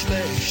dir nicht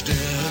schlecht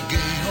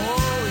ergehen?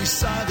 Oh, ich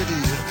sage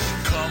dir,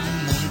 komm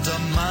unter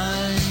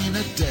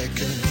meine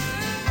Decke.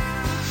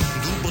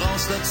 Du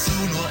brauchst dazu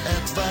nur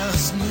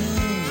etwas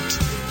Mut.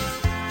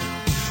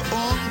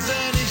 Und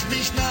wenn ich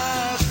mich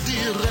nach dir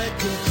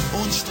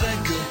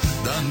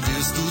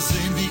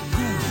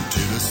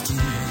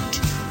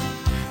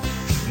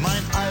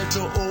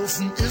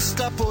ist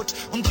kaputt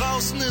und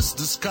draußen ist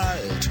es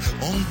kalt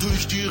und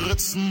durch die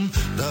Ritzen,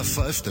 da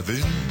pfeift der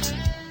Wind.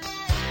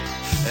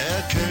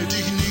 Erkält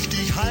dich nicht,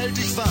 ich halt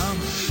dich warm,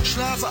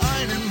 schlaf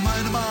ein in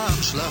meinem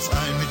Arm, schlaf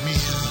ein mit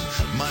mir,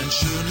 mein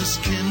schönes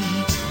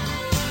Kind.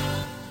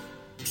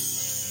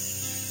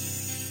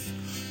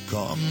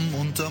 Komm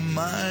unter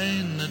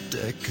meine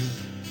Decke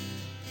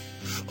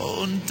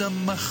und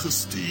dann mach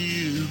es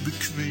dir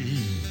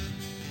bequem,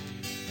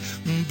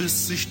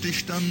 bis ich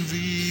dich dann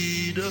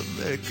wieder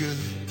wecke,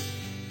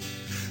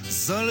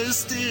 soll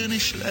es dir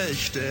nicht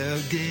schlecht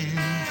ergehen.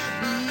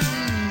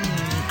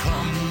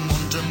 Komm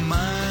unter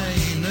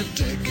meine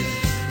Decke,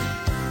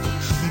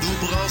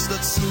 du brauchst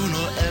dazu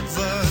nur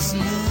etwas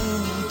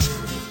Mut.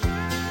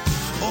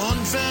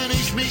 Und wenn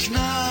ich mich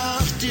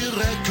nach dir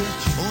recke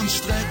und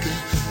strecke,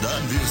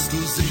 dann wirst du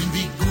sehen,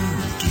 wie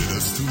gut dir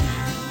das tut.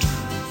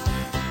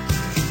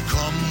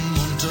 Komm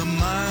unter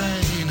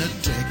meine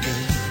Decke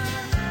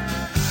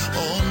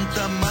und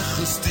dann mach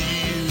es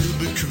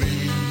dir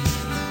bequem,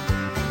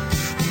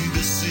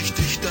 bis ich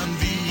dich dann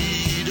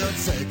wieder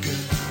wecke,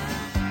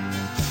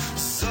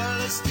 soll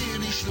es dir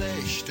nicht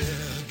schlecht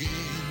ergehen.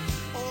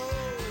 Oh,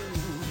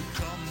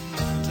 komm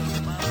unter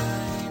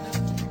meine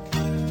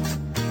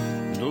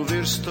Decke. Du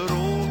wirst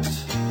rot,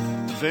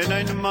 wenn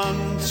ein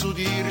Mann zu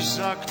dir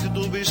sagt,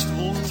 du bist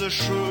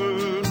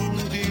wunderschön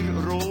und dir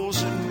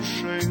Rosen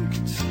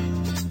schenkt.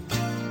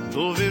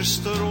 Du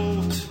wirst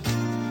rot,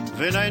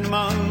 wenn ein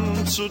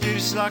Mann zu dir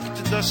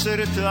sagt, dass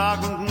Tag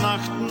und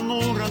Nacht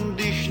nur an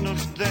dich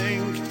noch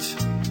denkt.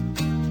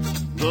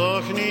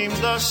 Doch nimm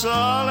das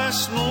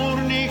alles nur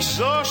nicht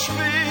so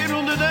schwer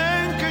und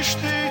denke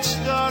stets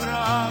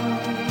daran.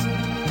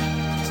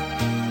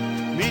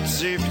 Mit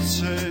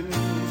 17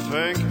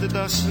 fängt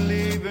das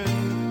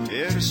Leben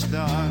erst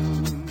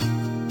an.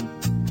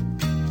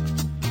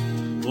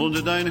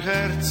 Und dein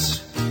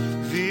Herz,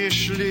 wie es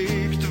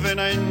schlägt, wenn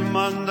ein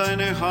Mann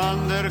deine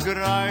Hand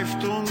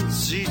ergreift und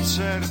sie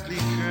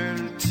zärtlich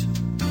hält.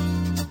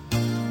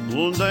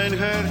 Und dein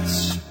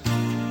Herz,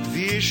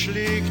 wie es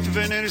schlägt,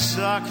 wenn er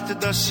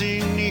sagt, dass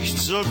ihm nicht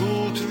so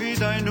gut wie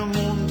dein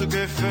Mund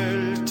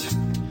gefällt.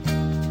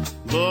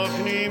 Doch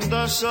nimm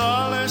das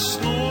alles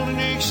nur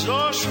nicht so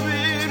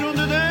schwer und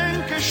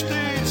denke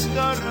stets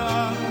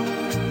daran.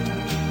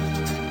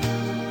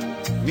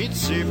 Mit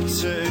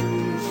 17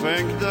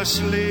 fängt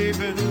das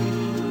Leben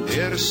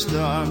erst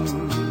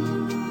an.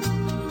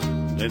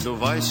 Denn du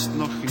weißt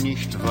noch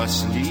nicht,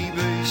 was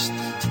Liebe ist,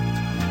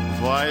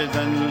 weil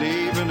dein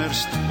Leben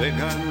erst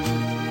begann.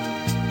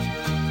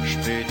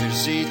 Später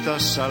sieht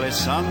das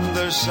alles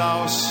anders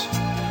aus,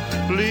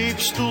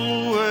 liebst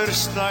du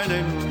erst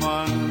einen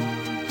Mann.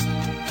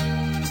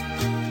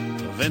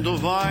 Wenn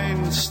du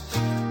weinst,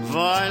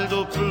 weil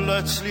du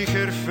plötzlich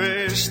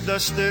erfährst,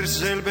 dass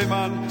derselbe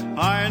Mann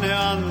eine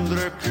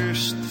andere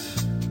küsst.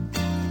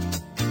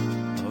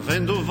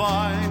 Wenn du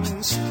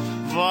weinst,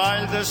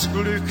 weil das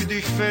Glück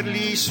dich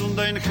verließ und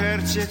dein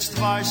Herz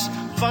jetzt weiß,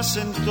 was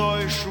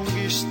Enttäuschung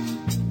ist,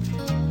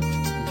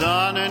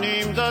 dann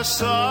nimm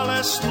das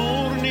alles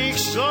nur nicht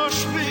so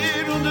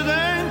schwer und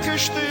denke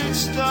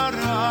stets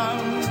daran.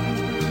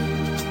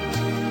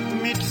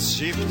 Mit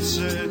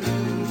 17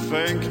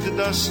 fängt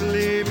das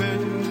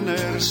Leben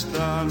erst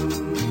an.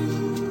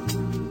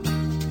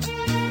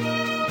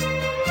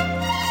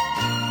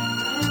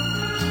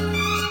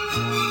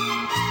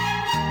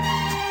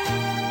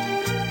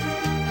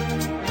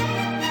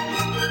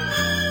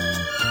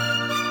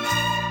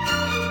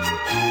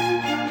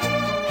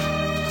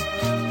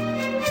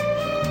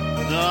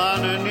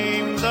 Dann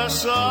nimm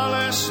das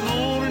alles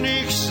nur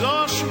nicht so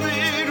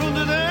schwer und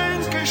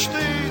denke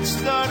stets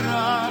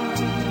daran.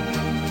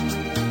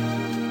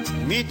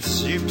 Mit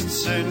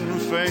 17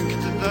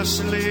 fängt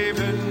das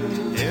Leben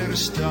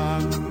erst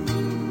an.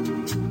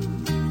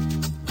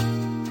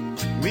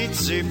 Mit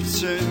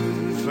 17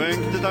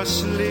 fängt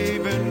das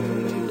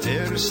Leben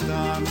erst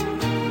an.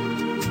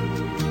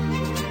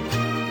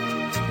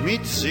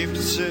 Mit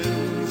 17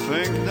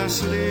 fängt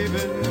das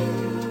Leben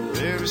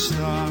erst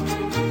an.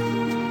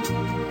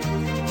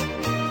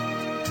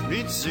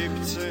 Mit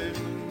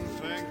 17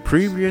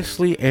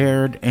 previously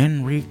aired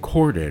and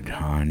recorded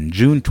on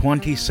June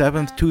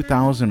 27th,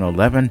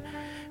 2011,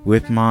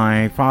 with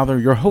my father,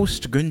 your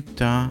host,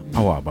 Günther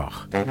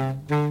Auerbach.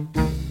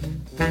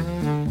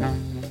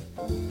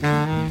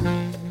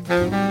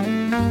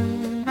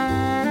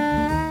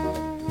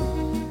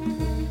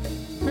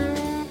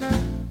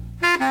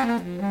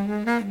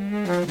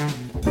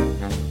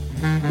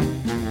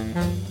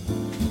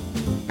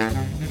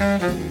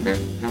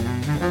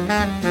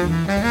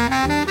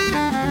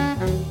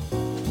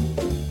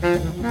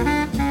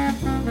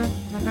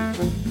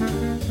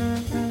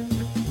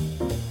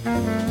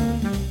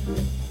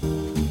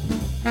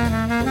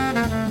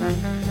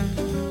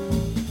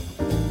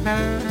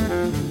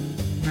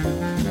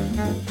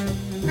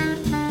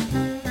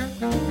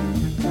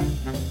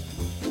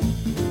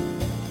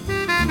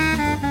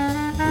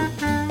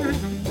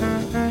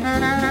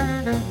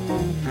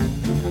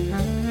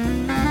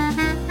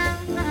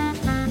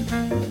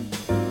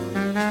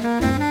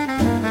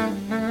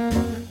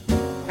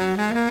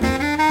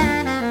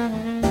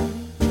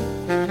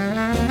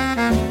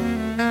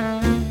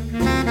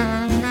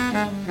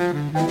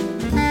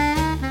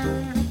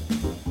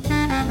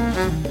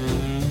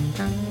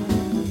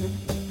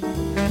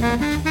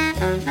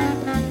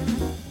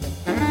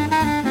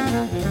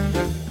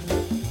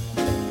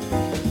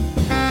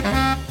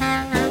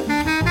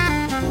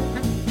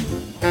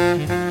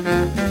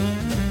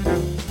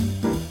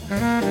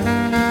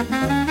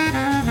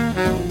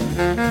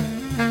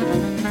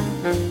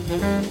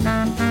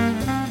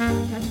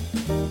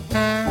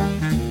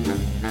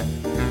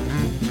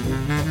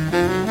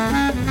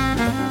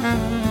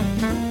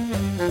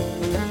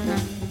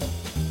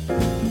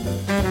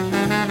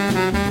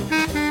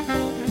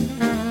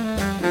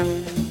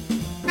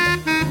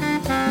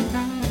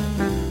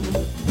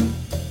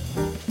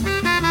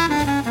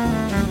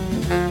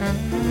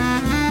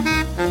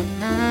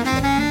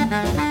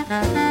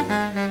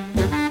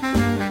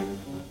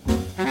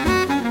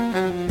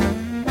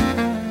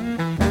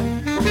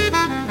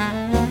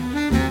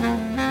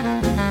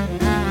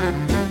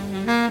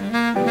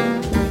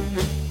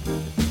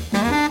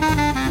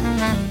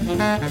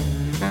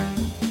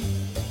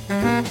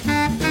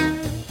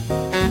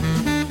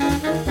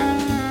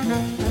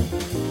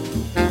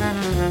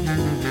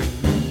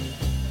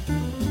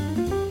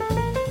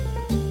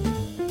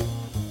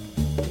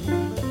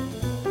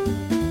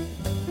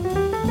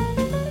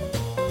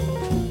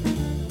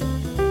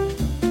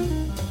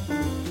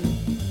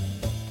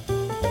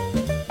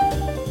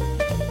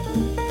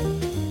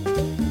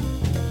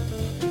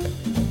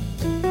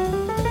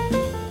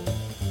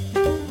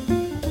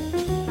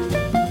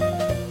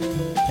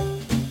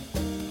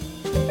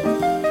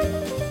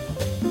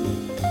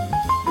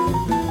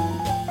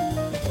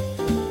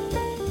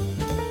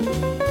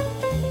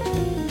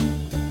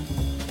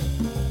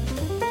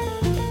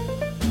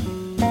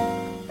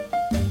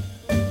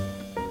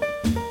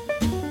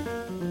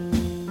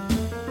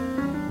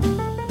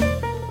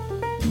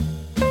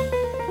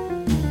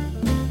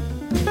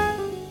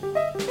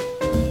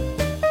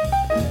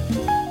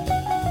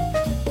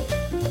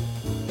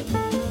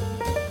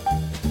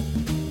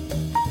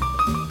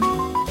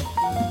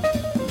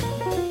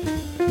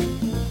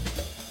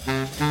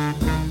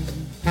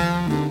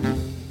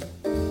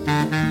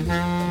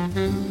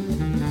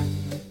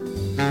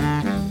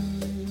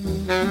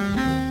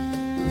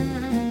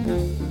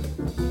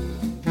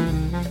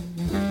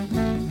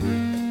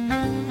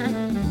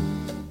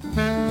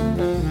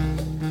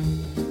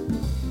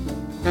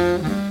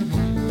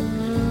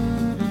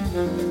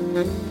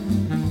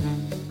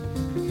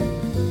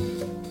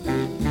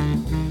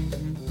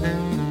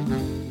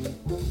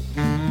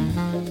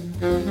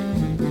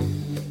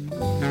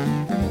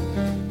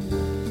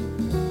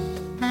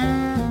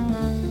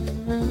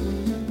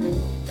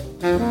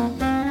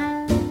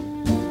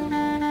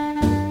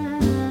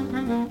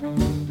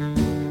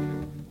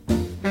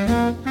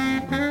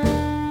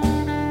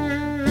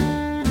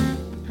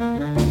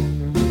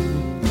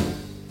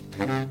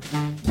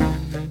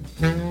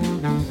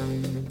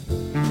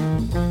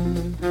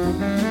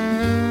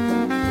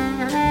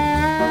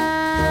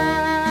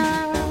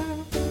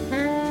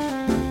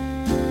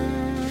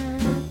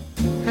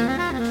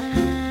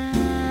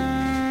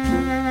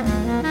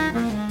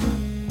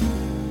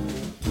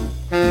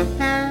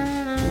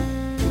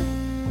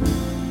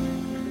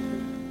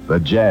 The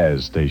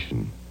Jazz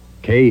Station,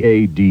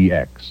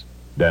 KADX,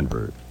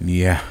 Denver.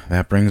 Yeah,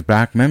 that brings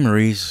back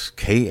memories.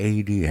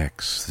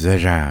 KADX, the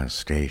Jazz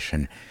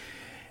Station.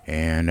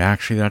 And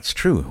actually, that's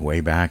true.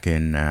 Way back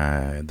in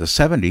the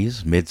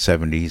 70s,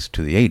 mid-70s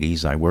to the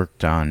 80s, I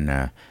worked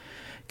on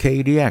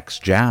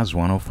KADX Jazz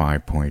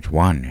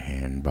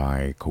 105.1. And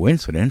by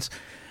coincidence,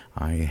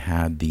 I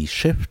had the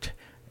shift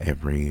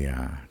every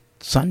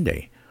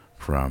Sunday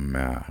from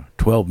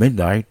 12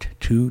 midnight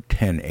to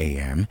 10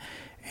 a.m.,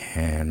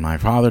 and my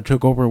father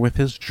took over with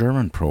his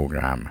German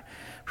program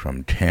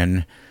from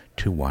 10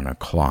 to 1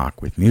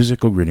 o'clock with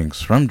musical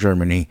greetings from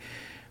Germany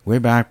way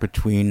back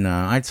between,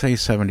 I'd say,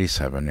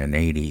 77 and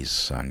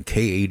 80s on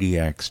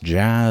KADX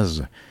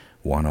Jazz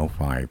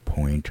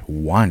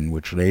 105.1,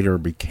 which later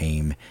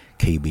became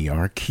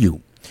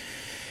KBRQ.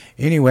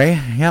 Anyway,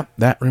 yep,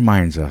 that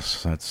reminds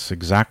us. That's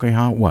exactly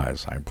how it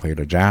was. I played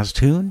a jazz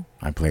tune,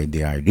 I played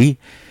the ID,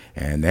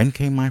 and then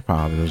came my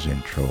father's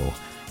intro.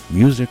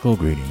 Musical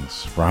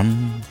greetings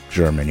from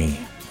Germany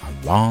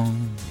a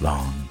long,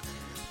 long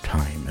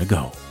time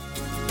ago.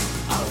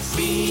 Auf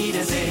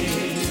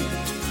Wiedersehen,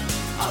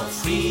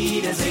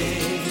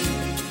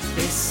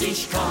 bis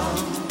ich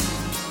komm,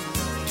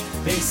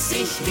 bis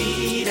ich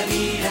wieder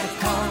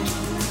komm.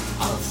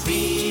 Auf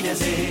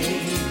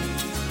Wiedersehen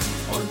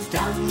und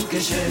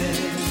Dankeschön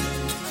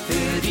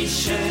für die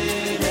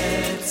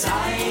schöne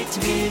Zeit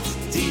mit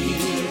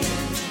dir.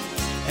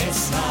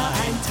 Es war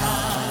ein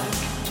Tag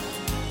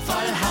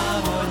voll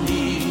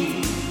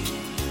Harmonie,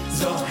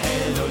 so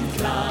hell und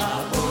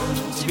klar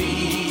und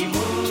wie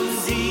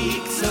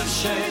Musik so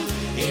schön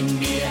in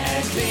mir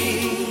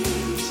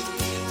erklingt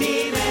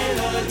die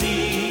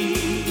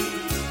Melodie.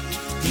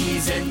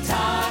 Diesen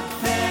Tag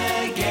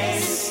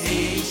vergess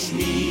ich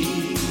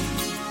nie.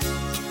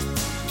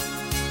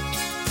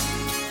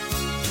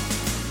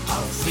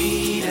 Auf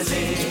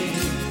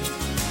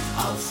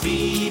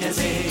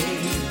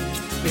Wiedersehen,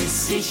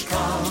 bis ich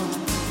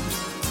komm.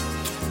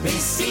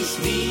 Bis ich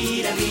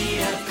wieder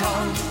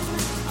komm,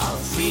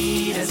 auf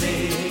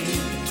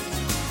Wiedersehen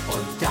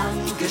und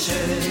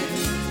Dankeschön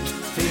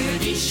für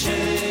die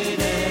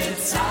schöne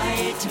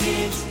Zeit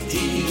mit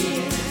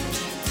dir.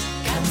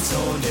 Ganz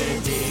ohne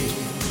dich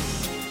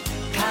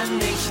kann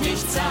ich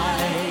nicht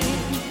sein,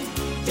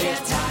 der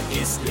Tag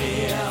ist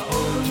leer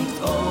und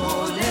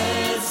ohne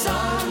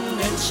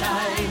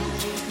Sonnenschein.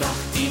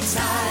 Doch die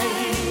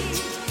Zeit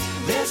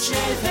wird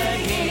schnell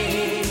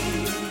vergehen,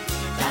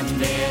 dann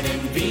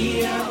werden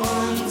wir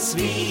uns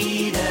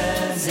wiedersehen.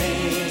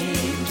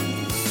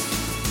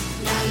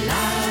 La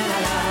la la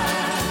la,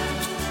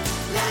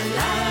 la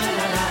la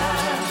la la,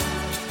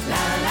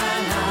 la la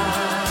la,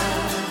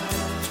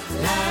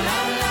 la la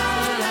la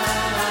la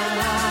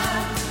la,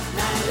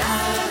 la la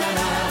la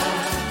la,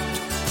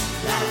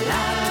 la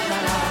la la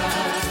la,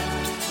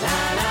 la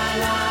la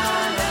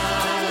la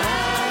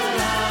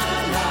la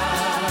la.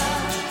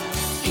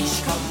 Ich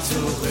komm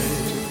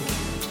zurück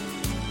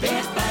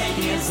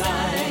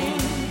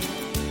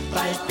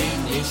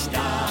ich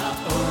da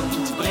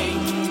und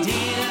bring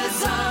dir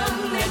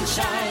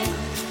Sonnenschein.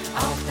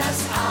 Auf das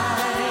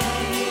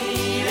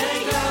eine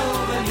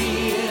glaube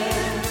mir,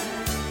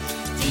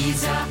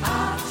 dieser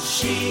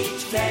Abschied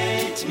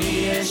fällt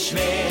mir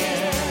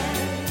schwer.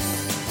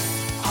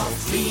 Auf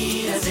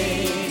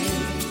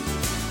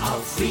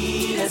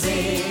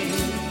Wiedersehen,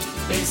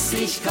 bis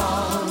ich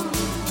komm,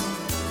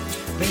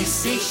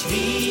 bis ich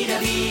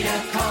wieder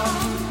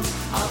komm.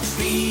 Auf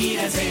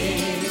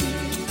Wiedersehen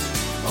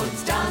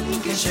und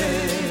Dankeschön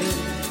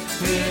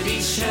für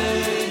die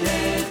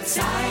schöne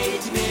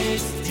Zeit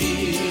mit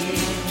dir.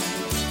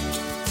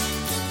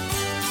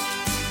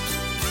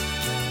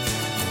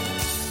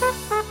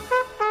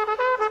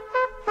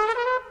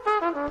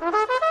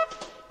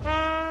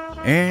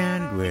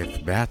 And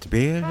with Beth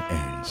Beard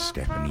and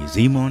Stephanie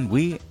Simon,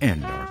 we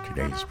end our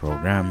today's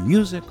program,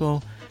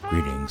 Musical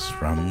Greetings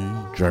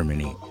from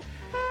Germany.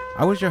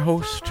 I was your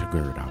host,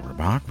 Gerd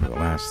Auerbach, for the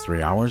last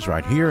 3 hours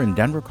right here in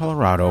Denver,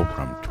 Colorado,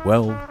 from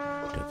 12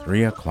 to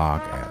 3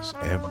 o'clock as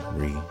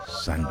every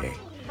Sunday.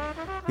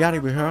 Ja,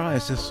 liebe Hörer,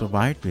 es ist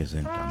soweit. Wir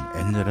sind am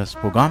Ende des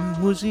Programms.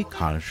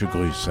 Musikalische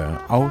Grüße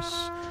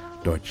aus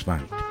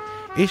Deutschland.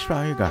 Ich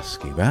war Ihr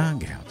Gastgeber,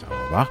 Gerd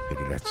Auerbach, für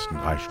die letzten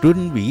 3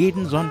 Stunden, wie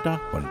jeden Sonntag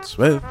von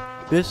 12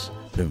 bis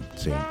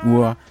 15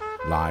 Uhr,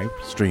 live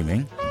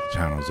streaming from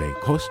San Jose,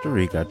 Costa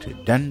Rica to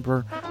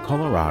Denver,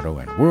 Colorado,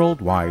 and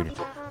worldwide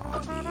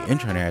on the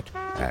internet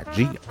at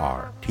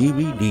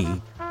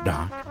grtvd.com.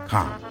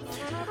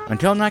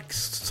 Until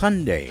next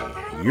Sunday,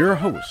 your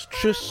host,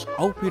 Tschüss,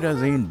 auf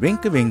Wiedersehen,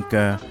 Winke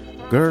Winke,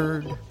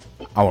 Gerd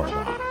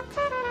Auerbach.